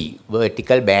VBG,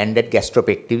 vertical banded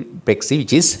gastropexy,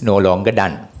 which is no longer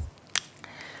done.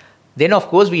 Then, of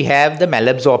course, we have the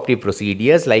malabsorptive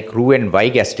procedures like Roux-en-Y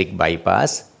gastric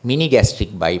bypass, mini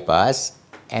gastric bypass,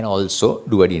 and also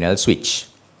duodenal switch.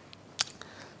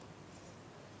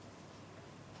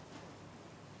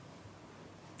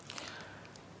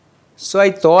 So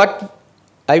I thought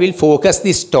I will focus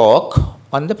this talk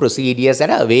on the procedures that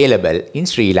are available in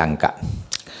Sri Lanka.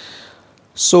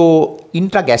 So,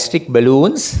 intragastric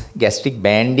balloons, gastric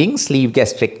banding, sleeve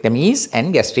gastrectomies,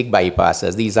 and gastric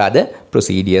bypasses. These are the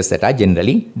procedures that are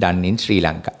generally done in Sri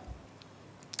Lanka.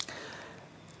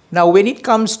 Now, when it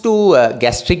comes to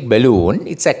gastric balloon,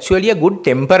 it's actually a good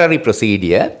temporary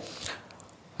procedure.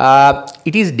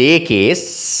 It is day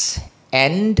case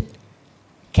and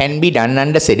can be done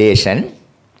under sedation.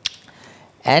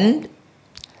 And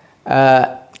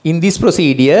in this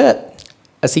procedure,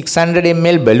 a 600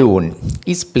 ml balloon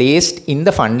is placed in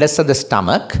the fundus of the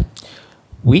stomach,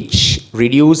 which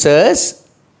reduces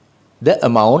the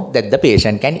amount that the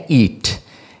patient can eat.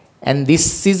 And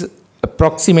this is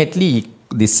approximately,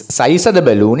 this size of the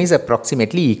balloon is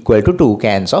approximately equal to 2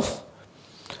 cans of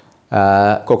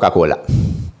Coca-Cola.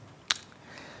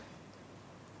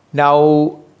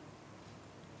 Now,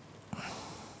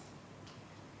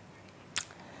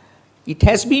 it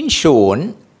has been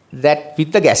shown that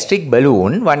with the gastric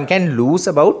balloon, one can lose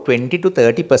about 20 to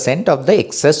 30% of the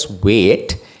excess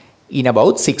weight in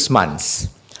about 6 months.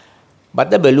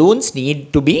 But the balloons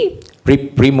need to be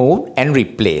removed and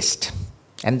replaced.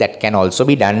 And that can also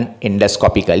be done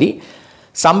endoscopically.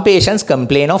 Some patients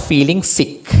complain of feeling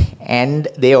sick, and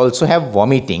they also have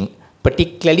vomiting,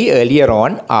 particularly earlier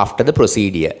on after the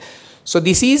procedure. So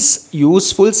this is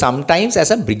useful sometimes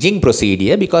as a bridging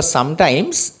procedure, because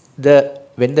sometimes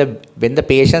when the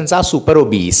patients are super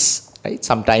obese, right?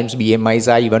 Sometimes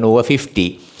BMIs are even over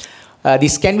 50.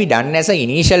 This can be done as an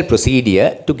initial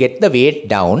procedure to get the weight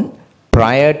down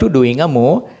prior to doing a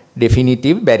more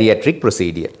definitive bariatric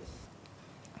procedure.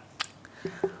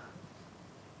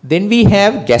 Then we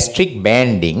have gastric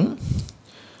banding,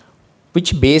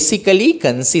 which basically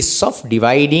consists of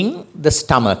dividing the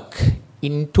stomach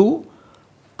into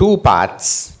 2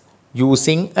 parts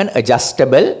using an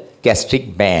adjustable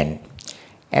gastric band.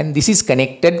 And this is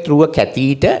connected through a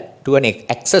catheter to an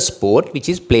access port which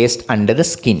is placed under the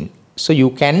skin. So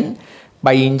you can,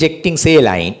 by injecting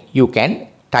saline, you can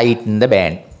tighten the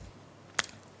band.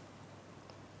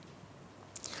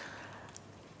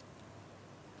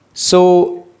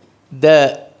 So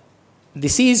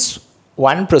this is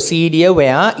one procedure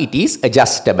where it is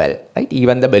adjustable, right?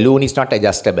 Even the balloon is not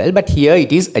adjustable, but here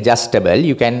it is adjustable.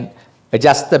 You can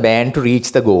adjust the band to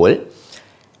reach the goal.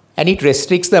 And it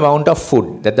restricts the amount of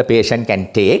food that the patient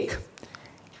can take.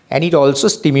 And it also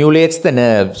stimulates the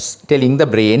nerves, telling the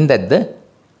brain that the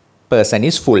person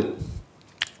is full.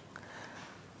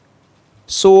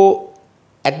 So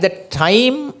at the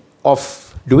time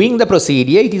of doing the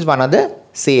procedure, it is one of the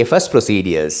safest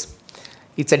procedures.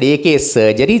 It's a day case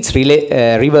surgery, it's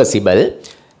reversible,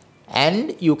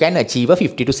 and you can achieve a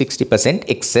 50 to 60%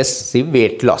 excessive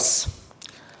weight loss.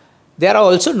 There are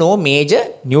also no major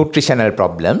nutritional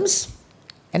problems,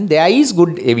 and there is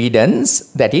good evidence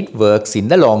that it works in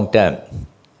the long term.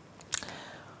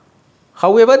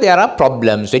 However, there are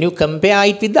problems. When you compare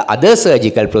it with the other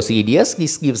surgical procedures,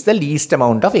 this gives the least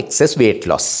amount of excess weight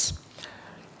loss.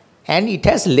 And it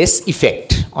has less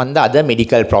effect on the other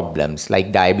medical problems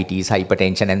like diabetes,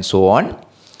 hypertension and so on,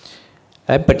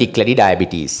 particularly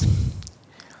diabetes.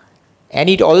 And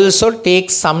it also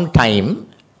takes some time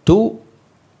to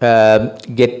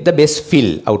get the best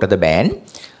fill out of the band.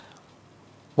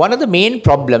 One of the main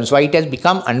problems why it has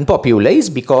become unpopular is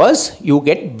because you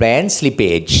get band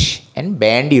slippage and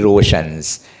band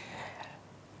erosions.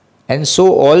 And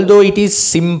so although it is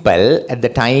simple at the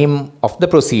time of the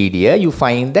procedure, you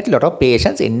find that a lot of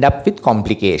patients end up with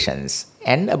complications,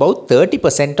 and about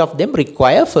 30% of them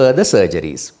require further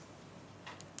surgeries.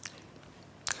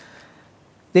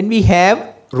 Then we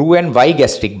have Roux-en-Y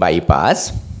gastric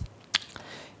bypass.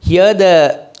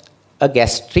 Here a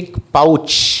gastric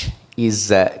pouch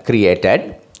is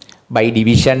created by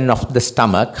division of the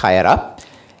stomach higher up,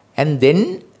 and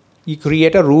then you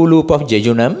create a Roux loop of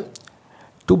jejunum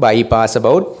to bypass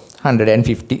about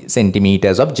 150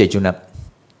 centimeters of jejunum.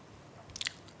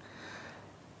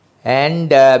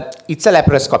 And it's a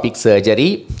laparoscopic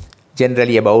surgery,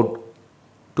 generally about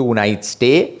 2 nights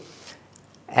stay.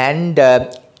 And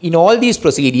in all these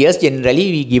procedures,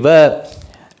 generally we give a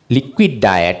liquid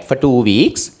diet for 2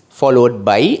 weeks, followed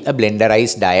by a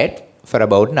blenderized diet for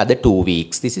about another 2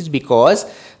 weeks. This is because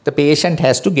the patient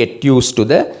has to get used to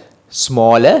the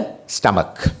smaller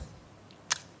stomach.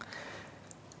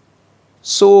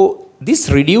 So this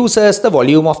reduces the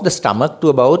volume of the stomach to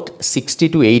about 60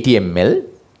 to 80 ml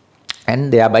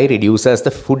and thereby reduces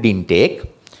the food intake,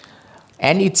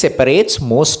 and it separates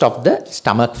most of the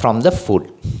stomach from the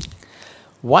food.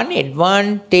 One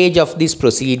advantage of this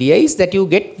procedure is that you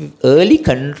get early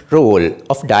control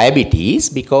of diabetes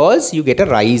because you get a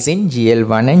rise in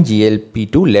GL1 and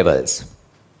GLP2 levels.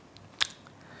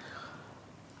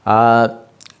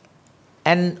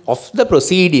 And of the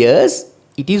procedures,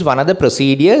 it is one of the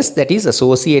procedures that is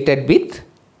associated with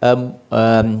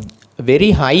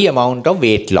very high amount of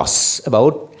weight loss.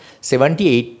 About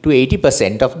 78 to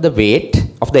 80% of the weight,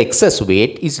 of the excess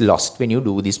weight, is lost when you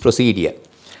do this procedure.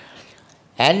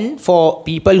 And for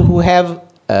people who have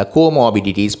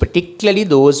comorbidities, particularly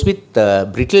those with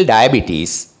brittle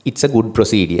diabetes, it's a good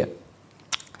procedure.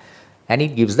 And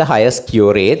it gives the highest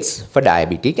cure rates for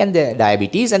diabetes, and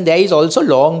there is also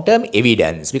long-term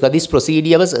evidence because this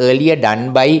procedure was earlier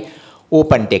done by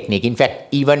open technique. In fact,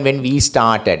 even when we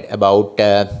started about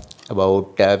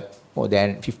more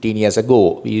than 15 years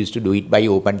ago, we used to do it by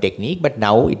open technique, but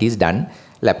now it is done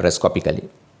laparoscopically.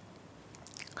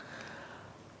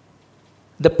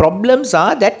 The problems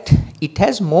are that it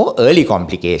has more early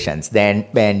complications than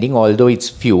banding, although it's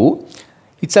few.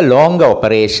 It's a longer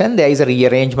operation. There is a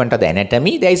rearrangement of the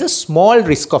anatomy. There is a small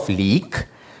risk of leak,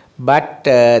 but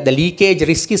the leakage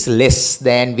risk is less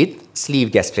than with sleeve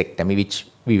gastrectomy, which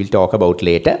we will talk about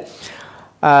later.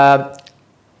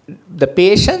 The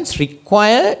patients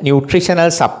require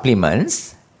nutritional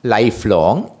supplements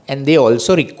lifelong, and they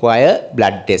also require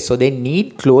blood tests, so they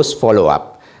need close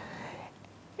follow-up.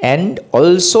 And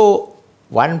also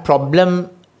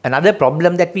another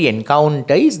problem that we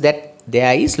encounter is that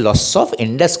there is loss of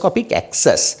endoscopic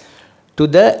access to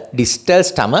the distal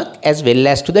stomach as well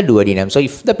as to the duodenum. So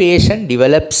if the patient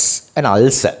develops an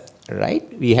ulcer, right,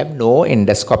 we have no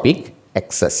endoscopic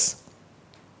access.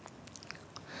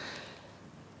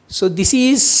 So this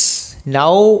is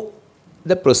now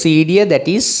the procedure that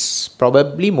is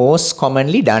probably most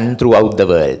commonly done throughout the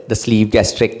world, the sleeve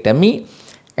gastrectomy.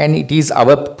 And it is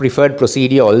our preferred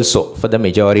procedure also for the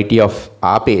majority of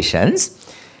our patients.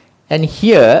 And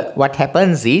here what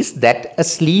happens is that a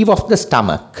sleeve of the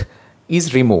stomach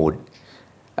is removed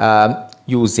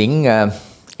using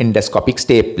endoscopic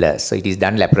staplers. So it is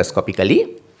done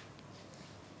laparoscopically.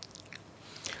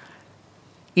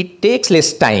 It takes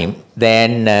less time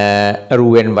than a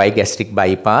Roux-en-Y gastric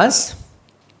bypass.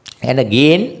 And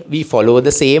again, we follow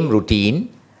the same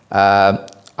routine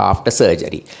after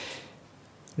surgery.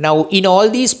 Now, in all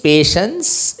these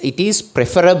patients, it is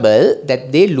preferable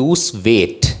that they lose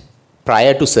weight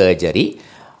prior to surgery.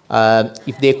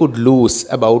 If they could lose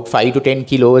about 5 to 10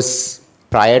 kilos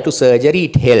prior to surgery,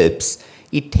 it helps.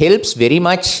 It helps very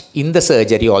much in the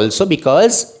surgery also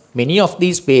because many of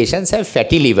these patients have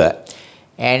fatty liver.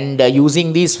 And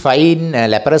using these fine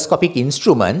laparoscopic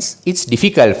instruments, it's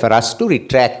difficult for us to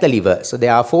retract the liver. So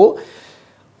therefore,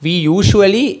 we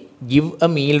usually give a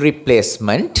meal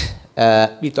replacement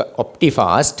with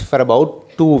Optifast for about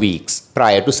 2 weeks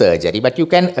prior to surgery. But you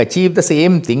can achieve the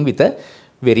same thing with a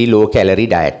very low calorie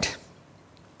diet.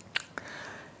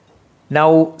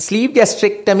 Now, sleeve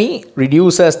gastrectomy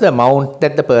reduces the amount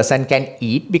that the person can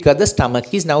eat because the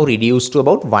stomach is now reduced to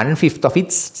about 1/5 of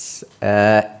its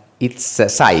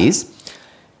size.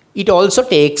 It also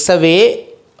takes away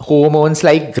hormones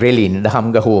like ghrelin, the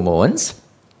hunger hormones.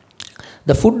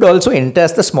 The food also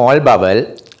enters the small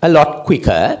bowel a lot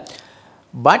quicker,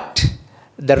 but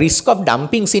the risk of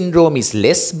dumping syndrome is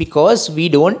less because we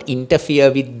don't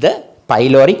interfere with the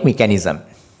pyloric mechanism.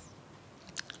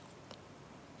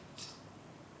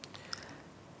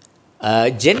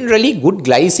 Generally, good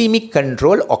glycemic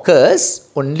control occurs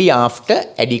only after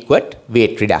adequate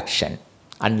weight reduction,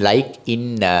 unlike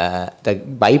in the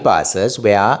bypasses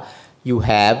where you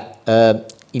have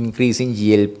increase in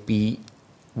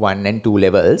GLP-1 and 2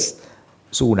 levels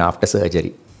soon after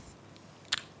surgery.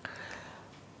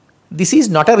 This is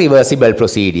not a reversible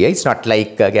procedure. It's not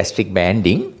like gastric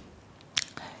banding.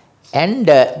 And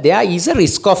there is a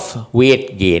risk of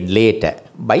weight gain later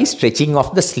by stretching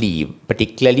of the sleeve,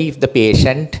 particularly if the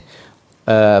patient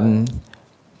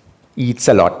eats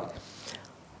a lot.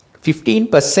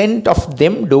 15% of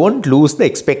them don't lose the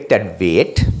expected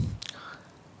weight.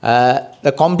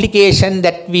 The complication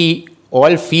that we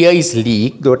all fear is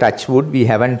leak, though touch wood, we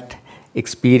haven't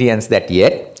experienced that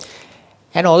yet.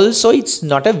 And also, it's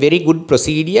not a very good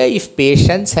procedure if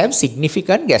patients have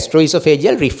significant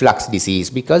gastroesophageal reflux disease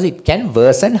because it can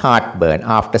worsen heartburn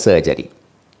after surgery.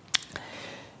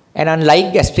 And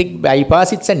unlike gastric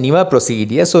bypass, it's a newer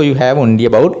procedure, so you have only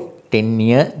about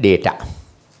 10-year data.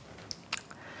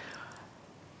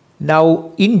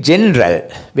 Now, in general,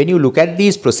 when you look at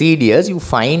these procedures, you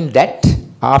find that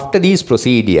after these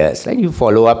procedures, right, you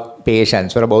follow up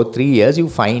patients for about 3 years, you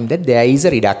find that there is a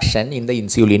reduction in the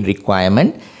insulin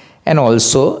requirement and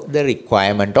also the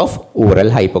requirement of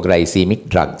oral hypoglycemic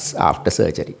drugs after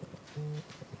surgery.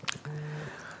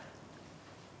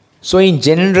 So in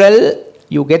general,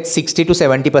 you get 60 to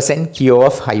 70% cure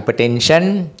of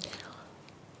hypertension,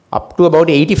 up to about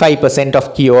 85%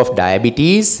 of cure of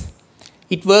diabetes.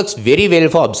 It works very well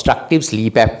for obstructive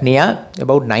sleep apnea,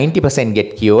 about 90%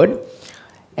 get cured.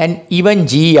 And even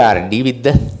GERD with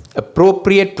the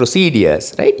appropriate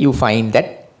procedures, right, you find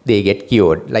that they get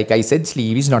cured. Like I said,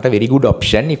 sleeve is not a very good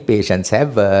option if patients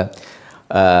have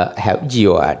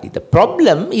GERD. The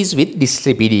problem is with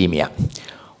dyslipidemia.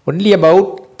 Only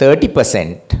about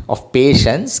 30% of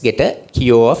patients get a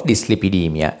cure of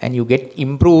dyslipidemia, and you get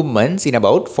improvements in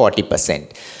about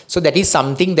 40%. So that is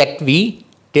something that we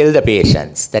tell the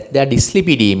patients, that their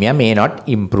dyslipidemia may not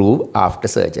improve after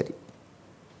surgery.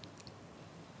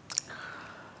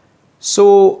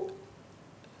 So,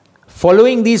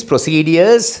 following these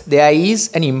procedures, there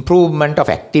is an improvement of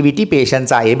activity.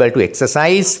 Patients are able to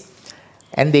exercise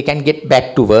and they can get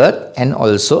back to work and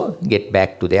also get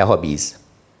back to their hobbies.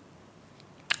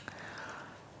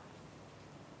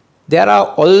 There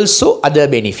are also other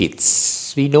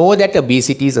benefits. We know that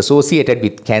obesity is associated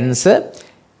with cancer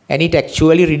and it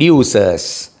actually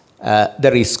reduces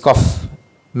the risk of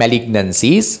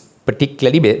malignancies,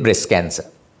 particularly breast cancer.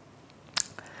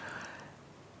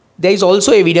 There is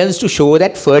also evidence to show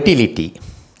that fertility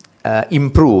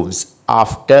improves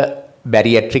after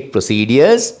bariatric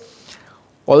procedures.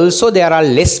 Also, there are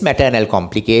less maternal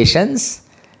complications,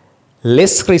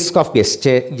 less risk of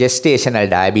gestational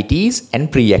diabetes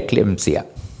and preeclampsia.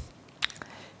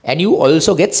 And you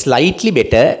also get slightly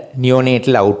better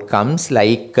neonatal outcomes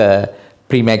like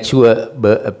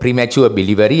premature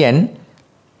delivery and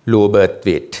low birth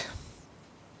weight.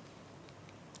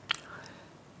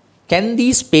 Can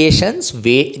these patients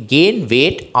gain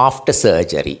weight after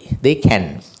surgery? They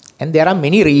can. And there are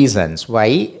many reasons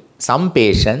why some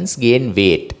patients gain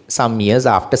weight some years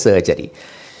after surgery.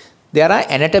 There are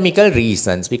anatomical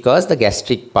reasons because the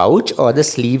gastric pouch or the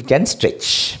sleeve can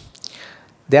stretch.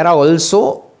 There are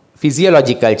also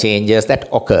physiological changes that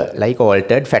occur, like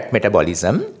altered fat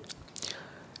metabolism.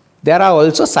 There are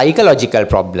also psychological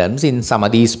problems in some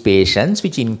of these patients,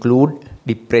 which include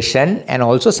depression, and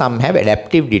also some have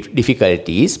adaptive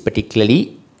difficulties,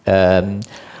 particularly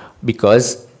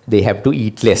because they have to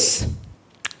eat less.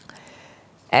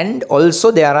 And also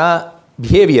there are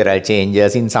behavioral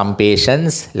changes in some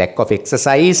patients, lack of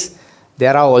exercise.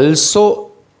 There are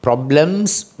also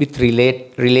problems with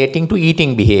relating to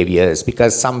eating behaviors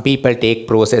because some people take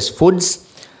processed foods,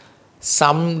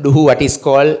 some do what is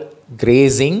called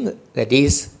grazing, that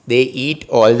is, they eat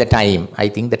all the time. I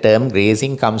think the term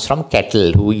grazing comes from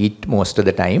cattle who eat most of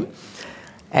the time.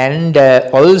 And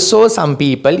also some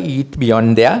people eat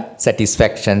beyond their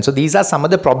satisfaction. So these are some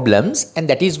of the problems, and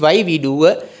that is why we do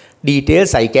a detailed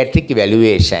psychiatric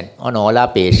evaluation on all our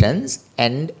patients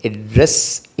and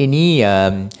address any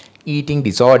eating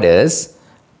disorders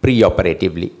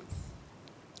pre-operatively.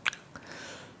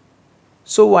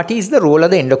 So what is the role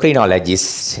of the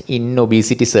endocrinologist in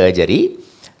obesity surgery?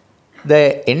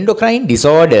 The endocrine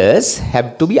disorders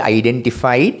have to be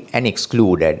identified and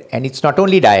excluded. And it's not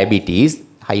only diabetes,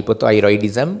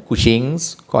 hypothyroidism,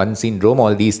 Cushing's, Conn syndrome,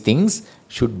 all these things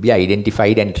should be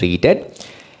identified and treated.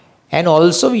 And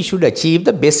also we should achieve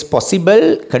the best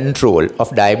possible control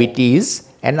of diabetes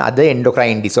and other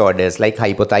endocrine disorders like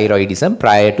hypothyroidism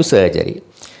prior to surgery.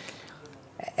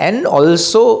 And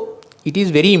also it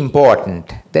is very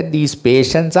important that these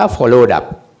patients are followed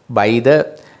up by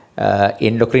the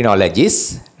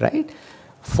endocrinologists, right,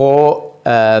 for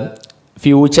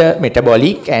future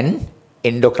metabolic and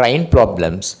endocrine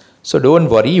problems. So don't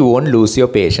worry, you won't lose your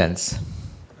patients.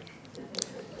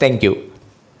 Thank you.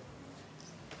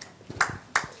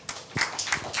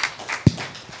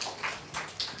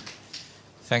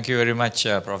 Thank you very much,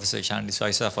 Professor Ishan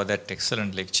D'Souza, for that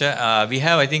excellent lecture. We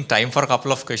have, I think, time for a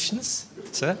couple of questions,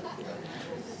 sir.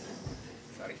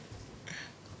 Sorry.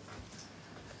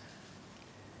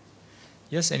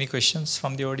 Yes, any questions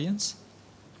from the audience?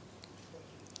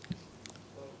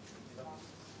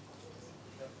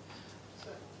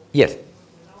 Yes.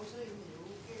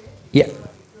 Yeah.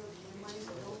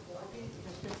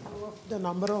 The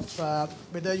number of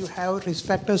whether you have risk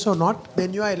factors or not,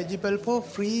 then you are eligible for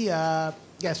free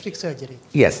gastric surgery.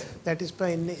 Yes. That is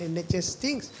by NHS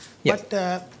things. Yes.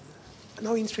 But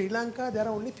now in Sri Lanka, there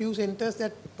are only few centers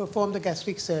that perform the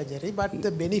gastric surgery. But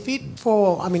the benefit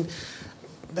for, I mean,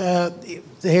 the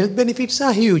health benefits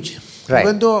are huge. Right.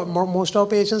 Even though most of our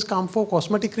patients come for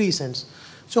cosmetic reasons.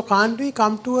 So can't we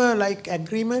come to a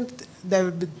agreement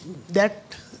that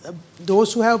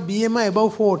those who have BMI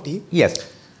above 40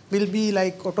 yes, will be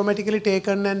automatically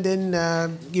taken and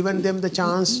then given them the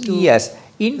chance to... Yes.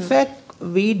 In fact,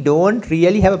 we don't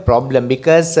really have a problem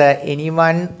because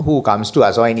anyone who comes to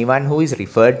us or anyone who is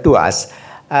referred to us,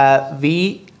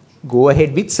 we go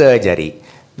ahead with surgery.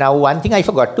 Now, one thing I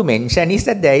forgot to mention is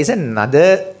that there is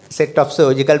another set of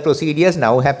surgical procedures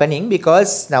now happening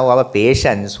because now our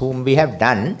patients whom we have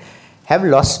done have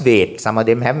lost weight. Some of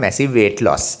them have massive weight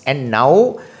loss. And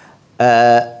now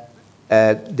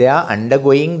they are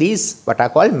undergoing these what are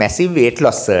called massive weight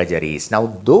loss surgeries. Now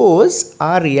those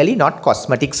are really not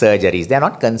cosmetic surgeries. They are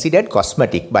not considered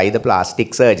cosmetic by the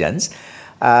plastic surgeons.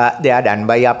 They are done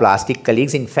by our plastic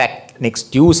colleagues. In fact,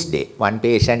 next Tuesday, one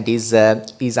patient is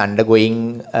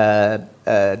undergoing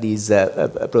these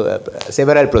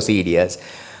several procedures.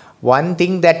 One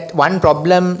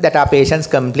problem that our patients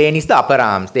complain is the upper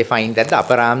arms. They find that the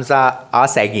upper arms are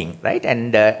sagging, right?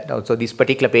 And so this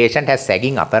particular patient has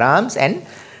sagging upper arms and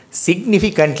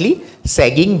significantly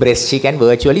sagging breasts. She can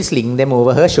virtually sling them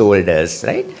over her shoulders,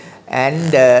 right?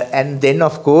 And then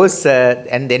of course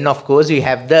we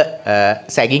have the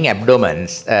sagging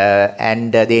abdomens,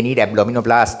 and they need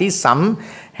abdominoplasty. Some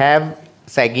have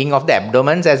sagging of the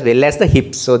abdomens as well as the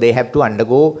hips, so they have to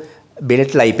undergo belt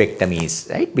lipectomies,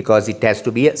 right? Because it has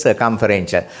to be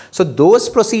circumferential. So those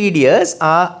procedures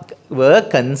were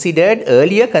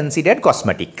earlier considered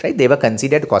cosmetic, right? They were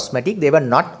considered cosmetic. They were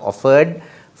not offered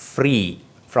free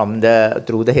through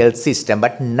the health system.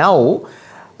 But now,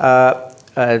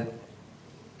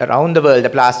 around the world, the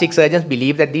plastic surgeons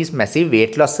believe that these massive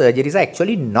weight loss surgeries are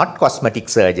actually not cosmetic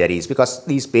surgeries because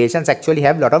these patients actually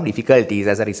have a lot of difficulties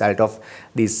as a result of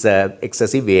this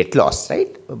excessive weight loss,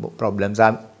 right? Problems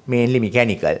are mainly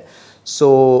mechanical.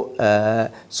 So,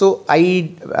 I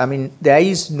mean, there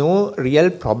is no real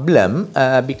problem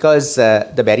because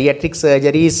the bariatric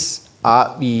surgeries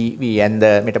and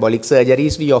the metabolic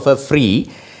surgeries we offer free.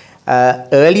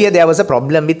 Earlier, there was a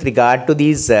problem with regard to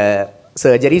these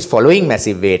surgeries following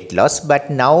massive weight loss, but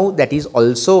now that is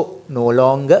also no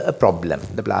longer a problem.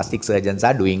 The plastic surgeons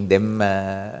are doing them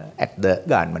at the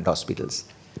government hospitals.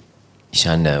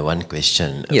 Ishan, one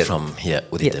question from here,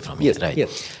 Udita from here, right?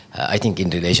 Yes. I think in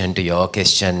relation to your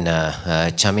question,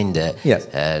 Chaminda,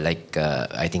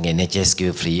 I think NHS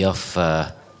give free of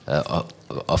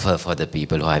offer for the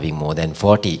people who are having more than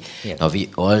 40. Yes. Now we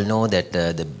all know that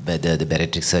the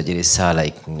bariatric surgeries are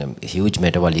huge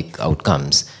metabolic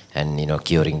outcomes and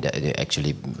curing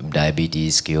actually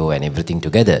diabetes, cure and everything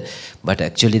together. But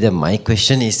actually my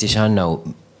question is, Ishan, now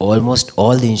almost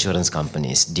all the insurance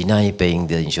companies deny paying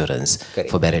the insurance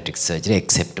for bariatric surgery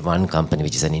except one company,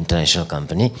 which is an international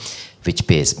company, which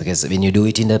pays. Because when you do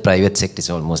it in the private sector, it's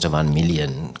almost a 1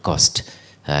 million cost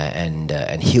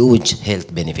and huge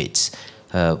health benefits.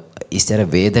 Is there a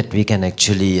way that we can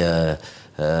actually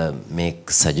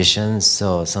make suggestions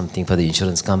or something for the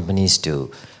insurance companies to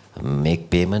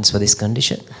make payments for this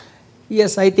condition?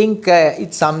 Yes, I think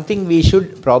it's something we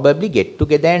should probably get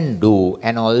together and do,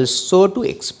 and also to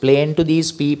explain to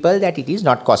these people that it is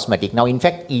not cosmetic. Now, in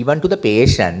fact, even to the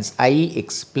patients, I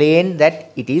explain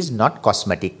that it is not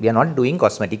cosmetic. We are not doing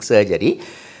cosmetic surgery.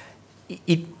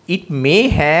 It may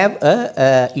have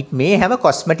a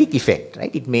cosmetic effect,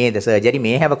 right? The surgery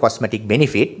may have a cosmetic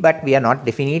benefit, but we are not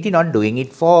definitely not doing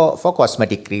it for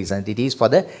cosmetic reasons. It is for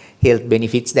the health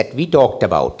benefits that we talked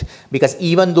about. Because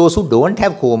even those who don't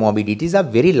have comorbidities are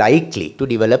very likely to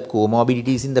develop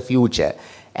comorbidities in the future,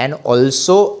 and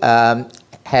also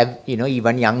have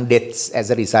even young deaths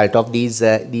as a result of these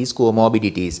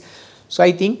comorbidities. So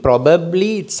I think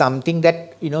probably it's something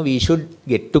that we should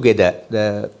get together,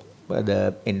 the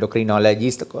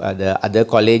endocrinologists, the other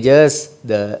colleges,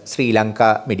 the Sri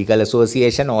Lanka Medical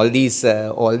Association, all these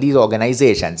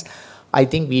organizations. I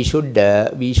think we should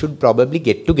probably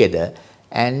get together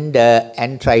and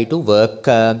try to work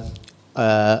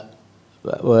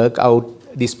out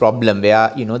this problem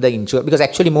where the insurance, because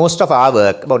actually most of our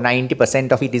work, about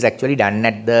 90% of it, is actually done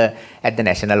at the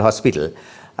national hospital.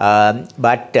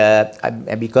 But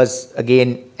because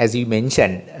again, as you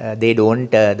mentioned,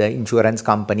 the insurance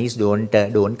companies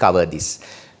don't cover this.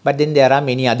 But then there are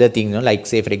many other things, like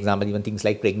say for example, even things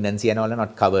like pregnancy and all are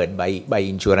not covered by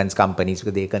insurance companies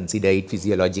because they consider it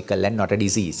physiological and not a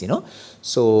disease,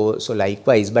 So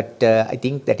likewise, but I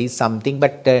think that is something.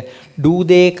 But do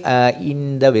they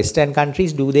in the Western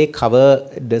countries, does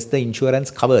the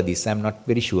insurance cover this? I'm not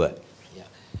very sure.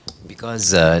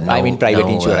 Because now, private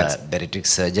insurance. Bariatric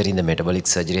surgery, the metabolic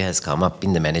surgery has come up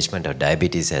in the management of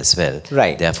diabetes as well.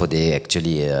 Right. Therefore, they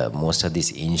actually, most of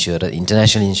these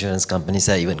international insurance companies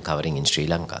are even covering in Sri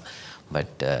Lanka, but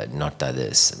not the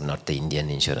others, not the Indian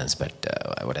insurance, but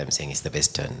what I'm saying is the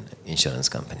Western insurance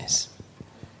companies.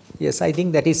 Yes, I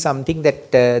think that is something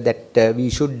that we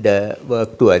should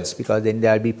work towards, because then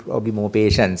there will be probably more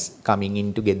patients coming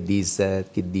in to get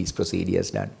these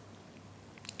procedures done.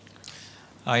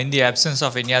 In the absence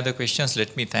of any other questions,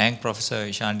 let me thank Professor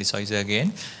Ishan D'Souza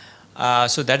again.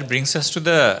 So that brings us to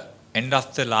the end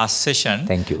of the last session.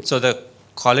 Thank you. So the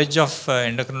College of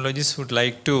Endocrinologists would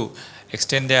like to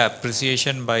extend their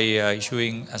appreciation by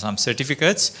issuing some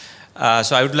certificates.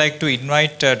 So I would like to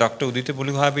invite Dr. Udita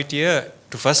Buluhabit here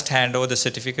to first hand over the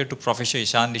certificate to Professor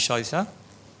Ishan D'Souza.